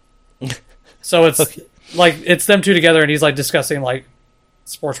sports. So it's like it's them 2 together, and he's like discussing like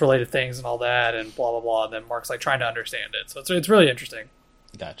sports related things and all that, and blah blah blah. And then Mark's like trying to understand it. So it's really interesting.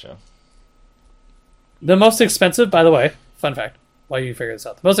 Gotcha. The most expensive, by the way, fun fact, while you figure this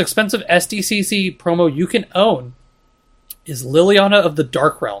out, the most expensive SDCC promo you can own is Liliana of the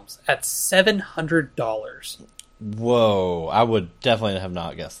Dark Realms at $700. Whoa, I would definitely have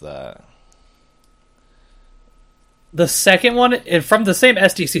not guessed that. The second one, and from the same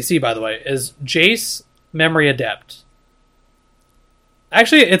SDCC, by the way, is Jace Memory Adept.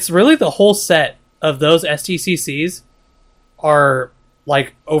 Actually, it's really the whole set of those SDCCs are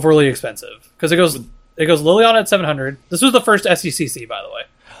like overly expensive because it goes Liliana at 700. This was the first SDCC, by the way.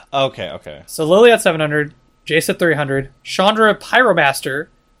 Okay. So Lily at 700, Jace at 300, Chandra Pyromaster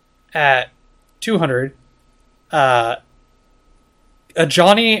at 200, a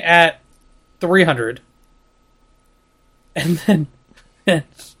Johnny at 300, and then who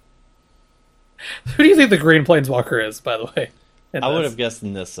do you think the Green Planeswalker is, by the way? I would have guessed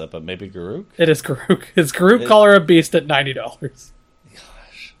Nissa, but maybe Garuk? It is Garuk. It's Garuk, Caller of Beast at $90.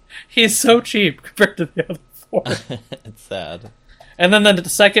 Gosh. He's so cheap compared to the other 4. It's sad. And then the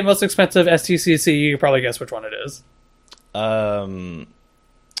second most expensive STCC, you can probably guess which one it is.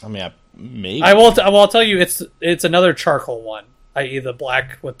 Maybe. I'll tell you, it's another charcoal one, i.e. the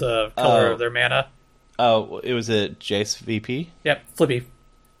black with the color of their mana. Oh, it was a Jace VP? Yep, Flippy.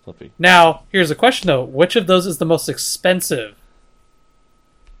 Flippy. Now, here's a question though: which of those is the most expensive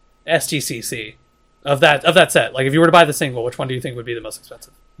STCC of that set? Like, if you were to buy the single, which one do you think would be the most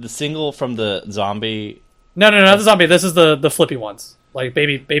expensive? The single from the zombie. No, not the zombie. This is the Flippy ones, like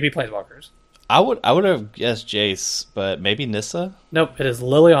baby Planeswalkers. I would have guessed Jace, but maybe Nissa? Nope, it is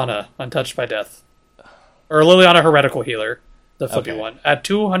Liliana, Untouched by Death, or Liliana Heretical Healer, the Flippy Okay. one at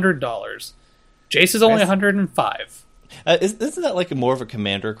 $200. Jace is only That's- 105. Isn't that like more of a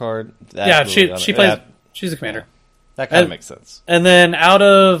commander card? That Yeah, Liliana- she plays. yeah, She's a commander. that kind of And- makes sense. And then out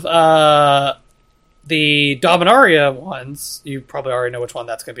of the Dominaria ones, you probably already know which one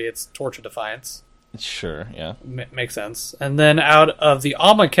that's going to be. It's Torch of Defiance. Sure, yeah. Makes sense. And then out of the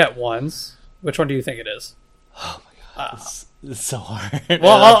Amonkhet ones, which one do you think it is? It's so hard.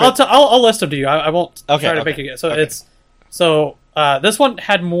 Well, I'll list them to you. I won't Okay, try to okay, make it get. So okay. this one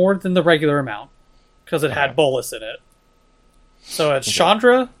had more than the regular amount because it had Okay. Bolus in it. So it's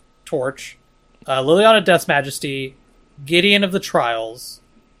Chandra, Torch, Liliana Death's Majesty, Gideon of the Trials,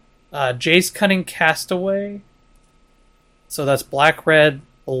 Jace Cunning Castaway. So that's black, red,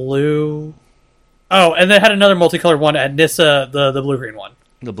 blue. Oh, and they had another multicolored one at Nissa, the blue-green one.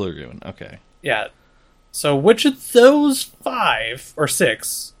 The blue one, okay. Yeah. So which of those 5 or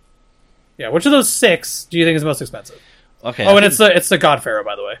 6? Yeah, which of those 6 do you think is the most expensive? Okay. Oh, and it's the God Pharaoh,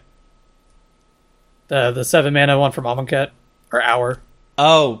 by the way. The 7 mana one from Amonkhet, or Hour.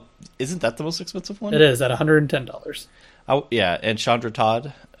 Oh, isn't that the most expensive one? It is at $110. Oh, yeah, and Chandra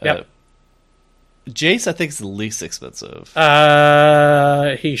Todd. Yep. Jace, I think, is the least expensive.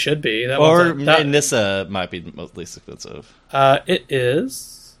 He should be. Nissa might be the least expensive. It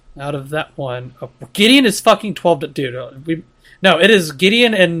is out of that one. Oh, Gideon is fucking $12. Dude, no, it is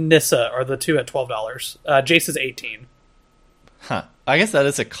Gideon and Nissa are the two at $12. Jace is $18. Huh. I guess that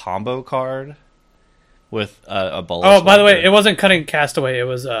is a combo card with a bullet. Oh, by the way, it wasn't Cunning Castaway. It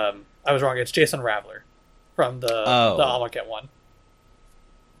was I was wrong. It's Jason Raveler from the Amonkhet one.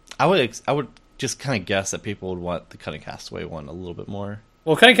 I would just kind of guess that people would want the Cunning Castaway one a little bit more.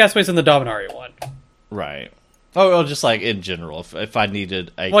 Well, Cunning Castaway's in the Dominaria one. Right. Oh, just like in general, if I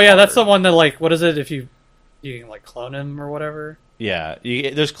needed a Well, yeah, card. that's the one that, like, what is it if you can, like, clone him or whatever? Yeah,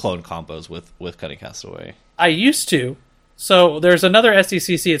 there's clone combos with Cunning Castaway. I used to. So there's another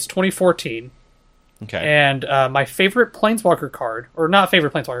SDCC, it's 2014. Okay. And my favorite Planeswalker card, or not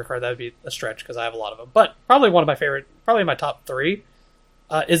favorite Planeswalker card, that would be a stretch because I have a lot of them, but probably one of my favorite, probably my top 3,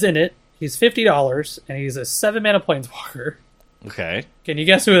 is in it. He's $50, and he's a 7 mana Planeswalker. Okay. Can you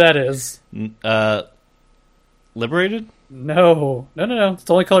guess who that is? Liberated? No. It's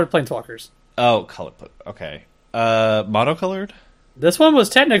only colored Planeswalkers. Oh, color. Okay. Monocolored? This one was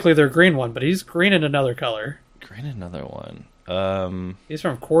technically their green one, but he's green in another color. Green, another one. He's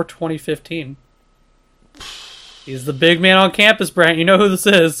from Core 2015. He's the big man on campus, Brent. You know who this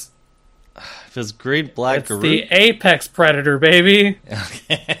is. If it's green, black, It's Garou. the Apex Predator, baby.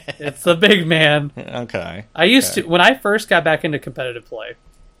 Okay. It's the big man. Okay. I used to, when I first got back into competitive play,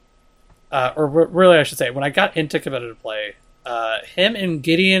 really I should say, when I got into competitive play, him and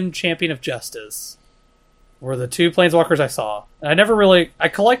Gideon, Champion of Justice, were the two Planeswalkers I saw. And I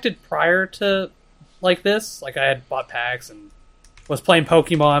collected prior to like this. Like I had bought packs and was playing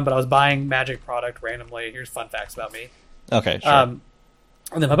Pokemon, but I was buying Magic product randomly. Here's fun facts about me. Okay, sure.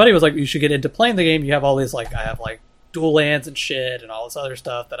 And then my buddy was like, you should get into playing the game. You have all these, like, I have, like, dual lands and shit and all this other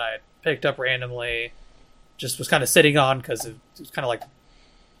stuff that I had picked up randomly. Just was kind of sitting on because it was kind of, like,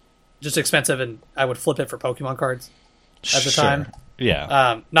 just expensive, and I would flip it for Pokemon cards at the time.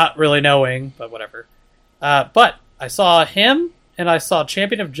 Yeah. Not really knowing, but whatever. But I saw him, and I saw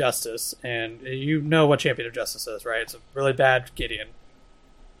Champion of Justice, and you know what Champion of Justice is, right? It's a really bad Gideon.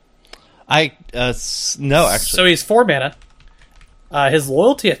 No, actually. So he's 4 mana. His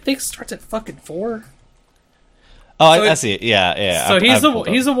loyalty, I think, starts at fucking 4. Oh, so I see it. Yeah. So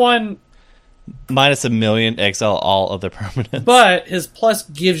he's the one minus $1 million, exile all other permanents. But his plus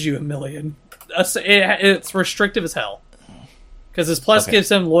gives you $1 million. It's restrictive as hell because his plus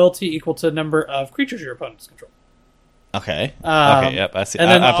gives him loyalty equal to the number of creatures your opponents control. Okay. Okay. Yep. I see. And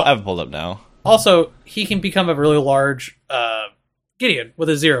then I have it pulled up now. Also, he can become a really large Gideon with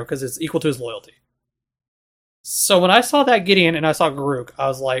a 0 because it's equal to his loyalty. So when I saw that Gideon and I saw Garruk, I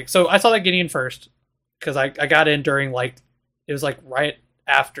was like, so I saw that Gideon first because I got in during it was like right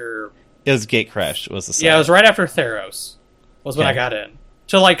after. It was Gate Crash. Was the set. Yeah, it was right after Theros was when I got in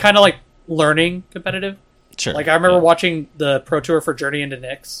to kind of learning competitive. Sure. Like I remember watching the Pro Tour for Journey into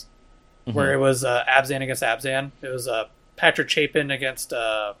Nyx, where it was Abzan against Abzan. It was Patrick Chapin against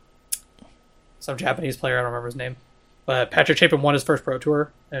some Japanese player. I don't remember his name, but Patrick Chapin won his first Pro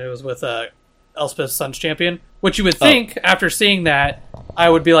Tour, and it was with Elspeth Sun's Champion, which you would think after seeing that I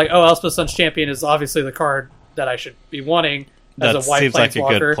would be like, oh, Elspeth Sun's Champion is obviously the card that I should be wanting as a white seems like a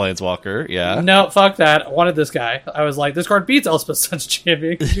good Planeswalker. Planeswalker, yeah. No, fuck that. I wanted this guy. I was like, this card beats Elspeth Sun's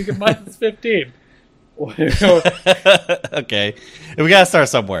Champion because you can minus 15. Okay. We gotta start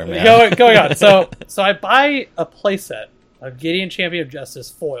somewhere, man. Going on. So I buy a playset of Gideon Champion of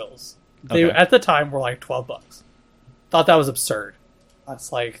Justice foils. They at the time were like $12. Thought that was absurd.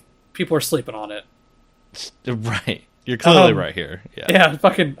 That's like people are sleeping on it. Right. You're clearly right here. Yeah. Yeah,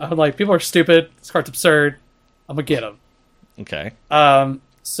 I'm like, people are stupid. This card's absurd. I'm gonna get them. Okay.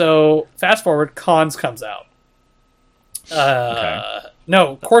 So fast forward, Cons comes out.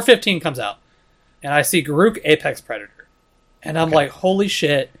 No, Core 15 comes out. And I see Garruk Apex Predator. And I'm like, holy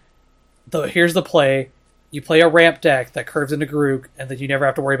shit. Here's the play. You play a ramp deck that curves into Garruk, and then you never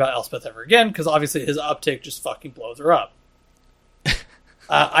have to worry about Elspeth ever again, because obviously his uptick just fucking blows her up.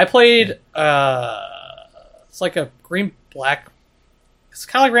 I played, it's like a green-black, it's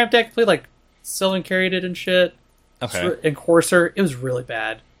kind of like ramp deck. I played like Sylvan Carried it and shit. Okay. And Courser. It was really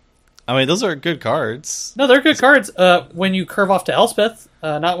bad. I mean, those are good cards. No, they're good cards when you curve off to Elspeth,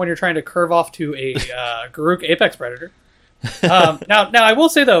 not when you're trying to curve off to a Garruk Apex Predator. Now, I will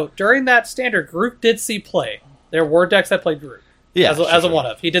say, though, during that standard, Garruk did see play. There were decks that played Garruk as a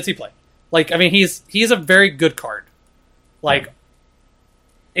one-of. He did see play. Like, I mean, he's a very good card. Like,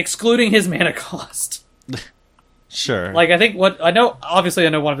 excluding his mana cost. Sure. Like, I think obviously I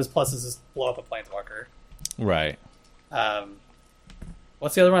know one of his pluses is blow up a Planeswalker. Right.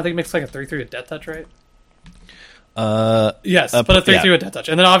 What's the other one? I think it makes like a 3/3 with Death Touch, right? Yes, but a 3/3 with Death Touch.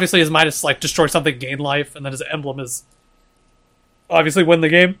 And then obviously his Midas, like, destroy something, gain life, and then his emblem is obviously win the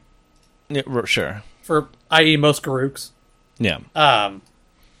game. Yeah, sure. For, i.e. most Garuks. Yeah.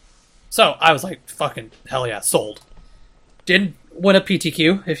 So I was like, fucking hell yeah, sold. Didn't win a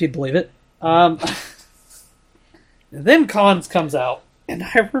PTQ, if you'd believe it. And then Cons comes out, and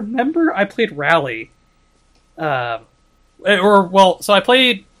I remember I played Rally. So I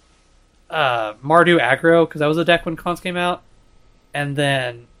played Mardu Aggro, because that was a deck when Cons came out. And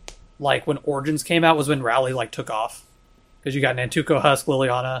then, like, when Origins came out was when Rally, like, took off. Because you got Nantuko Husk,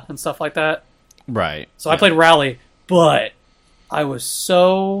 Liliana, and stuff like that. Right. So I played Rally, but I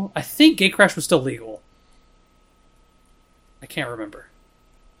think Gatecrash was still legal. I can't remember.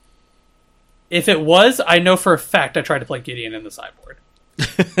 If it was, I know for a fact I tried to play Gideon in the sideboard.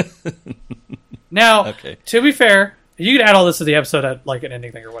 Now, okay. To be fair, you can add all this to the episode at like an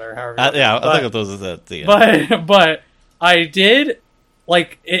ending thing or whatever. However, I think those is at the end. But I did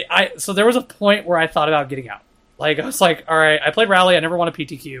like it. So there was a point where I thought about getting out. Like I was like, all right, I played Rally. I never won a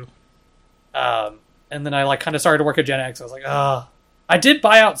PTQ. And then I like kind of started to work at Gen X. I was like, I did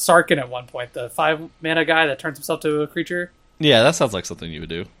buy out Sarkin at one point, the 5 mana guy that turns himself to a creature. Yeah, that sounds like something you would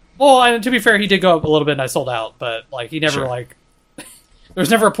do. Well, and to be fair, he did go up a little bit, and I sold out. But like, he never like. There was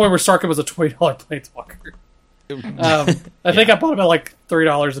never a point where Sarkin was a $20 Planeswalker. I think I bought them at like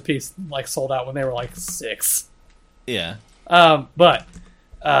 $3 a piece, and, like sold out when they were like $6. Yeah. But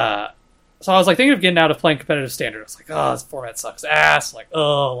so I was like thinking of getting out of playing competitive standard. I was like, oh, this format sucks ass. Like,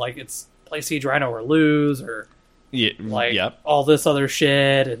 like it's play Siege Rhino or lose or all this other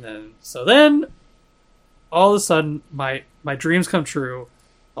shit. And then all of a sudden my dreams come true.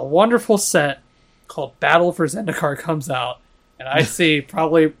 A wonderful set called Battle for Zendikar comes out, and I see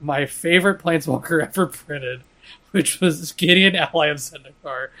probably my favorite Planeswalker ever printed, which was Gideon Ally of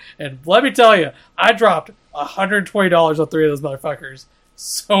Zendikar. And let me tell you, I dropped $120 on 3 of those motherfuckers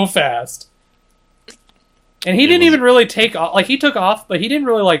so fast. And he didn't even really take off. Like, he took off, but he didn't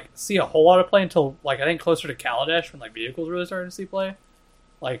really, like, see a whole lot of play until, like, I think closer to Kaladesh when, like, vehicles really started to see play.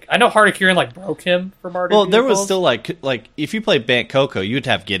 Like, I know Heart of Kirin, like, broke him for Mardu. Well, there was still, like, if you played Bant Coco, you'd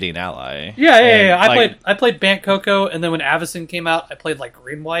have Gideon Ally. Yeah. I played Bant Coco, and then when Avacyn came out, I played, like,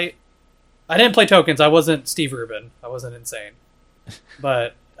 Green-White. I didn't play tokens. I wasn't Steve Rubin. I wasn't insane.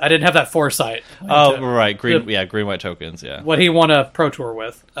 But I didn't have that foresight. Right. Green-White tokens, yeah. What he won a Pro Tour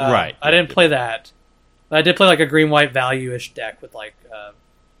with. Right. I didn't play that. But I did play, like, a Green-White value-ish deck with, like...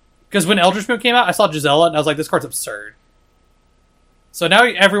 Because when Eldritch Moon came out, I saw Gisela, and I was like, this card's absurd. So now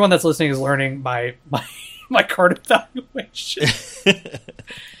everyone that's listening is learning my card evaluation.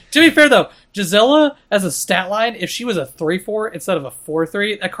 To be fair, though, Gisela, as a stat line, if she was a 3/4 instead of a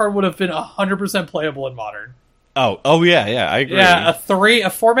 4/3, that card would have been 100% playable in Modern. Oh yeah, I agree. Yeah, a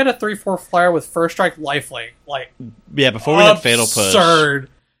 4-mana 3/4 flyer with First Strike lifelink. Like, before we had Fatal Push. Absurd.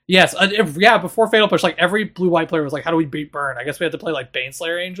 Yes, before Fatal Push, like, every blue-white player was like, how do we beat Burn? I guess we had to play, like,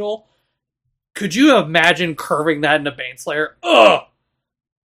 Baneslayer Angel. Could you imagine curving that into Baneslayer? Ugh!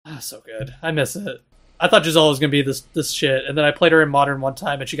 So good. I miss it. I thought Gisela was going to be this shit, and then I played her in Modern one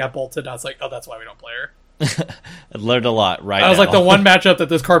time, and she got bolted, and I was like, oh, that's why we don't play her. I learned a lot I was like, the one matchup that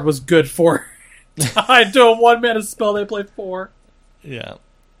this card was good for. Tied to a 1-mana spell they played 4. Yeah.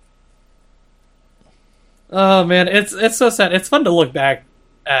 Oh, man, it's so sad. It's fun to look back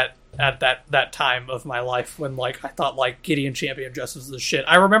at that time of my life when, like, I thought, like, Gideon Champion Justice was the shit.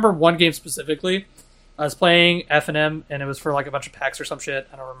 I remember one game specifically. I was playing F&M, and it was for, like, a bunch of packs or some shit.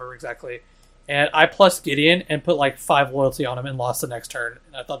 I don't remember exactly. And I plus Gideon and put, like, 5 loyalty on him and lost the next turn.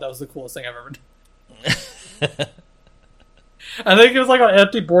 And I thought that was the coolest thing I've ever done. I think it was, like, on an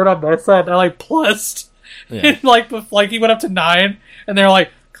empty board on my side, and I, like, plussed. Yeah. And, like, he went up to 9, and they were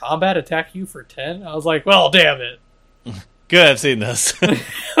like, combat attack you for 10? I was like, well, damn it. Good, I've seen this.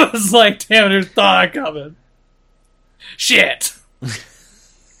 I was like, damn it, there's thought coming. Shit.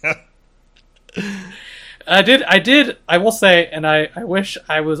 I will say, and I wish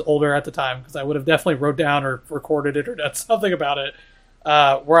I was older at the time, because I would have definitely wrote down or recorded it or done something about it,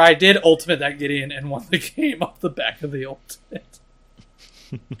 where I did ultimate that Gideon and won the game off the back of the ultimate.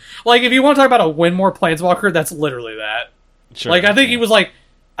 Like, if you want to talk about a win more Planeswalker, that's literally that. Sure, like, I think he was like,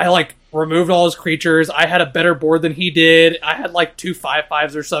 I, like, removed all his creatures, I had a better board than he did, I had, like, 2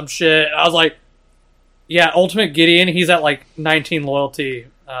 5/5s or some shit, I was like, yeah, ultimate Gideon, he's at, like, 19 loyalty,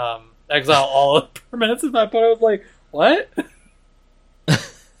 exile all of the permanents in my opponent. I was like, what?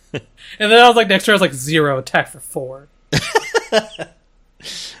 And then I was like, next turn I was like 0 attack for 4.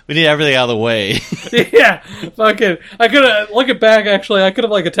 We need everything out of the way. Yeah, fucking. I could have looking back. Actually, I could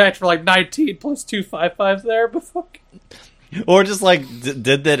have like attacked for like 19 plus 2 5/5s there, but fuck. Or just like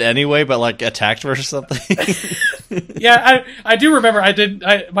did that anyway, but like attacked for something. Yeah, I do remember.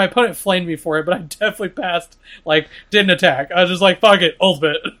 My opponent flamed me for it, but I definitely passed. Like, didn't attack. I was just like, fuck it,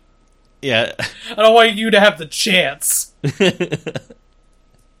 ultimate. Yeah. I don't want you to have the chance.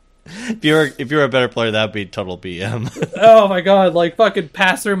 If you're a better player, that'd be total BM. Oh my god, like fucking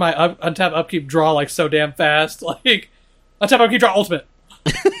pass through my untap upkeep draw like so damn fast. Like untap upkeep draw ultimate.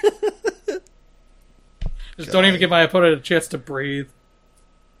 Just don't even give my opponent a chance to breathe.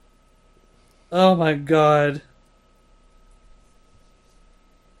 Oh my god.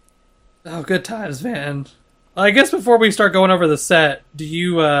 Oh, good times, man. I guess before we start going over the set, do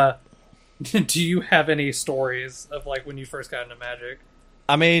you have any stories of like when you first got into Magic?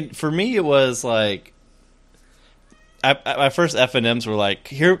 I mean, for me, it was like my first FNMs were like,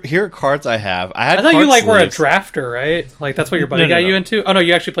 here are cards I have. I thought you like were a drafter, right? Like that's what your buddy got you into. Oh no,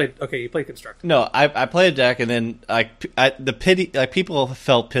 you actually played. Okay, you played Constructor. No, I played a deck, and then the pity, like people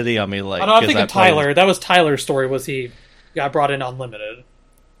felt pity on me. Like, oh, no, I'm thinking Tyler. That was Tyler's story. Was he got brought in unlimited?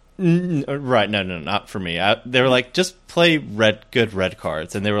 Right? No, not for me. They were like, just play good red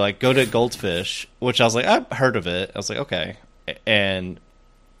cards, and they were like, go to Goldfish, which I was like, I've heard of it. I was like, okay, and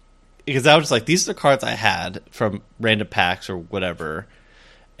because I was just like, these are the cards I had from random packs or whatever,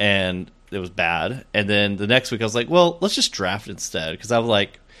 and it was bad. And then the next week I was like, well, let's just draft instead, because I was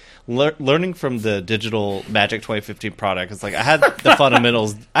like learning from the digital Magic 2015 product. It's like I had the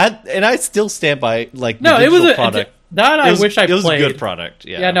fundamentals, and I still stand by like the digital product. I wish I played. It was a good product.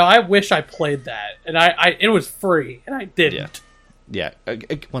 Yeah, no, I wish I played that, and I it was free, and I didn't. Yeah.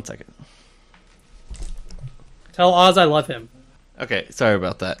 1 second. Tell Oz I love him. Okay, sorry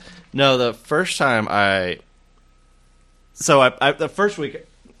about that. No, the first time the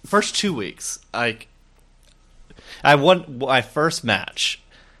first 2 weeks, I won my first match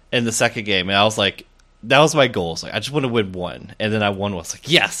in the second game, and I was like, that was my goal. Like, I just want to win one, and then I won. I was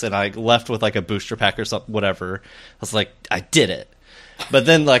like, yes, and I left with like a booster pack or something, whatever. I was like, I did it. But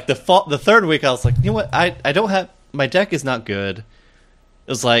then like the third week, I was like, you know what? I don't have, my deck is not good. It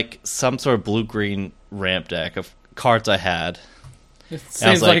was like some sort of blue-green ramp deck of cards I had. It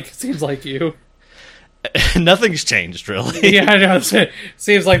seems like you. Nothing's changed, really. Yeah, I know.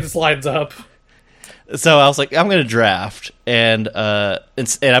 Seems like this lines up. So I was like, I'm going to draft, and I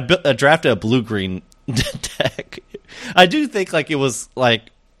drafted a blue-green deck. I do think like it was like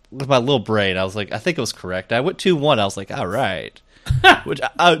with my little brain, I was like, I think it was correct. I went 2-1. I was like, all right. Which,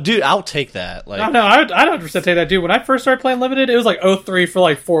 dude, I'll take that. Like, no, I'd 100% take that, dude. When I first started playing Limited, it was like 0-3 for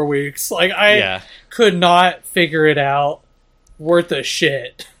like 4 weeks. Like I could not figure it out. Worth a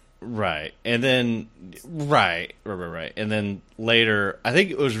shit. Right. And then right. And then later, I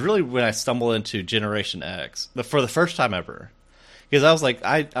think it was really when I stumbled into Generation X for the first time ever, because I was like,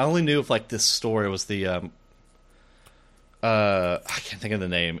 I only knew if like this story was the I can't think of the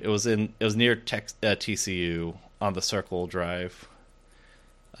name. It was near TCU on the Circle Drive.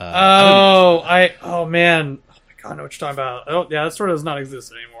 Oh man, oh my god, I know what you're talking about. That sort of does not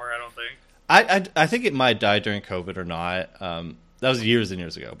exist anymore. I don't think. I think it might die during COVID or not. That was years and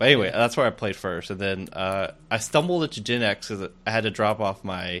years ago. But anyway, that's where I played first, and then I stumbled into Gen X because I had to drop off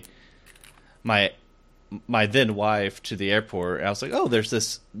my then wife to the airport. And I was like, oh, there's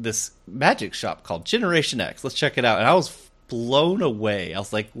this magic shop called Generation X. Let's check it out. And I was blown away. I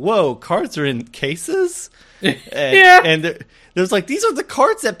was like, whoa, cards are in cases? And there's like, these are the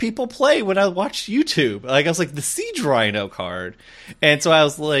cards that people play when I watch YouTube. Like, I was like, the Siege Rhino card. And so I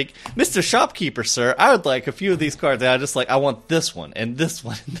was like, Mr. Shopkeeper, sir, I would like a few of these cards. And I just like, I want this one and this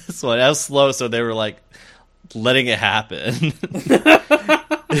one and this one. I was slow, so they were like letting it happen.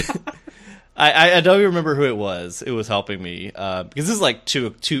 I don't even remember who it was. It was helping me because this is like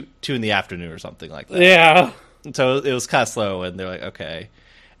two in the afternoon or something like that. Yeah. So it was kind of slow, and they're like, okay.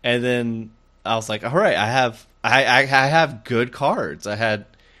 And then I was like, all right, I have good cards. And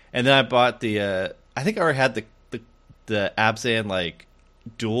then I bought the I think I already had the Abzan like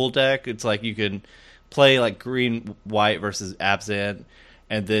dual deck. It's like you can play like green white versus Abzan,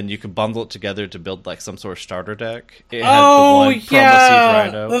 and then you can bundle it together to build like some sort of starter deck. It has the one Siege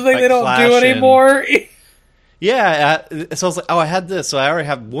Rhino, the thing like they don't do anymore. Yeah, so I was like, oh, I had this, so I already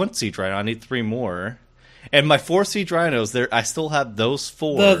have one Siege Rhino. I need 3 more. And my 4 Siege Rhinos, I still have those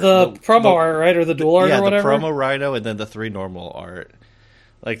 4. The promo art, right? Or the dual art or whatever? Yeah, the promo Rhino and then the 3 normal art.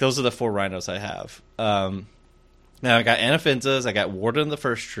 Like, those are the 4 Rhinos I have. Now, I got Anafenzas, I got Warden in the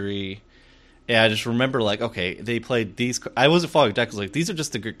first tree, and I just remember, like, okay, they played these... I wasn't following deck, I was like, these are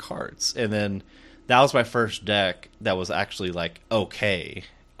just the good cards. And then that was my first deck that was actually, like, okay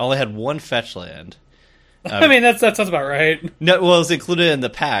I only had one fetch land. I mean, that sounds about right. No, well, it was included in the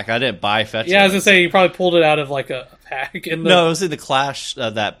pack. I didn't buy fetch. Yeah, I was gonna say you probably pulled it out of like a pack. No, it was in the Clash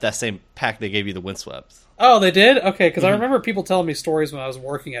that same pack they gave you the Windswept. Oh, they did? Okay, because I remember people telling me stories when I was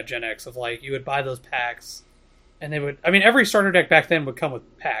working at Gen X of like you would buy those packs, and they would. I mean, every starter deck back then would come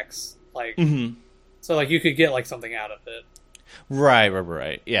with packs, like so like you could get like something out of it.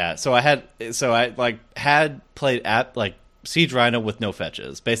 Right. Yeah. So I had played at like Siege Rhino with no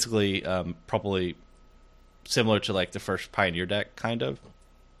fetches, basically, probably similar to like the first Pioneer deck, kind of.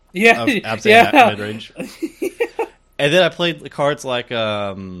 Yeah, mid range. And then I played the cards like,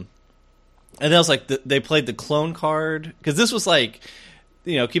 and then I was like, they played the clone card because this was like,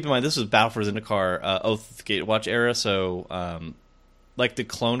 keep in mind this was Battle for Zendikar, Oath Gatewatch era, so like the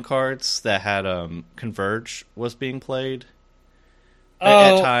clone cards that had Converge was being played.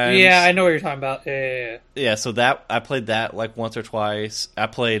 At times. Yeah, I know what you're talking about. Yeah. So that I played that like once or twice. I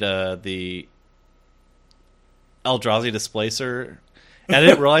played the Eldrazi Displacer. And I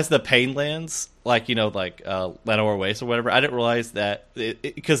didn't realize the pain lands, like Llanowar Waste or whatever. I didn't realize that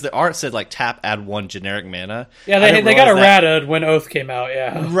because the art said like tap, add 1 generic mana. Yeah, they got errata when Oath came out.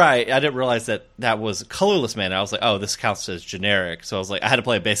 Yeah, right. I didn't realize that was colorless mana. I was like, oh, this counts as generic. So I was like, I had to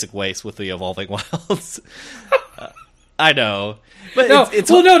play a basic Waste with the Evolving Wilds. I know, but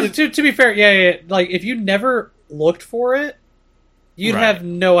to be fair, yeah. Like if you never looked for it, you'd have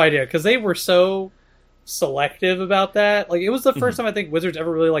no idea because they were so selective about that. Like it was the first time I think Wizards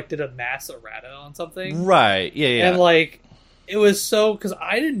ever really like did a mass errata on something. Right. Yeah. And like it was so because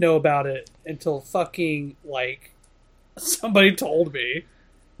I didn't know about it until fucking like somebody told me.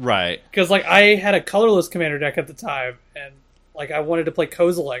 Right. Because like I had a colorless commander deck at the time, and like I wanted to play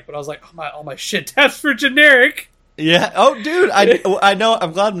Kozilek, but I was like, all my shit taps for generic. Yeah. Oh, dude. I know.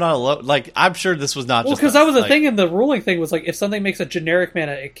 I'm glad I'm not alone. Like, I'm sure this was not. Well, because that was the thing, and the ruling thing was like, if something makes a generic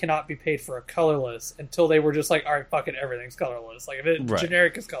mana, it cannot be paid for a colorless. Until they were just like, all right, fuck it, everything's colorless. Like, if it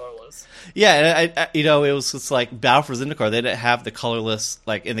generic is colorless. Yeah, and I it was just like Battle for Zendikar. They didn't have the colorless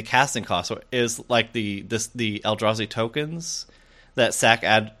like in the casting cost. So it was like the Eldrazi tokens that sack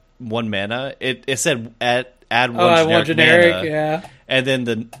add 1 mana. It said add 1 generic mana. Yeah. And then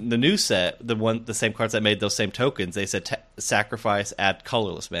the new set, the same cards that made those same tokens, they said sacrifice, add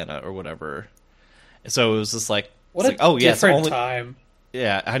colorless mana or whatever. So it was just like, different time.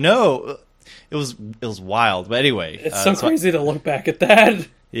 Yeah, I know. It was wild, but anyway, it's so crazy to look back at that.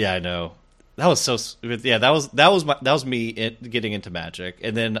 Yeah, I know. That was so. Yeah, that was me getting into Magic,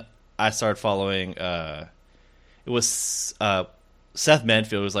 and then I started following. It was Seth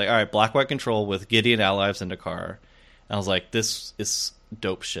Manfield was like, all right, Black White Control with Gideon Allies and Dakar. And I was like, this is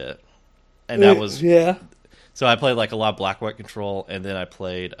dope shit. And that was... Yeah. So I played like a lot of Black White Control, and then I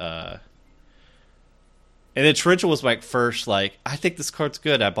played... and then Torrential was my first, like, I think this card's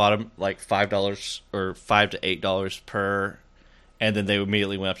good. I bought him like $5 or $5 to $8 per, and then they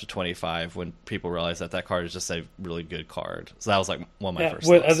immediately went up to $25 when people realized that card is just a really good card. So that was like one of my first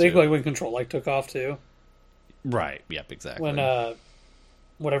I think like when Control like took off too. Right. Yep. Exactly. When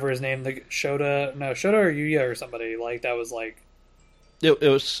whatever his name, the Shota or Yuya or somebody like that was like. It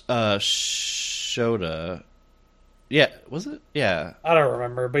was Shota. Yeah, was it? Yeah, I don't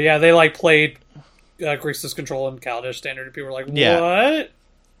remember, but yeah, they like played Grixis Control and Kaladesh Standard, and people were like, "What?" Yeah,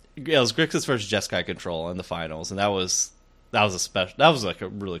 it was Grixis versus Jeskai Control in the finals, and that was like a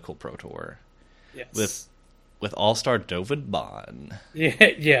really cool pro tour. Yes, with All-Star Dovin Bond. Yeah.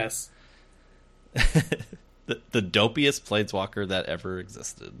 Yes. The dopiest planeswalker that ever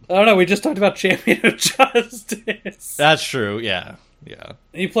existed. I don't know. We just talked about Champion of Justice. That's true. Yeah. And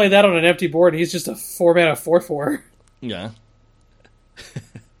you play that on an empty board, and he's just a 4-mana 4/4. Yeah.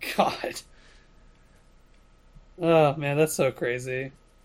 God. Oh man, that's so crazy.